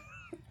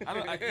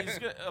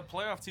 A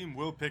playoff team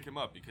will pick him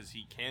up because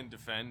he can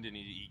defend and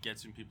he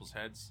gets in people's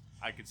heads.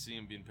 I could see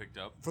him being picked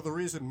up. For the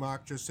reason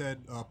Mock just said,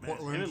 Man,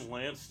 Portland. him and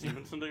Lance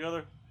Stevenson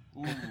together?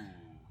 Ooh,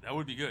 that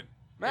would be good.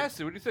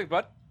 Massey, what do you think,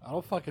 bud? I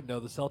don't fucking know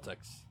the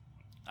Celtics.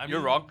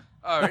 You're wrong.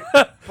 All right,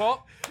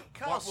 Paul.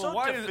 Kyle, so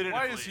why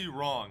definitively. is he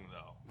wrong,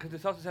 though? Because the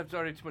Celtics have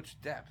already too much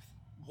depth.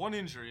 One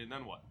injury and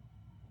then what?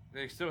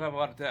 They still have a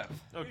lot of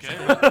depth. Okay.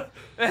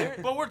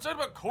 But we're talking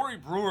about Corey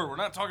Brewer. We're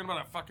not talking about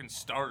a fucking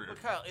starter.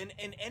 But Kyle,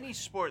 in any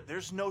sport,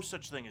 there's no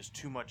such thing as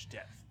too much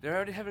depth. They're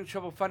already having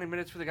trouble finding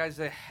minutes for the guys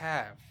they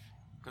have.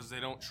 Because they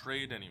don't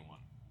trade anyone.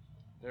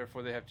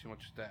 Therefore, they have too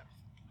much depth.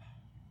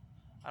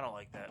 I don't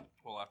like that.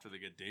 Well, after they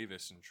get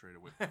Davis and trade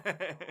away.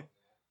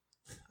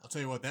 I'll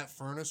tell you what, that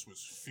furnace was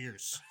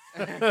fierce.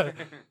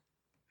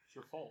 It's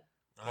your fault.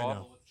 I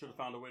know. Should have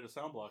found a way to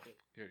sound block it.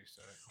 Here you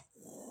say.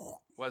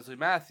 Wesley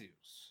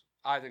Matthews.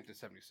 I think the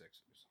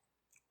 76ers.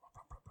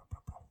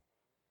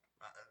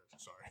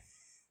 Sorry.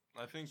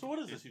 I think. So what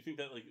is this? You think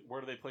that, where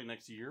do they play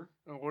next year?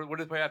 Where do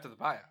they play after the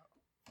buyout?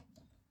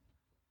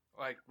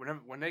 Like,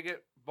 when they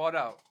get bought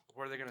out,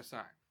 where are they going to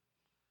sign?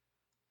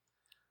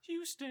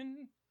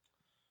 Houston.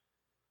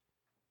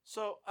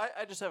 So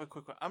I just have a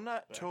quick one. I'm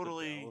not Back to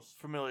totally Dallas.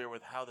 familiar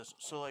with how this.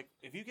 So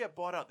if you get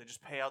bought out, they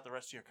just pay out the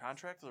rest of your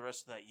contract for the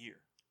rest of that year.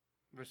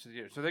 Rest of the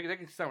year. So they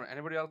can sign with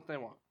anybody else they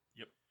want.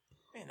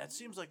 Man, that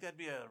seems like that'd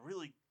be a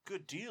really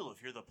good deal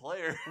if you're the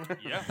player.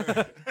 Yeah.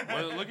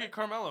 Well, look at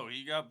Carmelo.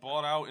 He got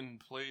bought out and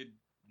played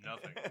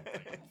nothing.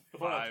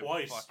 Bought out 5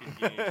 twice. fucking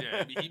games.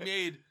 Yeah, he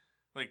made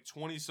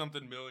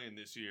 20-something million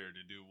this year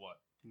to do what?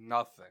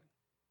 Nothing.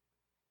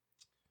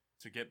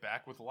 To get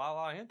back with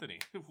Lala Anthony.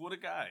 What a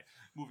guy.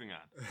 Moving on.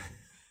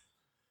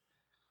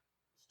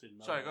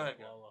 Sorry, go ahead.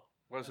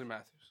 Wesley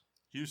Matthews.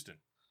 Houston.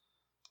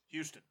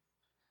 Houston.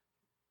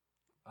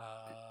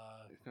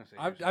 He's gonna say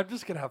I'm Houston.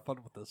 just gonna have fun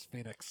with this.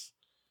 Phoenix.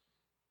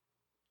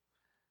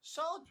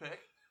 Solid pick.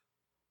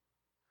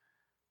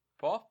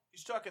 Paul?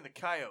 He's talking the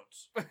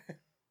Coyotes.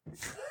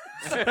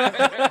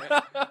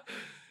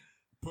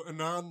 Putting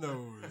on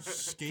those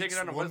skates Taking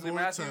on a one Wesley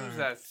more Matthews time.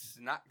 that's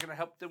not going to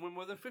help them win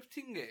more than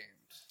 15 games.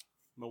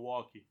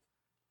 Milwaukee.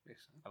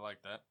 Makes sense. I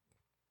like that.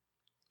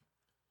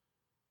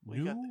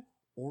 We got New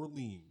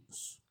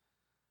Orleans.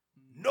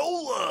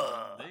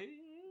 NOLA.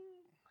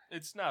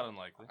 It's not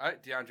unlikely. All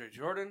right, DeAndre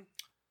Jordan,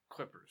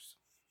 Clippers.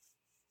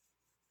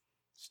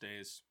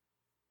 Stays.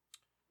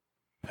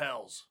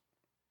 Pels.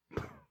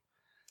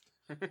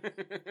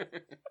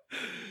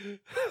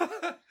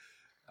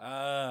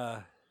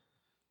 I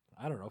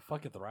don't know.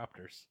 Fuck it, the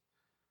Raptors.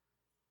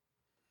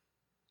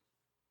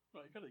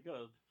 Well, you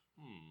gotta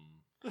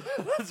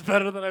That's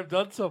better than I've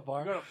done so you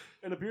far. gotta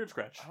and a beard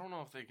scratch. I don't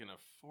know if they can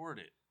afford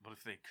it, but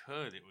if they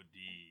could, it would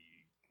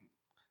be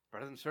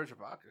Better than Serge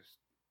Ibaka,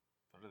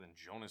 better than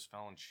Jonas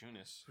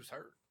Valanciunas. who's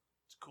hurt.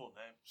 It's a cool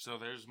name. So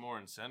there's more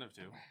incentive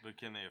to, but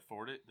can they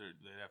afford it? They'd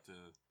have to.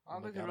 I don't Oh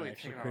my think they're God, really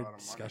actually taking a great lot of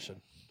money.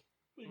 discussion.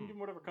 You can give him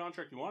whatever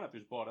contract you want after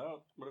he's bought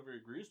out, whatever he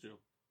agrees to.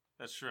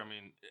 That's true. I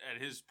mean, at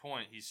his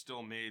point, he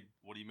still made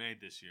what he made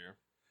this year.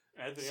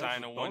 Everything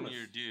Sign a else is bonus.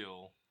 1-year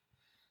deal.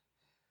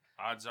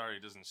 Odds are he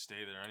doesn't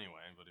stay there anyway.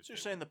 But if So you're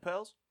they- saying the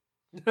Pels?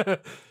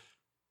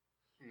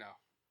 No.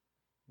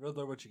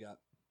 Riddler, what you got?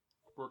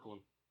 Brooklyn.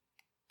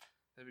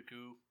 That'd be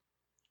cool.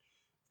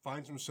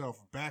 Finds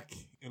himself back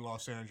in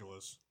Los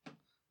Angeles.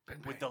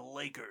 With the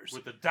Lakers.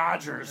 With the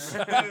Dodgers.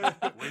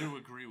 Way to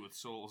agree with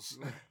Souls.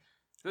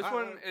 This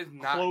one is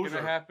not Closer.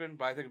 going to happen,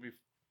 but I think it'd be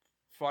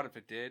fun if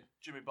it did.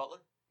 Jimmy Butler?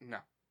 No.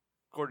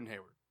 Gordon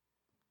Hayward.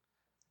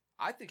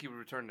 I think he would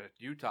return to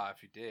Utah if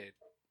he did.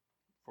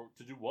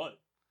 To do what?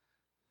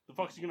 The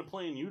fuck's he gonna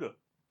play in Utah?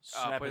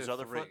 Snap play his the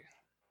other three. foot?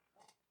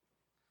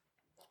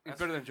 He's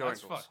better than Joe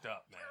That's Ingles. fucked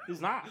up, man. He's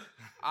not.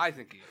 I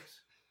think he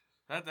is.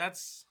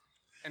 That's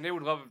And they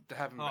would love to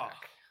have him Oh.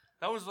 back.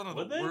 that was one of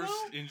the Would they, worst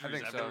though?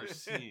 injuries I I've think so. ever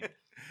seen.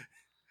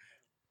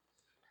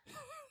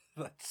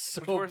 That's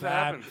so Which worse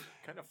bad. happened?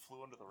 Kind of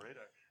flew under the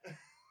radar.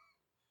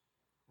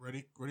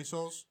 Ready,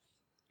 Souls?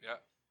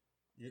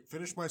 Yeah.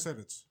 Finish my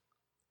sentence.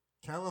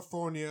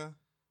 California.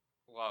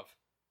 Love.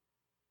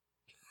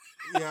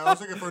 Yeah, I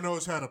was looking for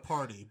knows how to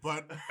party,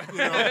 but you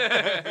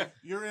know,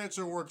 your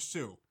answer works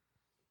too.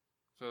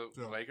 So,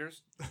 So-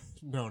 Lakers?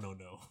 No.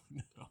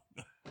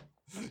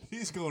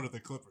 He's going to the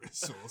Clippers,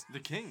 Souls. The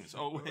Kings.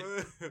 Oh wait,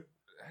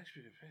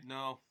 Actually, good pick.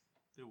 no,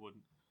 it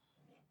wouldn't.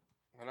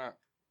 Why not?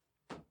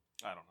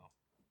 I don't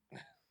know.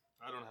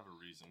 I don't have a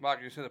reason. Mark,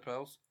 you say the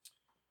Pels?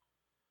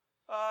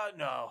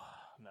 No.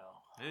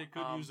 They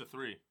could use a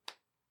 3.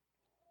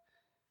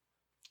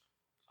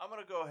 I'm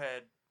going to go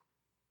ahead.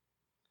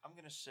 I'm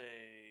going to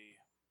say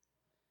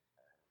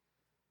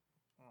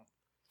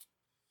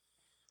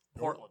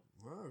Portland.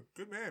 Oh,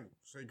 good man.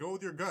 Say go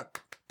with your gut.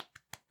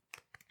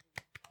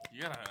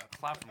 You gotta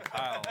clap from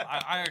Kyle.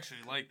 I actually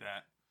like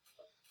that,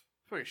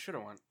 Before you should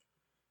have won.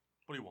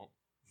 but he won't.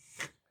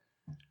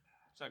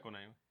 It's not going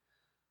anywhere.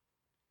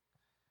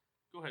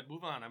 Go ahead,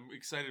 move on. I'm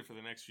excited for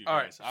the next few All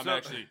right, guys. I'm so-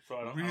 actually. So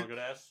I don't get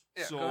asked.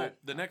 Yeah, go so ahead.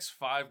 the next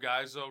 5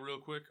 guys, though, real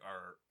quick,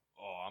 are.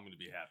 Oh, I'm gonna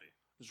be happy.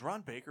 Is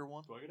Ron Baker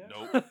one? Do I get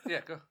asked? Nope.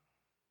 Yeah, go.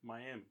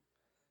 Miami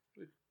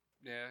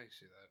Yeah, I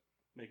see that.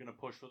 making a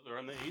push. They're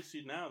on the 8th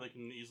seed now. They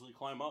can easily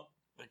climb up.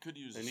 They could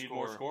use. They a need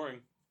scorer. more scoring.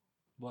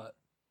 What?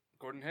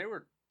 Gordon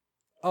Hayward.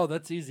 Oh,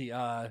 that's easy.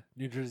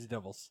 New Jersey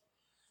Devils.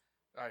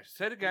 All right,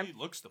 say it again. He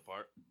looks the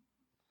part.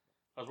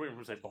 I was waiting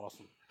for him to say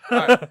Boston.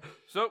 All right.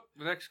 So,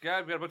 the next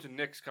guy, we got a bunch of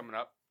Knicks coming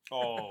up.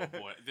 Oh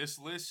boy, this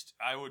list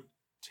I would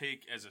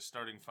take as a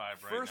starting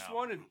 5 right First now.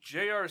 one is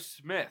J.R.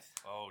 Smith.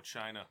 Oh,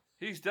 China.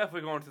 He's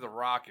definitely going to the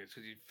Rockets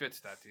because he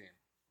fits that team.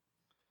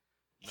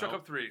 Chuck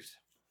Nope. up threes.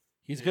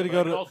 He's Yeah, gonna but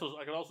go I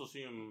to. could also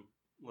see him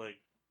like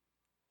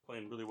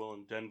playing really well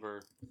in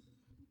Denver.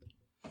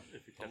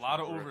 If he A catches lot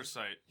of the drift.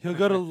 oversight. He'll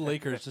go to the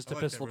Lakers just to I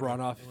like piss that, LeBron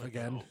Riddler. off I like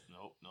again.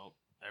 Nope.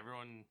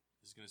 Everyone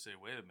is going to say,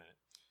 wait a minute.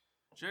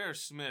 J.R.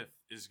 Smith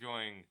is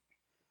going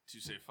to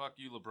say, fuck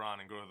you, LeBron,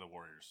 and go to the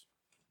Warriors.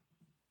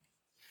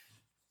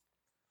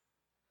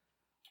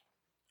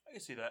 I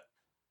can see that.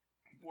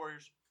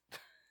 Warriors.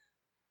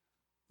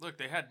 Look,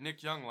 they had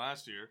Nick Young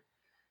last year.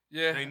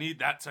 Yeah. They need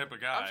that type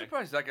of guy. I'm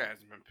surprised that guy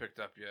hasn't been picked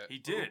up yet. He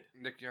did.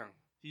 Nick Young.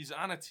 He's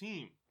on a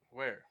team.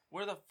 Where?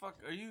 Where the fuck?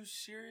 Are you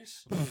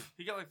serious?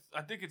 He got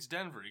I think it's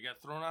Denver. He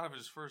got thrown out of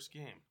his first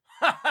game.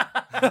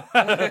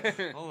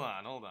 Hold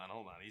on.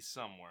 He's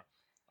somewhere.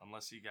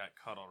 Unless he got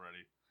cut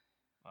already.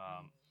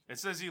 It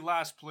says he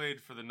last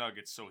played for the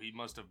Nuggets, so he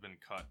must have been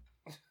cut.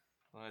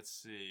 Let's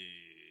see.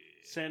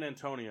 San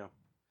Antonio.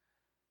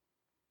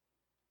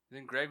 You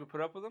think Greg would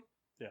put up with him?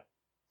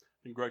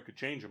 I think Greg could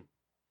change him.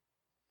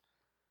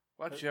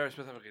 Watch J.R.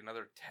 Smith have like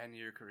another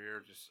 10-year career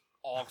of just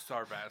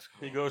all-star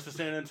basketball. He goes to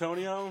San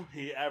Antonio.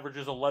 He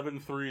averages 11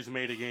 threes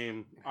made a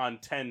game on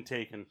 10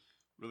 taken.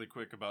 Really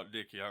quick about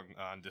Nick Young.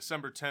 On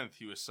December 10th,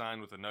 he was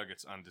signed with the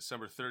Nuggets. On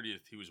December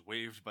 30th, he was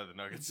waived by the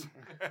Nuggets.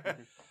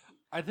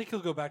 I think he'll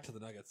go back to the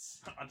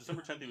Nuggets. On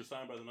December 10th, he was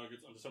signed by the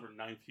Nuggets. On December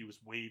 9th, he was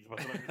waived by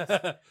the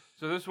Nuggets.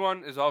 So this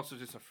one is also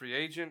just a free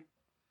agent.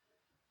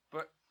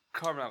 But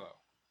Carmelo.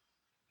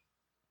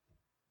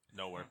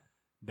 Nowhere.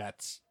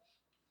 Nets.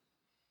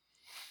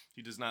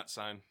 He does not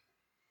sign.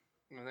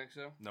 You don't think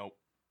so? Nope.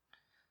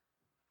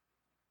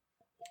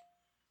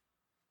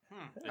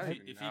 I don't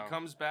If know. he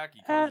comes back,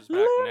 he comes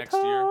back next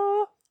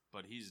year.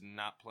 But he's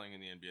not playing in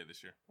the NBA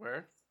this year.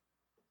 Where?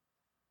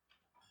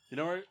 You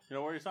know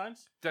where he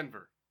signs?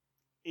 Denver.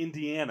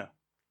 Indiana.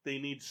 They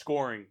need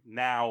scoring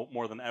now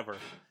more than ever.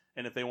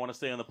 And if they want to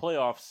stay in the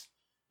playoffs,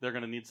 they're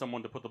going to need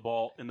someone to put the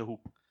ball in the hoop.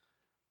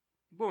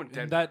 Going Denver.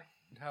 Isn't that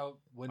how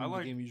when I the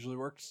like- game usually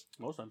works?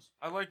 Most times.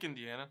 I like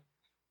Indiana.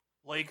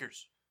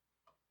 Lakers.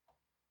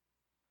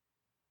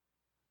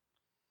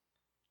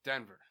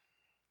 Denver.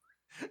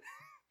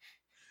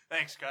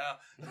 Thanks,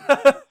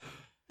 Kyle.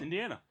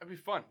 Indiana. That'd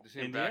be fun to see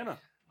him back. Indiana.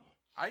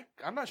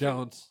 I'm not sure.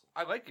 Jones.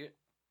 I like it.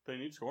 They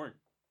need scoring.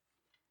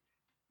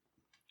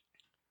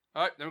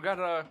 All right, then we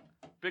got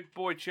big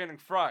boy Channing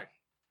Frye.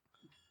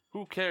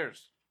 Who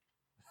cares?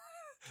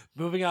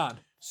 Moving on.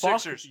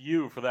 Sixers. Fuck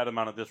you for that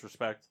amount of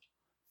disrespect.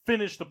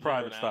 Finish the You're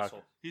private an stock.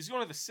 asshole. He's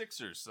going to the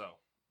Sixers, though.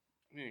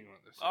 You ain't going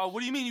this. What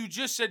do you mean? You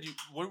just said you.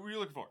 What were you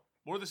looking for?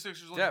 What were the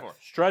Sixers looking Depth. for?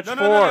 Stretch No,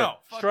 four. no, no, no.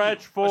 Fuck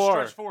Stretch you. four.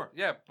 A stretch four.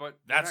 Yeah, but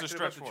That's they're a not gonna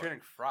stretch go for. to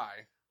Channing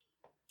Frye.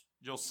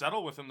 You'll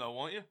settle with him though,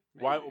 won't you?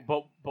 Why? Maybe.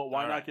 But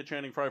why All not right. get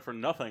Channing Frye for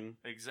nothing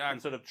Exactly.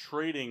 instead of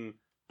trading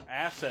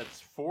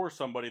assets for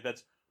somebody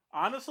that's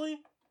honestly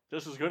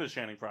just as good as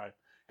Channing Frye?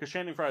 Because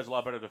Channing Frye is a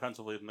lot better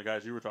defensively than the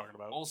guys you were talking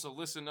about. Also,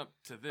 listen up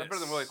to this. That's better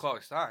than Willie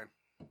Cauley-Stein.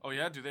 Oh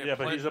yeah, do they? Have Yeah,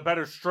 but play- he's a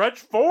better stretch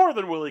four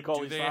than Willie Do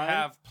Cauley-Stein. they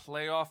have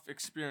playoff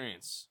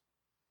experience?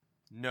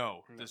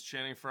 No. Does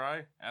Channing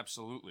Frye?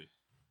 Absolutely.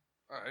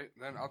 All right,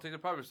 then I'll take the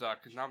private stock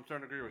because now I'm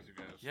starting to agree with you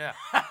guys.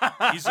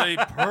 Yeah. He's a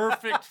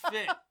perfect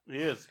fit. He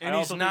is, And I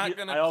he's also not think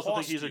gonna I also think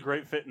cost he's a you.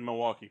 great fit in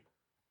Milwaukee.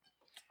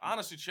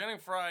 Honestly, Channing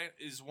Frye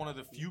is one of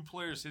the few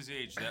players his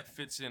age that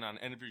fits in on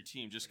every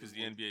team just because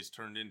the NBA's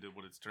turned into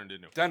what it's turned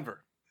into.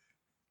 Denver.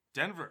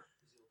 Denver.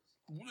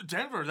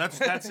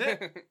 That's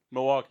it.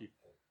 Milwaukee.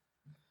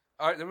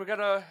 All right, then we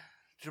got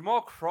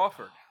Jamal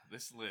Crawford.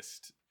 This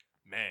list,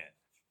 man,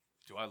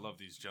 do I love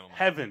these gentlemen.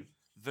 Heaven.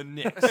 The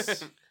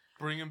Knicks.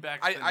 Bring him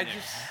back to the I Knicks.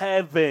 just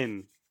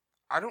Heaven.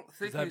 I don't Does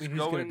think that he's mean he's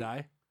going. gonna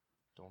die?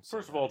 Don't say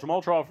First of that. all,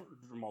 Jamal Crawford.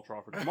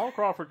 Jamal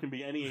Crawford can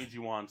be any age he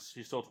wants.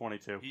 He's still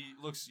 22. He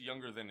looks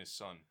younger than his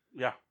son.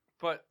 Yeah.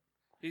 But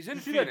he's in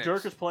Did you see Phoenix. that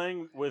Dirk is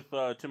playing with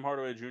Tim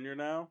Hardaway Jr.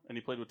 now, and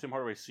he played with Tim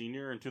Hardaway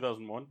Sr. in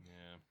 2001?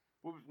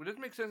 Yeah. What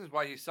doesn't make sense is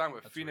why he signed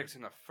with That's Phoenix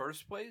in the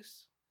first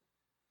place.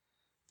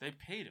 They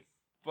paid him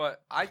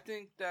But I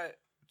think that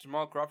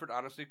Jamal Crawford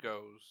honestly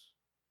goes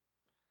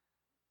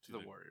to the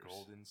Warriors.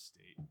 Golden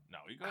State. No,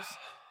 he goes.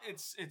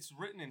 It's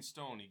written in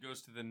stone. He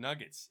goes to the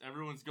Nuggets.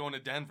 Everyone's going to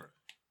Denver.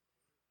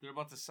 They're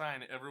about to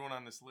sign everyone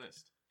on this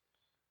list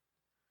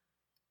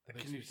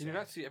Can you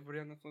not see everybody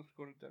on this list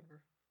going to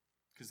Denver?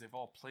 because they've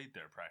all played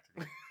there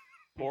practically.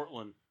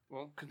 Portland.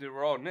 Well, because they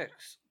were all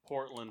Knicks.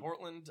 Portland.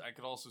 Portland, I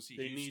could also see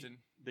They Houston.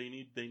 They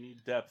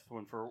need depth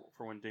for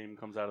when Dame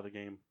comes out of the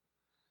game.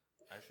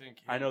 I think.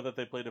 I know that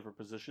they play different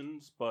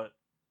positions, but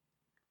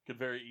could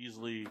very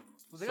easily.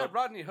 Well, they got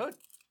Rodney Hood.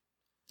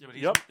 Yeah, but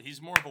he's, Yep.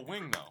 he's more of a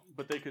wing though.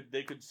 But they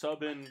could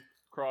sub in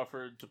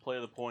Crawford to play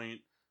the point,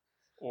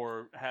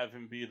 or have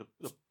him be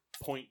the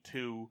point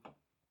two.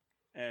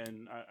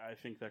 And I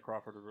think that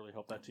Crawford would really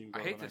help that team go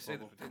I to hate the to next say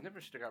level. this, but they never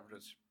should have got rid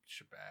of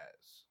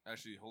Shabazz.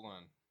 Actually, hold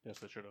on. Yes,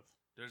 they should have.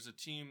 There's a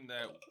team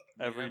that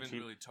we Every haven't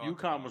team. really talked UConn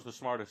about. was the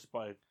smartest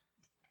by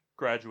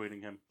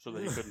graduating him so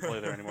that he couldn't play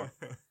there anymore.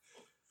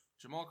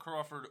 Jamal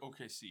Crawford,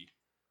 OKC.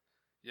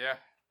 Yeah.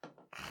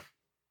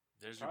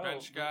 There's your Kyle,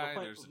 bench we're guy.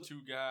 playing- There's a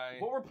two guy.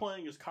 What we're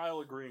playing is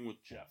Kyle agreeing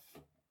with Jeff.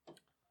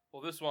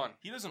 Well, this one.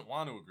 He doesn't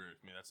want to agree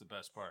with me. That's the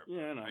best part.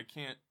 Yeah, I know. I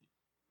can't.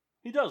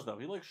 He does though.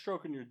 He likes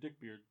stroking your dick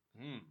beard.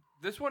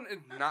 This one is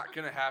not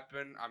going to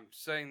happen. I'm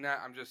saying that.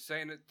 I'm just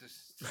saying it to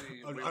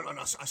see.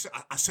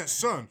 I said,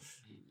 son.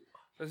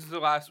 This is the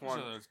last These one.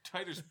 are the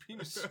tightest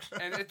penis.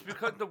 And it's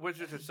because the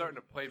Wizards are starting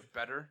to play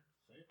better.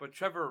 But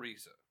Trevor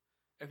Ariza,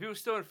 if he was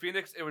still in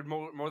Phoenix, it would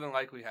more than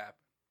likely happen.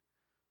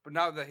 But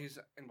now that he's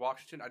in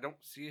Washington, I don't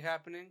see it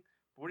happening.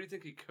 But where do you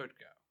think he could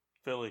go?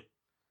 Philly.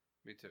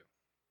 Me too.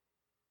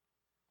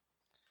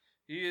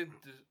 He is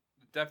the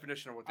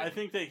definition of what they I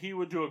think that he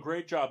would do a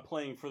great job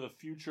playing for the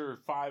future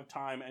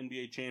 5-time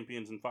NBA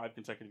champions in 5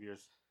 consecutive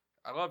years.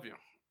 I love you.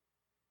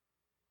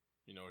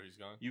 You know where he's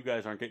going? You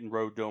guys aren't getting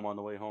Road Dome on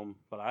the way home,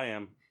 but I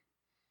am.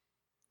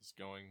 He's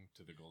going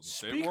to the Golden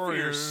State Speak for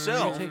Warriors.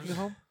 yourself. Are you taking it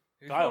home?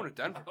 He's Kyle. going to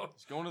Denver.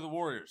 He's going to the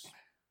Warriors.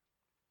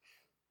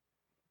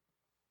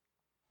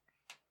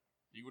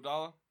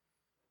 Iguodala,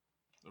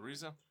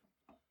 Ariza,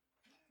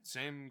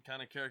 same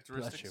kind of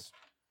characteristics.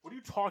 What are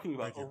you talking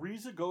about? Thank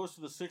Ariza goes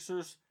to the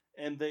Sixers,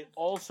 and they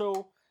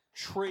also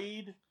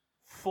trade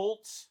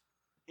Fultz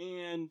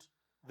and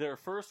their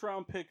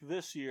first-round pick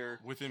this year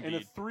With in a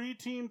Embiid.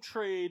 3-team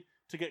trade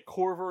to get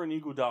Korver and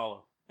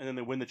Iguodala, and then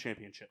they win the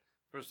championship.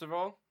 First of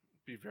all,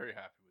 be very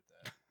happy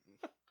with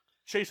that.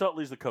 Chase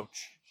Utley's the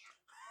coach.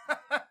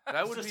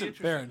 That would be Assistant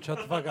interesting. Baron, shut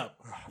the fuck up.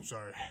 I'm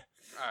sorry.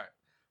 All right.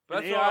 But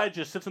And that's all, AI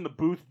just sits in the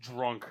booth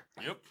drunk.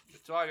 Yep.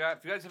 that's all I got.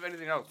 If you guys have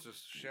anything else,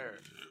 just share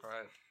it. Go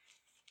ahead.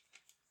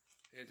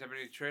 You guys have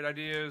any trade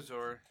ideas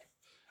or?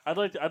 I'd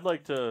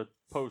like to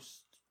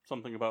post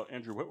something about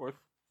Andrew Whitworth.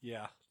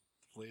 Yeah,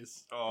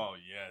 please. Oh,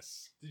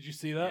 yes. Did you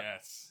see that?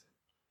 Yes.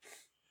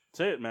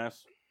 Say it,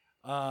 Mass.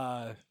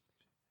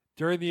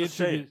 During the Just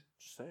say interview, it.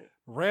 Just say it.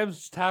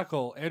 Rams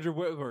tackle Andrew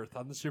Whitworth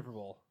on the Super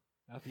Bowl.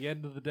 At the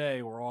end of the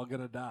day, we're all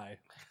gonna die.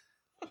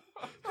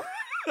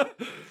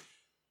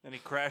 Then he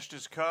crashed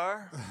his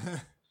car.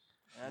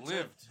 That's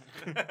Lived.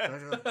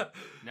 it.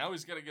 Now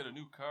he's got to get a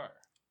new car.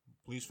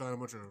 Please find a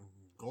bunch of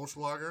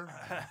Goldschlager.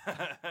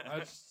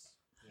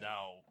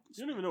 Now.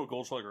 You don't even know what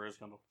Goldschlager is,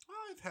 Kendall.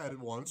 I've had it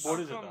once. What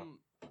is it, Come-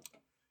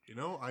 You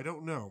know, I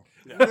don't know.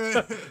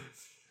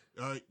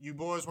 Yeah. You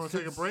boys want to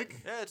take a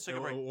break? Yeah, let's take a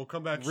break. We'll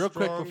come back Real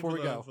quick strong before for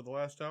we the- go. for the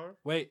last hour.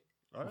 Wait,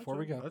 All right, Before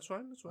we go. that's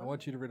fine. That's fine. I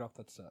want you to read off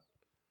that set.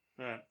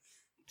 All right.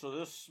 So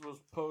this was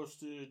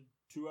posted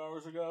 2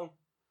 hours ago,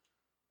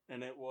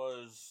 and it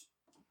was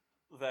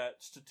that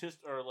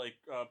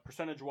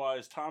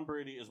percentage-wise, Tom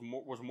Brady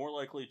was more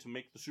likely to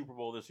make the Super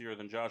Bowl this year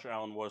than Josh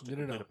Allen was to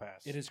complete a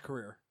pass. In his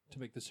career, to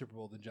make the Super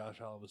Bowl than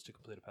Josh Allen was to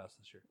complete a pass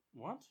this year.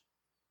 What?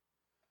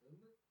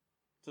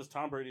 It says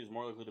Tom Brady is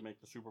more likely to make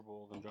the Super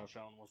Bowl than Josh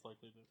Allen was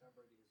likely to.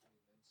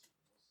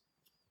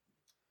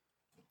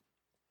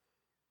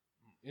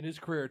 In his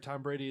career,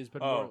 Tom Brady has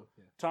been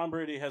Tom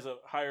Brady has a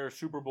higher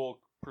Super Bowl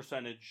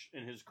percentage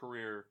in his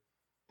career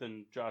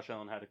than Josh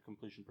Allen had a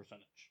completion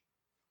percentage.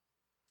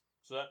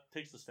 So that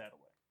takes the stat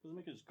away. Doesn't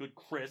make it as good,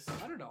 Chris.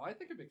 I don't know. I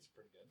think it makes it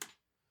pretty good.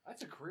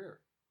 That's a career.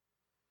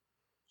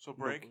 So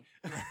break.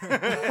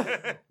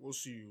 We'll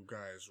see you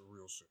guys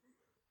real soon.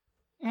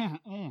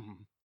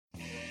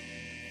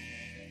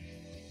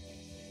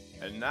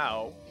 And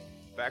now,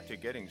 back to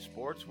getting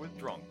sports with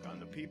Drunk on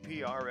the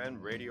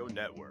PPRN Radio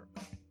Network.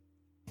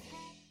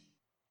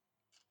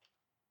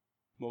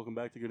 Welcome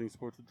back to Getting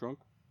Sports with Drunk.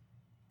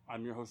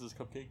 I'm your hostess,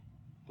 Cupcake,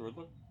 the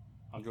Riddler.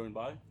 I'm joined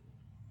by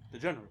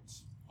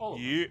Degenerates. All of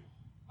them. Yeah.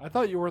 I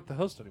thought you weren't the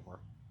host anymore.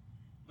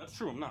 That's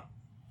true, I'm not.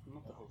 I'm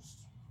not the host.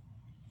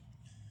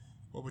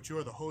 Well, but you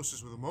are the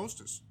hostess with the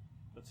mostest.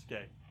 That's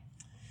gay.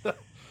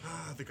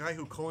 The guy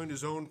who coined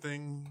his own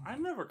thing. I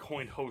never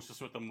coined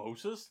hostess with the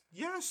mostest.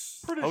 Yes.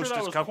 Pretty sure that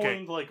Hostess was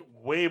Cupcake. coined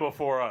way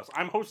before us.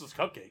 I'm hostess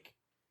Cupcake.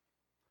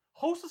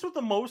 Hostess with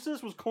the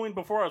mostest was coined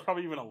before I was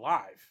probably even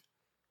alive.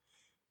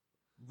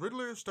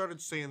 Riddler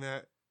started saying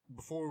that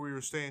before we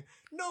were saying,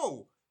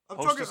 no, I'm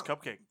Hostess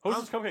talking Cupcake.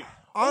 Hostess Cupcake.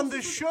 on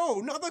the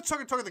show. No, I'm not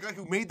talking to the guy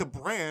who made the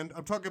brand.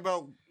 I'm talking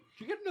about. Did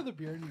you get another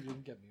beer and you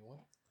didn't get me one?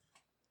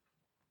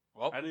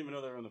 Well, I didn't even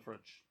know they were in the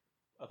fridge.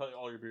 I thought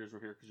all your beers were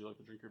here because you like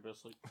to drink your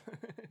best sleep.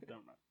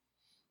 Never mind.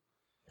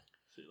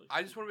 See you later.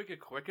 I just want to make a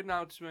quick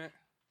announcement.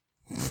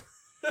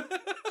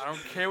 I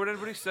don't care what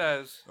anybody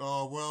says.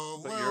 Oh,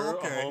 well, But well, you're a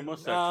okay.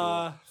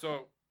 homosexual.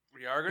 So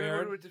we are going to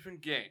Baron? go to a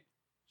different game.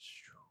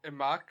 And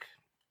Mock,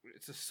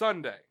 it's a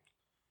Sunday.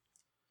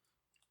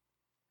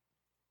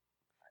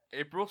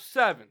 April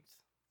 7th.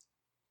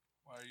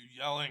 Why are you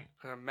yelling?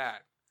 Because I'm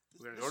mad.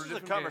 We're going to go This to is a a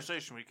different game.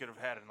 conversation we could have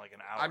had in like an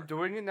hour. I'm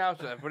doing it now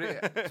so everybody,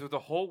 so the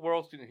whole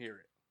world's going to hear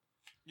it.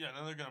 Yeah,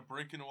 then they're gonna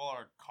break into all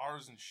our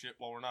cars and shit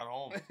while we're not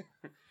home.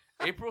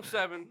 April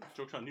 7th.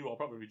 Joke's on you, I'll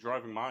probably be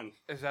driving mine.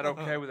 Is that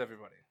okay with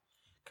everybody?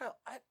 Kyle,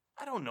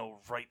 I don't know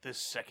right this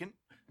second.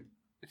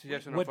 It's a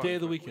yes or no. What fucking day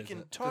of the question. week We is can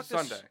it? talk It's this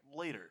Sunday.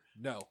 later.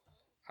 No.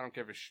 I don't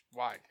care if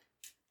why. I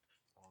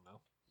don't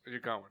know. Where you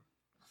going?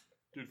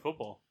 Dude,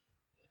 football.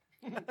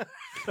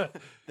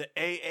 The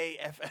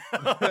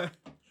AAFL.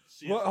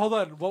 See ya. Hold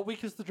on. What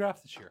week is the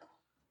draft this year?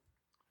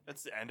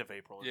 That's the end of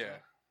April. Isn't Yeah.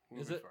 it?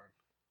 We'll Is be it? fine.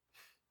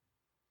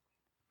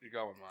 You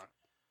going, man?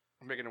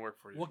 I'm making it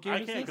work for you. What game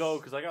I is can't this? go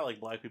because I got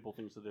black people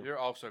things to do. You're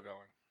also going.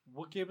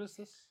 What game is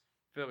this?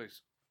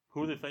 Phillies.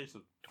 Who are they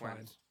facing?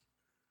 Twins.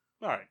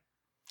 All right.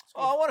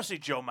 Oh, I want to see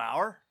Joe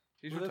Mauer.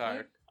 He's Who they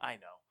retired. I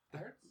know.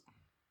 Pirates?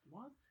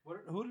 What?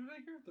 Who did I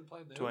hear? They're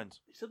playing the Twins.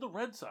 He said the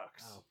Red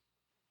Sox. Oh.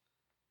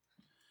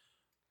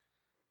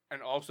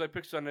 And also I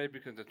picked Sunday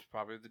because it's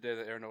probably the day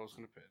that Aaron Nolan's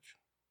going to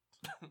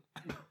pitch.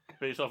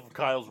 Based off of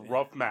Kyle's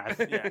rough math.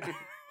 Yeah.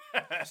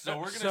 So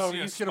we're gonna So see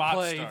a he's going to spot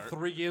play start.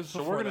 3 games So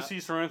before we're going that. to see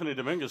Sir Anthony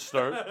Dominguez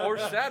start. Or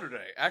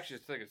Saturday. Actually, I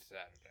think it's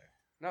Saturday.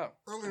 No.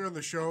 Earlier in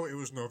the show, it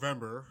was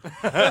November.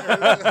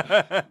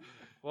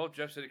 Well,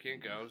 Jeff said he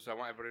can't go, so I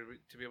want everybody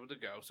to be able to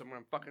go. So I'm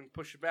going to fucking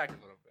push it back a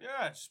little bit.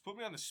 Yeah, just put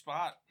me on the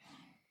spot.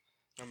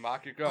 And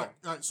Mock, you're All going.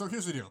 right, so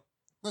here's the deal.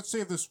 Let's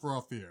save this for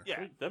off the air.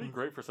 Yeah. That'd be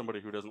great for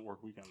somebody who doesn't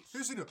work weekends.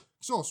 Here's the deal.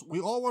 So we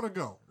all want to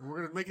go. And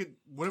we're gonna make it.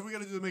 Whatever we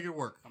got to do to make it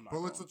work. I'm not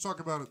But let's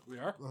talk about it. We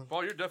are?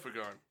 Paul, you're definitely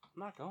going. I'm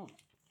not going.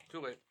 Too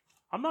late.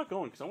 I'm not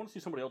going because I want to see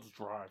somebody else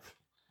drive.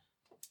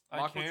 I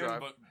Mark will can, drive.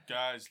 but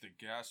guys, the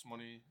gas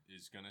money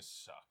is gonna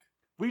suck.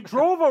 We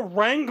drove a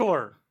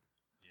Wrangler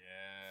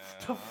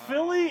Yeah. to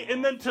Philly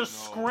and then to No.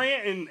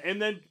 Scranton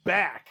and then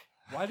back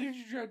Why did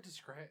you drive to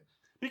Scranton?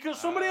 because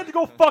somebody had to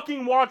go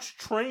fucking watch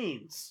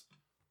trains.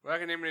 Well, I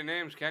can name any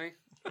names, Kenny.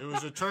 It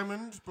was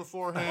determined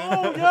beforehand.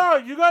 Oh yeah,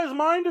 you guys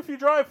mind if you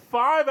drive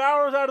 5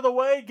 hours out of the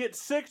way, get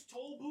 6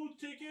 toll booth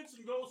tickets,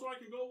 and go so I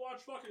can go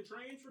watch fucking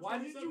trains for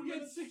 27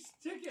 minutes? 6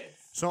 tickets?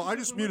 So I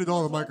just muted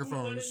all the I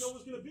microphones. didn't know it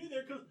was gonna be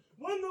there because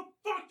when the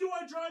fuck do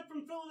I drive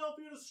from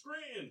Philadelphia to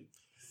Scranton?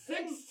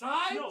 6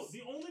 times? No,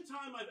 the only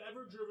time I've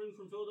ever driven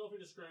from Philadelphia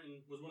to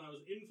Scranton was when I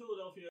was in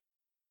Philadelphia.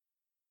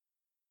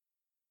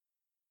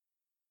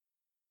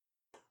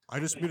 I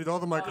just muted all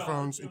the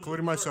microphones,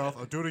 including myself.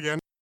 I'll do it again.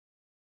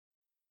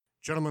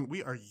 Gentlemen,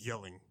 we are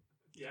yelling.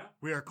 Yeah.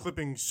 We are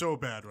clipping so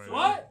bad right now.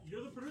 What?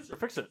 You're the producer.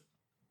 Fix it.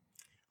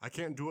 I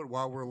can't do it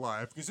while we're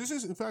live because this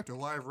is, in fact, a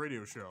live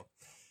radio show.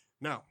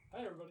 Now,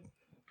 Hi, everybody.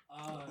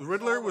 the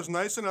Riddler was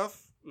nice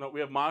enough. No, we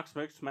have Mox,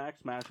 Mix,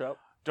 Max, Mashup.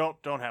 Don't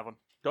have one.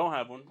 Don't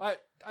have one.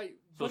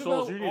 So So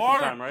Souls, you need some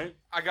Order. time, right?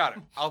 I got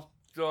it. I'll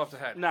go off the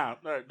head. Nah,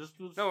 all right, just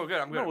No, we're good.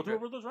 I'm good. No, I'm we'll do good.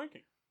 it with this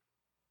ranking.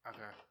 Okay.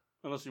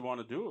 Unless you want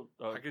to do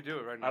it. I could do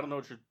it right now. I don't know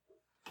what your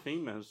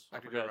theme is. I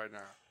could do it right now.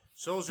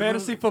 Souls,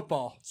 Fantasy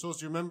football. Souls,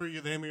 do you remember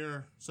the name of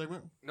your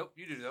segment? Nope,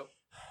 you do though.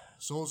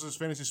 Souls'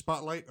 fantasy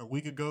spotlight a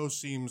week ago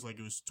seems like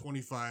it was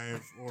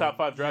 25 or Top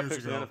 5 draft years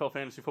picks in ago. the NFL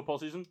fantasy football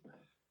season.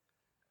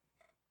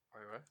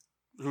 Wait,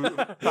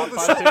 what? Top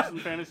 5 picks in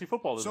fantasy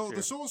football this So year.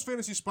 the Souls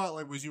fantasy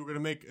spotlight was you were going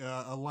to make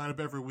a lineup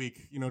every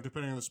week,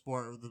 depending on the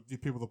sport or the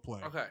people that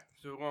play. Okay,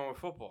 so we're going with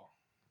football.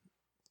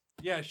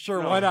 Yeah,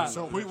 sure. No, Why not?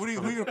 So who are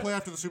you going to play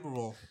after the Super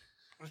Bowl?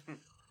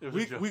 It was a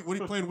Week, joke. what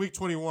do you play in week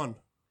 21?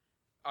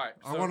 All right,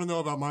 I want to know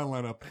about my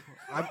lineup.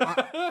 I'm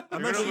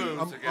You're actually gonna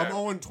lose I'm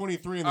again. 0-23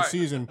 in the All right.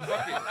 season.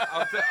 Fuck it.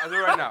 I'll do it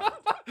right now.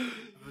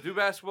 We'll do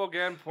basketball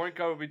again. Point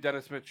guard will be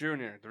Dennis Smith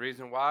Jr. The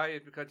reason why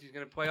is because he's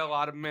going to play a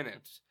lot of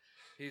minutes.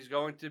 He's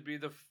going to be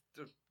the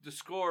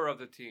scorer of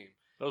the team.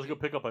 That was a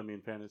good pickup by me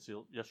in fantasy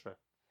yesterday.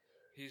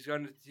 He's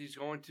going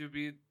to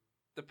be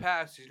the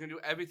pass. He's going to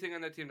do everything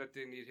on the team that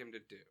they need him to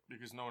do.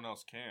 Because no one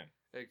else can.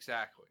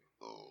 Exactly.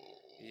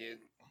 He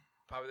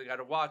probably got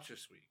to watch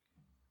this week,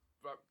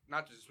 but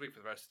not just this week, for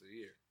the rest of the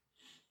year.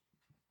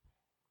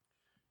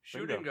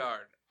 Shooting Bingo.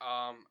 guard.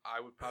 I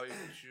would probably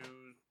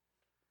choose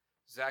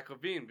Zach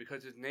LaVine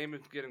because his name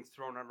is getting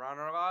thrown around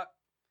a lot.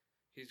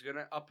 He's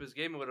gonna up his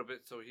game a little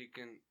bit so he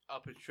can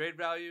up his trade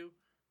value,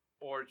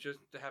 or just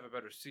to have a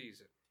better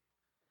season.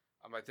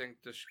 I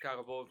think the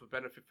Chicago Bulls would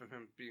benefit from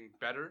him being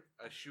better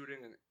at shooting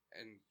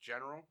in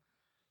general.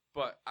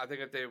 But I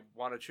think if they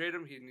want to trade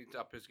him, he needs to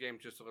up his game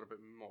just a little bit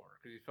more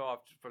because he fell off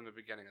from the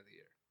beginning of the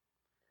year.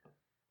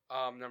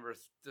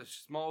 The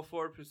small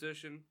forward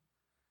position.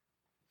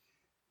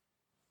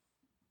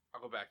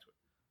 I'll go back to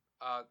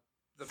it.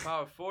 The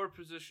power forward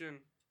position,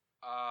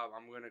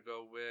 I'm going to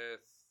go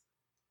with.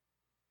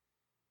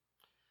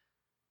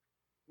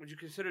 Would you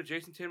consider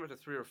Jason Tatum as a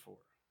 3 or 4?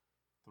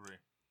 3.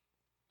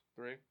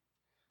 3?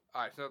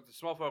 All right, so the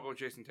small forward, I'll go with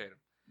Jason Tatum.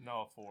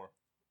 No, 4.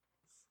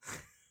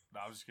 No,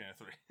 I was just kidding.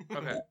 3.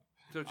 Okay.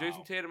 So Jason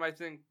Wow. Tatum, I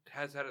think,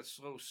 has had a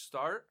slow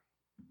start,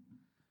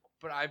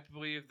 but I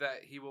believe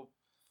that he will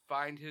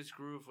find his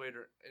groove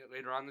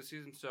later on the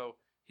season. So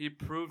he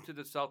proved to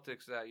the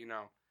Celtics that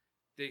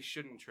they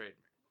shouldn't trade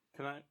me.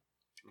 Can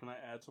I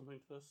add something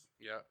to this?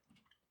 Yeah.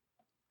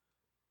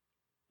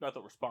 Not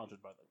that we're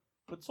sponsored by them,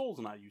 but Souls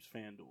and I use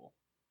FanDuel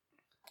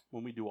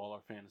when we do all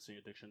our fantasy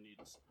addiction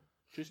needs.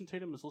 Jason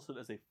Tatum is listed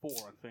as a 4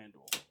 on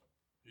FanDuel.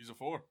 He's a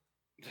 4.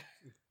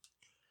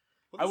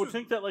 I would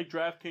think that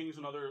DraftKings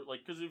and other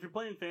because if you're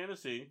playing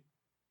fantasy,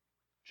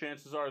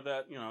 chances are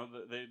that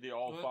they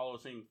all Well, follow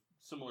the same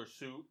similar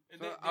suit.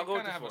 They I'll go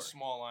with kind the of have 4. a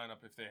small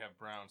lineup if they have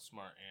Brown,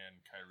 Smart, and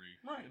Kyrie.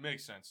 Right. It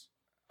makes sense.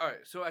 All right,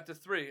 so at the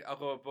 3, I'll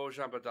go with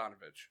Bojan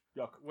Bogdanovic.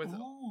 Yuck. With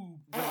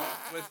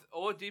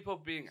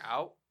Oladipo being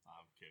out,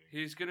 I'm kidding.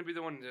 he's going to be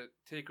the one to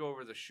take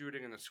over the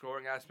shooting and the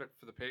scoring aspect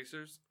for the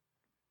Pacers.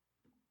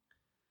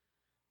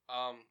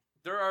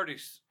 They're already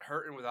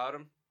hurting without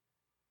him.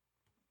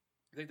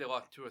 I think they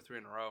lost 2 or 3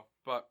 in a row.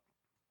 But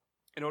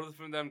in order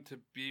for them to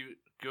be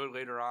good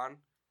later on,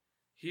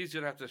 he's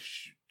going to have to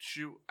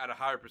shoot at a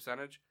higher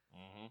percentage.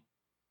 Mm-hmm.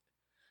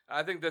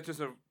 I think that's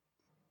just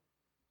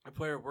a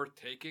player worth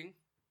taking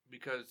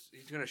because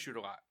he's going to shoot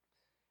a lot.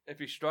 If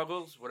he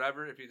struggles,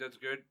 whatever, if he does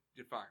good,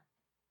 you're fine.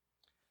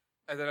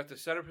 And then at the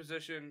center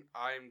position,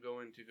 I'm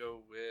going to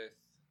go with.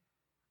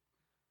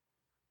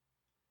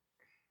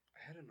 I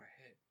had it in my head.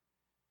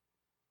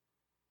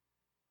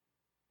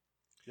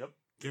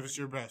 Give us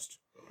your best.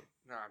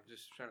 No, I'm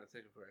just trying to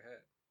think of where I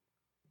had.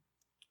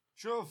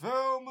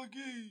 JaVale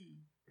McGee.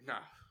 No.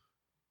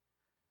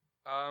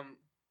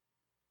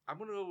 I'm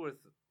going to go with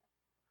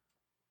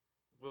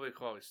Willie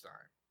Cauley-Stein.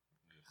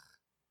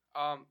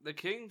 The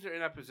Kings are in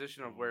that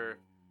position of where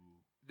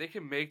they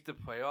can make the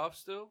playoffs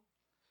still.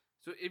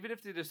 So even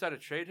if they decide to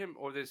trade him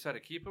or they decide to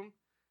keep him,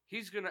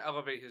 he's going to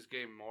elevate his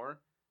game more,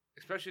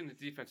 especially in the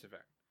defensive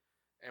end.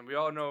 And we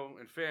all know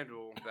in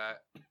FanDuel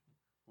that,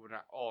 well,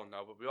 not all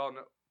know, but we all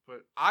know,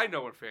 but I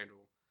know in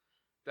FanDuel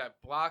that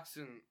blocks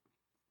and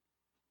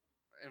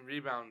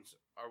rebounds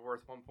are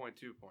worth 1.2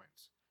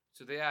 points.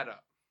 So they add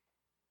up.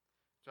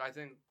 So I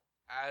think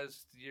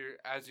as the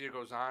year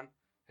goes on,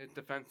 his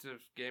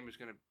defensive game is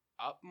going to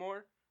up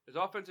more. His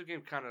offensive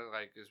game kind of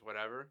is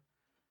whatever,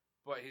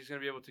 but he's going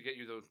to be able to get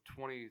you those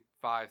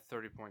 25,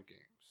 30-point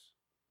games.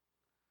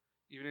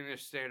 Even in your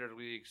standard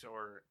leagues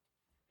or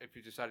if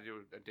you decide to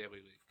do a daily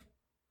league.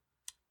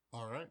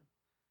 All right.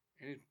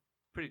 And he's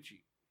pretty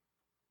cheap.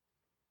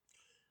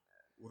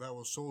 Well, that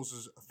was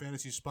Souls'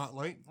 fantasy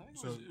spotlight. I think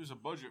So, it was a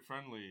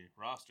budget-friendly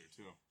roster,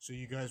 too. so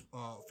you guys,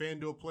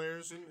 FanDuel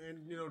players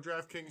and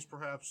DraftKings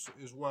perhaps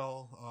as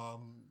well.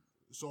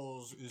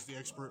 Souls is the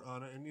expert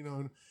on it, and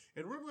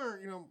and Riddler,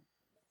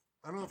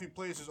 I don't know if he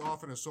plays as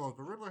often as Souls,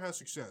 but Riddler has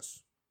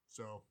success.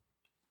 So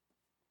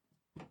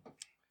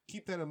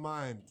keep that in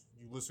mind,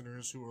 you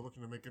listeners who are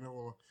looking to make a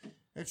little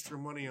extra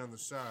money on the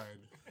side.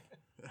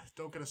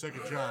 Don't get a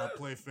second job.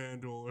 Play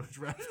FanDuel or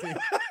DraftKings.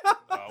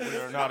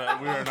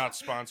 We are not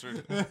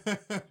sponsored.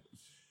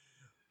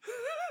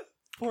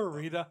 Poor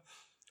Rita.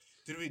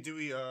 Did we?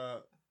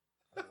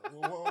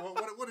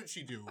 What did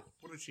she do?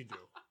 What did she do?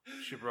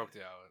 She broke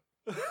the outlet.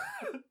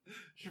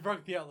 She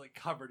broke the outlet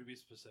cover, to be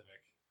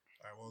specific.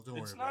 All right. Well, don't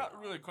It's worry about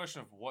not really a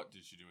question of what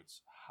did she do;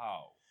 it's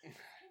how.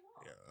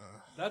 Yeah.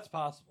 That's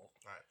possible.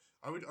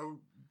 I would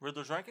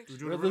Riddler's rankings? we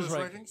do Riddler's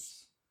Riddler's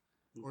rankings.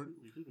 Or-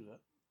 You can do that.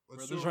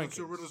 Let's Riddler's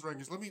do rankings. Riddler's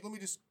rankings. Let me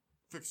just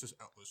fix this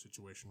outlet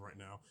situation right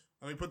now.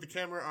 Let me put the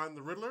camera on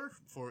the Riddler,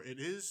 for it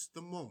is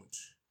the moment.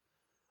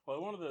 Well, I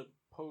wanted to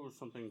pose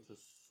something to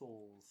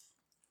Souls,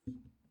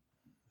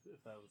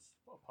 if that was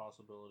a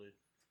possibility.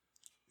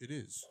 It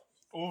is.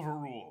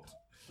 Overruled.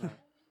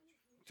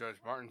 Judge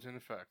Martin's in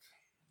effect.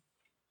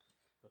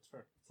 That's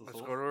fair. So Let's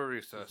Souls, go to a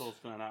recess. Souls,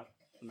 can I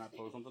not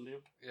pose something to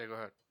you? Yeah, go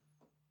ahead.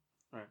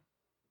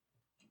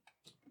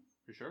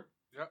 You sure?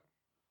 Yep.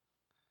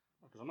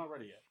 Because I'm not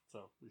ready yet.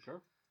 So, you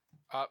sure?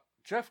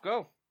 Jeff,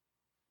 go.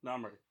 No,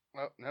 I'm ready.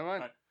 Oh, never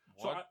mind.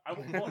 Alright. So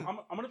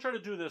I'm going to try to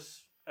do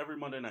this every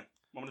Monday night.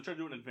 I'm going to try to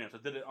do it in advance. I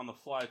did it on the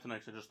fly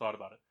tonight, so I just thought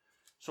about it.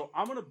 So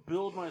I'm going to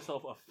build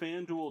myself a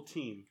FanDuel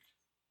team.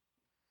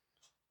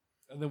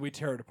 And then we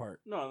tear it apart.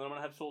 No, and then I'm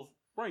going to have Souls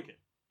rank it.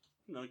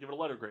 Give it a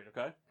letter grade,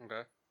 okay?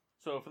 Okay.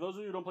 So for those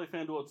of you who don't play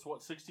FanDuel, it's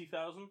what,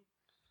 60,000?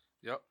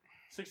 Yep.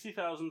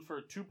 60,000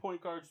 for 2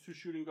 point guards, 2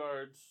 shooting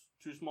guards,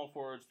 2 small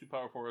forwards, 2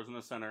 power forwards in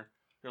the center.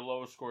 Your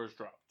lowest score is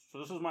dropped. So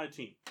this is my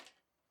team.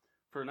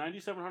 For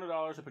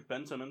 $9,700, I picked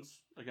Ben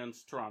Simmons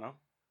against Toronto.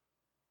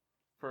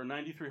 For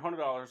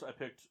 $9,300, I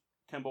picked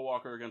Kemba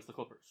Walker against the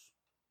Clippers.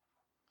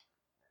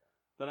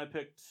 Then I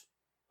picked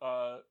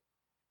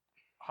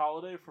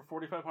Holiday for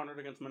 $4,500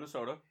 against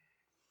Minnesota,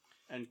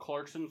 and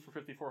Clarkson for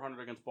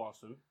 $5,400 against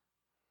Boston.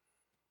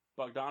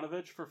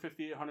 Bogdanovich for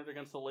 $5,800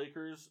 against the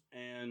Lakers,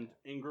 and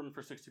Ingram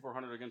for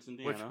 $6,400 against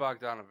Indiana. Which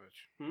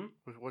Bogdanovich? Hmm?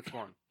 Which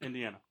one?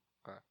 Indiana.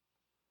 Okay.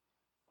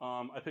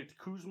 I picked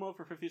Kuzma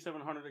for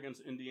 $5,700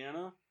 against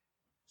Indiana,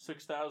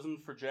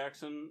 $6,000 for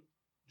Jackson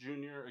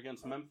Jr.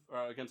 against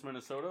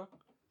Minnesota,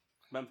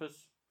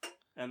 Memphis,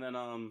 and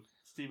then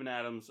Steven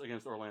Adams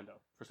against Orlando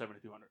for $7,200.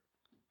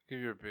 Give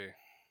you a B.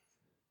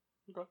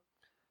 Okay.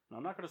 Now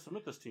I'm not going to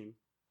submit this team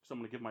because I'm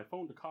going to give my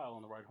phone to Kyle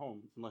on the ride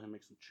home and let him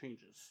make some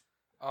changes.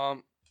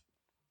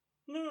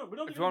 No, we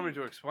don't. If you want me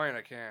to explain,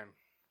 I can.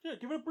 Yeah,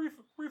 give it a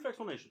brief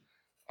explanation.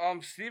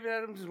 Steven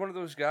Adams is one of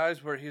those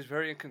guys where he's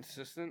very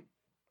inconsistent.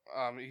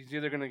 He's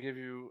either going to give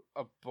you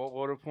a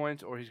boatload of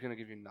points or he's going to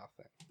give you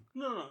nothing.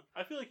 No.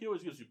 I feel like he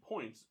always gives you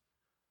points.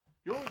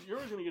 You're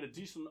always going to get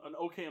an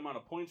okay amount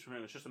of points from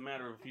him. It's just a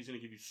matter of if he's going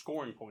to give you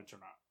scoring points or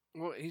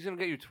not. Well, he's going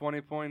to get you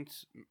 20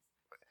 points.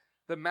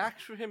 The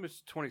max for him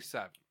is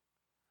 27,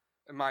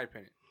 in my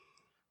opinion.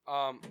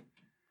 I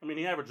mean,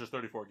 he averages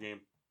 34 a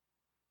game.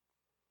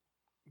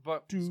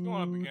 But He's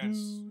going up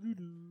against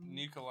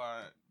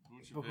Nikola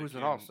Vucevic. But who's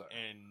an all-star?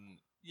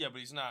 Yeah, but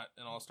he's not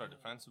an all-star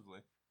defensively.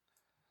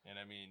 And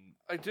I mean,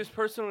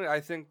 I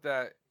think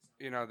that,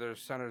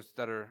 there's centers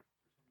that are...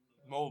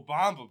 Mo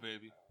Bamba,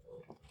 baby.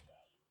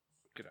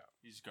 Get out.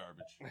 He's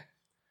garbage.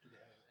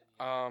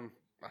 I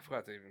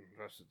forgot to even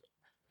address it.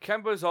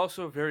 Kemba is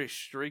also very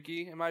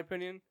streaky, in my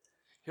opinion.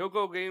 He'll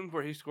go games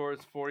where he scores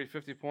 40,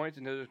 50 points,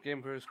 and there's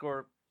games where he'll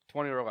score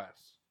 20 or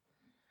less.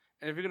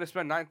 And if you're going to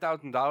spend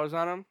 $9,000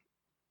 on him,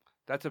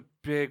 that's a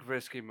big,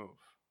 risky move.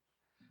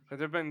 Because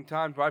there have been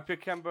times where I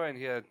picked Kemba, and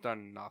he had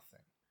done nothing.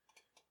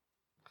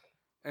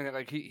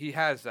 And he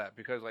has that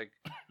because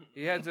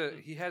he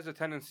has a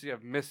tendency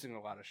of missing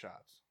a lot of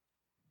shots.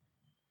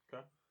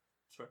 Okay,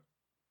 sure.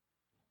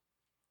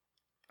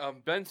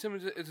 Ben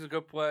Simmons is a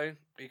good play.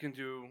 He can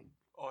do.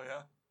 Oh,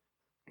 yeah?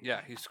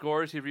 Yeah, he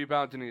scores, he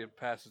rebounds, and he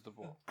passes the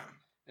ball,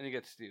 and he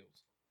gets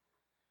steals.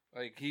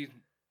 He's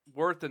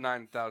worth the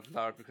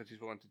 $9,000 because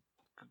he's willing to.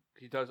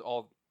 He does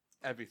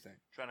everything.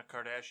 Trying to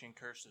Kardashian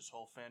curse this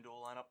whole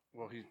FanDuel lineup?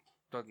 Well, he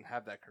doesn't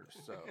have that curse,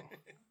 so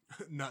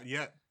Not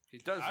yet. he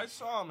does. I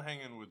saw him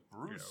hanging with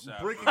Bruce. Yeah,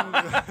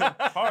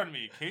 after- pardon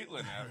me,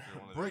 Caitlin. After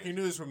one of the Breaking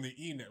games. news from the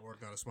E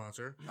Network, not a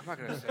sponsor. I'm not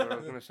gonna say what I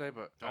was gonna say,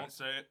 but Don't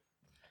say it.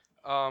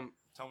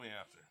 Tell me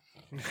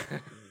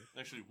after.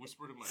 Actually,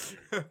 whisper to my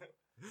ear.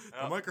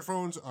 The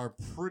microphones are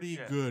pretty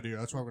good here.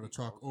 That's why I'm going to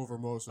talk over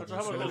most of So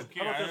this. how about this?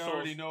 Okay, I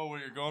already know where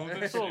you're going with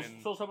this. So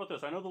and- how about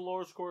this? I know the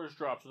lower score is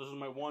dropped, so this is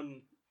my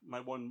one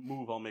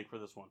move I'll make for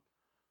this one.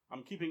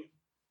 I'm keeping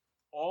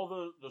all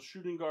the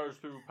shooting guards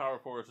through power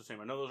forwards the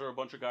same. I know those are a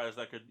bunch of guys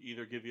that could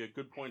either give you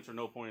good points or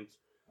no points,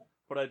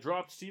 but I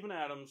dropped Steven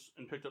Adams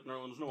and picked up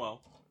Nerlens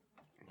Noel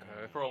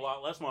for a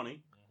lot less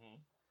money,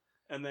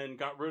 and then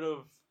got rid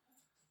of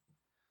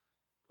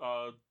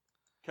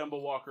Kemba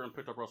Walker and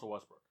picked up Russell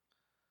Westbrook.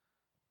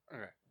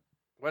 Okay.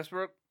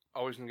 Westbrook,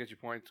 always going to get you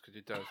points because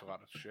he does a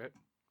lot of shit.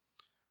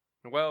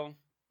 Well,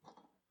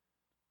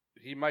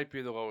 he might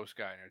be the lowest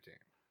guy in your team.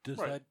 Does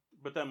Right. that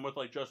But then with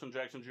Justin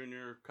Jackson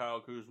Jr.,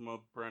 Kyle Kuzma,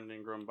 Brandon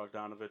Ingram,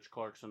 Bogdanovich,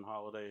 Clarkson,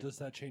 Holiday.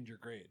 change your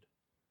grade?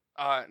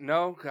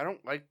 No, I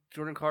don't like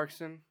Jordan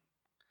Clarkson,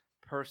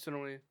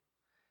 personally.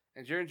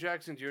 And Jaren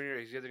Jackson Jr.,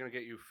 he's either going to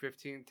get you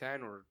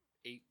 15-10 or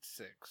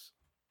 8-6.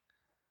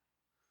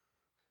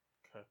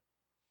 Okay.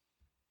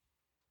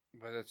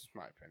 But that's just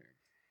my opinion.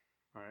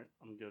 All right,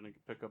 I'm going to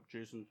pick up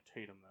Jason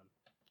Tatum then.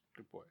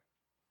 Good boy.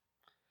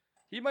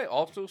 He might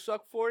also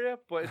suck for you,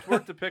 but it's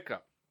worth the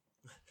pickup.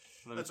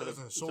 And then That's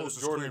instead a of soulless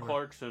Jordan disclaimer.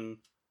 Clarkson,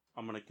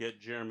 I'm going to get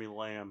Jeremy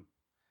Lamb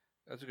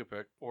That's a good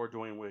pick. or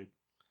Dwayne Wade.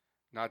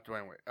 Not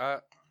Dwayne Wade.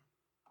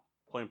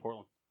 Play in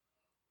Portland.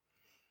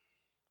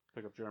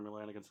 Pick up Jeremy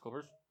Lamb against the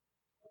Clippers.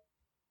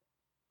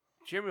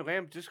 Jeremy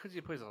Lamb, just because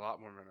he plays a lot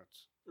more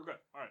minutes. Okay,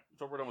 all right.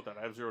 So we're done with that.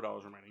 I have $0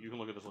 remaining. You can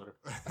look at this later.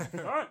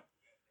 All right.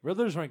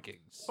 Riddler's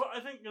rankings. But I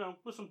think,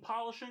 with some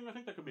polishing, I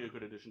think that could be a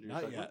good addition to your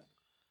Not segment. yet.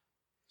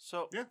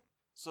 So Yeah.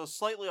 So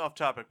slightly off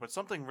topic, but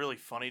something really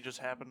funny just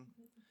happened.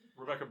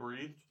 Rebecca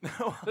breathed.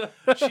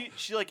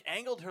 she like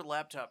angled her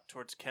laptop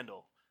towards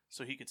Kendall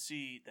so he could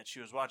see that she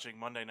was watching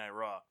Monday Night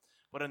Raw.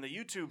 But on the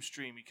YouTube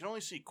stream, you can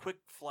only see quick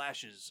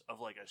flashes of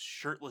like a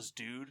shirtless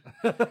dude,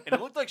 and it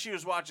looked like she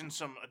was watching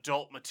some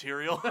adult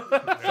material.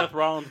 Seth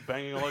Rollins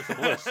banging Alexa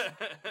Bliss.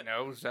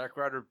 No, Zack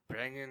Ryder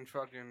banging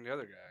fucking the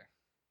other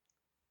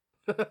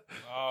guy.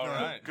 All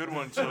right. Good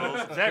one, Till.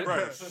 Zack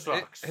Ryder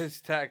sucks. His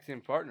tag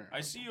team partner.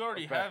 I see you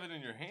already have it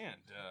in your hand.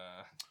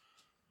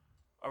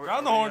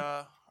 Around the horn.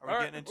 Are we All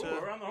getting into Ooh,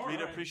 around the horn, Rita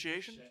all right.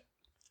 Appreciation?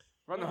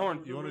 Run the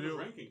horn. You wanna do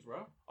it? rankings,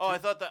 bro? Oh, I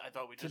thought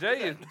we just Today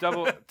did is that.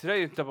 double.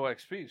 Today is double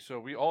XP, so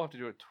we all have to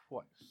do it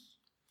twice.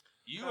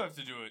 You have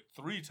to do it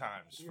 3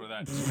 times for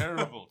that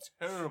terrible.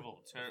 All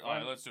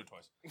right, let's do it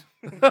twice.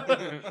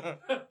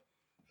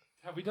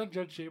 Have we done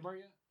Judge Shamar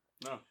yet?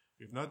 No.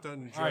 We've not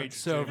done. All right, Judge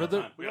so Jimmy.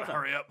 Riddler, We got time.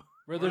 Hurry up.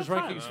 Riddler's We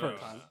got time. rankings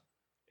first.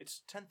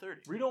 It's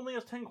 10:30. Rita only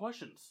has 10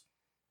 questions.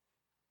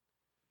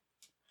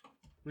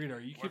 Rita, are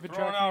you We're keeping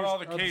throwing track out of all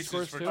the of cases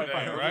scores for too? today,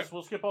 Fine, right?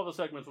 we'll skip all the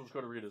segments. We'll just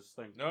go to Rita's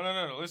thing.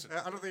 No. Listen.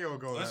 I don't think it'll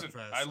go Listen.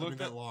 that fast. I looked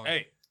that at. long.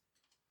 Hey,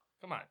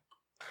 come on.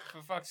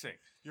 For fuck's sake.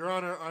 Your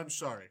Honor, I'm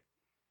sorry.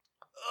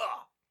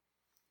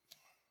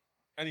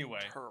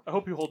 Anyway, I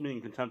hope you hold me in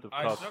contempt of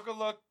I cuss. took a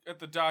look at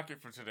the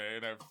docket for today,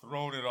 and I've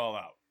thrown it all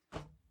out.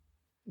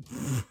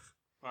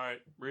 All right,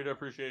 Rita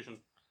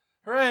Appreciation.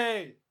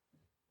 Hooray!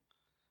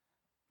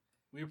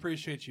 We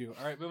appreciate you.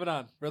 All right, moving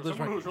on. Riddler's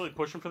Someone rankings. who's really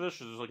pushing for this,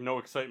 there's like no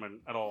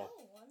excitement at all.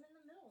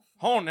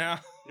 Hold now.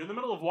 You're in the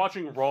middle of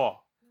watching Raw.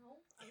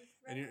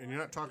 And you're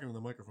not talking to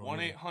the microphone.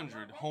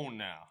 1-800 Hone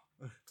now.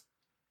 And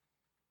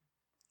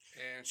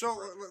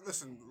So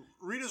listen,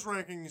 Rita's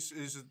rankings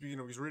is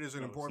because Rita's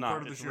an No, important it's not.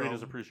 part of the It's show.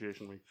 Rita's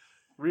Appreciation Week.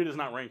 Rita's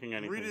not ranking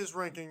anything. Rita's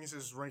rankings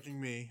is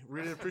ranking me.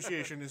 Rita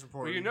Appreciation is well,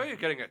 important. you know you're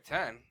getting a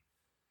 10.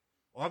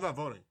 Well, I'm not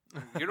voting.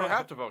 You don't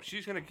have to vote.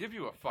 She's gonna give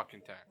you a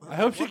fucking 10. I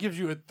hope she gives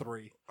you a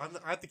 3. I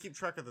have to keep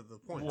track of the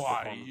points.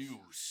 Why, you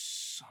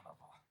son of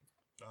a...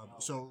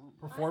 So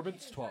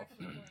Performance 12.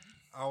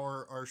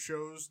 our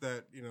shows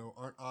that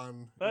aren't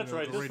on That's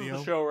right. the This radio. is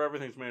the show where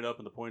everything's made up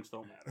and the points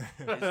don't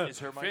matter. Is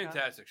her mic on?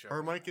 Fantastic show.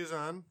 Her mic is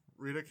on.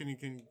 Rita, can you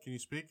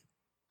speak?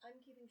 I'm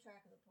keeping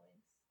track of the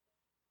points.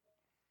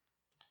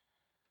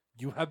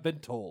 You have been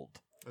told.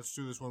 Let's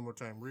do this one more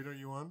time. Rita, are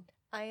you on?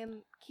 I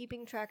am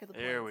keeping track of the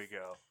points. There we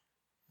go.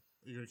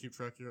 You're gonna keep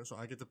track here, so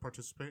I get to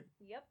participate.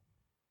 Yep.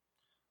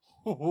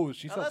 Oh,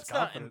 she Now, sounds that's not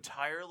confident.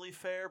 entirely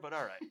fair, but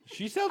all right.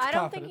 She sounds I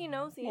don't confident. think he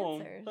knows the Well,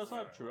 answers. that's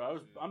not true.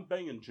 I'm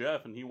banging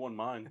Jeff and he won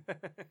mine.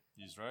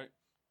 He's right.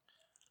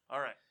 All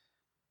right.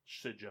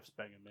 She said Jeff's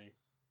banging me.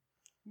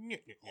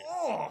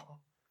 Oh!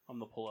 I'm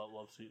the pull-out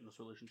love seat in this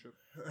relationship.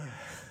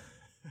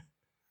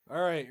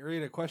 All right,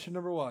 Rita, question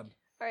number 1.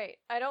 All right.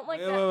 I don't like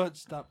wait, that. wait,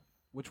 stop.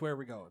 Which way are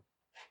we going?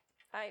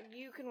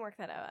 You can work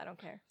that out. I don't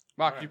care.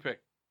 Mark, Alright. you pick.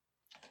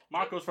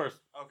 Mark goes first.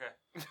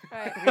 Okay. All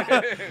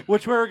right.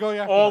 Which way are we going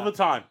after All that? the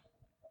time.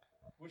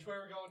 Which way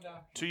are we going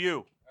now? To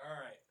you. All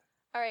right.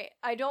 All right.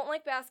 I don't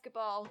like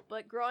basketball,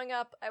 but growing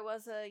up, I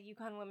was a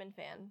UConn women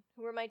fan.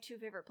 Who were my 2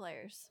 favorite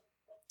players?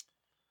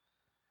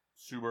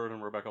 Sue Bird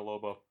and Rebecca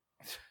Lobo.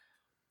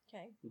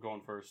 Okay. I'm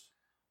going first.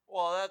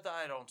 Well,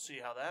 I don't see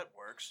how that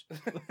works.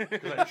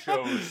 Because I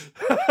chose.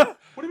 What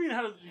do you mean?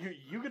 How did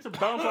you get to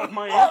bounce off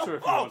my answer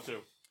if you want to?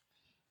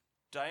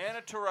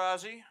 Diana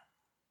Taurasi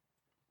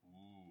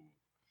Ooh.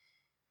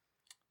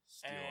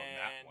 Stealing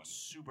that and one.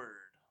 Sue Bird.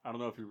 I don't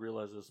know if you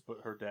realize this, but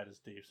her dad is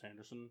Dave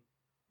Sanderson.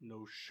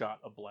 No shot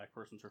a black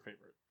person's her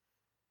favorite.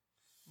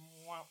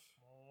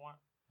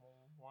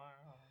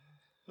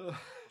 Was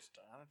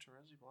Diana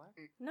Taurasi black?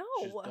 No.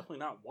 She's definitely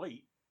not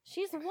white.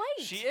 She's white.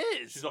 She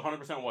is. She's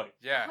 100% white.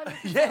 Yeah.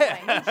 100%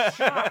 Yeah. white.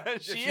 Shot.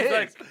 She she's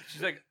is.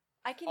 She's like,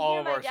 I can all hear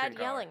of my our dad skin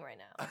color. yelling right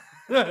now.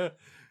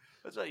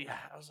 That's what, yeah.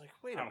 I was like,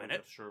 wait I a don't think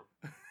minute. that's true.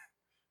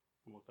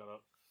 I'm look that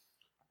up.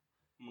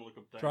 I'm gonna look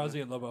up Diana.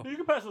 Trazi and Lobo. You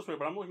can pass this way,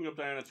 but I'm looking up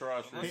Diana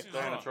Taurasi. Unless he's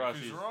Diana wrong. If Taurasi.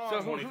 he's wrong,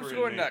 so 23 who's and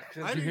going me. next? I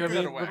Did you didn't hear get me,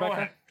 it away.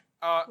 Rebecca?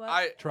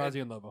 What?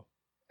 Trazi and Lobo.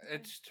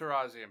 It's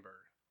Tarazi and Bird.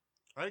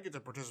 I didn't get to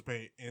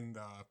participate in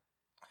the.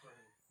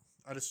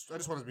 I just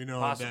wanted to be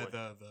known Possibly.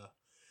 that the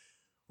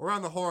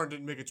around the horn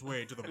didn't make its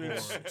way to the board.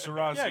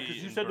 Taurasi Yeah, because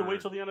you and said to wait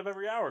Bird. till the end of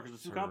every hour because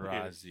it's too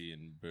complicated. Taurasi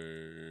and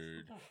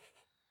Bird.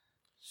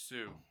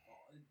 Sue.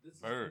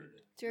 Bird.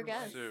 It's your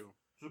guess. Sue.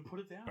 So put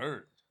it down.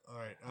 Bird. All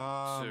right.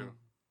 Sue.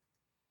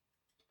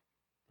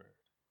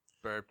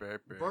 Bird.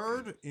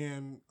 Bird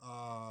and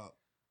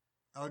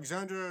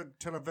Alexandra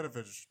Tenovinovich.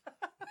 It's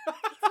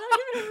not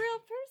even a real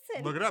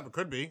person. Look it up. It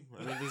could be.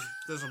 I mean,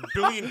 there's a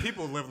billion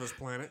people who live on this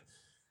planet.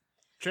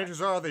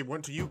 Chances are they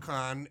went to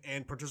UConn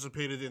and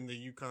participated in the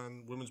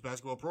UConn women's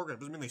basketball program.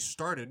 Doesn't mean they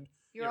started.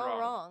 You're You're all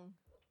wrong.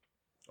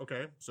 wrong.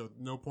 Okay, so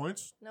no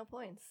points? No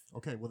points.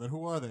 Okay, well then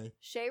who are they?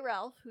 Shay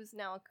Ralph, who's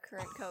now a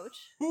current coach.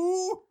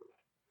 Who?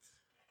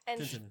 And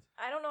Continue.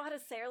 I don't know how to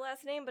say her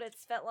last name, but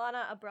it's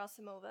Svetlana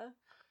Abrasimova.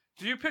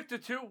 Do you pick the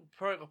two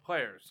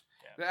players?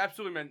 That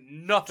absolutely meant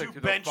nothing Two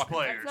to bench those fucking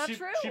players. That's not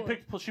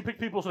true. She picked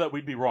people so that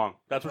we'd be wrong.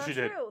 That's what not she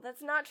did. true.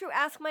 That's not true.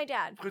 Ask my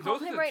dad. Because Call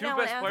those are him the right two now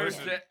best and players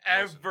ask to him.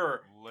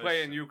 ever Listen,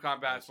 play in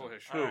UConn basketball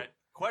history. All right.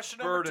 Question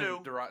number Bird 2.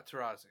 and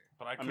Taurasi.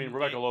 But I mean, couldn't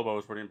Rebecca name- Lobo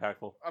was pretty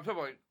impactful. I'm talking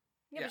about.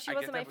 Yeah, but she I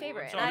wasn't get my that, but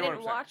favorite, so and I you know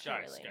didn't what I'm watch her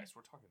Guys, really.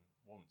 we're talking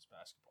women's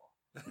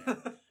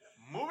basketball.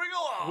 Moving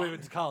along.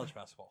 Women's college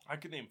basketball. I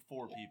could name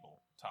 4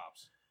 people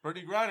tops.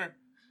 Brittany Griner.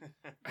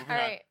 All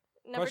right,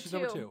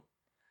 Question number 2.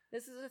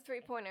 This is a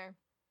 3-pointer.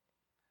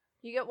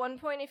 You get 1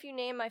 point if you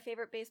name my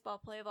favorite baseball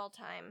play of all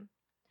time.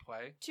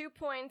 Play. 2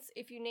 points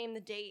if you name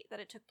the date that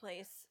it took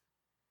place.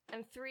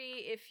 And 3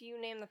 if you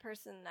name the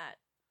person that...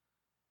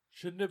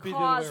 Shouldn't it be the Cause-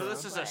 other way So around?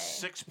 this is a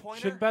Play. 6-pointer?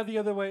 Shouldn't that be the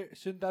other way?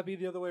 Shouldn't that be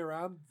the other way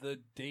around? The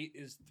date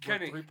is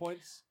Kenny. 3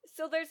 points.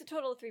 So there's a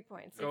total of 3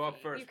 points. Go If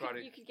up first, you could,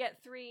 buddy. You could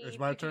get 3. It's you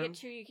my could turn? get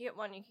 2. You could get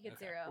 1. You could get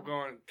Okay. 0. We're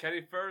going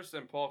Kenny first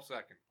and Paul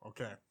second.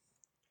 Okay.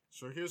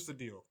 So here's the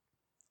deal.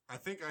 I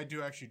think I do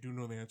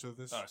know the answer to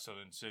this. Oh, so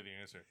then say the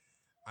answer.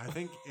 I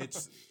think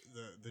it's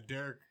the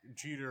Derek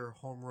Jeter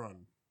home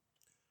run.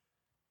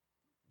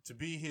 To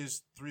be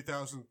his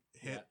 3,000th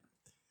hit. Yeah.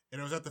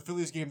 And it was at the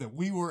Phillies game that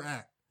we were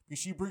at.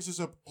 She brings this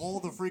up all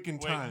the freaking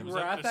time. was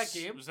at that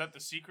game? Was that the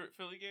secret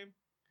Philly game?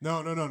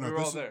 No. We were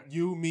all This- there.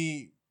 You,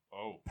 me,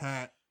 Oh.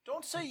 Pat.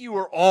 Don't say you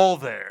were all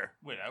there.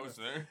 Wait, I was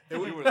there. You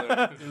were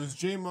there. It was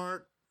J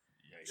Mark.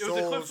 Yikes. It was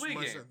a Cliff Souls, Lee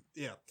myself-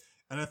 game. Yeah.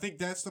 And I think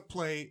that's the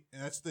play,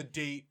 and that's the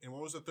date. And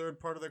what was the third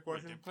part of that Wait,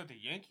 question? they played the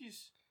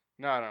Yankees?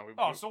 No.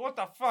 Oh, so what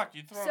the fuck?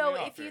 You throwing So me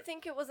off if you there.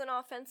 think it was an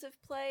offensive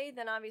play,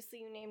 then obviously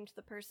you named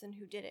the person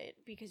who did it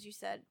because you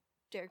said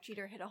Derek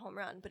Jeter hit a home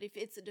run. But if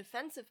it's a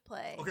defensive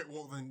play, Okay,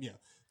 well then, yeah.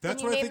 then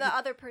That's you what I name think. the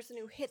other person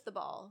who hit the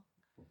ball.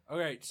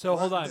 Okay, so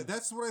hold on.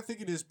 That's what I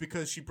think it is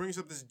because she brings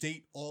up this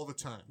date all the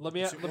time. Let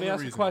me It's the let me only ask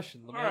a reason.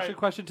 question. Let me All ask right. a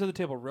question to the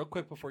table real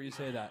quick before you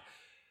say that.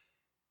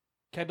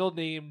 Kendall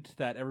named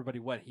that everybody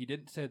went. He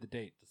didn't say the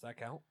date. Does that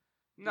count?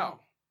 No.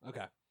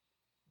 Okay.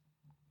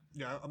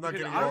 Yeah, I'm not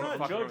Because getting I all don't the,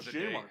 know. Judge Fucking with the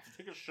J-Mark,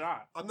 date. take a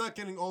shot. I'm not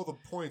getting all the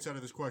points out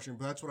of this question,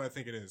 but that's what I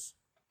think it is.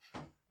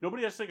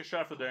 Nobody has to take a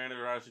shot for Diana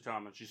Taurasi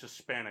Thomas. She's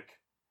Hispanic.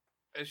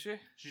 Is she?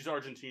 She's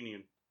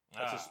Argentinian.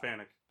 That's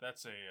Hispanic.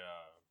 That's a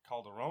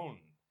Calderon.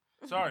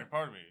 Sorry,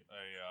 pardon me.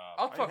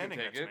 I'll Why are you fucking handing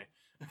take that to it.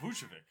 me?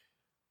 Vucevic.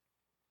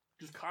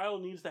 Because Kyle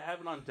needs to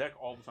have it on deck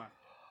all the time.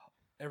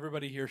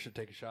 Everybody here should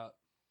take a shot.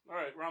 All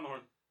right, round the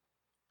horn.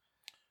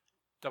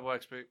 Double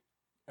XP.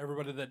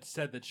 Everybody that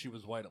said that she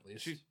was white, at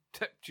least.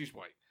 She's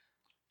white.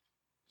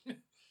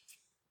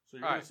 So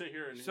you're All going right. to sit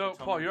here and So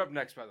tell Paul, me- you're up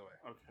next, by the way.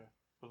 Okay.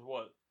 With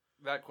what?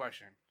 That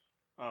question.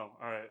 Oh,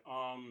 all right.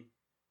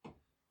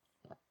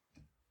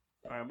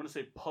 All right, I'm going to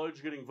say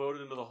Pudge getting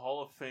voted into the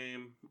Hall of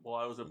Fame while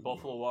I was at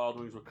Buffalo Wild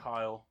Wings with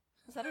Kyle.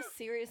 Is that a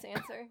serious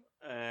answer?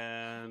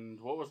 And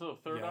what was the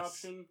third Yes.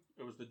 option?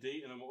 It was the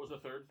date, and then what was the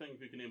third thing?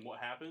 If you can name what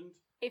happened.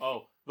 If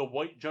Oh, the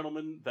white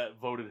gentleman that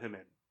voted him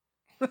in.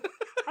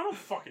 I don't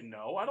fucking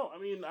know. I'm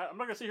not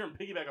going to sit here and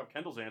piggyback off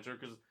Kendall's answer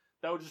because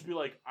that would just be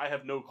like, I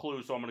have no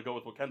clue, so I'm going to go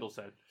with what Kendall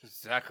said. That's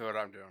exactly what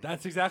I'm doing.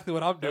 That's exactly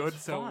what I'm doing.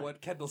 That's So fine.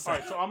 what Kendall All said.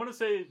 right, so I'm going to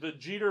say the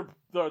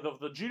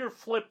Jeter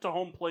flip to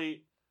home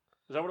plate.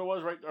 Is that what it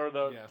was, right?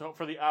 Or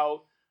for the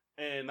out,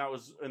 and that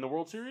was in the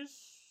World Series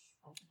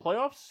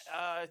playoffs?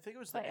 I think it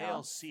was the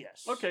Playoffs.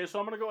 ALCS. Okay, so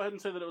I'm going to go ahead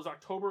and say that it was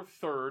October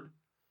 3rd.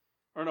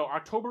 Or no,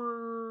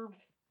 October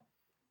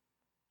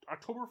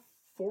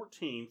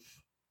 14th.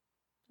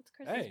 It's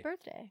Chris's Hey.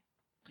 birthday.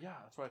 Yeah,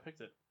 that's why I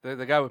picked it.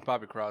 The guy with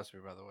Bobby Crosby,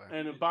 by the way.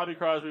 And Bobby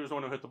Crosby was the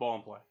one who hit the ball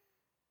in play.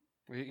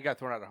 He got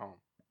thrown out of home.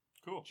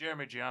 Cool.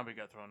 Jeremy Giambi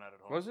got thrown out at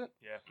home. Was it?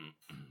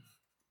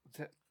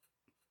 Yeah.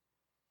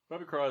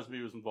 Bobby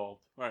Crosby was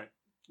involved. All right.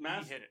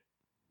 Mass? He hit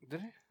it.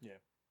 Did he?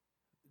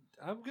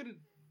 I'm going to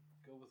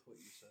go with what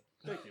you said.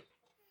 Thank you.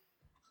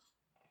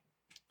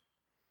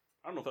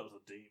 I don't know if that was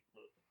a date,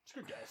 but it's a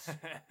good guess.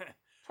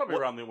 Probably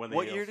What- around when they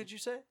What year did you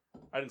say?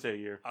 I didn't say a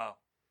year. Oh.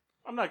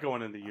 I'm not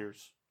going into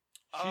years.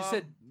 She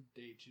said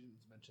date. She didn't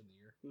mention the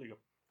year. There you go.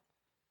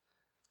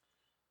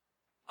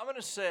 I'm going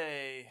to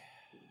say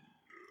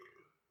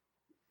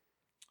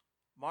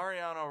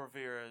Mariano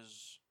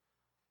Rivera's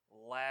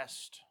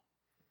last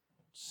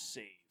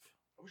save.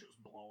 I wish it was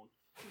blown.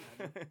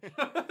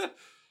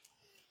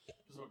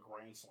 This is a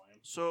grand slam.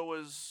 So it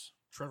was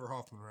Trevor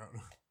Hoffman route.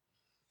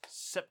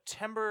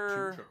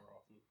 September. Trevor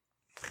Hoffman.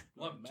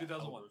 Well, Matt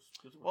 2001. Elvis.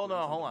 Gives up a Well, no,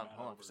 grand hold slam on, to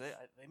hold on, Matt because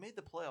Elvis. they made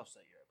the playoffs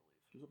that year, I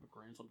believe. Gives up a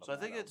grand slam to So I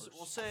think Matt it's Elvis.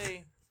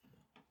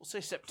 we'll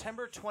say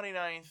September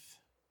 29th,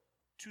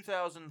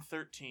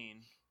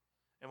 2013.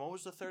 And what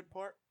was the third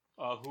part?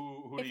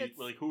 Who If do you it's-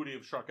 like? Who would he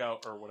have struck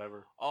out or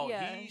whatever? Oh,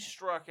 Yeah. he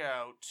struck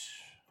out.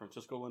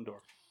 Francisco Lindor.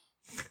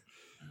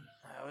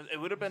 It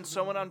would have been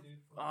someone on.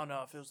 Oh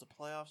no, if it was the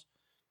playoffs.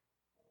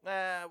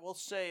 We'll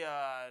say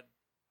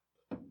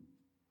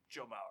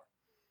Joe Mauer.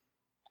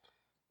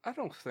 I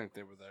don't think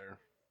they were there.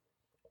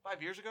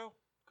 5 years ago,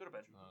 could have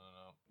been.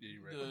 No. Yeah,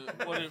 you're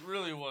right. What it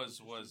really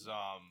was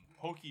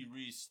Pokey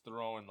Reese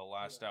throwing the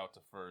last out to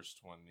first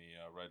when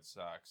the Red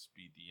Sox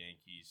beat the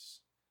Yankees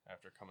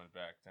after coming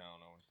back down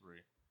 0-3.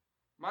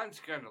 Mine's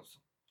Kendall's.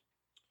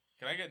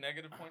 Can I get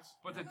negative points?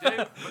 But the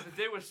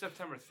day was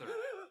September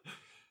 3rd.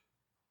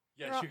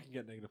 Yes, you can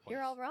get negative points.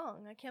 You're all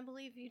wrong. I can't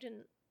believe you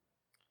didn't.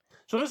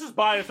 So this is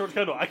biased towards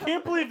Kendall. I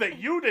can't believe that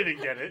you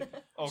didn't get it.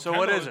 Oh, So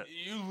what is it?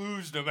 You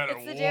lose no matter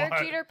It's the what. Derek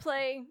Jeter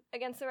play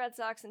against the Red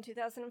Sox in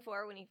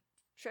 2004 when he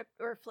tripped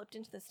or flipped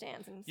into the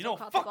stands and still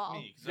caught the fuck ball.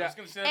 me. 'Cause I was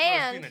going to say that I was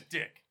And- being a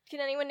dick. Can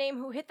anyone name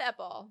who hit that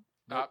ball?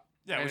 Yeah,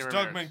 it was Manny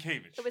Doug Ramirez.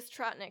 Mankiewicz. It was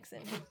Trot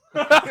Nixon. You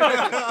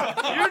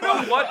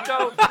know what,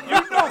 though?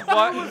 You know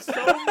what?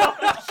 So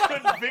much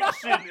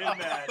conviction in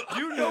that.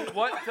 You know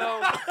what,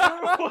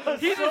 though?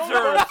 He So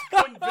deserves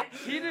much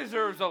conviction. he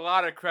deserves a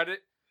lot of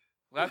credit.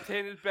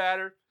 Left-handed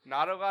batter,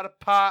 not a lot of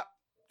pop,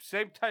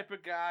 same type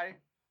of guy.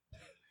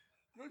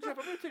 No, Jeff,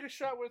 I'm gonna take a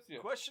shot with you.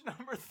 Question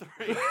number 3.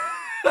 There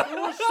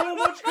was so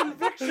much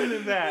conviction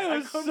in that. It I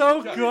was couldn't-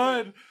 so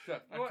good.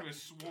 Jeff, I what? could have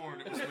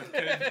sworn it was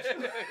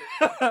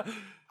Mankiewicz.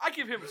 I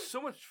give him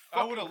so much. I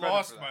fucking would have credit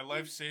lost for my that.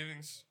 life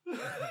savings.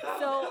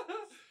 So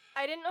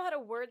I didn't know how to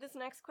word this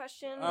next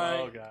question,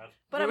 Oh god.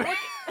 but I'm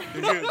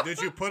looking.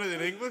 Did you put it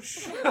in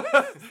English?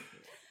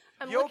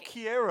 I'm Yo looking.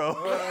 quiero.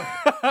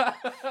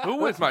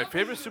 Who is my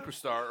favorite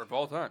superstar of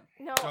all time?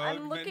 No, Doug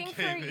I'm looking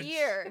for a Mankiewicz.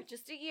 year,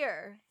 just a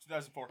year.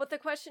 2004. But the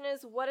question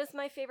is, what is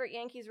my favorite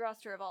Yankees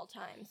roster of all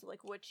time? So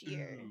like, which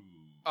year?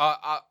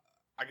 I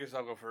guess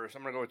I'll go first.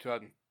 I'm gonna go with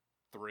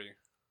 2003.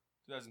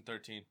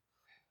 2013.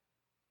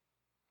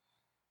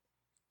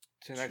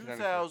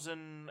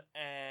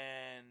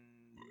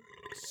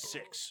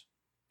 2006.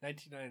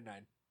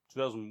 1999.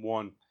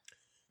 2001.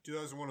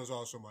 2001 was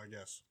also my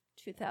guess.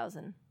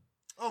 2000.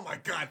 Oh my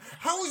God!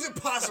 How is it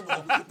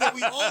possible that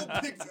we all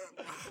picked?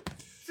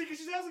 See, because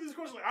she's asking this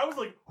question, I was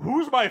like,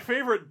 who's my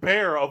favorite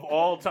bear of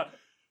all time?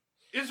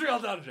 Israel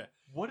Adonijah.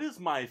 What is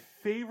my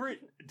favorite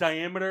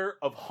diameter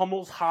of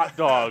Hummel's hot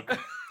dog?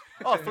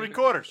 Oh,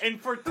 3/4. And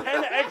for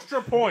 10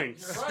 extra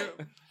points,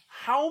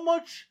 how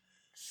much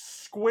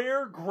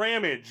square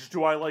grammage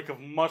do I like of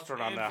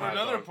mustard on And that for hot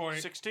another dog?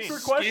 point, 16.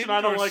 Trick question,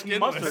 I don't like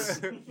skinless?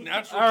 mustard.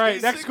 Natural All right,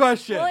 casing? next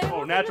question. Well, I Oh,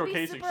 want natural them to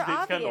be casing. super She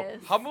dates Kendall.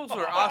 obvious. Hummels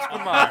or Oscar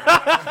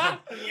Mayer?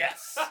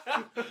 Yes.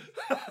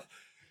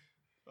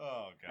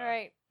 Oh god. All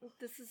right,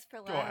 this is for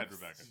laughs. Go ahead,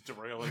 Rebecca.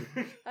 Derailing.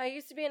 I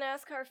used to be a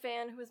NASCAR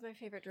fan. Who was my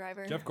favorite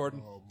driver? Jeff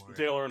Gordon. Oh my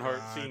Dale Earnhardt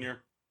God.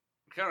 Sr.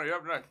 Kendall, you're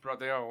up next, bro.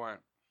 They all went.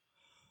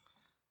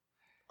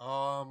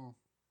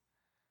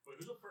 Wait,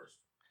 who's up first?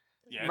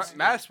 Yeah, it's-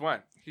 Mass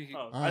went. Oh,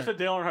 All I right. said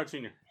Dale Earnhardt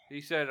Sr.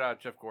 He said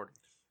Jeff Gordon.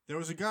 There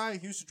was a guy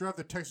who used to drive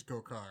the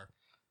Texaco car.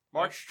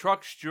 Mark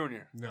Trucks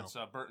Jr. No, It's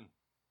Burton.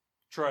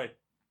 Trey.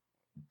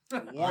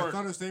 I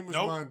thought his name was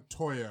Nope.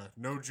 Montoya.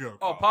 No joke.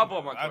 Oh,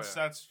 Pablo Montoya.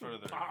 That's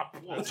further.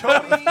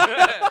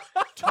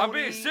 I'm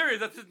being serious.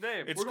 That's his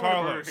name. It's We're going to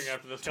Burger Carlos. King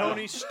after this.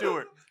 Tony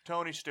Stewart.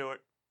 Tony Stewart.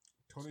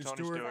 Tony Tony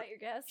Stewart Is that your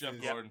guess? Jeff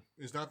is, Gordon.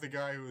 is not the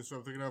guy who I'm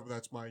thinking of.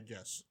 That's my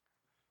guess.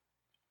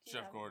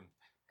 Jeff Yeah. Gordon.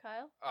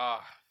 Kyle?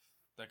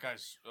 That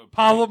guy's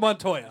Pablo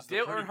Montoya.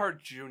 Dale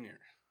Earnhardt Jr.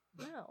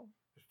 No.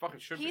 It fucking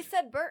should He be.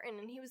 said Burton,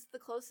 and he was the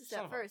closest Son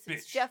at of a first.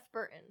 It's bitch. Jeff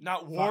Burton.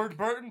 not Ward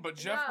Burton, but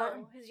Jeff no,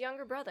 Burton. his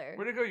younger brother.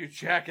 Where'd it go, you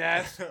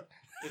jackass?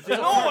 Is No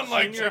Dale one Earnhardt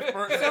liked Sr. Jeff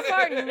Burton. So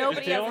far, Is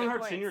nobody Dale has any Earnhardt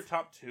points. Sr.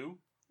 top 2?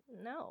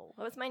 No,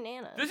 that was my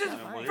nana. This is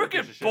not mine. you're a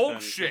piece Freaking of shit then, 'cause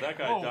bullshit. That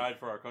guy Oh. died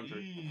for our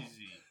country.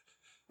 Easy.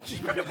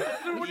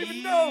 No one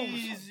even knows.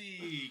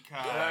 Easy,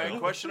 All Kyle. right,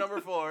 question number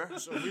 4.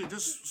 So we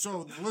just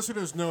so the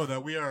listeners know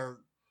that we are.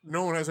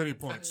 No one has any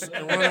points.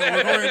 And we're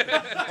going.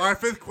 Our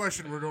fifth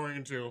question we're going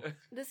into.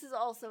 This is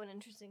also an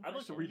interesting I'd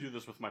like to question. redo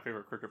this with my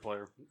favorite cricket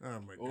player. Oh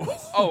my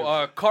goodness.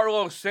 Oh,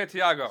 Carlos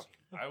Santiago.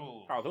 I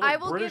will. Wow, those I are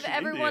will British give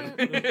and everyone.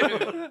 Indian.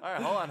 All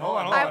right, hold on. Hold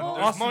on. I will-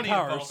 There's Austin money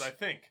Powers. involved, I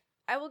think.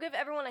 I will give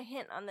everyone a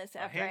hint on this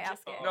after I hint?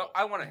 ask it. No,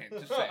 I want a hint.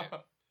 Just say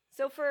it.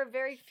 So for a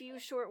very few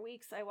short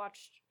weeks, I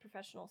watched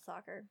professional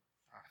soccer.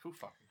 Who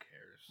fucking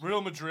cares?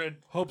 Real Madrid.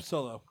 Hope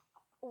Solo.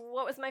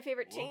 What was my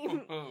favorite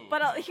team? Whoa.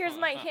 But here's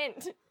my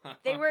hint.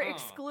 They were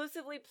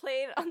exclusively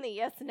played on the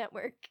Yes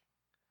Network,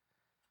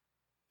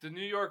 The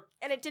New York,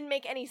 and it didn't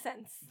make any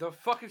sense. the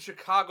fucking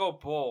Chicago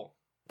Bull.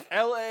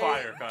 LA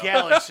Fire, Kyle.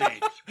 Galaxy.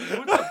 Who's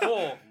the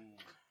Bull?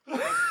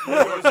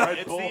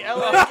 It's the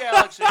LA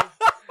Galaxy.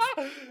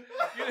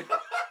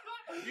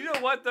 You know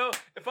what though?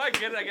 If I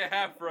get it, I get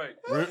half right.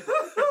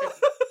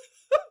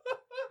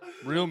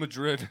 Real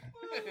Madrid.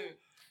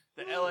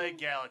 The LA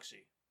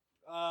Galaxy.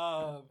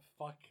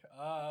 Fuck.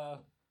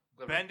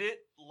 Bend it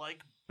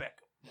like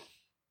Beckham.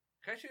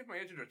 Can I change my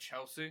answer to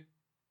Chelsea?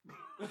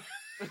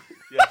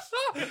 Yes.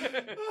 All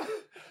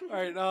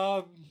right.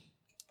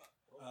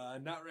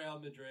 Not Real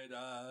Madrid.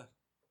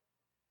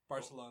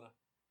 Barcelona.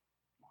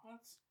 What?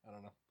 I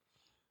don't know.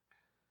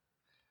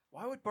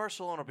 Why would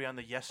Barcelona be on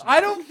the Yes?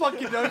 I don't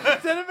fucking know.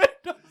 It didn't make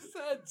no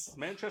sense.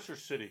 Manchester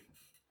City.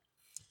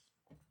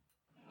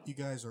 You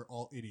guys are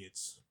all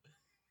idiots.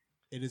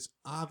 It is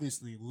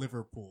obviously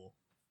Liverpool.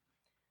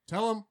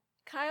 Tell them.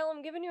 Kyle,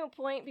 I'm giving you a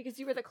point because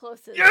you were the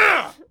closest.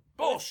 Yeah! It's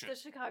Bullshit. The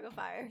Chicago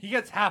Fire. He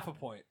gets half a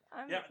point.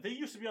 Yeah, they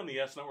used to be on the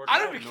S Network. I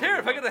don't have even no care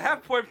if I idea get a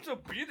half point. I'm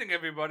still beating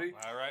everybody.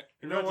 All right.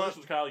 You know what?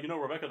 Congratulations, Kyle. You know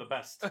Rebecca the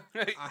best.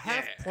 A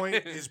half point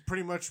is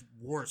pretty much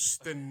worse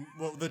than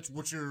what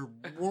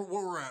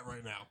we're at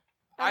right now.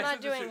 I'm I not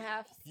said this doing is-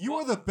 half. You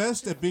are the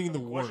best at being the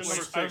Question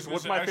worst. number 6.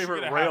 What's my I should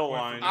favorite get a half rail point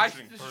for line?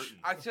 mentioning Burton.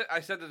 I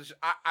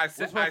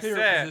said What's my favorite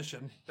said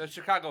position? the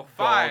Chicago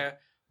Fire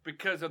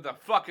because of the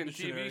fucking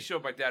Missionary. TV show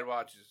my dad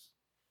watches.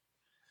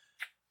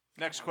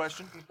 Next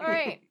question. All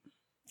right.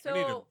 I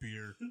need a So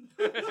beer.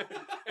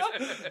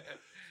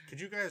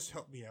 Could you guys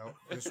help me out?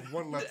 There's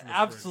one left in the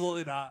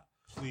Absolutely not.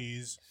 fridge.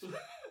 Please.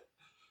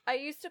 I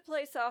used to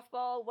play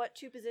softball. What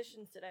 2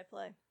 positions did I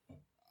play?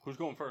 Who's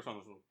going first on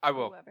this one? I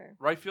will. Whoever.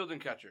 Right field and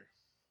catcher.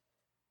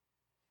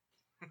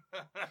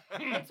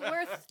 It's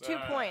worth 2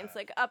 points,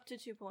 like up to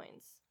 2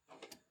 points.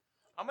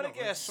 I'm gonna No,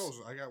 guess so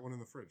I got one in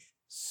the fridge.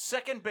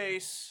 second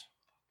base,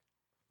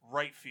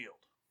 right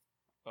field.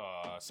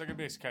 Second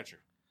base catcher.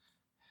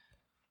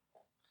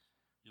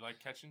 You like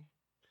catching?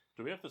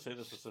 Do we have to say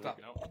the specific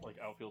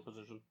outfield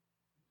position?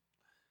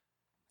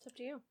 It's up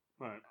to you.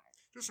 All right.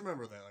 Just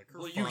remember that. Like, her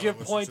Well, you father give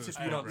listens points to this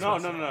if you don't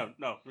program.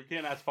 No. We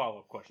can't ask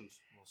follow-up questions.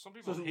 Well, some This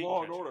people isn't hate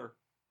Law and catching. Order.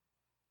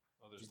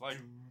 Others like.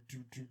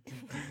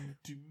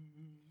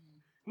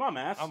 Come on,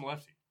 Mass. I'm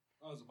lefty.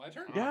 Oh, is it my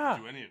turn? I don't have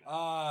to do any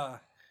of it.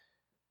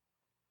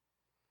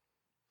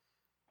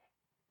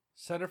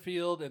 Center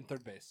field and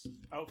third base.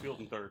 Outfield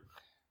and third.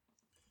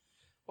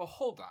 Well,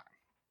 hold on.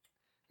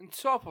 In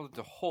softball, it's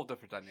a whole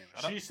different dynamic.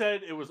 She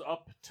said it was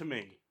up to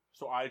me,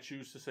 so I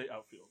choose to say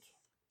outfield.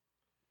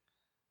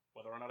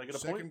 Whether or not I get a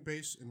Second point,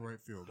 base and right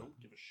field. don't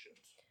give a shit.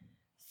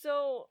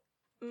 So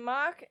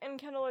Mock and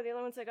Kendall are the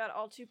only ones that got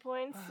all 2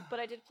 points, but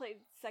I did play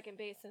second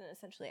base and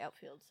essentially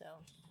outfield. So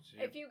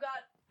if you got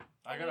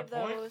I any got a of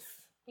point. those,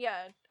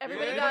 yeah,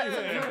 everybody Yeah, got yeah,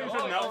 some yeah, sort yeah. of-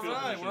 It's an outfield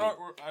All right,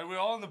 position. are we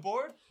all on the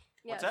board?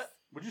 Yes. What's that?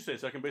 Would you say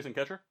second base and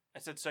catcher? I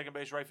said second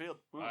base, right field.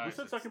 Who I said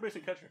said- second base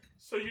and catcher?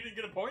 So you didn't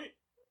get a point?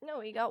 No,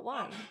 he got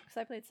 1 because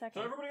I played So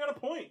second. everybody got a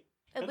point.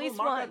 At And least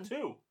Mark 1. got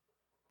 2.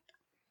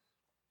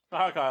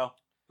 Haha, Kyle.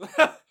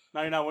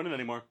 Now you're not winning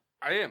anymore.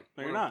 I am.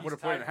 No, you're not. What a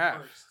He's point and a tied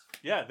half. first.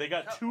 Yeah, they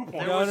got 2 points.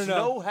 There was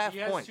no half He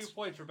has points. 2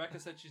 points. Rebecca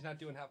said she's not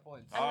doing half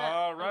points. I'm not-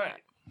 All I'm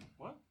right.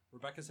 What?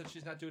 Rebecca said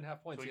she's not doing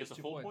half points. So he He has gets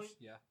a 2 full points.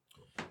 point? Yeah.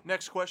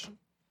 Next question.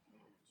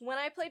 When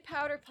I played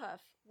Powder Puff,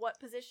 what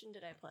position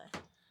did I play?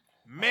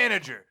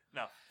 Manager.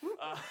 No.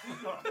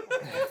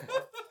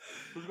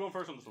 Who's going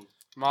first on this one?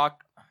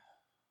 Mock,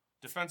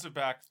 Defensive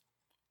back.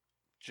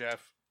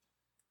 Jeff.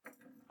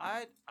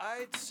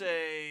 I'd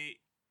say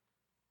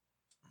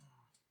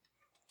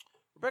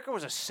Rebecca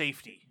was a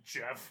safety.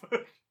 Jeff.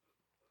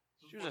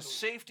 She was a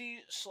safety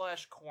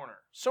 / corner,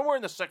 somewhere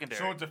in the secondary.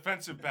 So a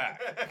defensive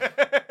back.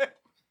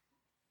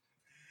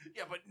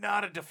 Yeah, but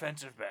not a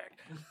defensive back.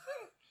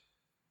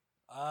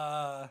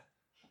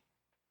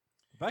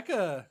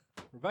 Rebecca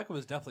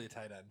was definitely a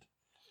tight end.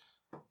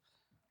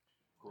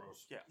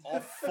 Gross. Yeah, all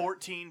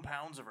 14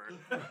 pounds of her.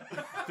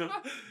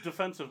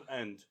 Defensive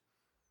end.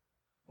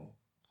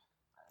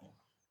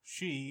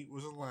 She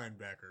was a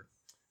linebacker.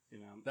 You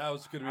know, That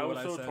was going to be I what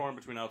was I so said. torn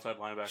between outside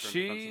linebacker and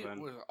She defensive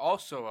end. was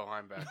also a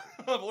linebacker.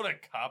 What a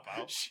cop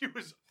out. She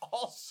was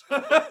also.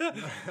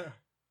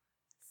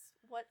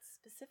 What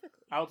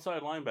specifically?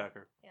 Outside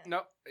linebacker.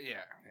 No, yeah.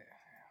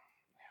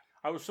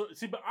 I was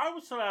but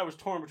I was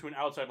torn between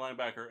outside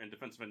linebacker and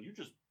defensive end.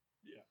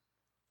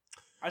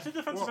 I said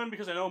defensive end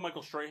because I know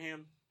Michael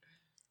Strahan.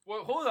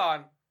 Well, hold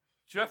on.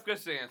 Jeff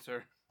gets the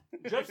answer.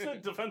 Jeff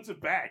said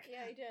defensive back.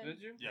 Yeah, he did.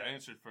 Did you? Yeah, I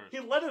answered first.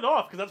 He let it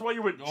off because that's why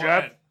you went Go Jeff.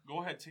 ahead.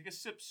 Go ahead. Take a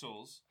sip,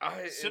 Souls.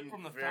 I Sip am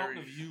from the very fountain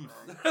of youth.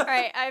 All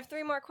right, I have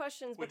 3 more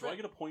questions. Wait, but do I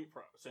get a point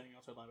for saying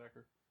outside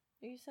linebacker?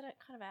 You said it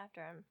kind of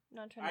after. I'm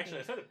not trying to. Actually,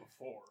 I be... said it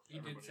before. He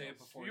did everybody say it else.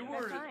 before. You yeah.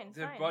 were Fine,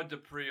 the fine. Bud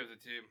Dupree of the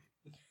team.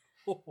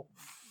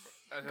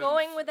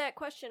 Going with that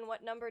question,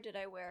 what number did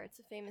I wear? It's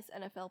a famous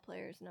NFL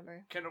player's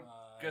number. Kendall,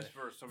 guess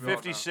first. So we all know.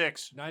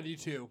 56.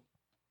 92.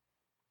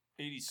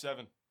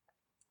 87.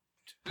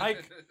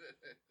 Pike.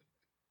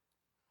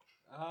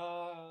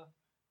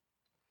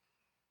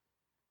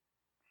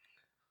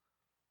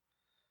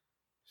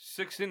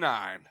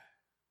 69.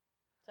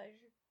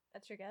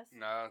 That's your guess?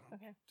 No,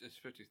 Okay. it's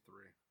 53.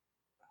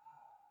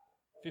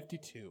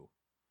 52.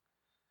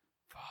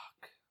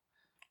 Fuck.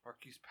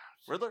 Marquise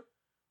Pouncey. Riddler?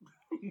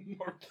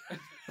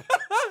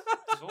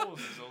 Souls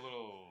is a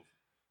little.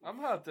 I'm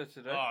hot there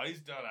today. Oh, he's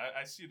done.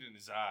 I see it in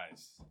his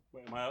eyes.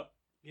 Wait, am I up?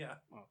 Yeah.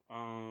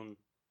 Oh,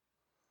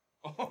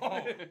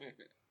 Oh.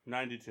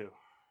 92.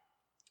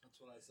 That's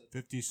what I said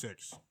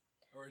 56.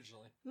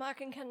 originally.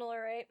 Mock and Kendall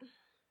are right.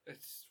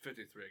 It's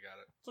 53. I got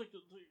it. It's like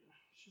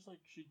she's like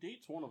she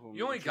dates one of them.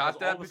 You only She got has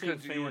that all the same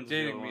because you were fans,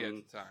 dating though, me at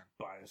and the time.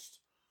 biased.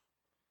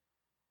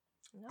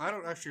 No. I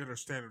don't actually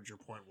understand what your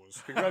point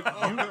was.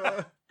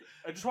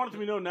 I just wanted to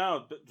be known now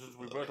that since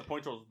we brought the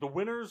point totals, the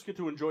winners get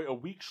to enjoy a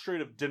week straight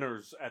of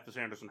dinners at the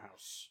Sanderson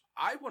house.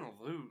 I want to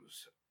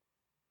lose.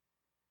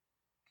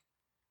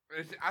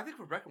 I think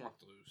Rebecca wants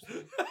to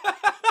lose.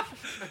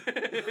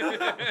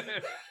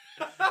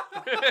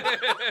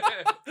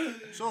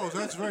 So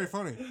that's very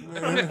funny.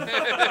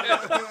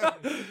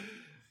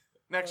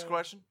 Next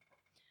question.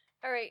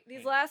 All right,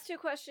 these last two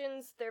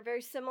questions, they're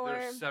very similar.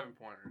 There's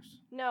 7-pointers.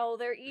 No,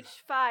 they're each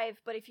 5,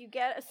 but if you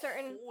get a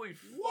certain Holy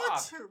What?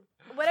 fuck.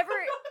 whatever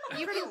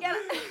you can get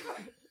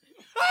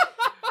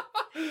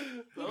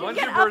you can When's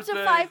get your up to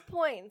birthday? 5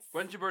 points.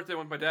 When's your birthday?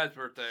 When's my dad's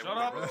birthday? Shut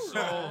up,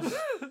 souls.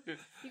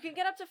 You can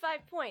get up to 5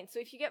 points. So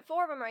if you get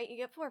 4 of them right, you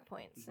get 4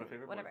 points. It's my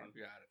favorite Whatever. boyfriend.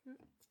 Got it.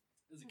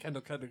 Is it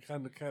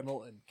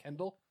Kendall, and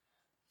Kendall?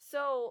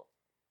 So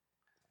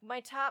my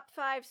top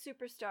 5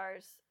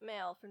 superstars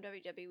male from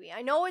WWE.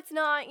 I know it's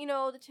not,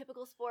 the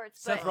typical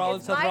sports, but Seth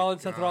Rollins, it's Seth my,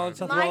 Rollins, Seth Rollins,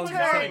 Seth my Rollins, turn.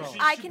 Seth Dang, Rollins.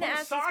 I she can put a ask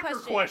this soccer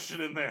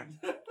question. in there.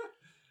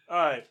 All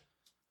right.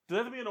 Do they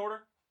have to be in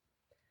order?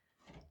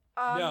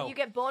 No. You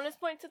get bonus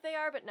points if they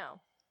are, but no.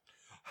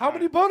 How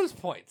many bonus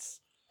points?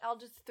 I'll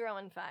just throw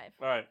in 5.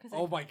 All right. 'Cause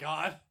Oh my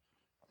god.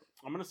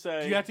 I'm going to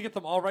say... Do you have to get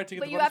them all right to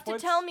get but the you bonus have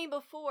points? to tell me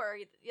before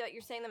that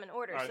you're saying them in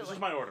order. All right, so this like,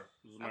 is my order.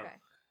 Okay.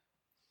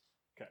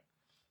 Okay.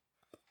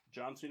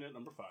 John Cena at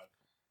number 5.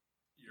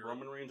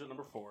 Roman Reigns at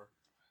number 4.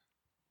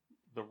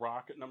 The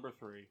Rock at number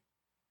 3.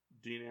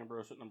 Dean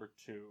Ambrose at number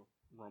 2.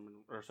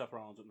 Seth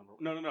Rollins at number...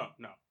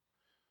 No.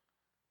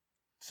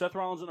 Seth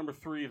Rollins at number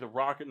 3. The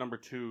Rock at number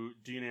 2.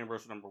 Dean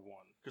Ambrose at number 1.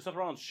 Because Seth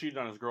Rollins cheated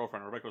on his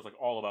girlfriend. Rebecca was like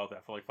all about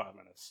that for like 5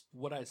 minutes.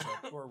 What I said,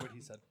 or what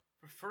he said.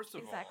 First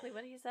of Exactly all,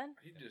 what he said.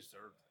 he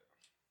deserved it.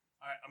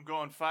 All right, I'm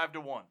going 5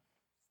 to 1.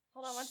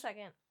 Hold on 1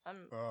 second.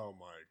 Oh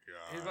my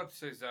god. He's about to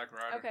say Zack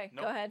Ryder. Okay,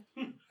 Nope. go ahead.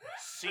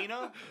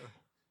 Cena,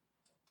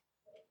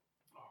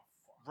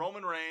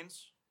 Roman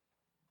Reigns,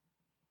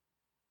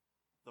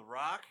 The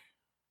Rock,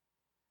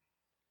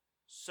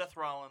 Seth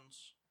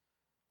Rollins,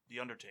 The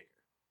Undertaker.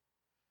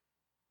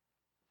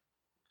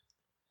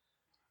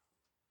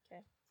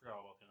 Forgot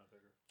all about the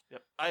Undertaker.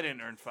 Yep, I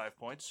didn't earn 5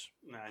 points.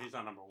 Nah, he's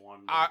not number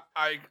 1. I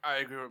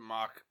agree with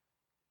Mark.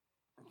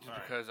 Just All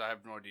right. because I have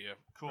no idea.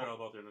 Forgot all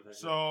about the Undertaker.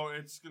 So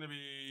it's gonna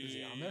Is he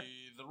be on there?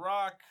 The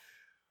Rock,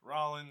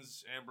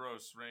 Rollins,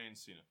 Ambrose,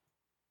 Reigns, Cena.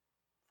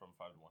 From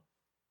 5 to 1.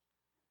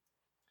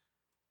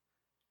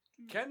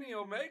 Kenny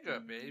Omega,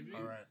 baby.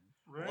 All right.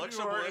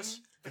 Alexa Bliss.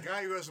 The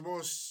guy who has the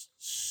most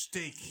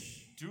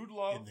stake Dude in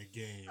love. the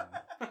game.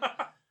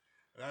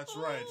 That's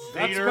right.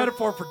 That's a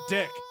metaphor for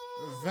dick.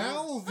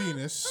 Val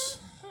Venus.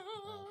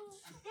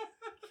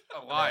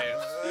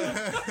 Elias.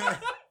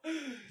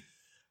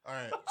 All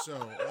right,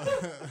 so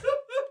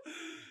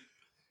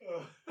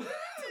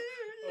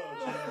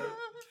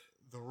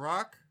The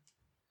Rock,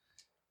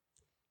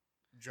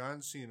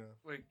 John Cena.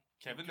 Wait,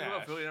 Kevin Dude Love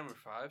Nash. really number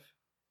 5?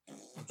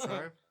 I'm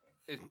sorry.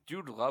 Is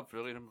Dude Love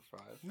really number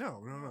 5?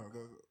 No.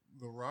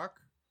 The Rock,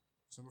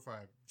 is number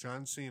 5.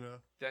 John Cena.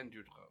 Then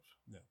Dude Love.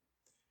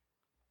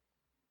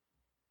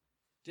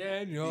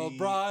 Daniel The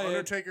Bryan.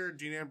 Undertaker,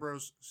 Dean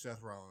Ambrose,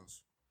 Seth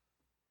Rollins.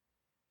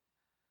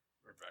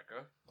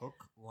 Rebecca. Hook,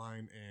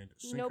 line, and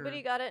sinker.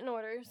 Nobody got it in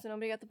order, so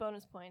nobody got the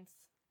bonus points.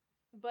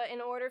 But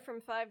in order from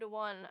 5 to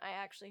 1, I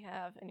actually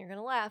have, and you're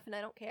gonna laugh, and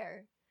I don't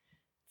care.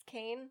 It's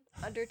Kane,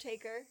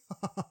 Undertaker.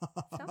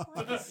 Stop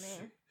laughing at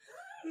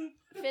me.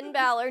 Finn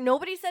Balor.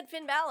 Nobody said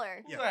Finn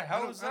Balor. What the hell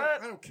I don't- is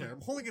that? I don't care.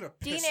 I'm holding it up.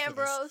 Dean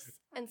Ambrose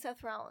and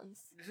Seth Rollins.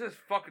 This is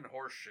fucking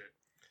horse shit.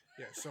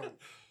 Yeah, so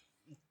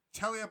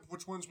tally up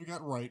which ones we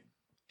got right.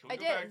 Can we I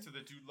go did. back to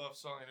the Dude Love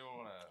song? I don't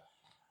want to.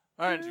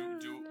 All right,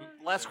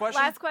 last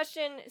question. Last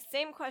question,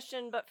 same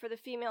question, but for the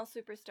female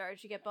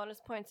superstars, you get bonus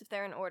points if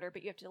they're in order,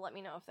 but you have to let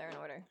me know if they're in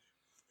order.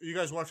 You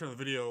guys watching the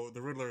video,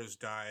 the Riddler has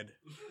died.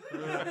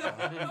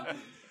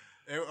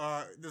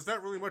 There's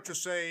not really much to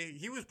say.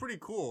 He was pretty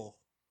cool.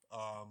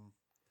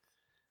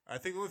 I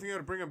think the only thing that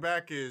would bring him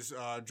back is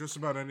just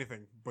about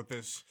anything but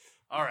this.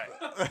 All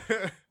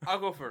right. I'll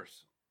go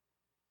first.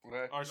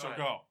 Okay. All right, so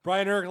go.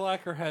 Brian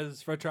Urlacher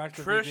has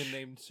retroactively Trish. been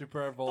named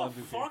Super Bowl What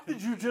the MVP. fuck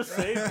did you just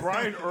say?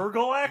 Brian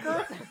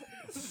Urlacher?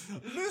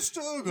 Mr.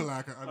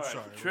 Ogalacker. I'm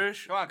sorry.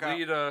 Trish, Come on, Kyle.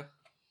 Lita,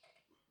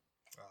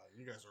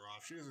 You guys are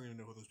off. She doesn't even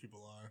know who those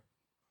people are.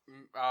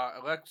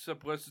 Alexa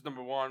Bliss is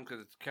number 1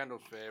 because it's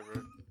Kendall's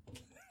favorite.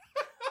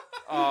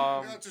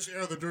 Let's just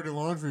air the dirty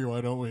laundry,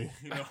 why don't we?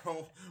 You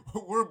know,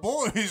 we're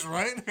boys,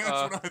 right? That's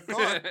what I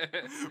thought.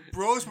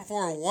 Bros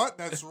before what?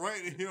 That's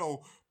right. You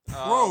know,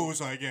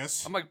 pros, I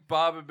guess. I'm like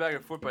bobbing back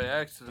and forth by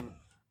accident.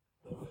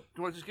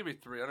 You want to just give me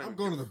 3? I don't I'm even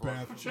going to give the a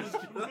fuck.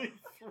 bathroom.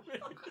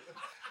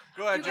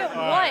 Go ahead, You Jeff.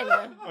 get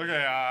one.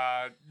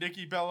 Okay,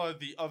 Nikki Bella,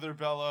 the other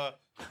Bella,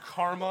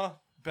 Karma,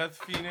 Beth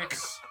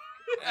Phoenix,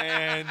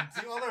 and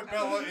The other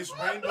Bella is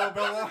Rainbow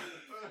Bella.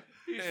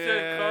 He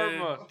said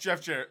karma.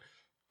 Jeff Jarrett.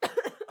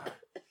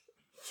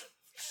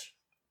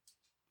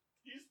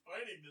 He's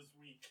fighting this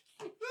week.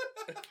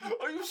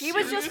 Are you He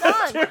was serious? just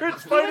on.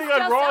 Jared's He fighting was on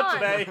just Raw on.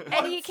 today.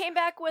 And he came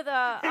back with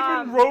a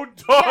Even Road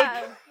Dogg.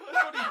 yeah. I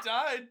thought he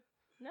died.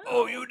 No.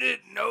 Oh, you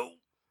didn't know?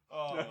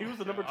 Oh, No, he was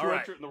the number 2 All right.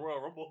 entrant in the Royal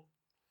Rumble.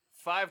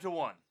 5 to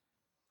 1.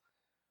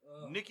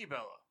 Nikki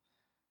Bella.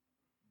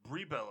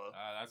 Brie Bella.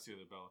 That's the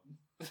other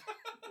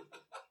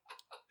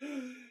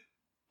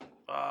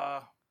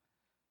Bella.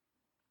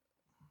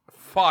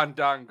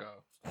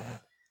 Fandango.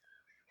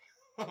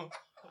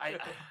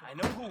 I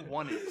know who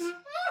 1 is.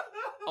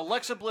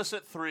 Alexa Bliss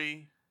at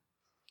 3.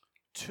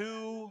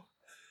 2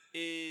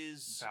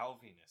 is Val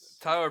Venus.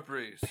 Tyler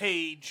Breeze.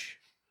 Paige.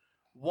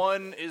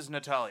 1 is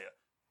Natalia.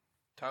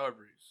 Tyler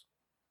Breeze.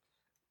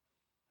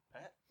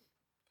 Pat?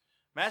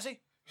 Massey?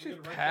 She's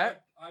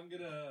Pat. I'm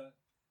gonna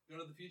go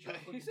to the future.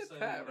 He said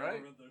Pat,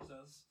 right?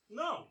 Says.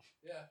 No.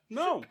 Yeah.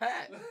 No.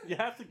 Pat. You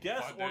have to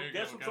guess Oh, there or you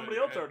guess go. what Got somebody it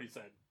in else your already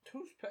said.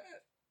 Who's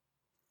Pat?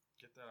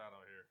 Get that out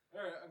of here.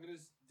 All right. I'm gonna.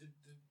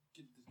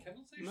 Did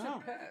Kendall say No.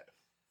 something? Pat.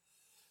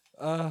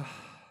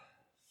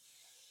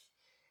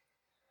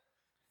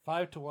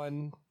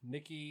 5-1.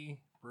 Nikki,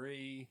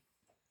 Bree,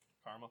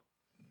 Karma.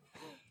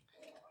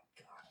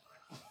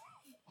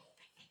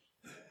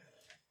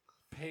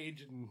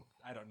 Paige, and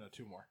I don't know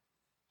 2 more.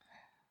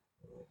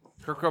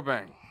 Kurt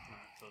Cobain.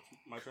 So it's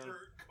my turn.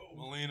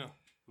 Melina.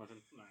 My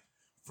turn. No.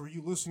 For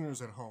you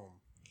listeners at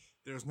home,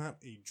 there's not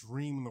a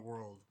dream in the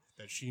world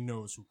that she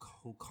knows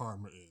who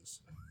Karma is.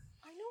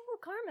 I know who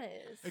Karma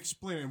is.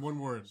 Explain it in one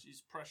word.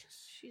 She's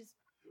precious. She's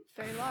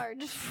very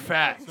large.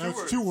 Fat.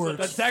 That's 2 words.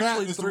 That's Fat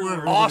actually is the 3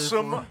 word words. we're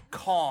looking Awesome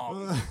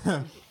Kong.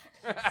 for.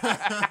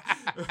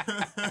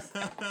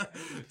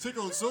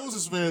 Tickle Souls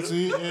is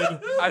fancy and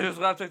I just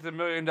got to take the $1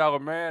 million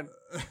man.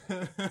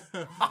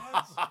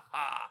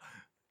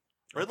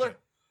 Riddler?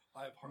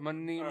 I have heart.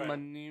 Money, All right.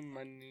 money,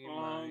 money,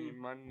 money,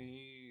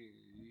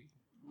 money.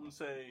 I'm gonna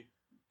say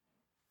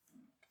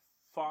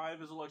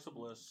 5 is Alexa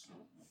Bliss.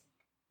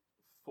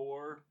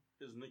 4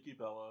 is Nikki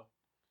Bella.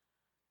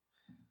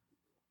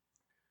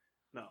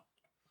 No. I'm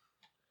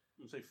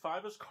gonna say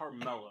 5 is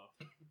Carmella.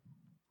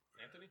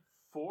 Anthony?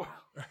 4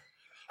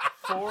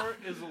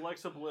 is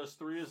Alexa Bliss.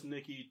 3 is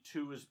Nikki.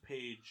 2 is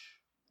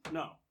Paige.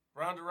 No.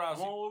 Ronda I'm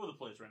Rousey. all over the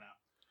place right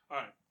now.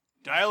 All right.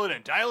 Dial it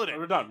in. Dial it in.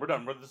 We're done.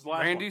 This is the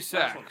last Randy one.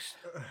 Last one. Sachs.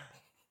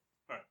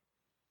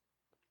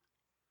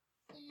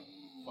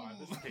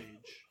 5 is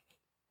Paige.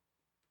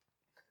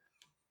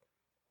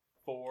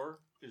 4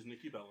 is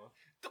Nikki Bella.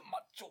 The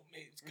Macho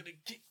Man's gonna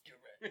kick your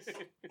ass.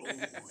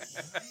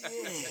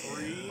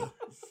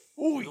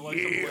 3 is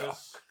Alexa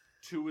Bliss.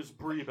 2 is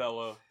Brie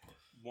Bella.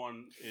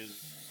 1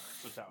 is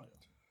Natalia.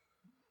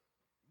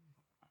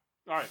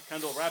 All right,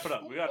 Kendall, wrap it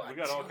up. We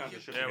got all kinds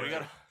of shit. Yeah, we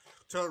got.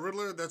 tell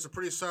Riddler that's a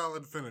pretty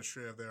solid finish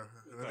you have there.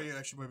 And I think it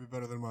actually might be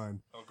better than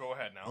mine. Oh, go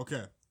ahead now.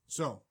 Okay,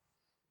 so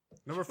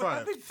number I 5.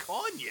 haven't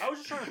gone yet. I was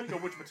just trying to think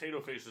of which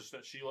potato faces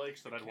that she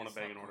likes that I'd want to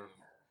bang in order.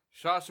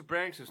 Sasha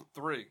Banks is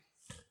 3.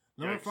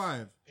 Number Yikes.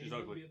 5. She's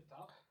ugly.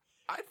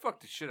 I'd fuck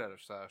the shit out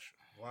of Sasha.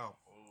 Wow.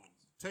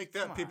 Take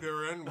that,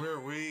 PPRN, where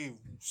we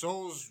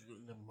souls.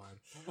 Never mind.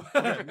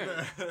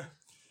 Okay.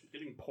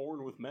 Getting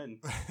porn with men.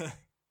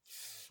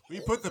 We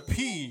put the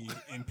P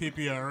in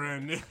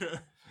PPRN. Hey,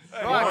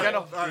 Come on, boy,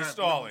 Kendall. You're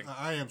stalling.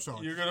 I am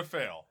stalling. You're gonna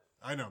fail.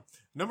 I know.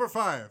 Number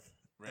 5,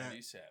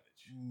 Randy Savage.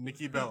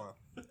 Nikki Bella.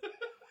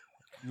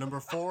 Number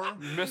 4,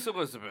 Miss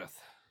Elizabeth.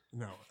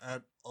 no,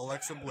 at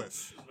Alexa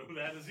Bliss. Who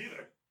that is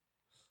either.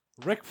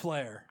 Ric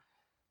Flair.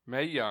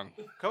 Mae Young.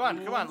 Come on.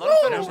 Let him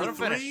finish. Let Number him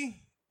finish.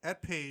 3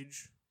 at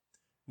Paige.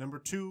 Number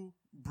 2,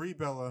 Brie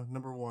Bella.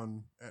 Number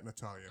 1 at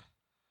Natalia.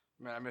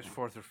 Man, I missed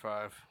 4 through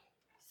 5.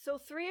 So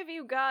 3 of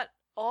you got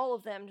all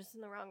of them just in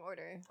the wrong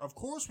order. Of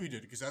course we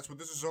did, because that's what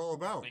this is all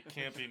about. It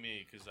can't be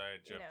me because I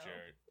had Jeff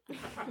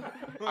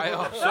No.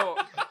 Jarrett.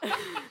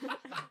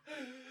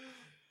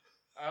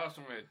 I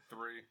also made 3.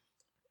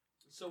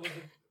 So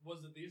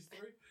was it these 3?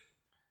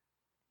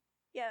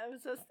 Yeah, it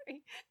was those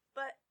 3.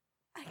 But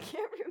I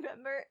can't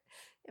remember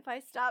if I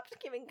stopped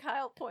giving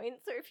Kyle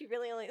points or if he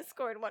really only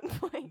scored 1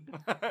 point.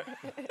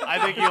 I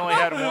think he only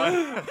had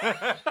 1.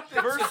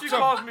 First she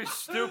calls me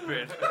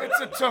stupid. It's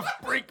a tough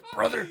break,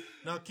 brother.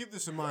 Now keep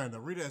this in mind, though.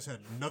 Rita has had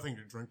nothing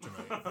to drink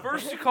tonight.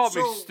 First she called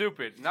me So-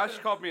 stupid. Now she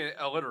called me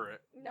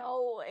illiterate.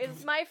 No,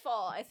 it's my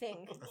fault, I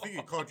think. I think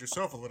you called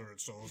yourself illiterate,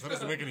 souls. That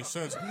doesn't make any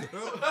sense.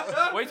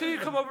 Wait till you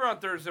come over on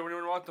Thursday when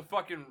you want the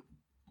fucking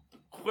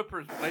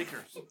Clippers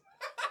Lakers.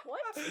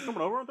 What? You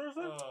coming over on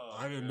Thursday?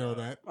 I didn't know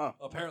that.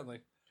 Apparently.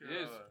 It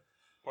is.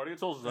 Party at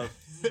Souls is up.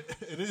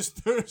 It is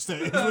Thursday,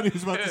 is what he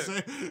was about to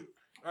say.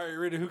 All right,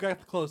 Rita, who got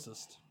the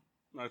closest?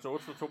 All right, so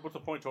what's the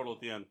point total at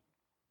the end?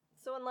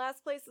 So in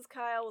last place is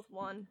Kyle with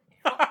 1.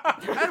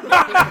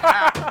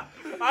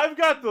 I've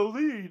got the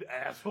lead,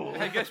 asshole.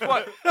 Hey, guess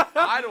what?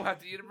 I don't have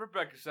to eat at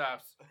Rebecca's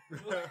house.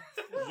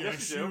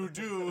 Yes, you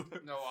do.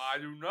 No, I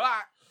do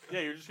not. Yeah,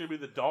 you're just gonna be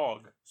the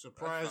dog.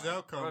 Surprise I'm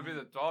outcome. gonna be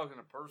the dog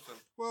and a person.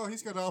 Well,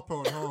 he's got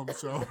Alpo at home,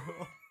 so.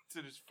 It's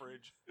in his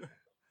fridge.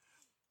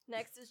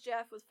 Next is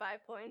Jeff with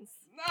 5 points.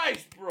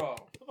 Nice, bro.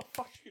 What the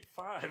fuck you get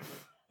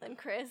 5? Then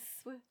Chris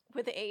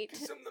with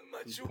 8.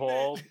 And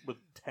Paul with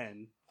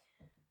 10.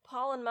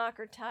 Paul and Mock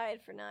are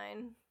tied for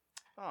 9.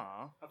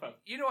 Aw.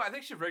 You know, I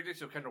think she rigged it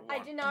so Kendall won.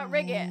 I did not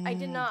rig it. I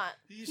did not.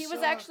 He He was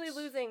sucks. actually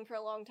losing for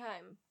a long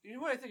time. You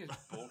know what I think is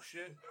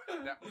bullshit?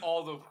 That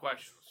all those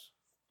questions.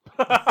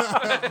 All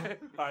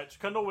right, so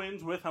Kendall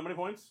wins with how many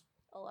points?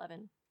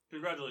 11.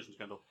 Congratulations,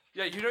 Kendall.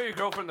 Yeah, you know your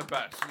girlfriend the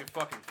best. You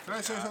fucking. Can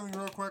I say something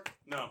real quick?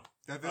 No.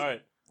 That, All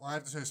right. Well, I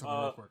have to say something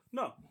real quick.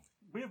 No.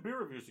 We have beer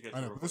reviews to get to.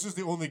 I know, real but this quick. is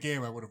the only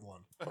game I would have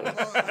won.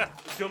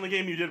 It's the only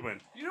game you did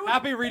win. You know what?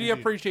 Happy Rita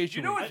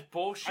Appreciation. You know Week. what's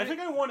bullshit? I think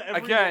I won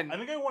every. Again. I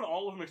think I won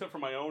all of them except for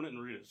my own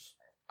and Rita's.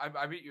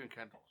 I beat you in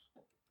Kendall's.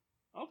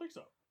 I don't think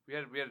so. We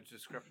had a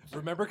discrepancy.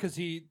 Remember, because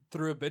he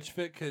threw a bitch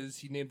fit because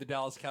he named the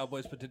Dallas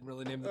Cowboys but didn't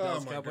really name the Oh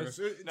Dallas my Cowboys.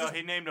 goodness. No,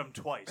 he named them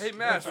twice. Hey,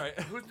 Matt, That's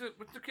right.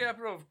 what's the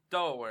capital of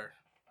Delaware?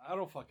 I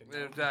don't fucking know.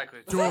 Exactly.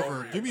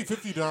 Dover. Give me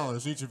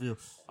 $50 each of you.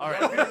 All right,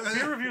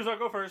 beer reviews. I'll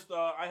go first.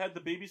 I had the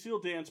Baby Seal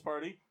Dance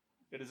Party.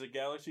 It is a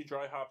Galaxy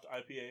Dry Hopped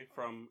IPA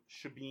from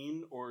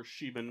Shebeen or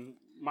Sheben.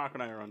 Mark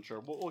and I are unsure.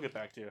 We'll get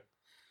back to you.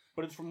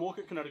 But it's from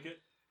Wolcott,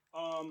 Connecticut.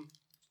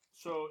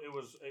 So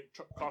it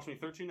cost me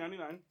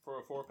 $13.99 for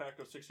a 4-pack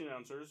of 16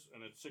 ounces,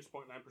 and it's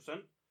 6.9%.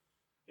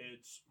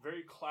 It's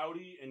very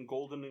cloudy and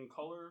golden in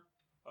color,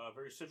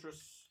 very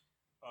citrus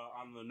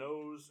on the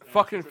nose. And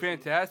Fucking citrus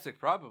fantastic,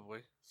 probably.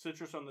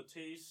 citrus on the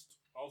taste.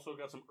 Also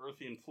got some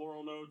earthy and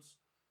floral notes.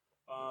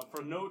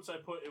 For notes, I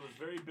put it was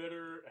very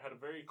bitter. It had a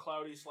very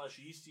cloudy /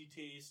 yeasty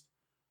taste.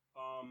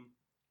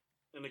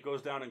 And it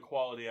goes down in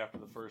quality after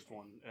the first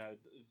one.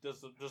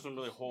 It doesn't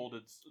really hold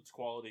its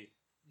quality.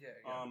 Yeah.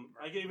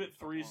 I gave it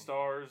 3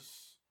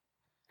 stars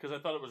because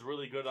I thought it was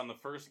really good on the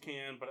first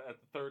can, but at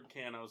the third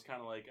can, I was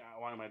kind of like,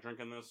 why am I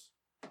drinking this?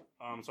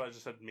 So I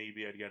just said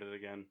maybe I'd get it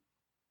again.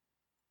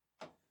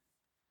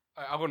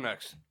 I'll go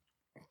next.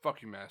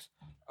 Fuck you, Mass.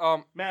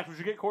 Matt, would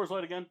you get Coors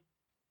Light again?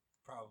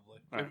 Probably.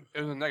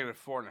 It was a negative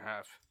 4.5.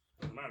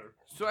 Doesn't matter.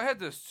 So I had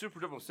the Super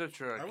Double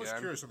Citra again. I was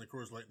curious on the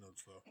Coors Light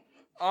notes,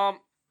 though.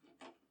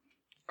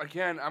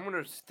 Again, I'm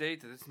gonna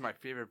state that this is my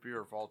favorite beer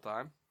of all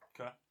time.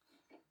 Okay.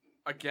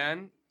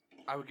 Again,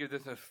 I would give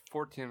this a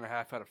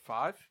 14.5 out of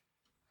 5.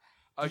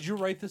 Did you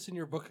write this in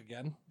your book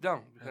again?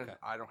 No, because Okay.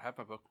 I don't have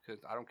my book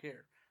because I don't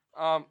care.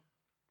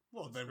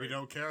 Well, then we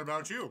don't care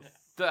about you.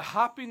 The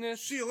hoppiness.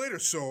 See you later,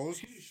 souls.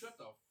 Shut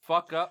the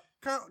fuck up.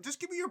 Kyle, just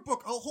give me your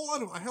book. I'll hold on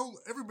to it. I held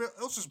everybody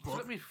else's Just book.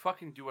 let me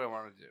fucking do what I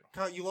want to do.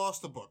 Kyle, you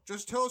lost the book.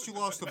 Just tell us you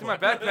lost the It's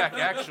book. in my backpack,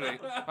 actually.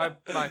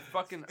 My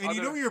fucking. And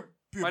you know your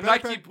my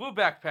backpack. Nike blue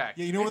backpack.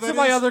 Yeah, you know where It's that in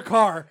my is? other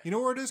car. You know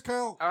where it is,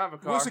 Kyle? I don't have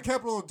a car. What's the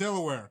capital of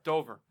Delaware?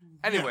 Dover. Yeah,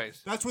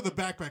 Anyways, that's where the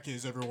backpack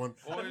is, everyone.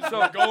 Boys, So-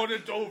 we're going to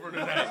Dover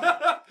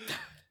tonight.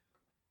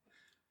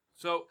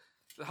 so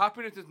the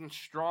hoppiness isn't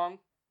strong.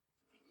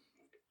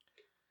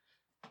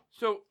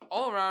 So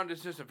all around,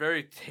 it's just a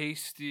very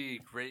tasty,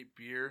 great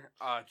beer.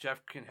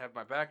 Jeff can have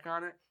my back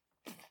on it.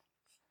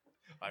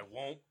 I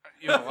won't.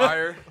 You're a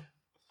liar.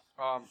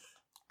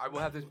 I will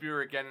have this beer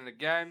again and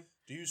again.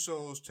 Do you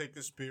souls take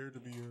this beer to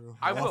be your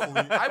I will.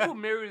 lawfully- I will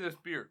marry this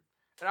beer,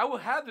 and I will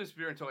have this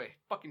beer until I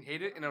fucking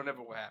hate it, and it'll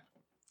never will happen.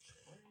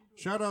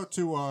 Shout out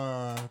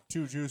to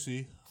Too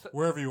Juicy,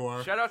 wherever you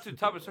are. Shout out to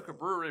Tub and Sucker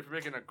Brewery for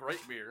making a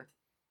great beer.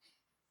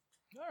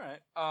 All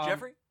right.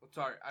 Jeffrey?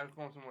 Sorry, I was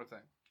going one more thing.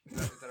 Is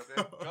that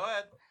okay? Go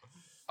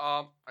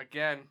ahead.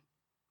 Again,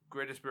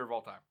 greatest beer of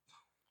all time.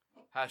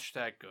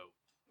 Hashtag go.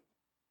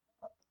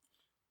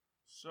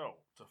 So,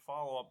 to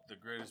follow up the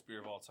greatest beer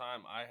of all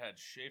time, I had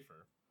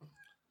Schaefer.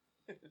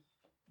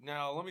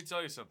 Now, let me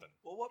tell you something.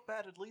 Well, what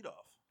batted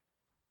leadoff?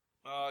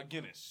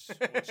 Guinness,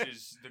 which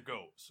is the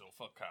GOAT, so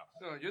fuck Kyle.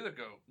 No, you're the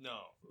goat. No,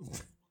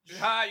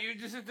 Ha! You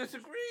just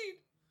disagreed.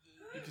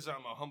 because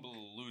I'm a humble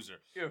little loser.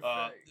 You're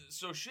fake.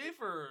 So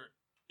Schaefer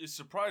is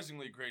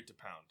surprisingly great to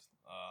pound.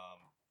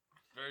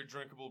 Very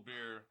drinkable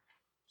beer.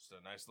 Just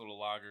a nice little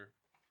lager.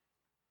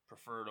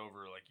 Preferred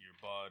over like your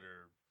Bud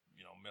or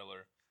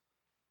Miller.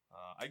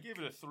 I gave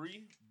it a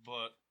 3,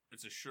 but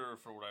it's a sure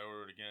for what I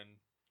ordered again.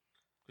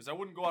 Because I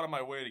wouldn't go out of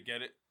my way to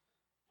get it.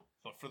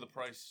 But for the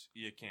price,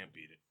 you can't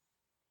beat it.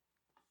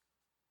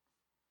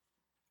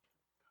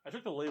 I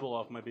took the label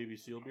off my Baby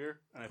Seal beer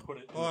and I put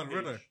it Hold on, in the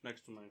Ritter. page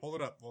next to my. Hold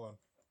it up. Hold on.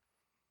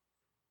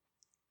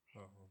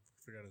 Oh, I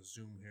forgot to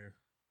zoom here.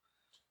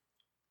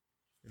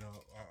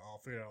 I'll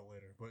figure it out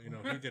later. But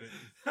he did it.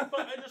 But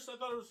I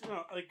thought it was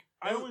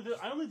I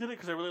only did it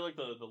because I really like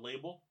the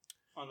label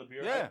on the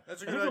beer. Yeah,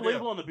 that's a I good think the idea.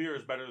 label on the beer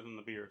is better than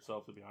the beer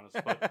itself, to be honest.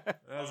 But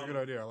That was a good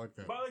idea. I like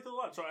that. But I liked it a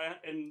lot. So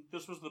and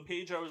this was the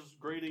page I was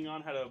grading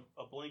on, had a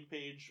blank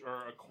page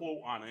or a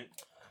quote on it,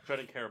 which I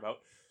didn't care about.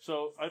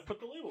 So I put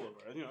the label over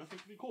it. I think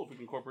it'd be cool if we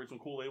can incorporate some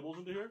cool labels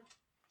into here.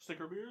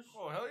 Sticker beers.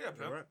 Oh, hell yeah,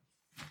 Pip. All right.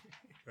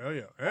 Hell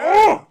yeah.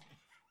 Oh!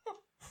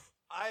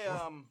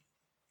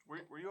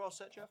 Were you all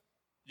set, Jeff?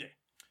 Yeah.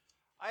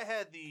 I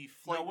had the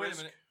Flight Now, wait a Risk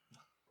minute.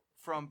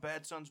 from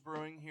Bad Sons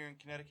Brewing here in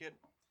Connecticut.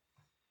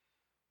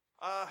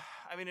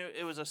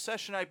 It was a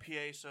session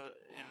IPA, so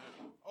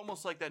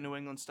almost like that New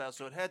England style.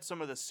 So it had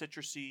some of the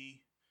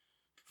citrusy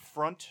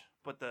front,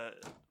 but the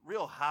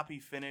real hoppy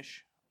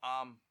finish.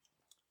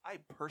 I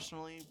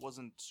personally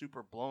wasn't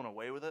super blown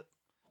away with it.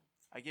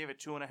 I gave it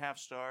 2.5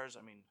 stars.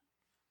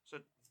 So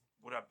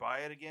would I buy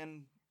it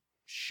again?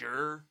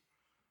 Sure,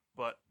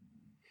 but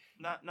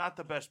not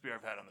the best beer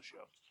I've had on the show.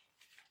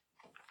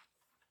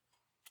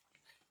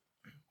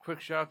 Quick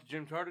shout out to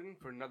Jim Tardigan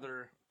for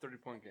another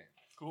 30-point game.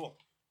 Cool.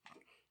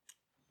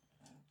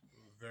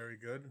 Very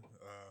good.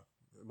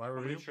 My How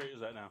many review. straight is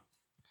that now?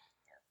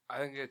 I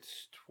think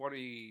it's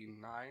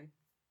 29.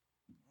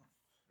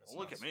 Don't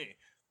look at me.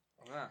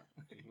 Ah,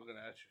 looking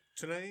at you.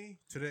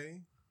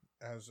 Today,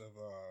 as of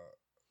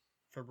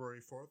February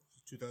 4th,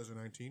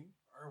 2019.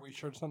 Are we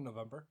sure it's not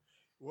November?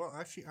 Well,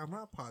 actually, I'm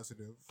not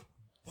positive.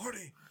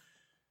 Party.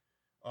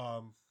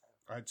 I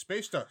had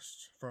Space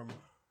Dust from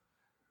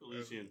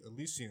Elysian.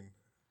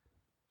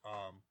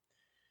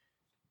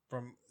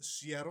 From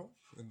Seattle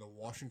in the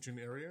Washington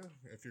area.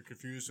 If you're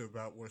confused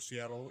about where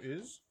Seattle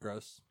is,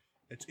 Gross.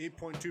 it's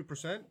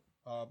 8.2%.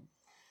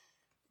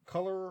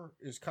 Color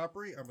is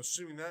coppery. I'm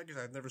assuming that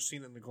because I've never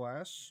seen it in the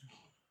glass.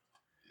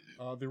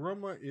 The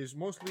aroma is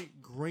mostly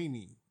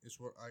grainy, is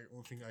what I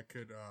only thing I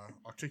could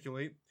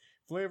articulate.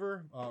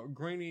 Flavor,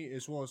 grainy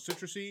as well as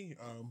citrusy.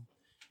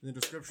 The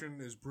description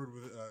is brewed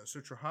with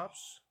citra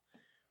hops.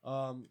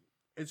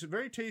 It's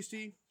very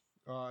tasty,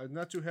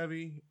 not too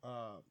heavy.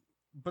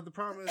 But the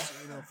problem is,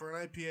 for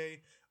an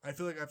IPA, I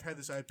feel like I've had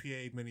this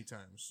IPA many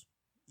times.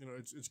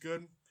 It's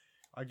good.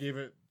 I gave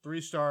it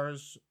 3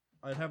 stars.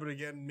 I'd have it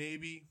again,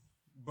 maybe.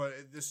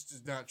 But this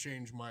does not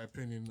change my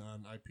opinion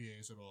on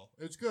IPAs at all.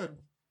 It's good.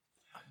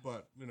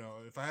 But,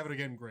 if I have it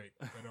again, great.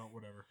 If I don't,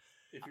 whatever.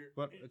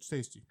 But it's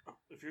tasty.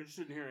 If you're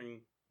interested in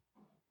hearing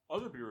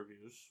other beer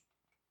reviews,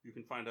 you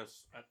can find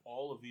us at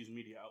all of these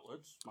media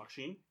outlets.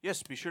 Maxine?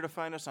 Yes, be sure to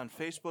find us on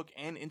Facebook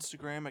and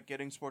Instagram at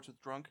Getting Sports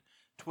with Drunk.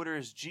 Twitter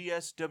is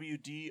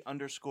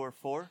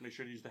GSWD_4. Make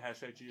sure to use the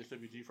hashtag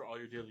GSWD for all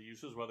your daily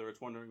uses, whether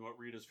it's wondering what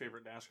Rita's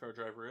favorite NASCAR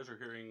driver is or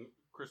hearing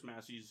Chris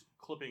Massey's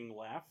clipping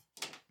laugh.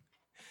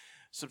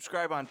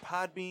 Subscribe on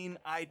Podbean,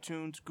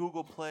 iTunes,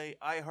 Google Play,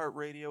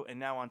 iHeartRadio, and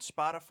now on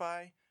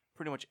Spotify.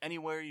 Pretty much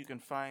anywhere you can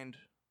find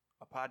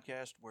a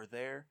podcast, we're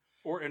there.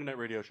 Or internet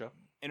radio show.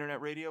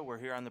 Internet radio, we're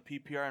here on the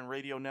PPRN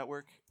Radio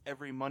Network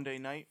every Monday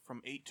night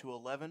from 8 to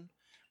 11.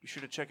 Be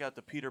sure to check out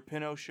the Peter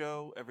Pino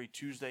Show every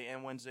Tuesday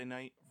and Wednesday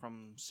night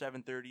from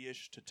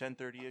 7:30-ish to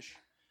 10:30-ish.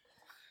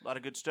 A lot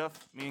of good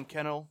stuff. Me and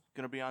Kennel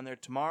going to be on there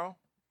tomorrow.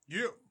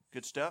 Yeah.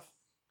 Good stuff.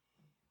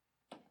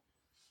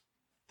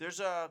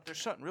 There's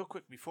something real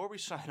quick before we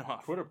sign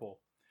off. Twitter poll.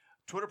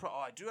 Twitter poll. Oh,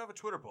 I do have a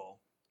Twitter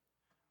poll.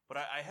 But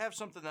I have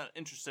something that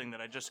interesting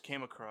that I just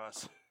came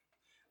across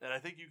that I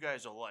think you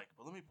guys will like.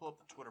 But let me pull up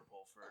the Twitter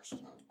poll first.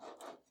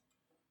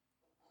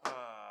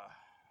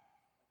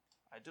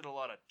 I did a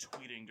lot of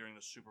tweeting during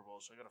the Super Bowl,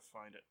 so I got to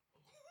find it.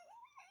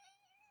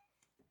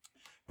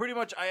 Pretty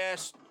much, I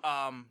asked,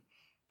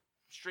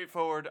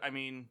 straightforward,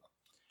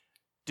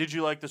 did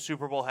you like the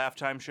Super Bowl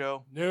halftime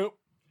show? Nope.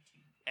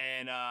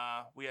 And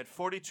we had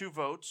 42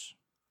 votes,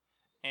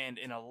 and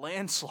in a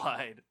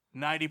landslide,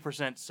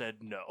 90% said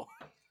no.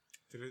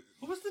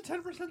 What was the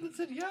 10% that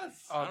said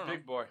yes? don't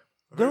Big boy.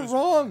 They're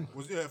wrong.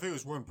 I think it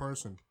was one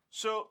person.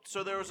 So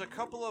there was a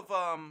couple of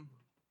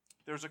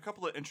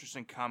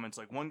interesting comments.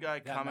 Like one guy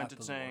That commented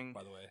math doesn't work, saying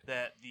by the way.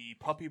 that the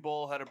Puppy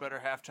Bowl had a better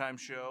halftime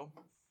show,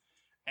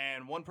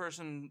 and one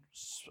person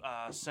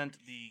sent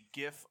the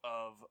GIF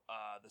of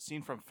the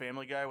scene from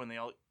Family Guy when they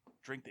all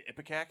drink the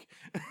Ipecac.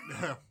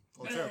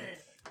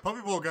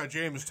 Puppy Bowl got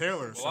James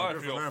Taylor. So Well, I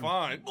good for feel them.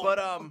 fine.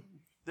 But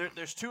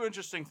there's 2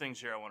 interesting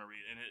things here I want to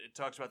read, and it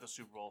talks about the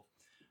Super Bowl.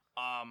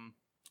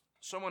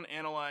 Someone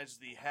analyzed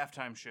the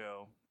halftime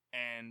show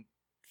and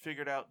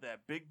figured out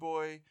that Big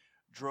Boy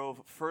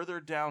drove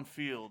further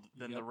downfield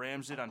than the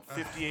Rams did on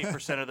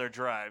 58% of their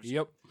drives.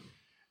 Yep.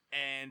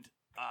 And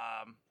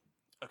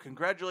a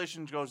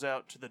congratulations goes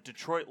out to the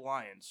Detroit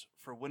Lions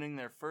for winning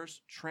their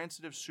first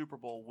transitive Super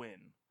Bowl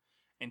win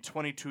in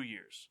 22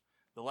 years.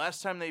 The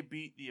last time they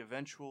beat the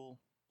eventual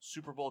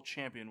Super Bowl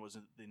champion was the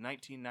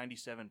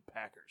 1997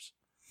 Packers.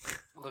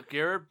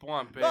 LeGarrette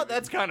Blount, baby. Oh,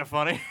 that's kind of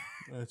funny.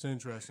 That's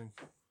interesting.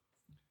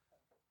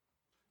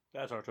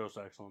 That's our toast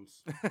to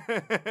excellence.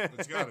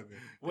 It's got to be.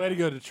 Way to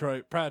go,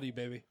 Detroit. Proud of you,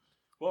 baby.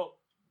 Well,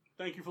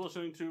 thank you for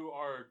listening to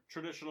our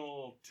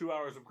traditional 2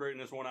 hours of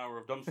greatness, 1 hour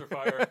of dumpster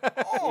fire.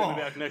 We'll be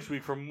back next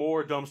week for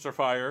more dumpster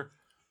fire.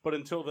 But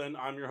until then,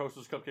 I'm your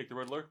hostess, Cupcake the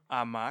Riddler.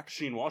 I'm Mark.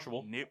 Sheen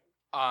Washable. Nope.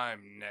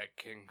 I'm Ned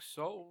King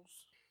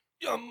Souls.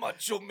 You're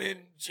Macho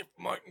Man Jeff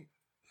Martin.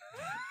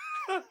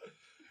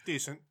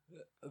 Decent.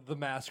 The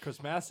Mask,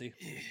 Chris Massey.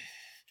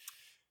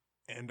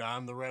 And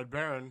I'm the Red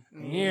Baron.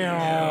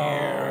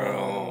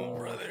 Oh,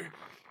 brother.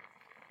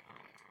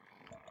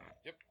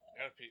 Yep,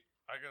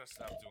 I gotta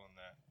stop doing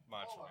that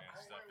Macho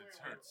Man stuff. It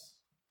hurts.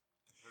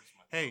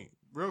 Hey,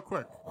 real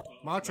quick.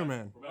 Macho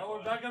Man, Oh,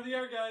 we're back on the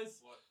air, guys.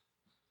 What?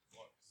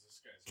 'Cause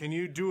this guy's. can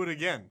you do it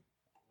again?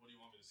 What do you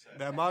want me to say?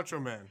 That Macho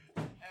Man.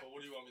 But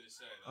what do you want me to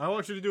say? I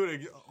want you to do it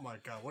again. Oh my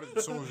God, what is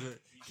it? So is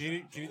it?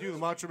 Can you do the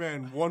Macho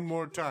Man one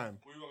more time?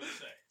 What do you want me to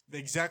say?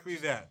 Exactly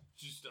that.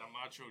 Just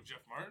Macho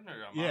Jeff Martin or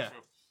Yeah.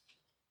 Macho?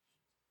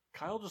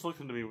 Kyle just looked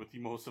into me with the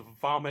most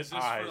vomit Is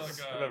this eyes for like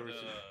I've ever seen.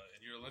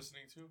 and you're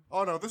listening to?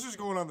 Oh no, this is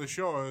going on the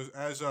show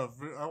as of.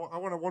 I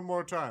want it one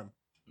more time.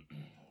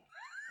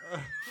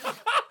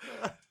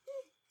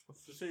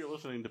 Just say you're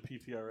listening to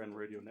PPRN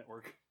Radio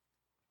Network.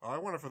 I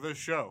want it for this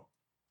show.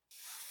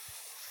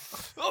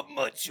 I'm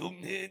Macho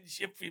Man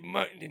Jeffrey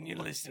Martin, and you're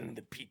listening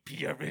to the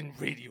PPRN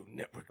Radio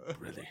Network,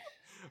 brother.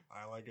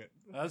 I like it.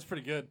 That's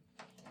pretty good.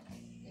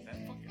 That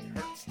fucking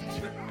hurts.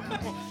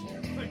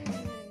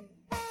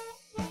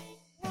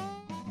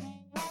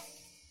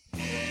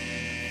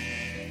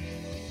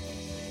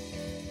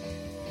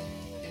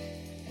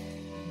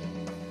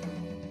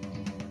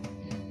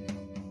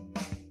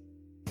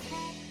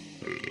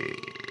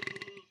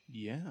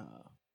 Yeah.